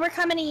right, Money, we're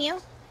coming to you.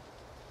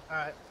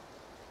 Alright.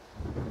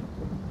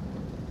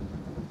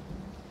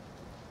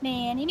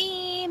 Manny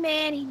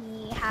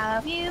me, how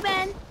have you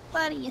been?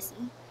 What do you see?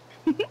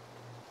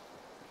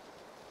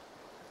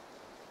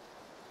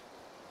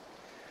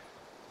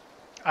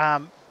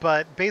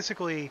 But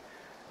basically,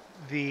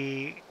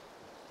 the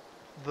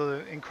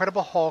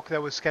Incredible Hulk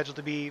that was scheduled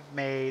to be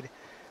made,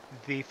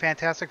 the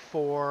Fantastic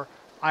Four,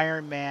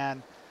 Iron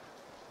Man,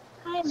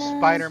 Hi, Mom.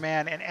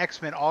 Spider-Man, and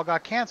X-Men all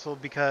got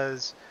canceled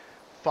because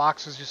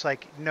Fox was just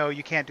like, no,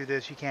 you can't do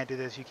this, you can't do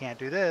this, you can't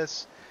do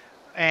this,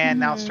 and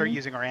now start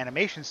using our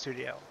animation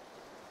studio.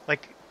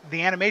 Like,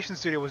 the animation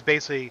studio was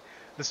basically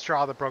the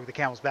straw that broke the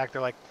camel's back.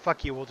 They're like,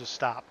 fuck you, we'll just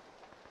stop.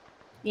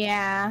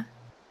 Yeah.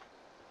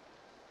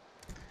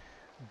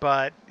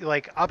 But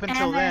like up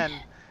until then,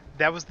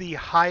 that was the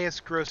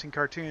highest grossing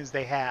cartoons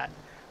they had.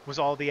 Was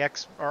all the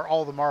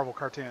all the Marvel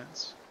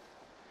cartoons.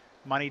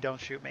 Money, don't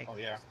shoot me. Oh,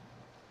 yeah.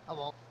 I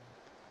won't.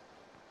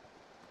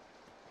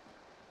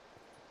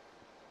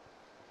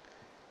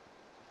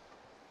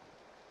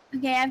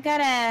 Okay, I've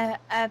got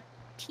a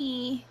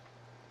P11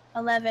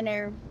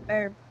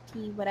 or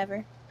P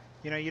whatever.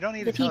 You don't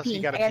need The to tell us you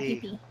PP. got I a got a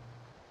pee.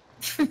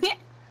 PP.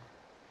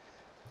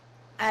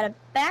 Out of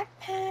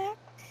backpack.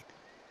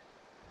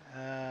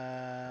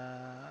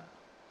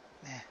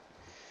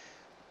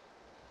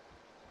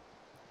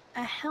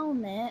 A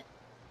helmet.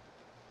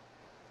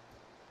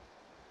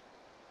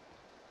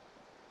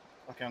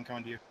 Okay, I'm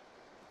coming to you.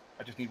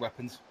 I just need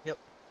weapons. Yep,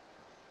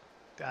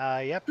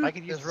 I could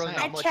use There's the really same.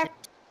 not I much.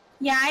 checked.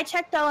 Yeah, I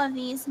checked all of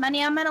these.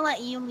 Money, I'm gonna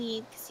let you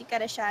lead because you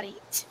got a shot at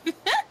each.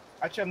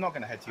 Actually, I'm not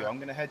going to head to you. I'm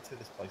going to head to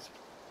this place.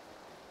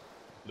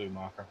 Blue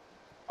marker.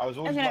 I was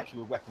always Okay. lucky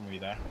with weaponry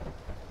there.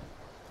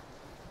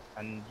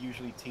 And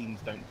usually teams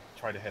don't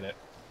try to hit it.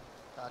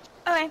 Gotcha.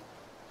 Okay.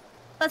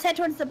 Let's head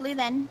towards the blue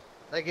then.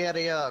 They got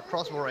a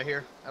crossbow right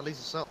here. At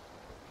least it's something.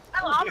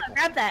 Oh, I'm gonna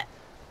grab that.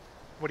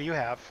 What do you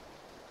have?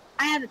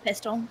 I have a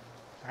pistol. All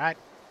right.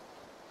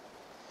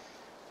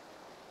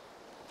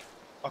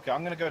 Okay,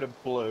 I'm going to go to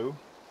blue.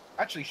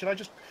 Actually, should I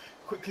just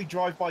quickly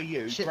drive by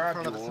you, Shit, in grab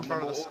front you of us, all, in and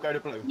front then of we'll us. all go to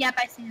blue? Yep,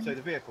 I see him. So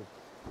the vehicle.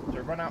 So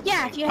run out.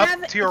 Yeah, to if me. you Up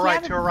have to your if you right,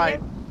 have to a your right.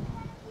 blue-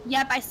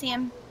 Yep, I see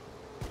him.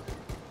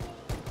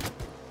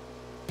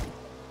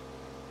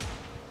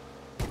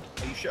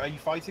 Are you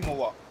fighting or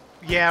what?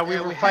 Yeah, we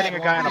Yeah, were we fighting a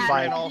had guy on one. a Yeah,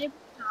 bike. ran off. They,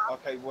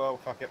 Okay, well,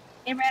 fuck it.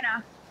 they ran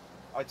off.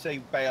 I'd say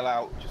bail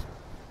out. Just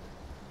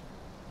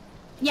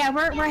Yeah,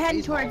 we're heading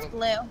He's towards hauling.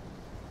 blue.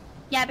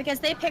 Yeah, because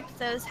they picked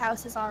those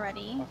houses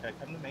already. okay.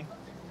 Come to me.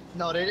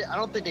 No, I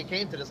don't think they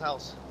came to this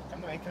house.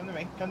 Come to me. Come to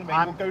me. Come to me.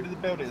 I'm- We'll go to the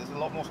building. There's a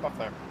lot more stuff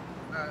there.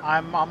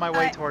 I'm on my way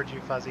Alright. towards you,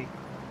 Fuzzy.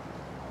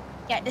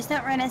 Yeah, just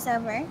don't run us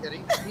over.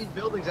 Yeah, these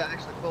buildings are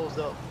actually closed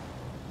up.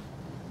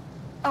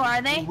 Oh,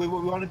 are they? We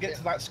want to get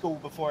to that school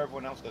before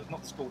everyone else does.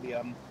 Not the school,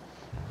 the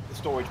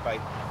storage bay.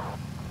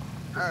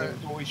 'Cause Alright.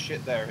 there's always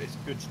shit there. It's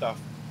good stuff.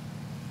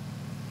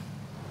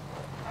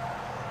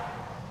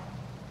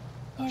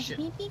 Oh, Yes, shit.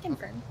 BP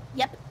confirmed.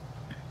 Yep.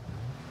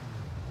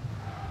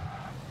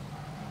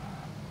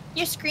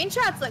 Your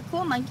screenshots look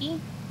cool,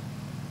 Monkey.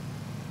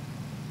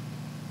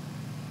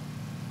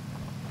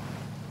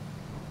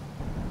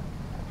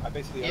 I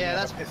basically only Yeah, have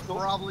that's a pistol.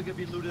 probably gonna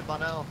be looted by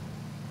now.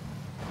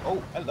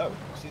 Oh, hello.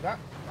 See that?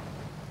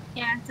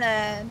 Yeah, it's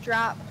a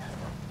drop.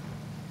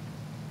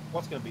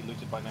 What's going to be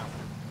looted by now?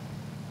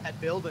 That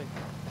building.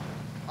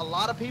 A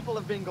lot of people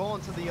have been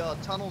going to the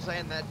tunnels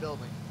and that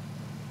building.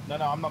 No,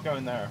 I'm not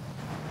going there.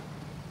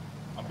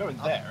 I'm going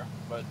there,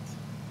 but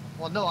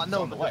Well, no, I it's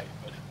know, on the but way.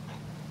 But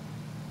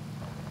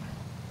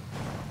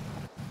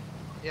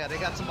yeah, they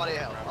got somebody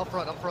out. Up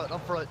front, up front,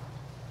 up front.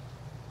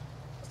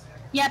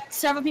 Yep,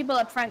 several people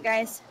up front,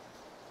 guys.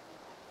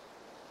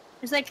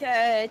 There's like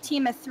a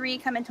team of 3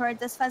 coming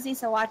towards us, Fuzzy,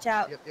 so watch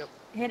out. Yep.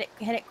 Hit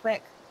it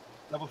quick.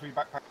 level 3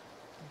 backpack.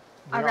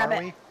 I'll Where grab are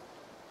it. we?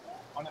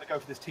 I'm going to go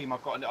for this team.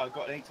 I've got an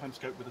 8x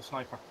scope with a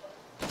sniper.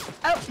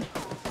 Oh,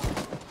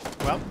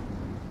 Well,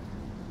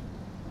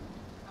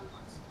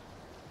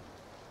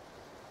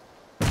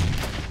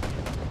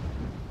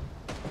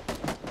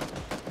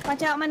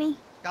 watch out, Money.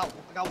 I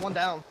got one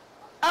down.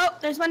 Oh,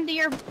 there's one to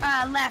your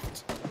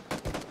left.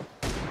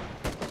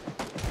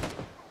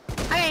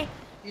 Okay,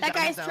 He's that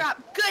down, he's guy's down.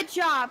 dropped. Good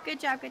job, good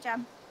job, good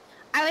job.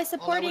 I was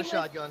supporting was with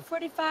shotgun.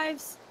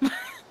 45s.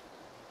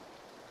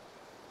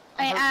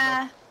 I'm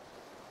hurting,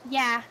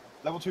 Yeah.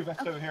 Level 2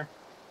 vest over here.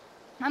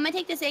 I'm gonna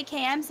take this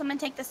AKM, so I'm gonna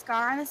take the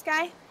scar on this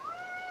guy.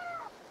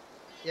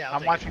 Yeah, I'll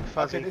I'm take watching Okay,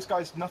 Fuzzy. this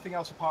guy's nothing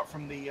else apart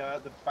from the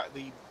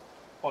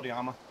body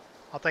armor.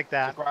 I'll take So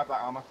that. grab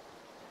that armor.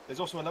 There's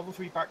also a level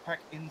 3 backpack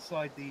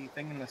inside the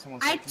thing, unless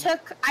someone's I taken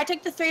it.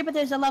 took the 3, but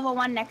there's a level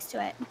 1 next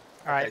to it.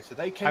 All right. Okay, so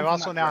they came I from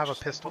also that now have a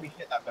direction, so pistol. When we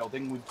hit that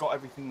building, we've got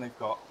everything they've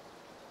got.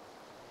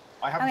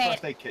 I have Okay. a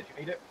first aid kit. Do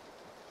you need it?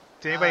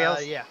 Did anybody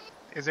else? Yeah.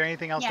 Is there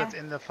anything else Yeah. that's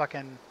in the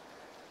fucking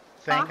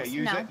thing? Box? Okay,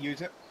 use No. it.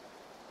 Use it.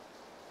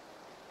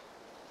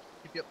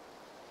 Yep.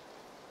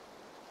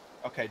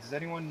 Okay, does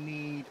anyone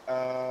need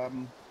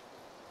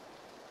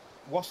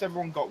what's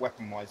everyone got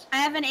weapon-wise? I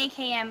have an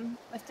AKM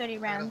with 30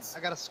 rounds. I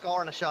got a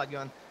scar and a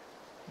shotgun.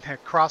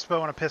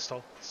 Crossbow and a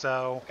pistol.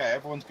 So Okay,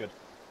 everyone's good.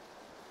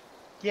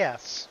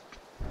 yes.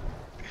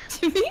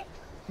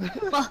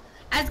 Well,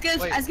 as good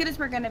Wait. as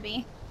we're gonna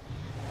be.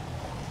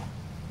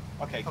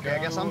 Okay, Okay, I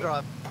guess I'm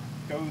driving.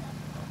 Go.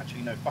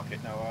 Actually, no. Fuck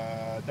it.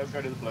 No. Don't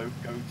go to the blue.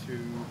 Go to.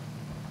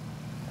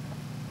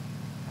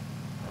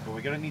 Okay,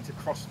 we're gonna need to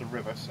cross the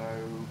river, so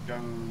go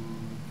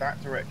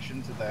that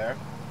direction to there,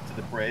 to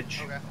the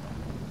bridge, Okay.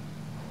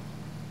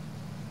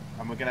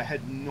 and we're gonna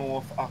head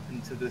north up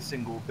into the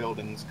single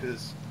buildings.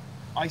 Because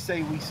I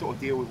say we sort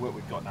of deal with what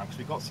we've got now. Because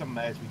we've got some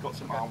meds, we've got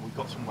some armor, we've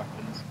got some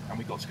weapons, and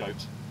we've got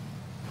scopes.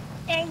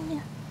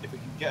 Dang. If we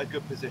can get a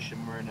good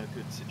position, we're in a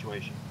good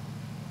situation.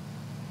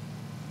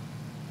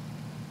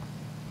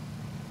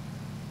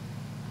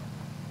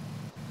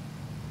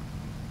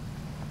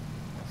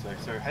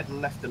 So head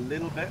left a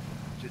little bit,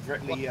 to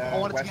directly I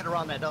wanted west. to get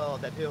around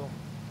that hill.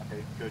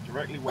 Okay, go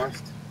directly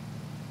west.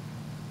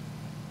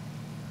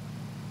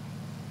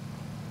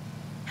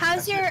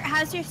 How's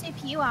That's your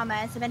CPU, Alma?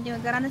 Has it been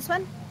doing good on this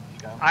one?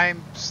 Go.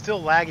 I'm still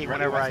laggy Directly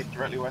whenever west,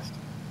 directly west.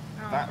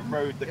 That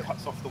road that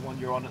cuts off the one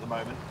you're on at the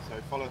moment. So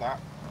follow that.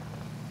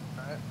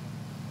 Alright.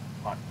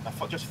 Right,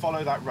 now just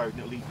follow that road and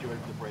it'll lead you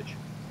over the bridge.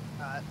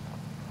 Alright.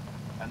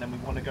 And then we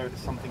want to go to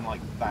something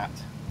like that.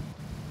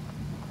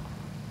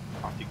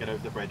 After you get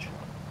over the bridge.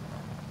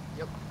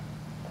 Yep.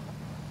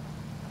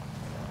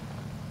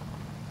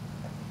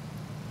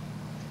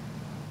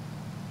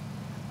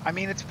 I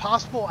mean, it's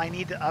possible I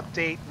need to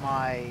update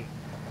my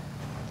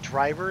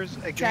drivers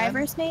again.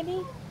 Drivers,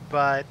 maybe?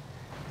 But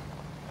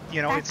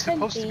you know, That it's could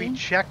supposed to be be.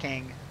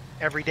 checking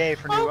every day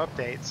for new Well-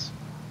 updates.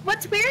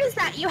 What's weird is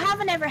that you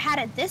haven't ever had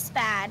it this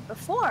bad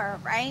before,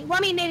 right? Well,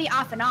 I mean, maybe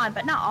off and on,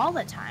 but not all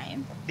the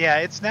time. Yeah,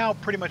 it's now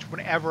pretty much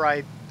whenever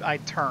I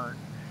turn.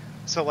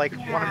 So like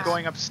when I'm Yeah.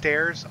 going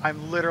upstairs,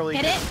 I'm literally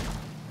Hit it?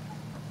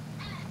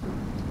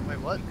 Wait,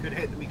 what? We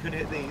could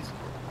hit these.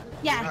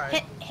 Yeah,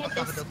 Alright. hit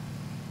this.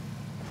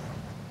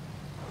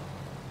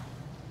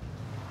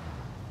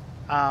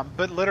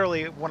 But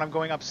literally when I'm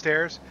going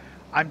upstairs,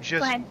 I'm Go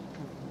just ahead.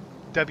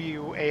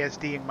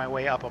 WASDing my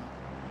way up them.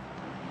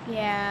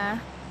 Yeah.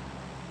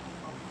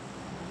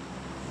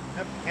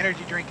 Yep,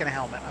 energy drink and a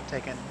helmet. I'm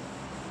taking.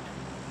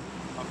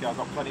 Okay, I've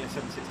got plenty of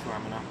 7.62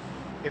 ammo now.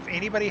 If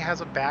anybody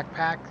has a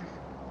backpack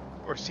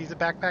or sees a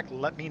backpack,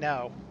 let me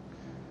know.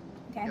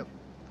 Okay. Yep.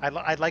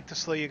 I'd like to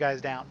slow you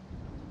guys down.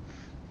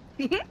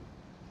 We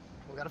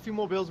got a few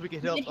more builds we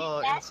can help in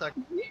a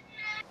second.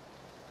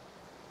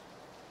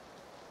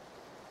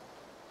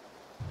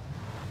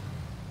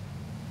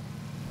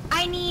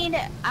 I need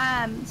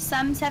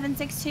some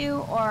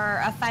 7.62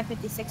 or a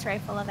 5.56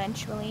 rifle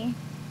eventually.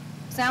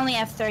 So I only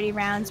have 30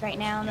 rounds right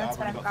now, and Yeah, that's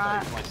what I've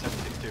I've only got. got 30 for my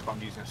 7.62 if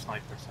I'm using a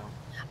sniper, so...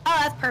 Oh,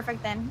 that's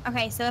perfect then.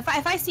 Okay, so if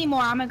I see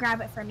more, I'm gonna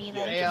grab it for me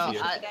then. Yeah, Hey,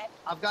 just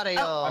I've got a.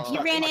 I'm You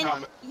stuck. ran in?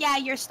 I'm- Yeah,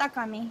 you're stuck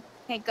on me.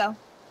 Okay, go.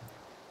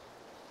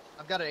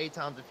 I've got it 8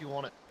 times if you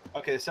want it.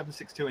 Okay, there's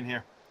 7.62 in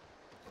here.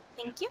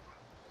 Thank you.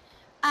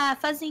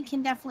 Fuzzy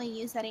can definitely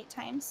use that 8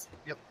 times.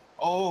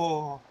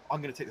 Oh,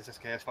 I'm gonna take this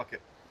SKS, fuck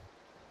it.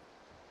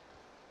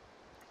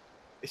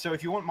 So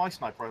if you want my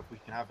sniper rifle, you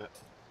can have it.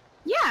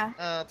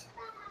 Yeah.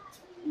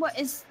 What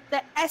is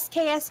the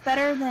SKS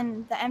better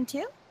than the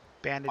M2?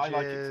 Bandages. I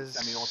like it 'cause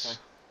it's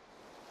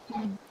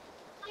semi-auto.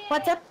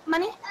 What's up,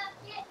 money?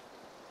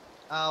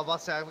 I'll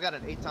say I've got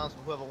it 8 times for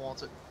whoever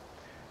wants it.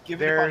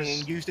 Give it a bang There's-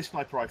 and use this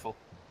sniper rifle.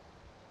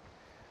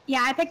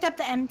 Yeah, I picked up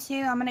the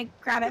M2. I'm gonna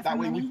grab it That for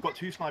way money. we've got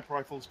 2 sniper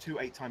rifles, 2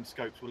 8-time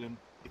scopes.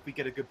 If we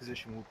get a good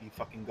position, we'll be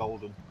fucking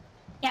golden.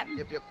 Yep.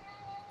 Yep.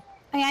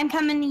 Okay, I'm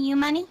coming to you,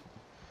 money.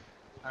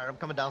 Alright, I'm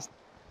coming down.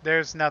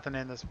 There's nothing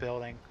in this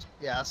building.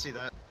 Yeah, I see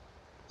that.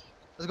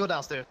 Let's go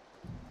downstairs.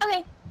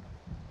 Okay.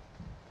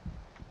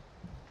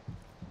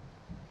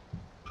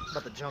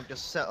 About the jump,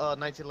 just set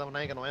 1911.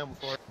 I ain't got no ammo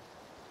for it.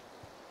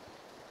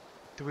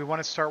 Do we want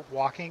to start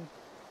walking?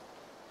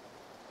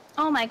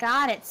 Oh my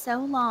god, it's so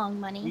long, We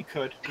money.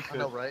 could. I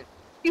know, right?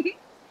 It's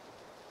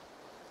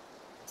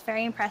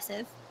very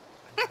impressive.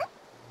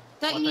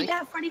 Don't you need thank- to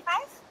have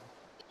 45?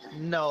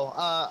 No,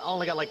 I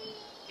only got like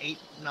 8,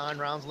 9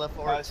 rounds left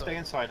for it. So. Stay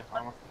inside,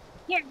 armor.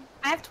 Here,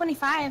 I have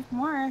 25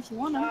 more if you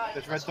want them.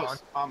 There's red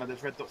dots, armor.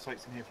 There's red dot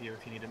sights in here for you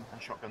if you need them,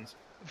 and shotguns.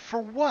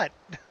 For what?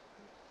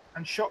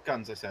 And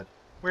shotguns, I said.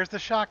 Where's the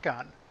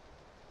shotgun?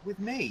 With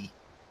me.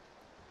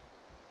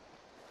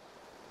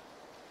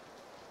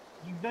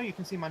 You know you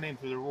can see my name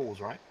through the walls,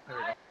 right? There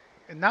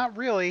we go. Not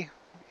really.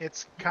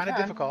 It's kind of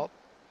can. difficult.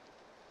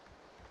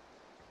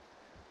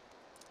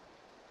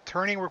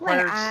 Turning Wait,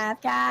 requires...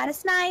 I've got a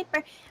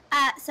sniper.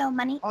 So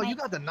money. Oh, my, you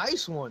got the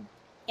nice one.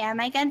 yeah,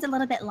 my gun's a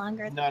little bit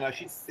longer. No,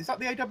 is that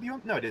the AW?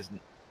 No, it isn't.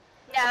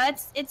 No,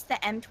 it's the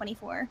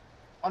M24.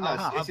 Oh no,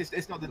 Uh-huh.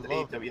 it's not the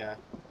Love AW. Yeah.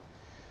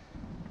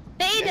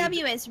 The Yeah,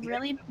 AW is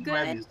really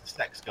good. Is the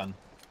sex gun.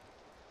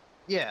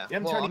 Yeah. The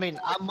Well, I M20 mean,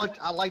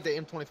 I like the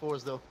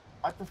M24s though.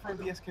 I prefer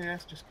the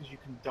SKS just because you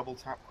can double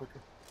tap quicker.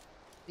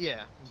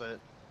 Yeah, but.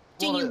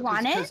 Do you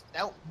want it? 'cause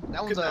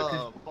That one's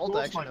bolt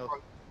your action though.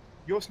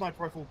 Your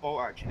sniper rifle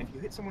bolt action. If you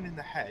hit someone in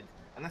the head,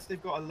 unless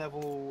they've got a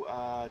level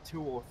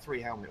 2 or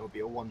 3 helmet, it'll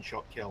be a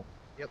one-shot kill.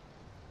 Yep.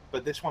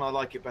 But this one I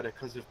like it better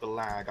because of the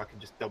lag. I can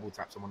just double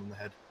tap someone in the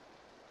head.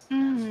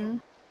 Hmm.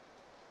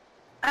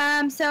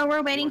 So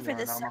we're waiting want for your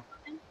this. own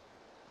ammo?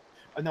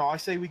 No, I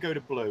say we go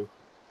to blue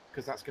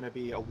because that's going to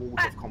be a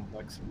walled-off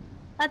complex.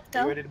 Let's Are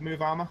you go. ready to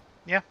move, armor?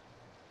 Yeah.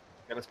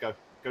 Okay, let's go.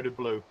 Go to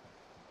blue.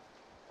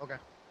 Okay.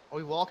 Are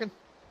we walking?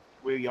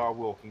 We are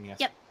walking, yes.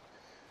 Yep.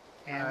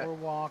 And Alright. we're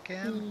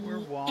walking. We're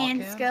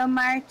walking. Ants go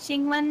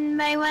marching one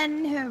by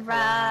one.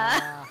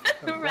 Hurrah!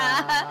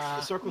 Hurrah!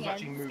 The circle's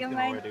actually Ants moved go in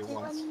already marching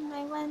once. one by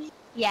one.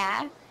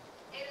 Yeah.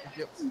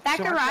 Yep. That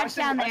So garage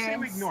down I say there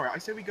we is. ignore it. I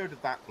say we go to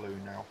that blue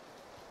now.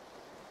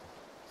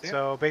 See it?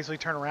 So basically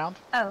turn around.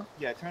 Oh,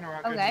 Yeah, turn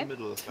around, go Okay. to the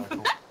middle of the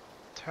circle.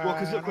 Turn Well,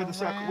 because look where the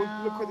circle,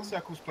 around. look where the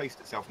circle's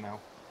placed itself now.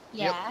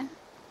 yeah.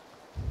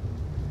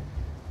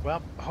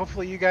 Well,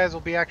 hopefully you guys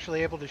will be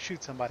actually able to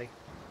shoot somebody.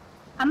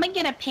 I'm gonna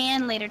get a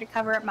pan later to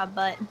cover up my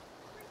butt.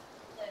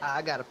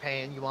 I got a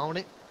pan. You want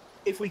it?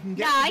 If we can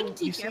get, Nah, I to can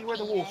the, you keep see your where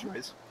the pan. water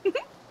is.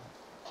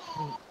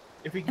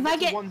 If we can If I get,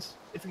 get- to one,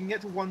 if we can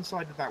get to one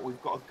side of that,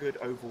 we've got a good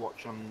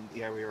overwatch on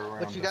the area around.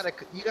 But you us.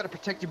 gotta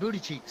protect your booty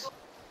cheeks.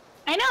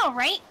 I know,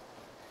 right?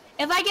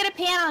 If I get a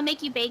pan, I'll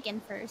make you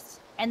bacon first,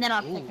 and then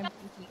I'll pick Ooh. them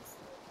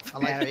cheese. I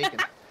like bacon.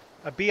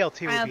 A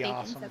BLT Oh, would be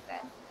bacon's awesome. so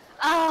good.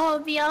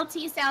 Oh,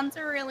 BLT sounds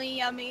really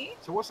yummy.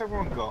 So what's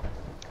everyone got?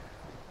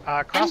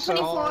 Crossbow.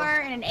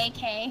 M24 and an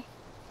AK.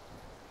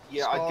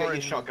 Yeah, I'd get your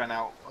Scoring. shotgun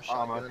out, Oh,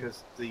 armor, shotgun.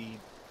 because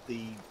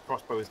the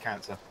crossbow is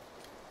cancer.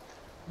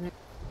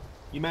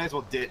 You may as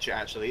well ditch it.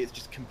 Actually, it's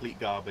just complete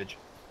garbage.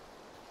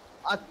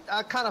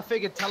 I kind of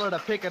figured tell her to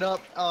pick it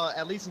up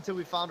at least until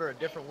we found her a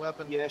different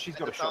weapon. Yeah, she's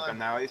got a at the shotgun time.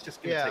 now. It's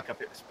just gonna Yeah. take up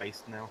its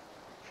space now.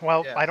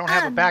 Well, Yeah. I don't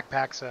have a Um,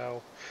 backpack,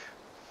 so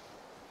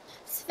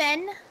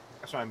Sven,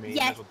 That's what I mean. Yes,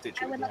 Might as well ditch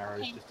I it with would the like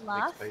arrows to just to pull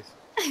make off.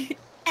 space.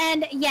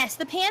 and yes,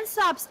 the pan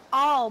stops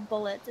all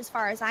bullets as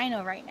far as I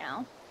know right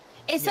now.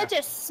 It's Yeah. such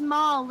a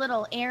small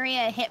little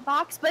area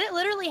hitbox, but it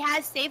literally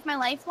has saved my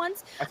life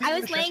once. think I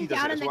the was machete laying does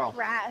down it in as the well.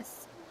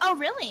 grass. Oh,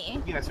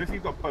 really? Yeah, so if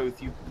you've got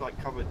both, you've like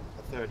covered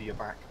a third of your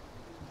back.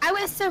 I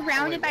was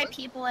surrounded by what?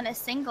 people in a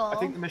single. I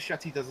think the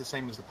machete does the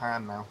same as the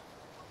pan now.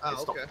 Oh, It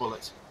stops okay.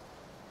 bullets.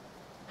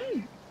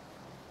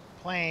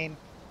 plane.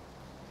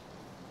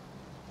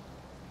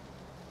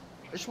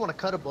 I just want to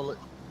cut a bullet.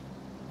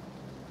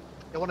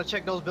 You want to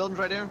check those buildings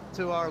right there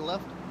to our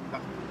left?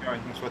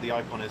 That's where the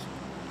icon is.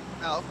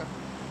 Oh, okay.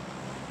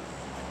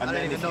 And I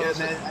then, didn't if even you, notice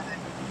and it. then, and then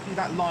you see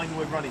that line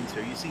we're running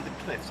to, you see the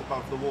cliffs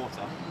above the water.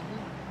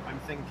 Mm-hmm. I'm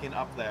thinking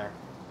up there.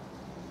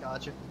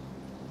 Gotcha.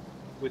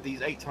 With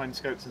these 8x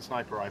scopes and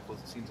sniper rifles,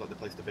 it seems like the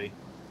place to be.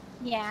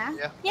 Yeah.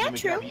 Yeah. Yeah, And then we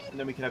true. can have, and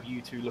then we can have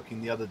you two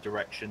looking the other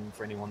direction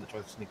for anyone that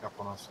tries to sneak up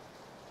on us.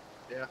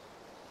 Yeah.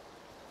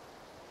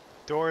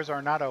 Doors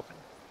are not open.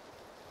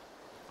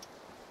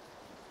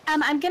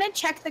 I'm gonna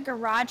check the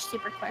garage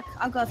super quick.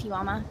 I'll go if you,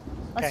 Alma.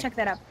 Let's Okay. check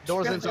that up.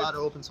 Doors Good. inside are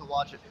open, so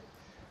watch it.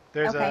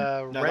 There's Okay.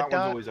 a No, red that one's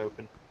dot. always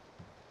open.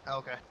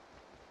 Okay.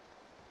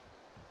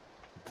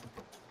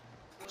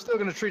 Still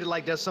gonna treat it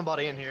like there's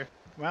somebody in here.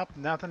 Well,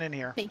 nothing in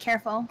here. Be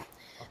careful.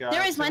 Okay, I There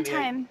have was one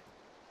 78 time.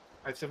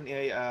 I have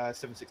 78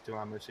 7.62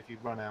 ammo, so if you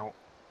run out...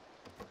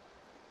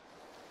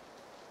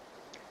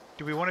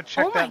 Do we want to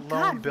check Oh my that lone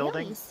God,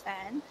 building? really,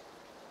 Sven?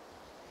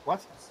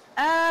 What?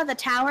 The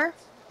tower.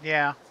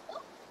 Yeah.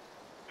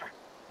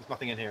 There's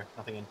nothing in here,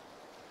 nothing in.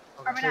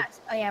 Are we not?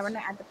 Oh yeah, we're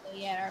not at the blue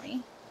yet, are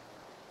we?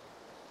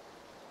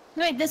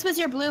 Wait, this was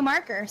your blue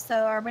marker, so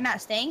are we not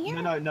staying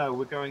here? No,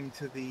 we're going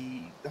to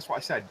the... That's what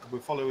I said. We're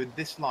following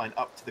this line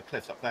up to the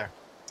cliffs up there.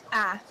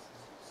 Ah.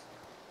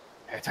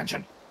 Pay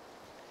attention!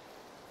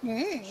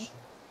 Mm.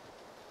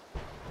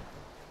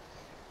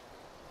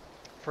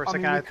 For a I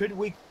second,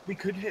 mean, we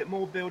could hit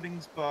more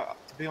buildings, but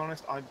to be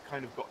honest, I've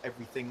kind of got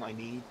everything I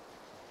need.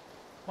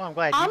 well, I'm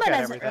glad you Alma got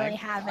doesn't everything. really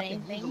have I can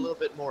use a anything. little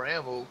bit more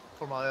ammo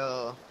for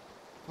my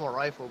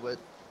rifle, but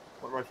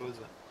What rifle is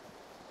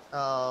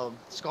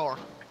it? Scar.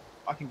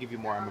 I can give you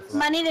more ammo for that.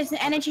 Money, there's an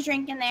energy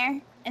drink in there,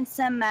 and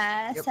some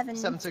Yep,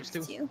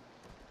 7.62.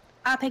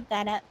 I'll pick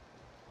that up.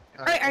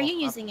 All Alright, are well, you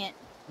using it?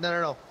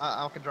 No.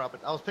 I can drop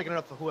it. I was picking it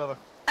up for whoever.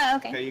 Oh,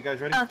 okay. Okay, you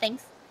guys ready? Oh,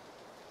 thanks.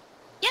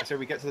 Yep. So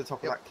we get to the top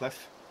of Yep. that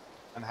cliff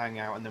and hang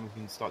out, and then we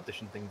can start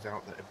dishing things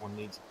out that everyone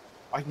needs.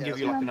 I can Yeah, give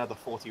you that's like fine. another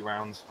 40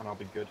 rounds, and I'll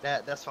be good.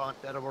 That's fine.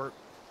 That'll work.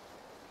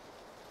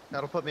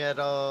 That'll put me at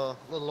a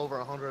little over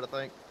 100, I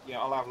think. Yeah,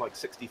 I'll have like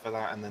 60 for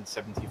that, and then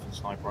 70 for the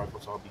sniper rifle,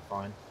 so I'll be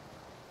fine.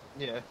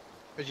 Yeah,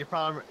 because you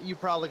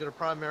probably gonna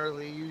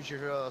primarily use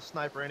your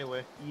sniper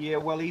anyway. Yeah,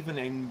 well, even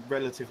in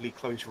relatively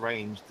close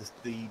range,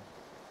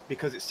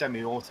 because it's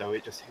semi-auto,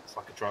 it just hits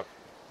like a truck.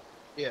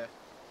 Yeah.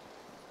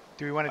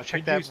 Do we want I to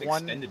check could that use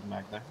one? extended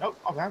mag there. No,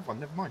 I have one.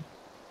 Never mind.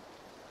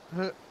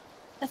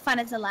 The fun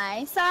is a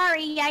lie.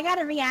 Sorry, I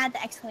gotta re-add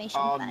the exclamation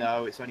Oh fun.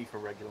 no, it's only for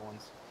regular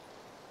ones.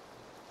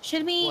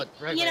 Should we, What,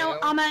 you regular know, ammo?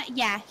 Alma,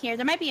 yeah, here,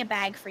 there might be a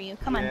bag for you.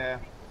 Come on. Yeah.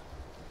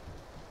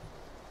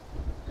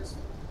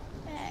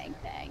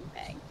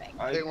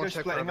 Bag. They you won't guys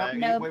check for a splitting up? bag.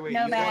 No- wait,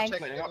 no you guys bag.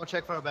 splitting up?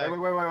 Check for a bag. Wait,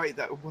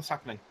 what's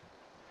happening?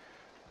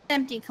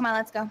 Empty, come on,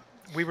 let's go.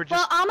 We were Well,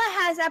 just. Alma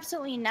has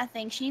absolutely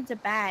nothing. She needs a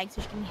bag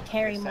so she can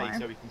carry Say more.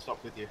 so we can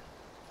stop with you.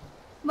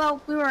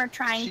 Well, we were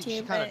trying She to,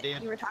 kinda but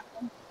did. you were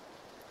talking.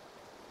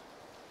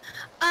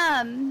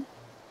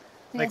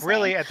 Like,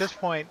 really, at this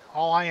point,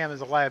 all I am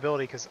is a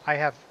liability because I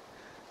have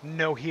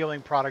no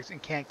healing products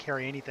and can't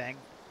carry anything.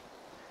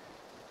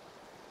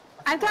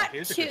 I've got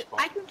Here's a two. good spot.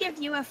 I can give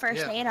you a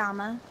first Yeah. aid,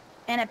 Alma,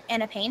 and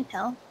a pain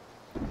pill.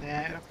 Nah,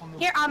 Get up on the-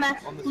 Here, Alma,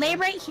 on the lay side.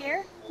 right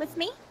here with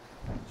me.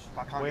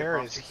 I can't where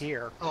get is past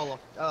here? Hold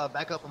on.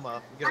 Back up.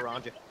 Get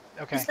around you.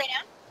 Okay. Just lay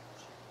down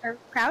or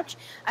crouch.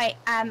 All right,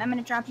 I'm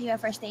gonna drop you a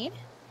first aid.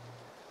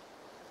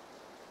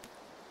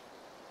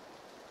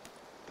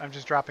 I'm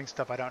just dropping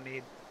stuff I don't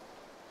need.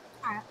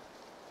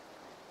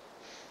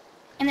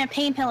 And a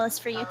pain pill is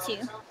for you too.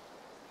 All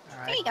There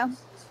right. you go.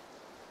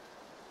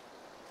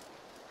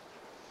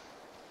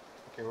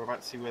 Okay, we're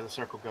about to see where the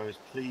circle goes.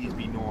 Please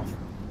be north.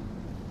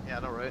 Yeah,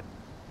 I know, right?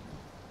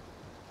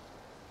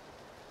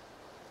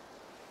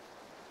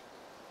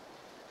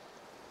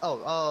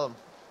 Oh,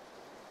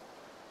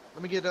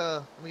 let me get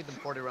them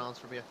 40 rounds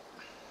from you.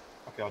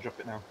 Okay, I'll drop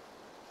it now.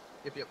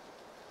 Yep.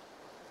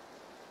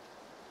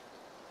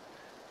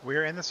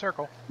 We're in the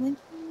circle.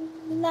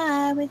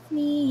 Lie with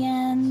me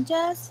and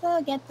just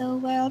forget the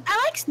world.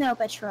 I like Snow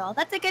Patrol.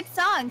 That's a good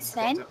song,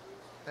 Sven. Got it.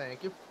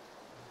 Thank you.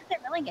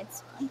 That's a really good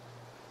song.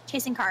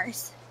 Chasing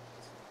cars.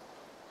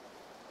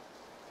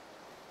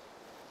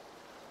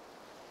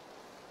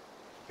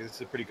 Okay, this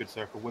is a pretty good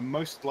circle. We're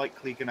most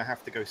likely going to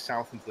have to go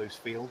south into those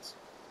fields.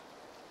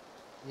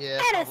 Yeah,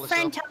 I had a probably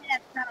friend so. tell me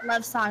that's not a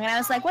love song, and I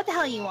was like, what the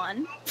hell are you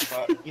on?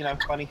 But, you know,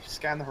 Bunny,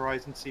 scan the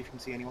horizon, see if you can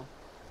see anyone.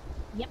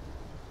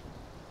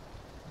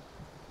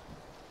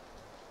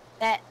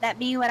 That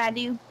be what I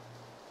do.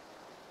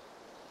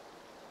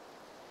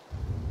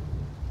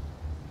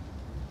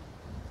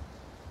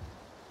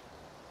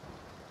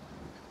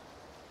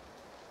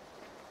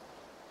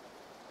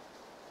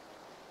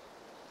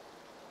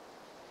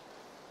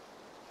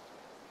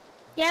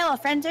 Yeah, well,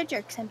 friends are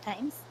jerks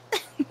sometimes.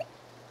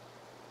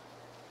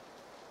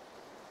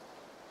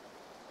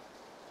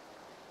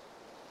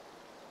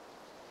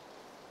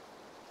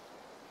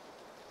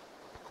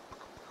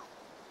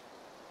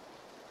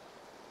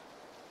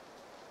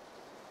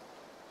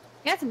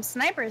 We got some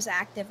snipers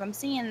active. I'm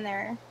seeing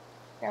their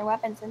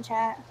weapons in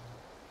chat.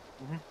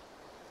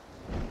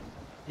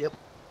 Yep.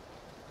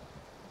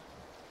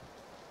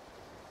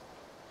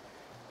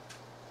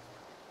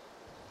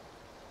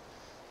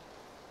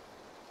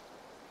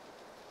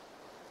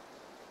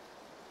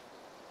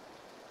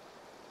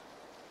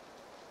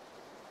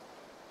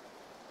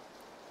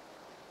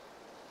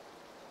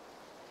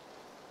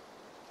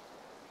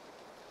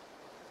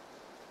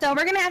 So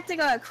we're gonna have to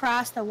go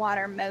across the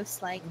water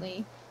most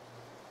likely.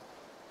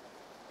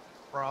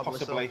 Probably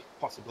Possibly, so.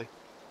 possibly.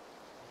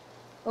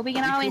 But we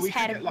can always we could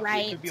head get lucky.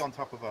 right. It could be on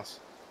top of us.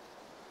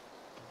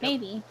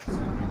 Maybe.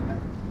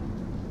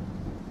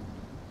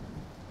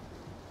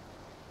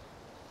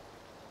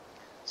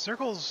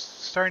 Circle's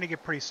starting to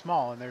get pretty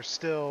small, and there's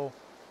still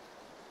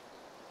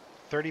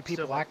 30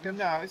 people Still, active.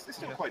 No, it's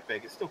still quite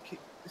big. It's still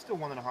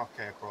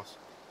 1.5K across.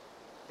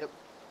 Yep.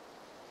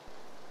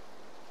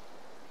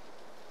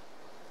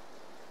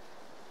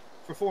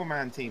 For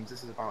 4-man teams,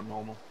 this is about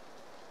normal.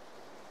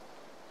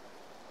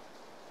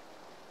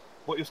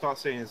 What you'll start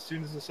seeing is as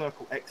soon as the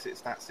circle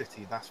exits that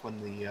city, that's when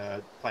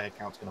the player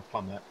count's going to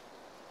plummet.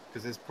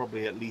 Because there's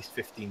probably at least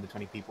 15 to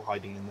 20 people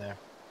hiding in there.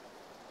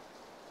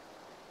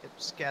 Yep,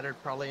 scattered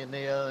probably in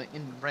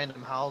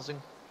random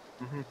housing.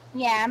 Mm-hmm.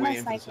 Yeah, Way most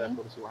into the likely.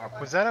 circle to see what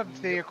happens. Was that a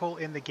vehicle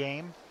in the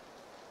game?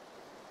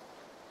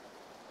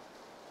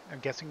 I'm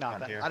guessing not.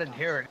 Can't Then. hear. I didn't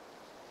hear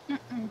it.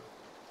 Mm-mm.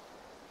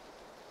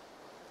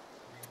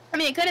 I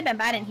mean, it could have been,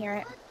 but I didn't hear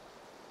it.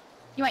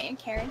 You want your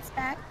carrots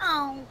back?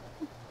 Oh,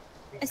 too.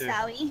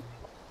 Asawi.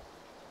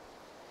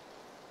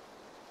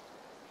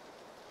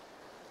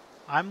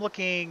 I'm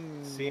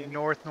looking See any?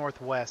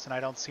 northwest, and I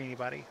don't see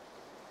anybody.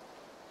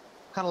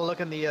 Kind of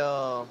looking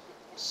the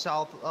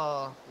south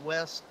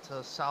west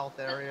to south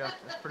area.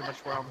 That's pretty much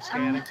where I'm I'm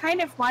scanning.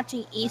 kind of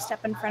watching east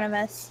up in front of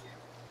us.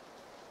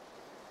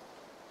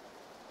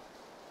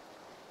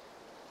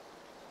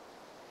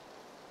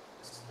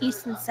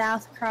 East and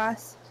south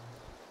across.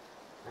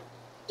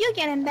 You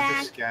get him I'm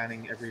back. just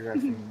scanning everywhere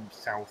from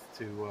south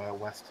to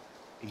west,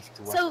 east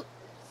to west. So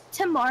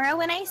tomorrow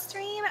when I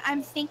stream,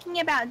 I'm thinking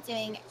about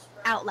doing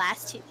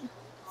Outlast 2.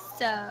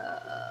 So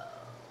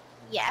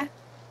yeah,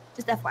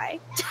 just FYI.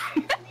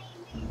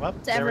 Well, To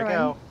there we everyone.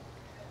 go.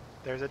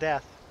 There's a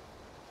death.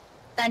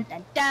 Dun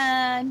dun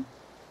dun.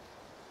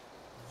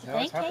 no,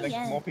 it's happening.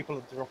 yeah. More people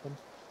are dropping.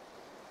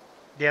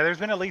 Yeah, there's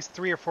been at least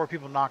 3 or 4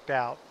 people knocked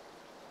out.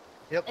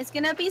 It's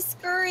gonna be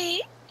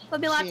scurry.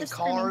 There'll be lots Seeing of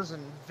screaming. cars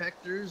and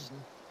vectors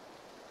and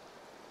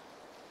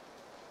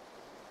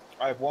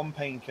I have 1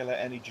 painkiller,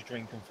 energy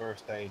drink, and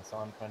first aid, so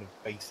I'm kind of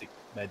basic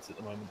meds at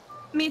the moment.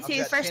 Me I've too.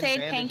 got First 10 aid,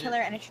 bandages. painkiller,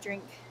 energy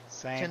drink.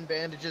 10 10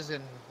 bandages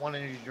and 1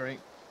 energy drink.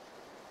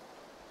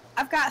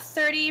 I've got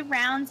 30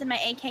 rounds in my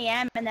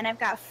AKM, and then I've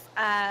got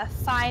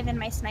 5 in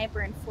my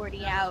sniper and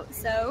 40 out.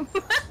 So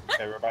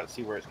Okay, we're about to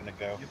see where it's going to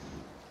go.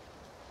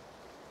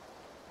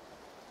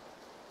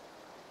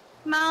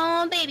 come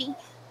on, baby,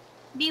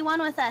 be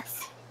one with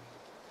us.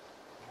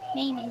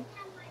 Maybe.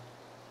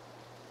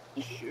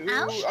 Shoot,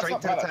 Ow. that's Straight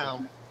not to bad, the actually.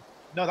 town.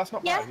 No, that's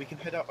not Yeah. bad. We can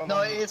head up. No,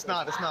 along it's the-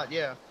 not. It's not.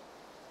 Yeah.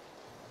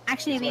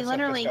 Actually, So we let's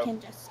literally go. can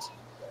just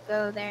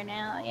go there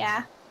now. Yeah.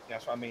 Yeah,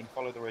 that's what I mean.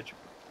 Follow the ridge.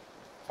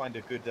 Find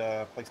a good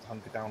place to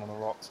hunker down on the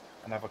rocks,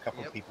 and have a couple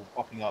Yep. of people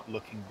popping up,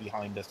 looking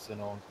behind us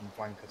and on and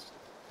flank us.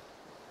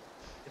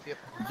 Yep.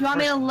 Do you want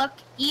me to look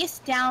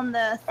east down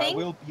the thing?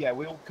 We'll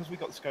because we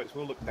got the scopes.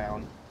 We'll look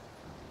down.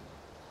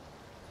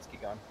 Let's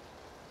keep going.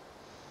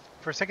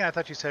 For a second, I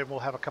thought you said we'll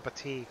have a cup of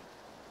tea.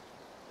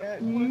 Yeah,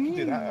 we can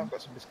do that. I've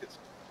got some biscuits.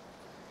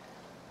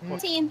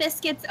 Tea and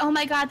biscuits. Oh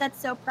my god, that's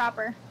so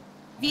proper.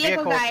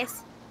 Vehicle, Vehicle.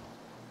 guys.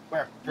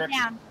 Where? Direction?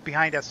 Down.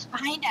 Behind us.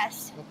 Behind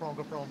us. Go prone.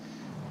 Go prone.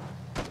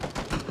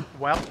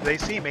 Well, they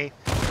see me.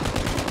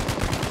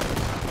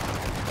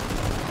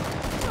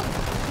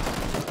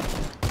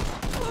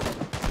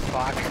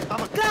 Fuck.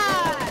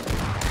 God!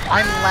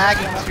 I'm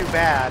lagging too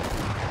bad.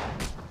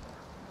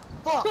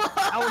 Fuck!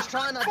 I was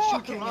trying not to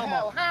shoot through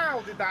armor. How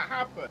did that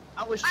happen?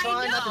 I was I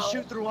trying not to know.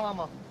 shoot through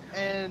armor,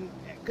 and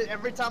 'cause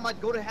every time I'd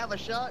go to have a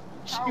shot,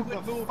 she How would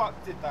the move fuck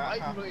did that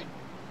right happen? in me.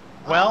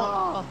 Well,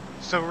 Ah.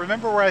 so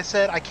remember where I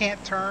said I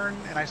can't turn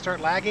and I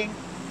start lagging?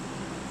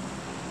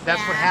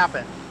 That's what Yeah.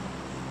 happened.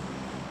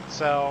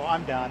 So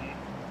I'm done.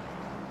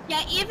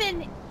 Yeah,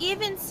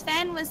 even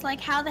Sven was like,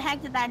 "How the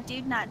heck did that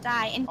dude not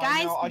die?" And I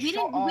guys, know, I we shot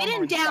didn't armor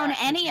and down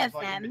back, any which of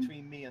was, like, in them.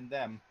 between me and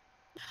them.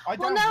 I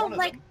Well, downed no, one of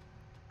like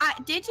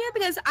them. did you?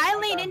 Because I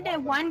laid downed into one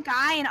of them. one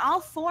guy, and all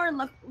 4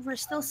 were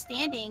still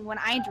standing when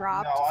I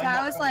dropped. No, so I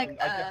knocked was one like, of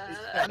them.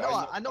 I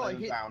know, I knocked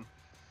hit- down.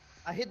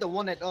 I hit the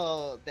one that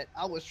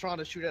I was trying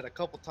to shoot at a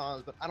couple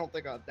times, but I don't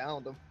think I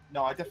downed him.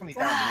 No, I definitely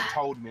downed him. It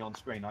told me on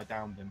screen I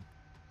downed him.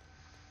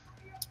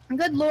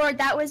 Good lord,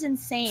 that was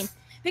insane.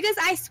 Because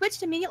I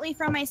switched immediately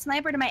from my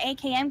sniper to my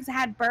AKM because I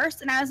had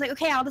burst, and I was like,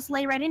 okay, I'll just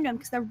lay right into them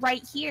because they're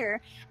right here.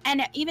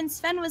 And even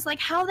Sven was like,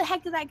 how the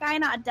heck did that guy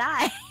not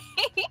die?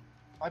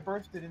 I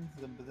bursted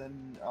into them, but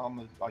then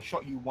I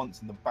shot you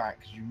once in the back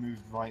because you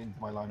moved right into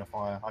my line of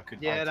fire. I could.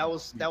 I Yeah, had that to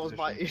was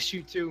my reposition.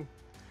 issue too.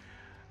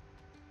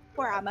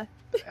 Poor Amma.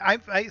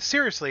 I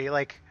seriously,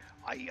 like,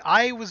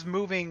 I was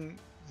moving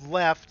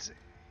left,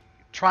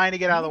 trying to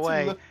get out of the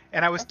way,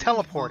 and I was I think you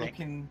need to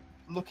teleporting.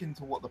 look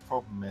into what the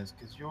problem is,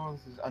 because yours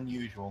is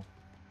unusual.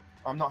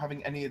 I'm not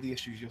having any of the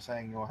issues you're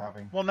saying you're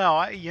having. Well,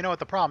 no, you know what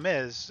the problem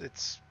is?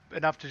 It's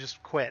enough to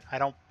just quit. I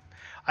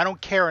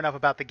don't care enough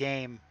about the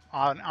game,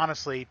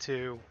 honestly,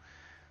 to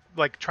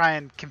like try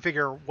and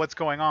configure what's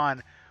going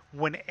on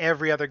when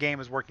every other game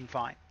is working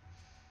fine.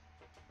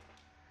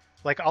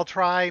 Like I'll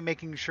try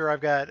making sure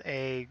I've got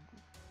an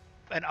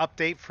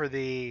update for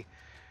the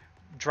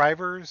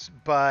drivers,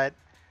 but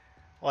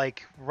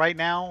like right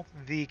now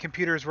the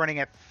computer is running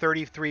at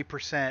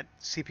 33%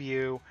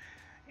 CPU,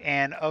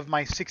 and of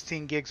my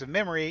 16 gigs of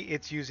memory,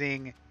 it's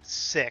using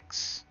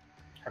 6.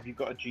 Have you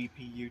got a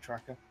GPU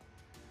tracker?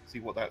 See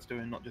what that's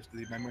doing, not just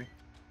the memory.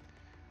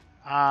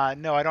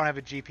 No, I don't have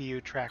a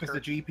GPU tracker. Because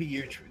the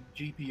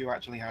GPU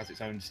actually has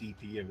its own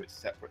CPU. It's a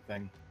separate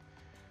thing.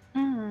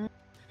 Mm.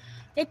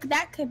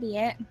 That could be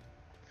it.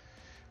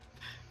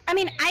 I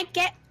mean, I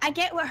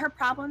get what her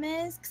problem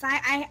is, because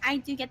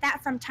I do get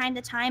that from time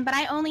to time, but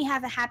I only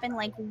have it happen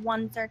like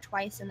once or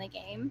twice in the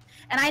game.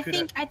 And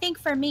I think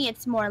for me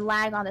it's more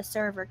lag on the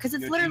server, because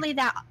it's literally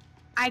that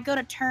I go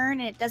to turn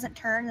and it doesn't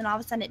turn, and all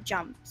of a sudden it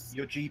jumps.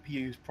 Your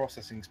GPU's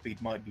processing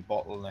speed might be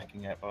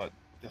bottlenecking it, but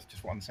that's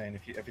just what I'm saying.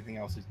 If everything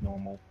else is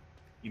normal,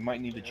 you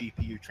might need a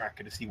GPU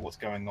tracker to see what's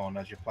going on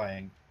as you're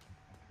playing.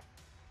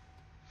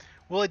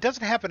 Well, it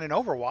doesn't happen in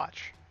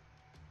Overwatch.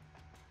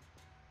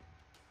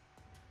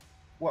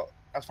 Well,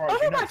 as far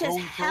as you know, Overwatch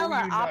is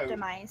hella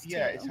optimized.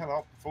 Yeah, it's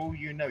hella optimized. For all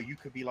you know, you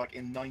could be like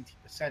in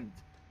 90%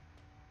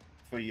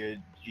 for your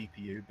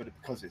GPU, but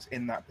because it's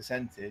in that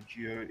percentage,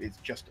 it's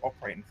just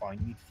operating fine.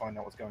 You need to find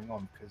out what's going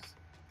on, because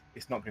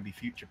it's not going to be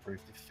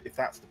future-proofed. If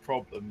that's the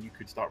problem, you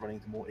could start running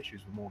into more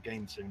issues with more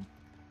games soon,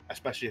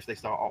 especially if they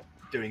start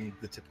doing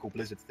the typical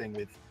Blizzard thing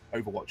with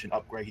Overwatch and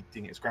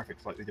upgrading its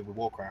graphics like they did with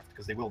Warcraft,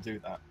 because they will do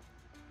that,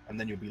 and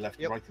then you'll be left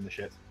writing the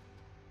shit.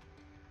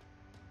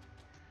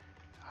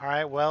 All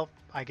right, well,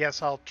 I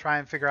guess I'll try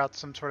and figure out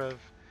some sort of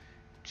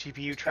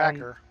GPU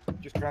tracker.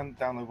 Just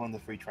download one of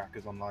the free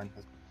trackers online.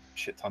 There's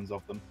shit tons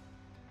of them.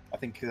 I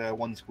think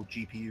one's called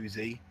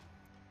GPU-Z.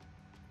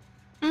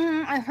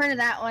 I've heard of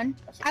that one.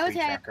 I would say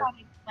I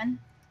probably one.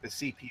 There's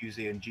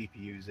CPU-Z and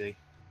GPU-Z.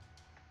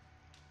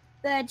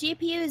 The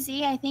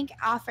GPU-Z, I think,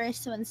 offers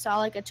to install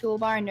like a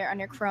toolbar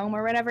under Chrome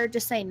or whatever.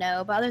 Just say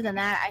no. But other than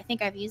that, I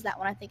think I've used that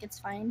one. I think it's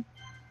fine.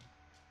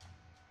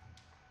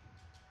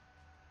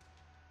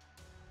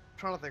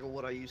 I'm trying to think of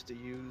what I used to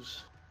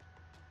use.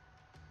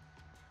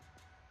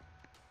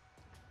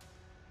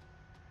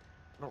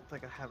 I don't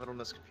think I have it on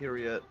this computer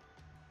yet.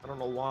 I don't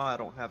know why I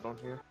don't have it on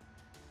here.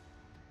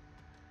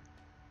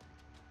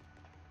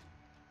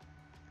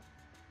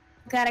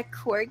 Got a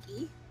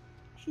corgi.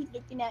 She's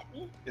looking at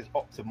me. There's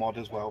Optimod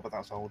as well, but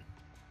that's old.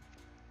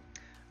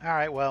 All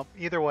right, well,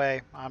 either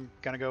way, I'm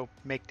gonna go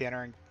make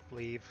dinner and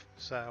leave.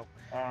 So.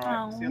 All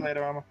right. See you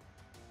later, Emma.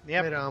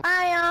 Yep. Later.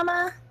 Bye,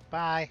 Amma.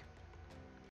 Bye.